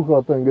нэр тэр түүхээ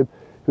одоо ингээд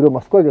тэр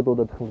Москва гэдэг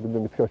дуудаад тахын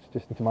бид мэдхээ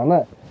очиж шин чи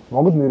манай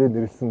Монгол нэрээр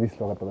нэрлсэн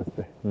нийслэл байгаа даа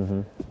зү.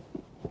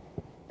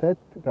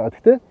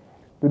 Тэгэхдээ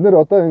бид нэр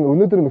одоо энэ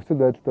өнөөдрийн нөхцөл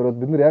байдалд ороод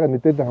бид нар ягаад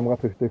мэдээлэл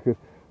хамгаалах хэрэгтэй гэхээр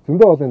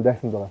зөндөө олон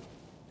дайсанд байгаа.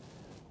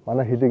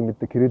 Манай хэлийг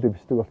мэддэг кириллээр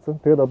бичдэг болсон.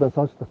 Тэгээд одоо энэ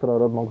сошиал дотор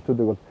ороод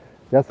монголчуудыг бол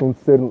яс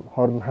үндсээр нь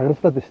хооронд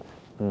хагаралдаад байна шүү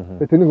дээ.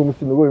 Тэгээд тэний хүмүүс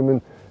чинь нөгөө юм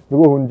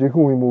нөгөө хүн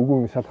жинхэнэ юм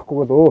үгүй шалахгүй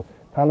бол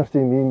та нар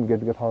чинь юм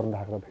гэдэг хооронд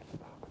хагараад эхэлдэг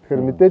байна.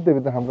 Тэгэхээр мэдээлэл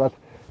бид нар хамгаалах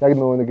яг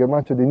нөгөө нэг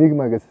германчууд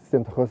Enigma гэсэн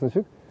систем тохиосон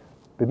шиг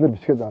бид нар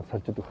бичгээд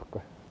сольж байгаа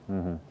байхгүй.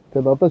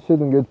 Тэгээд одоо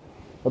жишээл ингээд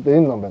одоо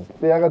энэ ном байна.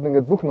 Тэгээд ягаад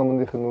ингээд бүх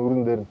номных нь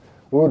өрөн дээр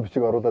өөр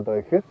бичиг оруулаад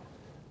байгаа гэхээр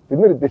бид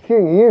нар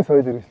дэлхийн ийм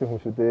соёл иргэншлийн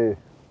хүн шүү дээ.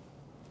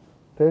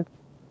 Тэ?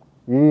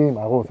 Ийм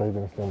агуу соёл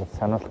иргэншлийн хүмүүс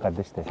сануулах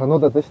гэдэг шүү дээ.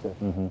 Сануулад байна шүү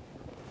дээ.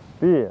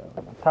 Би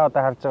та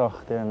одоо харж байгаа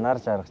бох тийм нар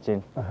жаргаж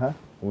байна.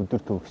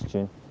 Өдөр төгсөж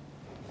байна.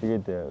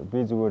 Тэгээд би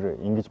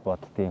зүгээр ингэж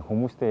боддtiin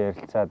хүмүүстэй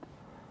ярилцаад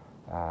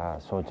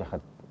сууж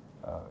яхад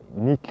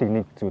нийтлэг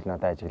нэг зүйл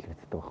надад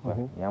ажиглагддаг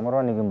байхгүй.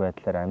 Ямарваа нэгэн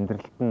байдлаар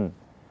амьдралд нь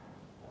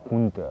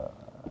хүнд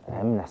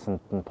амин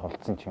насанд нь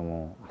тулцсан ч юм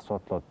уу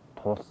асуудлууд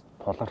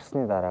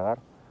тулгарсны дараагаар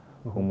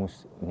хүмүүс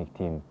нэг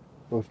тийм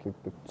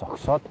өөрчлөгддөг.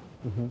 Зогсоод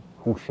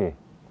хүүшээ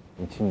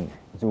эн чинь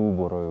зөв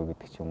буруу юу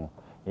гэдэг ч юм уу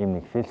ийм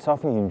нэг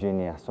философийн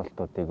хэмжээний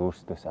асуултуудыг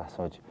өөрсдөөсөө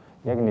асууж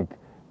яг нэг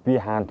би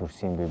хаана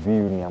төрсөн юм бэ? Би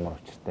юу нь ямар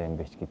учиртай юм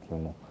бэ ч гэдэг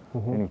юм уу.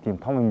 Нэг тийм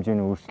том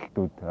хэмжээний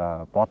өөрчлөлтүүд,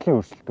 бодлын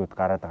өөрчлөлтүүд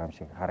гараад байгаа юм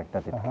шиг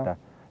харагдаад байдаг та.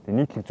 Тэгээ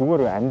нийтлэг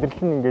зүгээр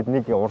амьдрал нь ингээд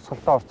нэг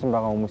урсгалтай орсон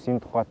байгаа хүмүүс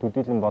энэ тухай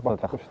төдийлөн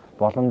бодоод авах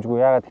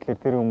боломжгүй. Яагаад тэгэхээр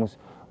тэр хүмүүс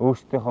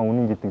өөрсдийнхөө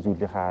үнэн гэдэг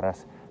зүйлийнхаа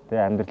араас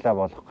тэгээ амьдралаа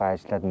болгохоо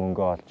ажиллаад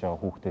мөнгө олж байгаа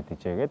хүүхдэд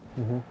ижээгээд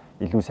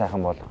илүү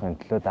сайхан болгохын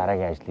төлөө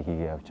дараагийн ажлыг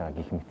хийгээ явж байгаа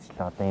гих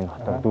мэтчлээ. Одоо энэ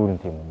хотоор дүүрэн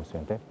тийм хүмүүс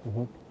байна те.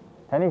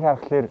 Таныг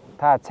харахаар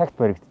та цагт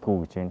баригддаггүй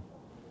гэж байна.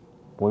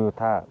 Буюу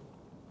та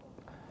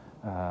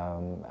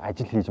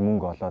ажил хийж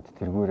мөнгө олоод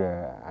тэргээр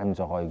ам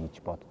зогоё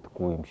гэж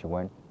боддоггүй юм шиг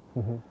байна.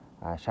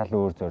 Шал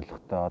өөр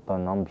зорилготой одоо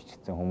ном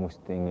бичсэн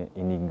хүмүүстэй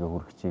энийг ингээ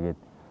хүргэчихгээд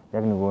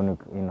яг нөгөө нэг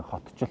энэ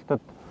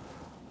хотчлолтод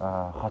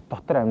хот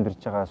дотор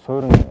амьдарч байгаа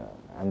суурин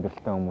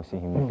амьдралтай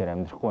хүмүүсийн хэмнэлээр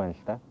амьдрахгүй байна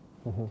л да.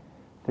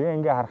 Тэгээ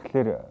ингээ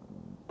харахаар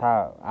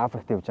та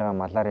Африкт явж байгаа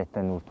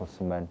малариатай нүүр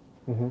тулсан байна.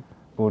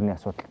 Бөөрийн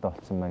асуудалтай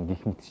болсон байна.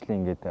 Гэх мэтчлээ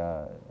ингээд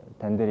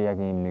тань дээр яг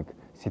ийм нэг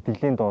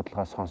сэтгэлийн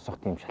дуудлагаа сонсох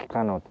тийм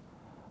шалтгаанууд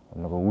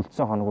нөгөө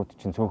үлдсэн хоногуд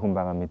чинь цөөхөн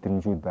байгаа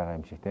мэдрэмжүүд байгаа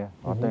юм шиг тий.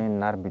 Одоо энэ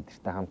нар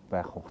бидэртэй хамт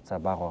байх хугацаа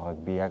бага байгааг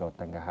би яг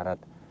одоо ингээ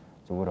хараад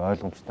зүгээр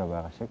ойлгомжтой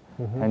байгаа шиг.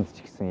 Танд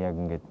ч гэсэн яг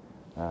ингээд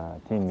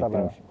тийм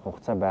мэдрэмж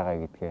хугацаа байгаа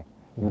гэдгээ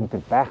ер нь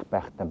тэр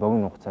байхтай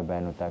богино хугацаа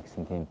байна уу да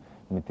гэсэн тийм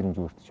мэдрэмж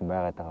өөрт чинь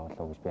байгаад байгаа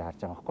болоо гэж би харж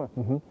байгаа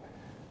байхгүй.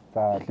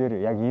 За тэгэхээр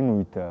яг энэ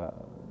үед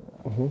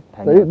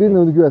за би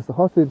нэг юу яасан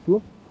хоос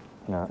ирдгүү.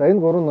 За энэ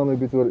гурван номыг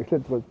би зүгээр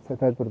эхлээд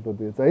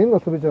тайлбарлуулъя. За энэ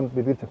болохоор би чамд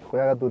бэлгэлж чадахгүй.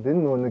 Ягаад гэвэл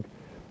энэ нөгөө нэг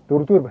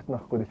дөрөвдүгээр батна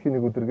ахгүй дэлхийн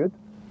нэг өдргээд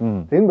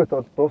энэ бат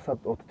бол дуусаад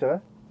удаж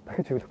байгаа.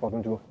 Дахиж хэвлэх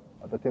боломжгүй.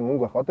 Одоо тийм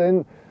мөнгө байх. Одоо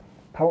энэ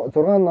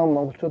 6 ном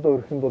монголчуудаа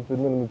өргөхийн тулд бид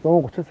нэр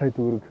 130 сая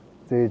төгрөг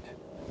зээж.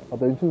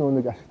 Одоо энэ чинь нөгөө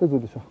нэг ашигтай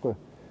зүйл биш байхгүй.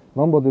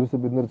 Ном бол ерөөсөө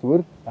бид нэр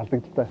зүгээр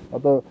алдагдaltaй.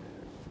 Одоо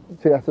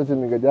чи асууж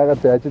байгаа ингээд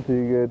ягаад би ажил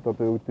хийгээд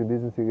одоо юу гэдэг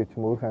бизнес хийгээд ч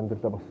юм өөрхөн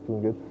амьдралаа босдгоо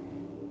ингээд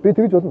би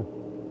тэгж болно.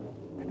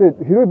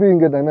 Гэтэ хэрвээ би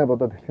ингээд амиа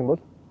бодоод эхлэх юм бол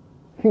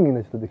хин энэ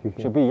ажлуудыг хийх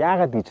юм. Би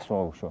яагаад гэж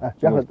асууаагүй шүү. Яг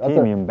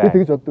тийм юм байна. Би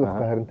тэгж боддог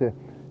байхгүй харин тий.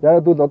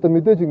 Яг бол одоо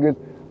мэдээж ингээд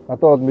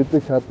одоо бол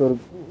мэдээж чадвар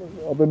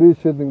одоо би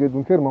жишээд ингээд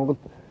үнэхээр Монголд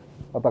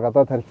одоо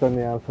гадаад харилцааны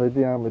яам,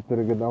 соёлын яам бид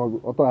нэр ингээд намайг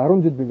одоо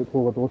 10 жил би ингээд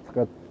гуугаад уулзах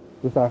гээд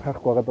юусэн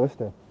анхаарахгүй байгаа даа шүү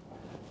дээ.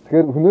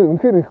 Тэгэхээр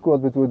үнэхээр ихгүй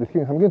бол би зүгээр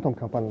дэлхийн хамгийн том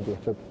компанид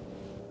очиод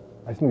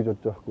ажиллана гэж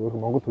бодож байгаа байхгүй.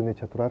 Өөрхөн Монгол хүний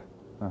чадвараар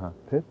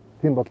тий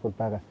тийм бодлого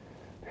байгаа.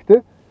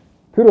 Гэхдээ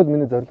тэр бол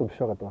миний зорилго биш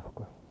байгаа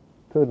байхгүй.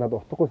 Тэр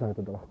надад утгагүй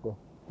санагдаад байгаа байхгүй.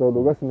 Зөв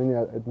угаасаа миний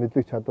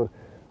мэдлэг чадвар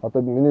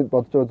одоо миний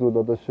бодож байгаа зүйл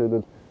одоо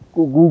жишээлбэл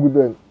Google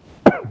байна.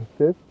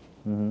 Тэ?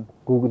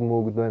 Google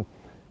Google байна.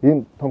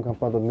 Ийм том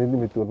компанид бол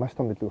миний мэдлэг бол маш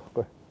том мэдлэг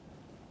байхгүй.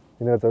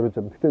 Энийг зориулж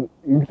байна. Гэхдээ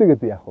инглигээд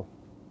би яах вэ?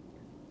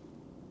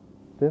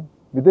 Тэ?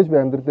 Мэдээж би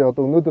амьдралаа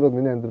одоо өнөөдөр бол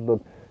миний амьдрал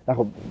бол яг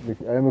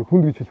амар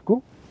хүнд гэж хэлэхгүй.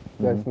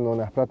 Яасан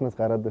нөгөө аппаратнаас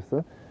гараад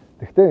ирсэн.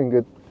 Тэгвэл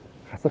ингээд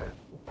хасах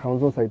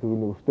 500 сая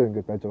төгрөгийн өртөө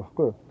ингээд байж байгаа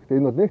байхгүй юу? Гэхдээ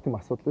энэ бол нэг тийм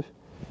асуудал биш.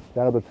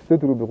 Яг л төстэй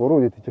дөрөв би 3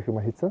 үед хийчих юм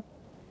хийсэн.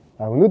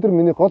 А өнөөдөр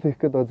миний гол хийх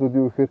гээд байгаа зүйл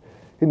юу гэхээр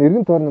энэ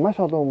эргэн тойрны маш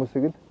олон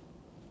хүмүүсийг л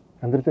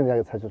амьдралыг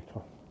яг сайжруулчих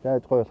вэ?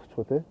 Яаж гоё болгочих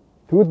вэ те?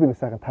 Тэгвэл би нэг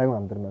сайхан 50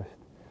 амьдрнаа шүү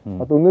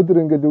дээ. Одоо өнөөдөр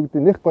ингээд юу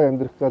гэдэг нэг гоё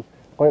амьдрах гал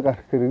гоё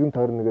гарах гэхээр эргэн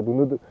тойрно гэдэг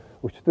өнөөдөр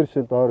өчтөр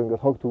шил доор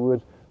ингээд хог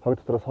түгээл хог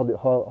дотроос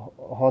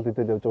хоол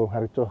идэл явж байгааг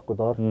харагдаж байгаа хгүй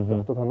доор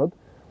дотоод хоноод.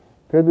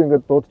 Тэгээд би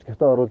ингээд дуудаж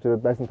гэртээ оруулж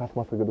ирээд байсан талх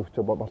малх гэдэг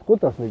өчөө болохгүй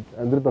л бас нэг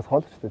амьдралаас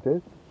хоол ч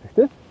те.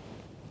 Тэгтээ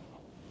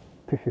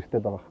тэг хэрэгтэй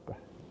байгаа байхгүй.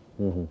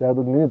 Яг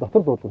бол миний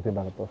дотор дуудлага тийм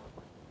байгаа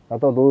байхгүй.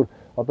 Надад өөр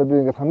одоо би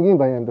ингээд хамгийн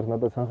баян амьдрах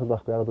надад санхал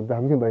байхгүй. Яг бол би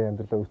хамгийн баян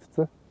амьдралаа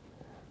үтцсэн.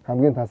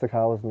 Хамгийн тасаг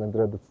хаус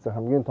амьдраад үтцсэн.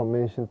 Хамгийн том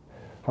меншн,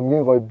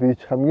 хамгийн гоё бич,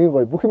 хамгийн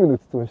гоё бүх юм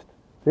үтцсэн байна шүү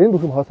дээ. Энэ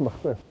бүх юм хоосон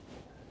байхгүй.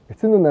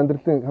 Эцэг нь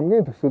амьдралын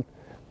хамгийн төсөлд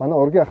манай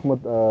ургийн Ахмад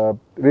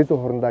Резо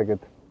Хурандаа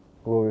гэдэг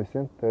өвөө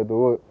байсан. Тэгээд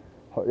өвөө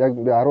яг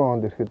би 10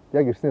 онд ирэхэд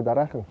яг ирсний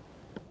дараахан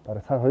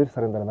дараа сар 2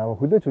 сарын дараа намайг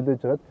хүлээж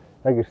жагаад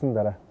яг ирсний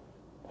дараа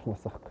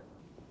болмоос байхгүй.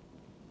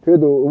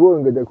 Тэгээд өвөө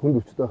ингээд яг хүнд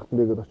өвчтэй байхад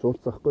би ингээд очиж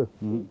уулзсан байхгүй.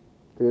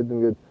 Тэгээд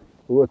ингээд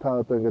өвөө та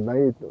одоо ингээд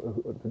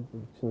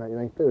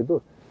 80-тай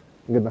байлуу.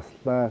 Ингээд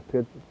наслаа.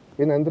 Тэгээд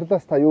энэ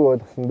амьдралаас та юу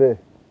ойлгосон бэ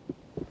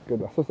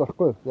гэдээ асуусан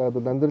байхгүй. Яг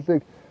бол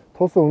амьдралыг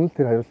тулсан үнэл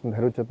тэр хариултанд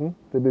хариулж чадна.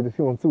 Тэгээд би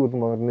дэлхийн өнцөг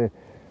улан багрны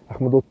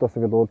Ахмадуудаас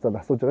ингээд уулзаад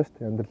асууж байгаа шүү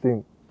дээ.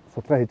 Амьдралын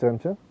судалгаа хийж байгаа юм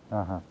чинь.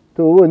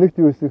 Тэгээ өвөө нэгт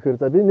юу хэлсэн гэхээр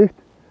за би нэгт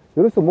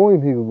ерөөсөө муу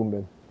юм хийгээгүй юм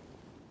байна.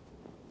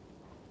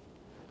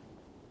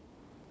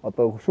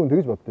 Одоо хөшүүн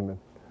тэгж бодд юм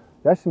байна.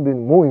 Яашин би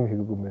муу юм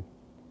хийгээгүй юм байна.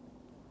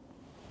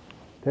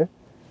 Тэ?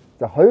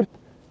 За хоёрт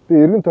би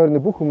эргэн тойрны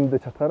бүх хүмүүстээ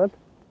чатгаараад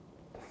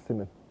туссан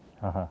юм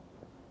байна.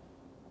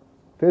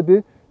 Тэгээ би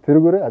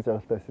тэрүүгээрээ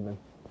ажиглалтай байсан юм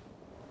байна.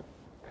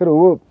 Тэгэхээр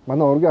өвөө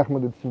манай ургийн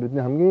Ахмад гэдэг чинь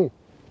бидний хамгийн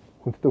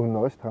хүндтэй хүн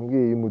байгаа шүү дээ.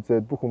 Хамгийн юм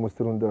үзээд бүх хүмүүс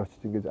тэр хүн дээр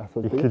очиж ингэж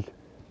асуудаг.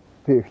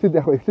 Тэг эхлээд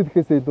яг эхлээд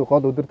ихээсээ илүү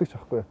гол удирдахч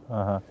байхгүй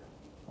юу?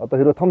 Одоо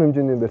хэрвээ том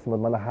хэмжээний юм байсан бол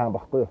манай хаан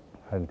байхгүй юу?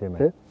 Харин тийм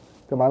ээ.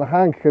 Тэг манай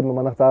хаан гэхээр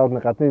манайх заавал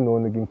нэг гадны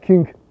нөгөө нэг юм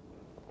кинг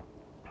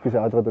гэж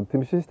ойлгоод байгаа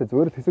тийм шүү дээ.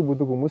 Зүгээр хэсэг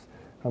бүдэг хүмүүс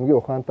хамгийн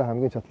ухаантай,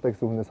 хамгийн чадaltaй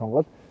гэсэн хүнээ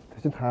сонгоод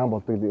тэр чинь хаан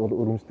болдог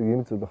өрөмжлөг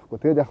юм зүйл байхгүй.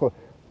 Тэгээд яг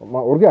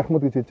ургийн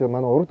Ахмад гэж хэлж байгаа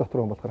манай ураг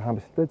дотор хүн болохоор хаан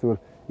биш л дээ. Зүгээр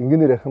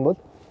ингээнээр ярих юм бол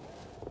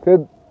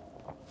тэгээд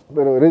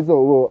Резо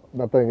өвөө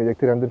надад ингээд яг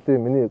тэр амьдралын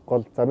миний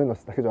гол замыг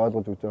бас дахиж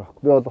ойлгож өгч байгаа.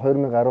 Би бол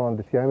 2010 онд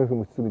дэлхийн Америк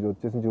мөцсөн гэж бодож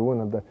байсан чи өвөө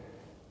надад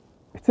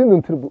эцсийн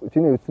дүн тэр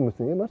чиний үдсэн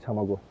мэсэн юм маш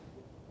хамаагүй.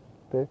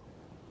 Тэ?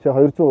 Чи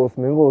 200 улс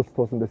 1000 улс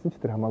туусан байсан ч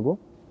тэр хамаагүй.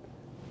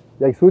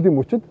 Яг сүүлийн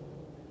мөчөд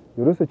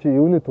ерөөсөө чи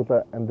юуны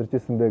тулаа амьдарч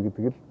исэн бэ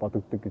гэдгийг л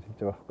бодогддог гэж хэлж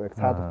байгаа байхгүй. Яг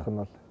цаад утга нь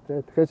бол.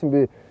 Тэ? Тэгэхээр чи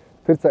би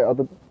тэр цаг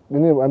одоо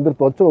миний амьдрал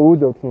болж байгаа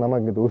үйл явдал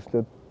намайг ингэж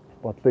өөрчлөөд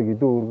бодлыг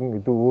илүү өргөн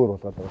илүү өөр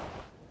болгоод байгаа.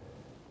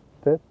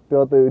 Тэ? Би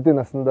одоо эдийн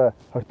наснда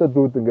хортой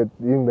дүүд ингэж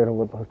ийм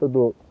барингууд хортой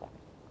дүү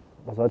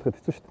бас ойлгоход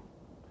хэцүү шүү дээ.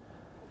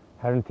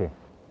 Харин тий.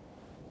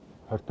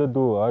 Хортой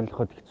дүү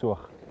ойлгоход хэцүү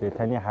баг. Тэгээ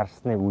таны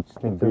харсныг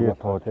үзснийг бие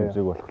тооч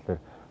үзэг болохоор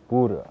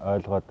бүр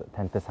ойлгоод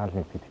тантай санал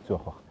нэгдэхэд хэцүү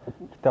байх.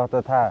 Гэтэ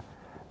одоо та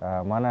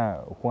манай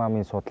хүн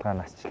амын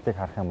судалгаа насжилтыг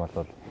харах юм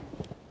бол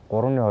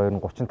 3-2 нь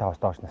 35-аас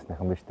доош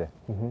насныхан байна шүү дээ.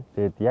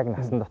 Тэгээд яг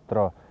насан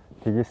дотроо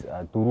тэгээс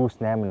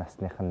 4-8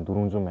 насных нь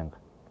 400 мянга.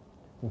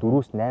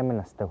 4-8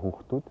 настай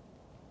хүүхдүүд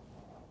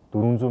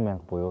 400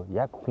 мянга буюу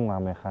яг хүн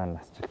амынхаа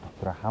насжилт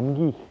дотроо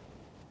хамгийн их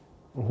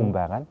хүн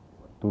байгаа нь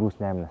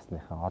 4-8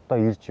 насныхан. Одоо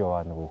ирж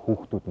яваа нөгөө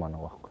хүүхдүүд маань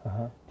байгаа байхгүй.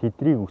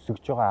 Тэднийг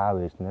өсгөж байгаа аав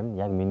ээж нар нь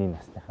яг миний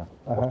насныхан,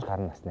 30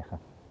 гаруй насныхан.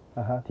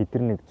 Тэд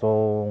нэг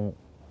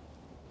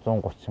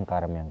 130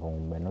 гаруй мянган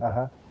хүн байна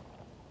уу.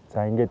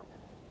 За ингээд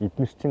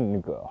эдгээр чинь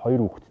нэг 2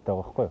 хүүхэдтэй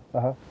байгаа байхгүй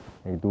юу?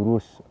 Нэг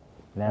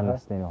 4-8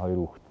 насны 2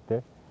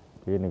 хүүхэдтэй.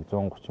 Тэгээ нэг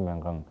 130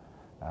 мянган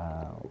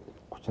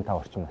 35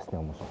 орчим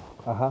насны хүмүүс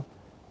байгаа.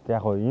 Тэг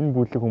яг энэ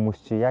бүлэг хүмүүс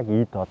чи яг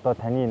эд одоо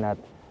таны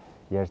над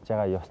ярьж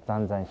байгаа ёс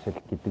зан заншил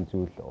гэдэг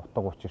зүйл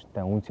утга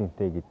учиртай үн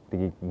цэнтэй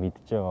гэдгийг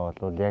мэдж байгаа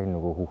бол яг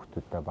нөгөө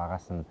хүүхдүүдэд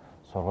багаас нь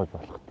сургаж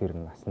болох тэр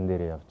насан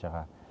дээр явж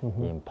байгаа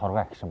ийм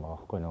торгой акшн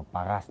байгаа байхгүй нөгөө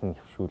багаас нь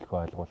хөвшүүлэх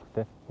ойлгуулах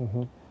те.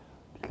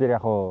 Тэгэхээр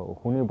яг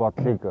хүний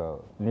бодлыг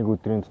нэг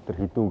өдрийн дотор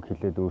хэдэн үг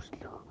хэлээд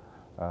өөрчлөх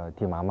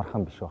тийм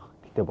амархан биш баг.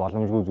 Гэтэ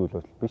боломжгүй зүйл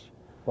бол биш.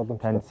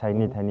 Танд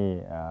саяны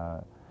таны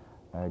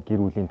гэр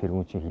бүлийн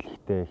тэргүүн чинь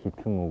хэлэхдээ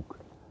хэдхэн үг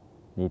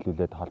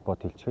нийлүүлээд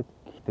холбоот хэлчихэд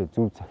гэхдээ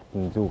зөв цагт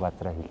нь зөв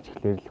газараа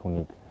хэлчихлээр л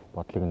хүнийг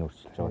бодлыг нь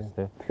өөрчилж байгаа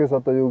үстэй. Тэгэхээр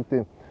одоо юу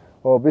гэдэг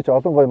би ч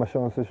олон гой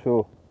машин унсан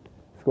шүү.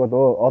 Эсвэл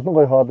олон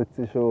гой хоол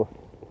идсэн шүү.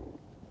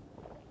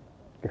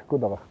 Гэхгүй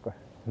байгаа байхгүй.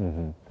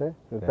 Тэ?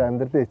 Тэр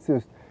амьдралын эцсийн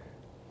үст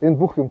энэ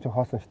бүх юм чинь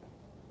хоосон шүү дээ.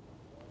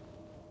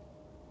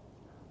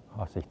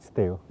 Хоос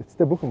эцтэй юу?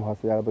 Эцтэй бүх юм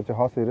хоосон. Яг одоо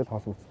хоос ирээд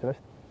хоос үсэж байгаа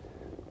шүү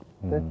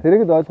дээ. Тэ?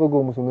 Тэрийг л ойлгоогүй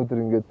хүмүүс өнөөдөр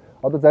ингээд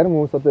одоо зарим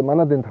хүмүүс одоо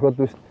манад энэ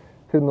тохиолдол шүү дээ.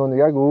 Тэр нөө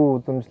яг өв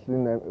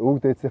удамжлын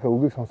үг дээдсийнхээ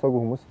үгийг сонсоогүй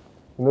хүмүүс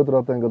өнөөдөр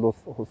одоо ингээд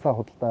усаа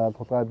худалдаад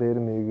хулгай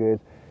дээрм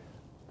хийгээд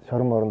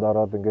шорон моронд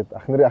ороод ингээд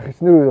ах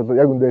ичнэр үе бол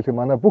яг үндэ хэлэх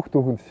манай бүх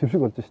түүхэнд шившиг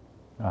болж шít.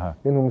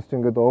 Энэ хүмүүс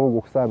чинь ингээд овог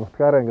ухсаа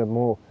нутгаараа ингээд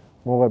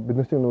муугаа бид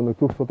нар чинь нөгөө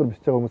түүх судар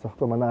бичиж байгаа хүмүүс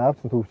аахгүй манай аавч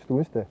нь төвчдөг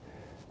юм шүү дээ.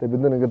 Тэгээ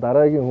бид нар ингээд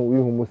дараагийн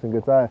үеийн хүмүүс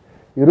ингээд за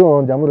 90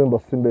 онд ямар юм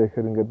болсон бэ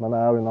гэхээр ингээд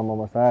манай аавын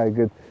намаас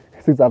ингээд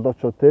хэсэг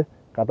залуучууд те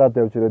гадаад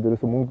явж ирээд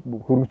ерөөсө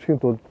мөнгө хөргөжхийн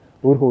тулд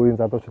өөрийнхөө үеийн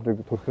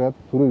залуучуудыг турхираад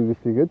төрөө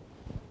ирэлт хийгээд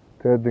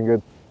тэгээд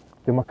ингээд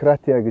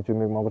демократия гэж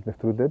юмыг Монгол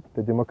нэвтрүүлээд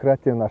тэгээд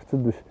демократийн нарцал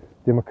биш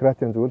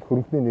демократийн зөвлөл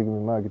хөрөнгөний нийгэм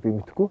юм а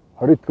гэдгийг мэдхгүй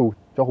 20 дэх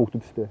жоох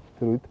хүүхдүүд шүү дээ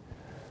тэр үед.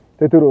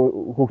 Тэгээд тэр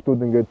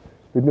хүүхдүүд ингээд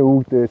бидний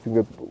өвгдээс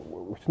ингээд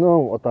өчнөө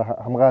одоо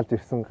хамгаалж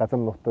ирсэн газар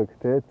нутаг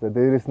тий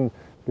дээрээс нь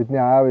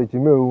бидний аав ээж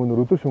эмээ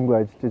өвгөнөр өдөр шөнөгүй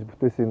ажиллаж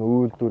бүтээсэн энэ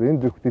үйлдвэр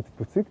энэ дэвхтэд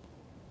бүцийг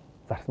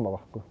зарсан байгаа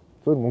байхгүй.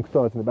 Зөвхөн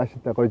мөнгөтэй олно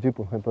даашинтай гоё жиг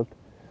бүрхэн тулд.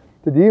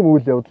 Тэгэд ийм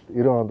үйл явдал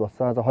 90 онд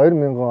болсон. За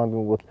 2000 онд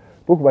гингүүт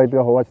бүх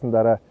баялгаа хуваачсан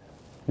дараа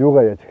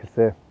юугаа яаж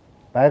эхэлсэн?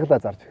 Байгалаа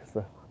зарж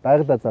эхэлсэн.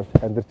 Байгалаа зарж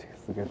амьдарч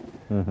эхэлсэн гэдэг.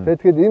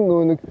 Тэгэхээр энэ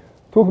нөө нэг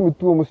түүх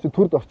мэддэг хүмүүс чи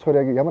төрд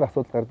очихоор яг ямар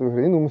асуудал гардаг вэ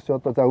гэхээр энэ хүмүүс чи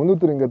одоо за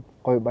өнөөдөр ингээд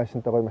гоё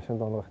байшинтай гоё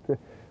машинд оноох тий.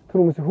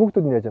 Тэр хүмүүсийн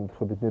хүүхдүүд нь яаж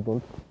амьдрах вэ бидний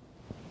дунд?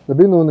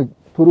 Би нөө нэг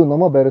түрүү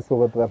номоо байраас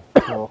суугаад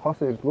байгаа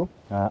хоосоо ирдгүү.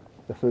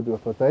 Ясуудаг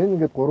байна. За энэ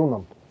ингээд 3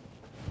 ном.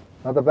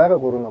 Надад байгаа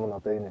 3 ном нь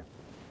одоо энэ.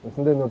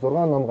 Үндсэндээ нөө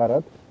 6 ном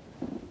гараад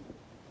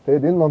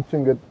тэгээд энэ ном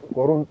чинь ингээд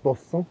 3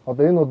 дууссан.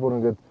 Одоо энэ бол бүр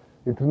ингээд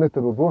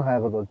интернетээр бүх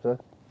хайгал болж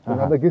байгаа.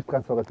 Надад гифт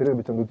ганц байгаа тэрийг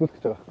би чамд үзүүлэх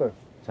гэж байгаа байхгүй юу?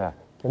 За.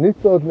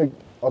 Нийтдээ бол нэг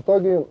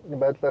одоогийн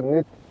байдлаар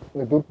нийт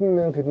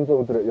 4700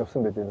 өдөр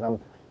явсан байдаг замд.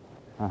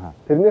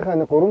 Тэрнийхээ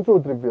нэг 300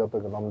 өдрийг би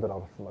одоо ном дээр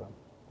оруулсан байна.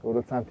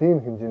 Өөрөөр цаана тийм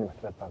хэмжээний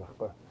материал байгаа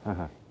байхгүй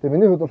юу? Тэгээ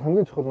миний хувьд бол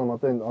хамгийн чухал ном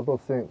одоо энэ олон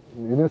улсын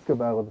ЮНЕСКО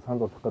байгууллагад санал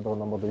болгох гэдэг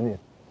ном бол энэ.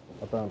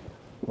 Одоо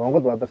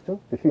Монгол бадарчин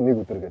дэлхийн нэг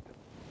өдөр гэдэг.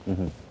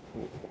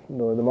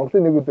 Нөгөө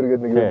Монголын нэг өдөр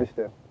гэдэг нэг юм шүү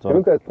дээ.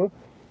 Тэрнтэй адилхан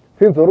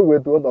тийм зураг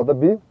байдаг бол одоо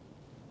би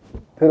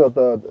тэр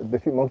одоо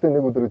дэлхийн Монголын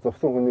нэг өдрийг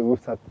зурсан хүний үр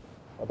цаад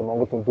одоо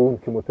Монгол хүн дүүн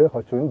гэх юм уу те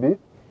хойч үн би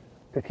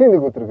дэлхийн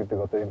нэг өдөр гэдэг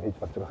одоо юм хийж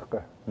болж байгаа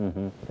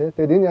байхгүй.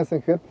 Тэгээд энэ яасан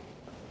гэхээр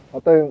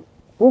одоо энэ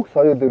бүх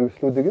соёл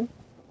өргөжлүүдийг нь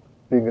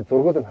би ингээд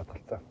зургуудыг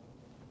хадгалцсан.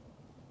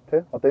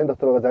 Тэ? Одоо энэ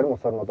дотор байгаа зарим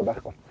усаар нь одоо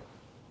байхгүй болсон.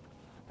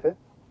 Тэ?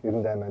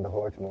 98-нд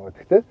хувааж мөгөө.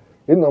 Гэхдээ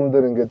энэ ном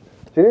дээр ингээд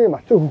жирийн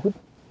малчин хүүхэд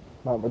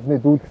бидний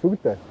дүүл гэсэн үг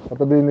дээ.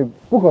 Одоо би нэг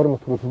бүх орон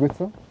нутгаар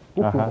түгээсэн.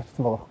 Бүх юм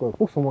очсон байгаа байхгүй.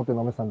 Бүх сумуудын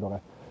номын санд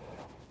байгаа.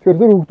 Тэгэхээр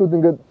тэр хүүхдүүд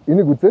ингээд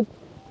энийг үзээд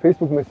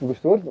Facebook мессеж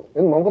бичвэл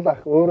энэ Монгол ах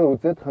өөрөө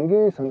үзээд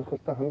хамгийн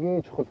сонирхолтой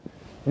хамгийн чухал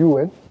юу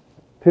вэ?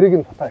 Тэрийг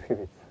нь фото архив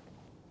хийсэн.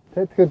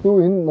 Тэ? Тэгэхээр дүү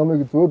энэ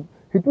номыг зөв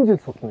хэдэн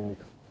жил судлаа энийг.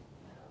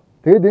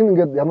 Тэгээд энэ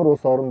ингээд ямар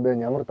улс орн бэ,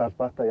 ямар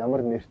далбаатай,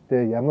 ямар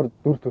нэртэй, ямар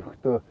дүр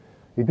төрхтэй,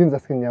 эдийн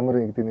засгийн ямар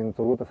гэдэг энэ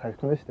зургуудаас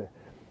харагдана шүү дээ.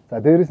 За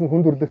дээрэс нь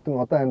хүн төрөлхтөн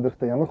одоо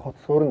амьдрахтаа ямар хот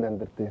сууранд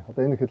амьдрдیں۔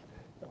 Одоо энэ хэл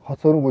хот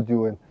суурангууд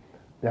юу вэ?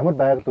 Ямар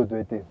байгалууд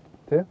байдیں۔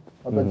 Тэ?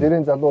 Одоо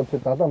жирийн залуу чи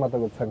далаа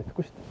мадаг бол сайн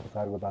мэдэхгүй шүү дээ.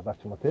 Зааргүй далаа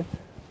ч юм уу тэ.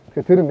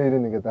 Тэгэхээр тэр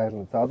нэрийг ингээд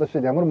дайрна. За одоо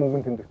шил ямар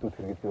мөнгөнд тэмдэгтүүд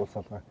хэрэглэдэг улс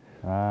алгаа.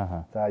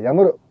 Аа. За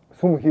ямар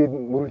сүм хийн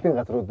мөрөглийн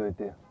газрууд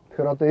байдیں۔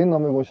 Тэгэхээр одоо энэ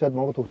номыг уншаад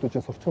Монгол хүүхдүүд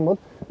чинь сурчих юм бол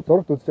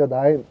зурагт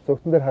үзчихэд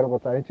зургтан дээр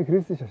харангууд энэ чи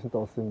христийн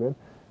шашинтай болсон юм байна.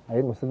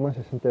 Энэ мусульман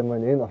шашинтай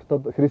маань энэ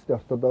христийн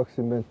ортодокс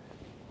юм байна.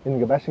 Энэ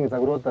ингээ байшингийн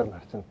загваруудаар нь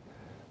харчихна.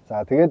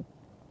 За тэгээд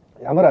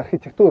ямар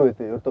архитектур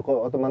байдیں۔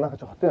 Одоо манайха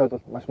ч хотын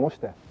ойлголт маш муу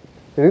штэ.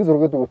 Тэгэхээр энэ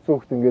зургуудыг үзсэн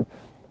хүүхд ингээд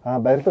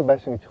барилга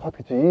байшин гэж хот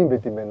гэж ийм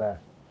байд юм байна.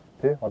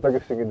 Тэ?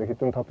 Одоогийн шиг ингээ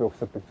хэдэн топыг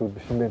өгсөдөг зүйл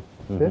биш юм байна.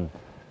 Тэ?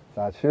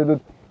 За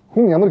жишээлбэл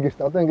хүн ямар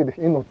гэрт одоо ингээд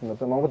энэ нууц нь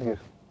одоо Монгол гэр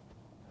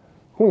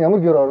хүн ямар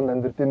гэр оронд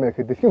амьдард юм бэ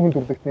гэхэд дэлхийн хүн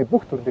төрөлхтний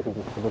бүх төрлийнх нь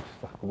зүйлс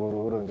байхгүй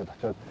өөрөө ингээд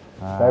очиод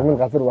зарим нь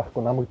газар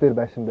байхгүй намаг дээр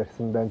байшин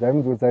барьсан байна. Зарим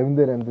нь зүгээр завин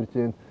дээр амьдарч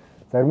байна.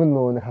 Зарим нь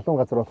нөгөө нэг халуун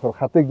газар болохоор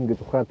хадыг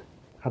ингээд ухаад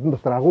хадан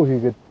дотор агуу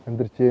хийгээд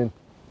амьдарч байна.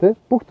 Тэ?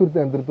 Бүх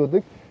төрлийн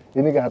амьдралуудыг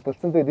энийг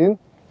хадгалсан. Тэгээд энэ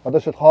одоо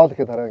шил хоол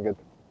гэхэд хараа ингээд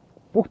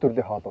бүх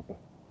төрлийн хоолууд нь.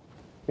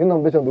 Энэ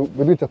ном биш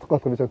бэлгэж чадахгүй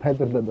болохоор би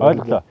тайлбарлаад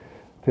ойлголоо.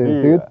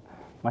 Тэгээд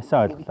маш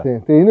сайн ойлголоо.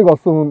 Тэгээд энийг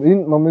олсон хүн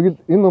энэ номыг л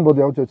энэ ном бол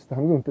явж явж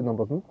хамгийн үнэтэй ном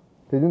болно.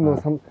 Тэгээд энэ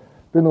ном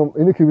би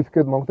энийг хэвлэх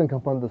гээд Монголын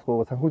компаниудаас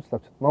гоо санхүүжилт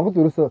авч. Монгол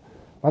ерөөсөө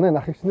манай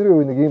ах эгч нарын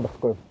үе нэг юм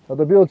байхгүй.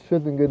 Одоо би бол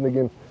жишээд ингээд нэг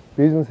юм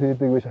бизнес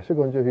хийдэг биш, ашиг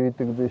хонжоо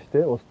хийдэг биш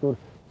те. Улс төр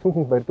сүм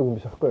хүн барьдаг юм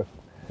биш байхгүй.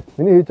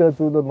 Миний хийж байгаа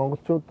зүйл бол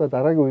монголчуудаа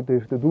дараагийн үед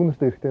хэрэгтэй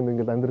дүүнэртэй хэрэгтэй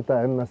ингээд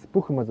амьдралаа амнаас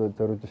бүх юм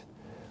зориулж шít.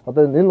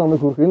 Одоо энэ номыг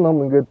хүрэх энэ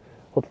ном ингээд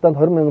худалдаанд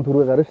 20,000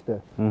 төгрөг гарна шít.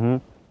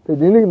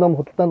 Тэгээд энийг ном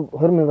худалдаанд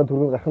 20,000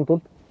 төгрөг гарахын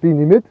тулд би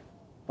нэмээд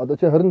одоо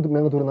чи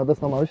 20,000 төгрөг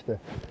надаас ном авна шít.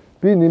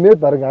 Би нэмээд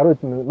бараг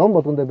 10,000 ном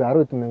болгондоо би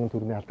 10,000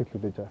 төгрөгийн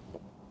алдагдлууд хийж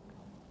байгаа.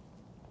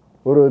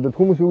 Өөрөөр хэлбэл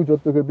хүмүүс юу гэж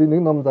боддог вэ? Би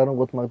нэг ном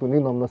зарангууд магадгүй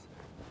нэг номноос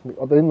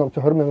одоо энэ ном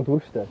чи 20,000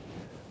 төгрөг шүү дээ.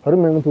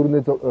 20,000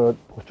 төгрөгийн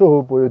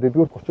 30% буюу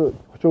дэдгүүр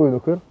 30%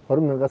 нөхөр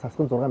 20,000-аас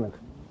асах нь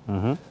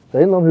 6,000. За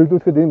энэ ном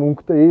хэвлүүлэхэд ийм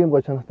өнгөтэй ийм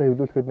гой чанартай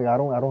хэвлүүлэхэд нэг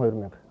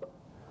 10-12,000.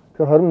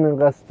 Тэгэхээр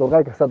 20,000-аас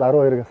 6 гасаад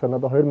 12 гасаад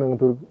надад 2,000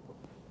 төгрөг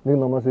нэг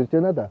номоос ирж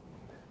байна да.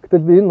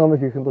 Гэтэл би энэ номыг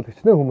хийхэд бол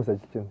хичнээн хүмүүс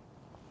ажиллаж байна.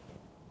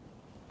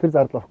 Тэр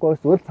зардал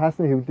авахгүй зүгээр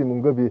цаасны хэвлэлийн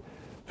мөнгөө би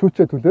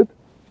чүүчээ төлөөд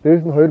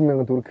дээрээс нь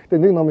 2,000 төгрөг. Гэхдээ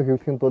нэг номыг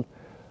хэвлэхэд бол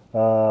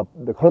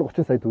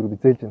 20-30 сая төгрөг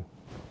зээлж байна.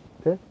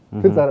 Тэ?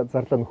 Тэр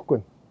зарлаа нөхгүй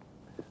байна.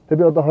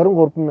 Тэгээ би одоо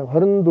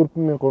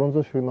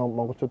 24,300 шиг ном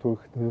монголчууд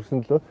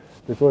төрсөн лөө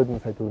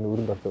 100 сая төгрөгийн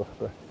өрөнд орж байгаа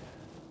байхгүй.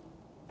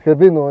 Тэгэхээр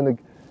би нөгөө нэг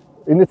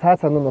энэ цаа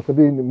цаана нь болохоор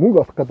би энэ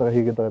мөнгө олох гэдэг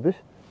хийгээд байгаа биш.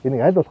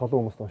 Энийг аль болох олон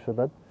хүмүүст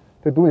уншуулад.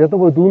 Тэгээ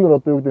ядангуяа дүүнер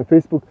одоо юу гэдэг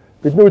Facebook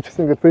бид нөө ч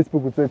гэсэн ингээд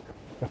Facebook үзээд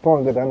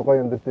Япон ингээд ан гоё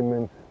амьдарч юм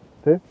байна.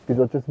 Тэ? Бид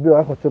очиж би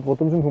анх очиод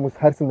гудамжинд хүмүүс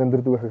хайрсан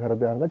амьдардаг байхыг хараад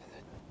би ангаж шүү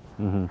дээ.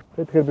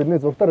 Тэгэхээр бидний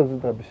зурдаар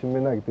үзэж байгаа биш юм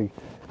байна гэдгийг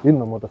энэ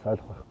номоодоос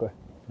ойлгох байхгүй.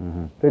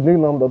 Тэгээд нэг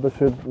номд одоо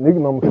шил нэг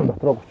номын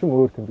дотроо 30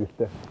 өөр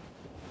тэмдэглэлтэй.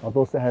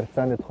 Одоо улсын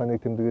харилцааны тухай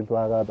нэг тэмдэглэл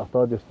байгаа,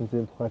 дотоод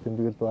ертөнцийн тухай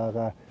тэмдэглэл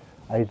байгаа,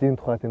 аялын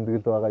тухай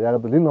тэмдэглэл байгаа.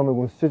 Яг бол энэ номыг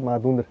уншиж маа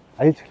дүүнер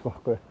аялж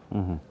эхлэх байхгүй.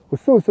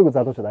 Өсөө өсөөгөө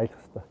залуучууд аялах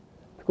хэрэгтэй.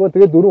 Тэгвэл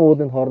тэгээд дөрвөн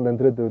уулын хооронд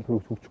амьдраад байвал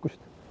хөвчихгүй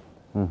шүү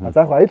дээ.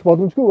 За яг аялах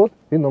боломжгүй бол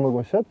энэ номыг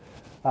уншаад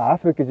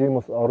Африк гэж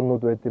ийм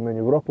орнууд байд юм байна,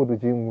 Европууд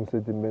гэж ийм хүмүүс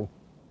байд юм байна.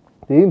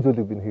 Тэгээд ийм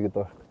зүйлийг би хийгээд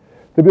байгаа.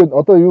 Тэгээд би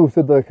одоо юу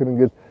хүсэж байгаа гэхээр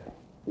ингээд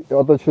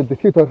одоо жишээ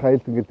дэлхийд тойрох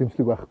аялалд ингээд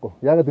дэмжлэг байхгүй.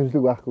 Яагаад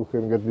дэмжлэг байхгүй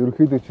гэхээр ингээд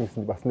ерөнхийдөө ч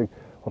гэсэн бас нэг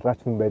хулгайч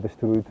хүн байдаг ш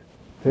тэр үед.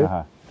 Тэ?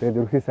 Тэгээд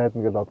ерөнхий сайд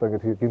ингээд одоо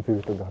ингээд гинт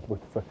хэрэглээд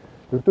холбогдсон.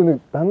 Ердөө нэг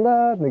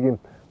дандаа нэг юм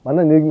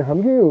манай нийгмийн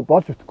хамгийн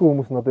болж өгөхгүй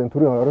хүмүүс нь одоо энэ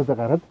төрийн ороодоо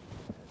гараад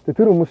тэгээд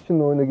тэр хүмүүс чинь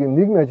нөгөө нэг юм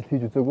нийгмийн ажил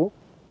хийж үзээгүй.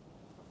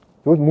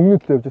 Зөвхөн мөнгөний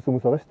төлөө явж байгаа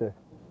хүмүүс байгаа ш тэ.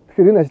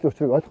 Тэгэхээр энэ ажлын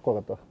учрыг ойлгохгүй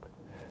байгаа байхгүй.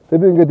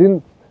 Тэгээд би ингээд энэ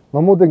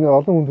номуудыг ингээд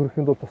олон хүн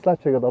төрөхийн тулд туслаач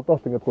гэдэг одоо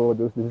л ингээд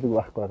гоогаад ерөөс дэмжлэг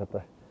байхгүй байгаа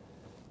даа.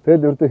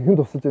 Тэгэл ердөө хэн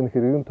тусалж яах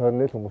гэхээр ерөн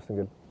тойрны л хүмүүс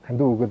ингээд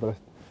хандив өгöd байгаа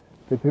шүү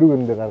дээ. Тэгээд тэрүүг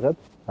эндээ гаргаад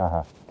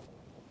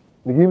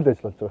нэг юм л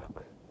ажил болж байгаа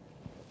байхгүй.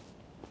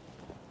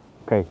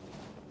 Окей.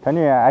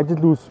 Таны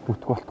ажил үүс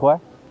бүтэх болтугай.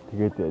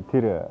 Тэгээд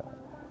тэр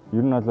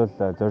ер нь бол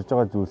зорж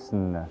байгаа зүйлс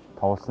нь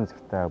товолсон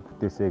цагтаа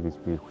бүтээсэй гэж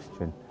би хүсэж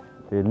байна.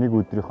 Тэгээд нэг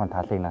өдрийнхөө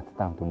талыг надтай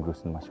хамт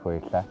өнгөрөөсөн маш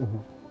баярлалаа.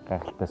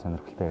 Гайхалтай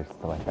сонирхолтой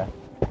ярилцлага байлаа.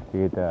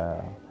 Тэгээд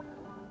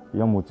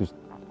юм үзэж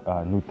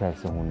нүд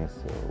тайсан хүнээс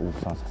үг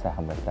сонсох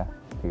сайхан байлаа.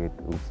 Тэгээд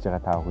үзэж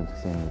байгаа та бүхэн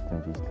гэсэн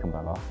мэдрэмж ижлэхэн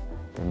байгаа.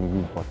 Тэгээд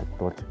нэгийг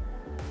бодогдуулж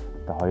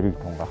одоо хоёрыг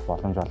тунгаах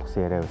боломж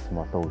олгосон яриа байсан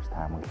болов уу гэж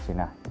таамаглаж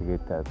байна.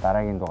 Тэгээд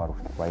дараагийн дугаар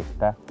хүртэл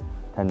баярлалаа.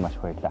 Танд маш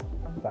баярлалаа.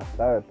 За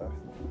баярлалаа.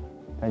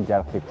 Танд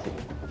жаргалыг хүсье.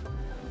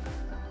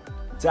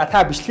 За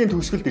та бичлэгийн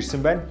төгсгөлд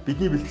ирсэн байна.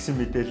 Бидний бэлтгэсэн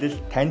мэдээлэл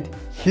танд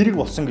хэрэг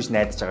болсон гэж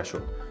найдаж байгаа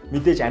шүү.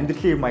 Мэдээж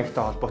амьдралын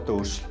маягтай холбоотой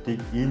өөрчлөлтийг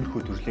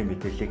иймэрхүү төрлийн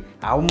мэдээллийг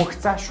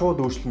авмагцаа шууд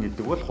өөрчлөн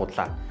гэдэг бол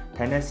худлаа.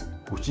 Танаас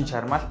хүчин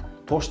чармаалт,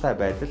 тууштай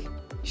байдал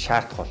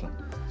шаардах болно.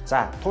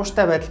 За,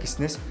 тууштай байдал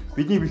гэснээс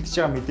бидний бэлтэж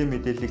байгаа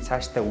мэдээллийг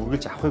цаашдаа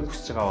үргэлж авахыг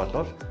хүсэж байгаа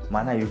бол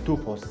манай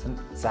YouTube хуудсанд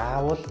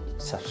заавал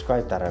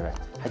subscribe дараарай.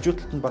 Хажуу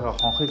талд нь байгаа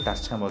хонхыг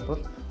дарчих юм бол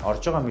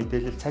орж байгаа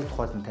мэдээлэл цаг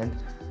тухайд нь танд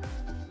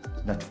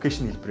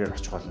notification хэлбэрээр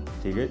очих болно.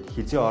 Тэгээд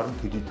хизээ орон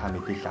төдий та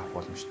мэдээлэл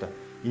авах боломжтой.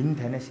 Энэ нь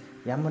танаас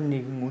ямар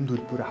нэгэн үн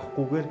төлбөр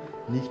авахгүйгээр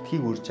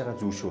нэгдхийг урьж байгаа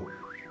зүйл шүү.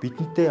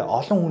 Бидэнтэй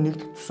олон хүн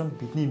нэгдэх тусам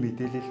бидний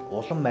мэдээлэл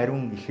улам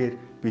мариун ихээр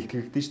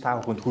бэлтгэгдэж та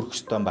бүхэнд хүрэх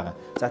ёстой юм байна.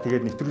 За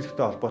тэгээд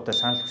нэвтрүүлэгтэй холбоотой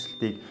санал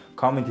хүсэлтийг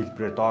комент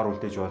хэлбэрээр доор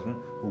үлдээж болно.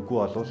 Үгүй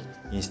болвол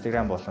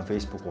Instagram болон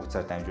Facebook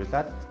хуудасаар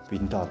дамжуулаад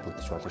бидэнтэй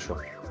холбогдож болно шүү.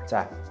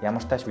 За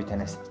ямар тач би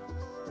танаас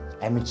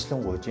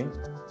амжилтлан гуйж юм.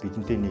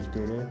 Бидэнтэй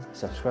нэгдээрээ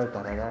subscribe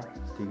дараарай.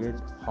 Тэгээд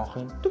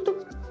хонхын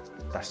дүг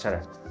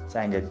дарчаарай.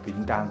 За ингээд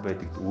бидэнтэй хамт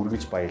байдагт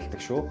үргэлж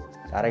баярлалдаг шүү.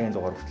 Дараагийн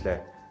дугаар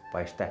хүртэл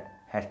баяртай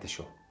хайртай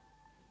шүү.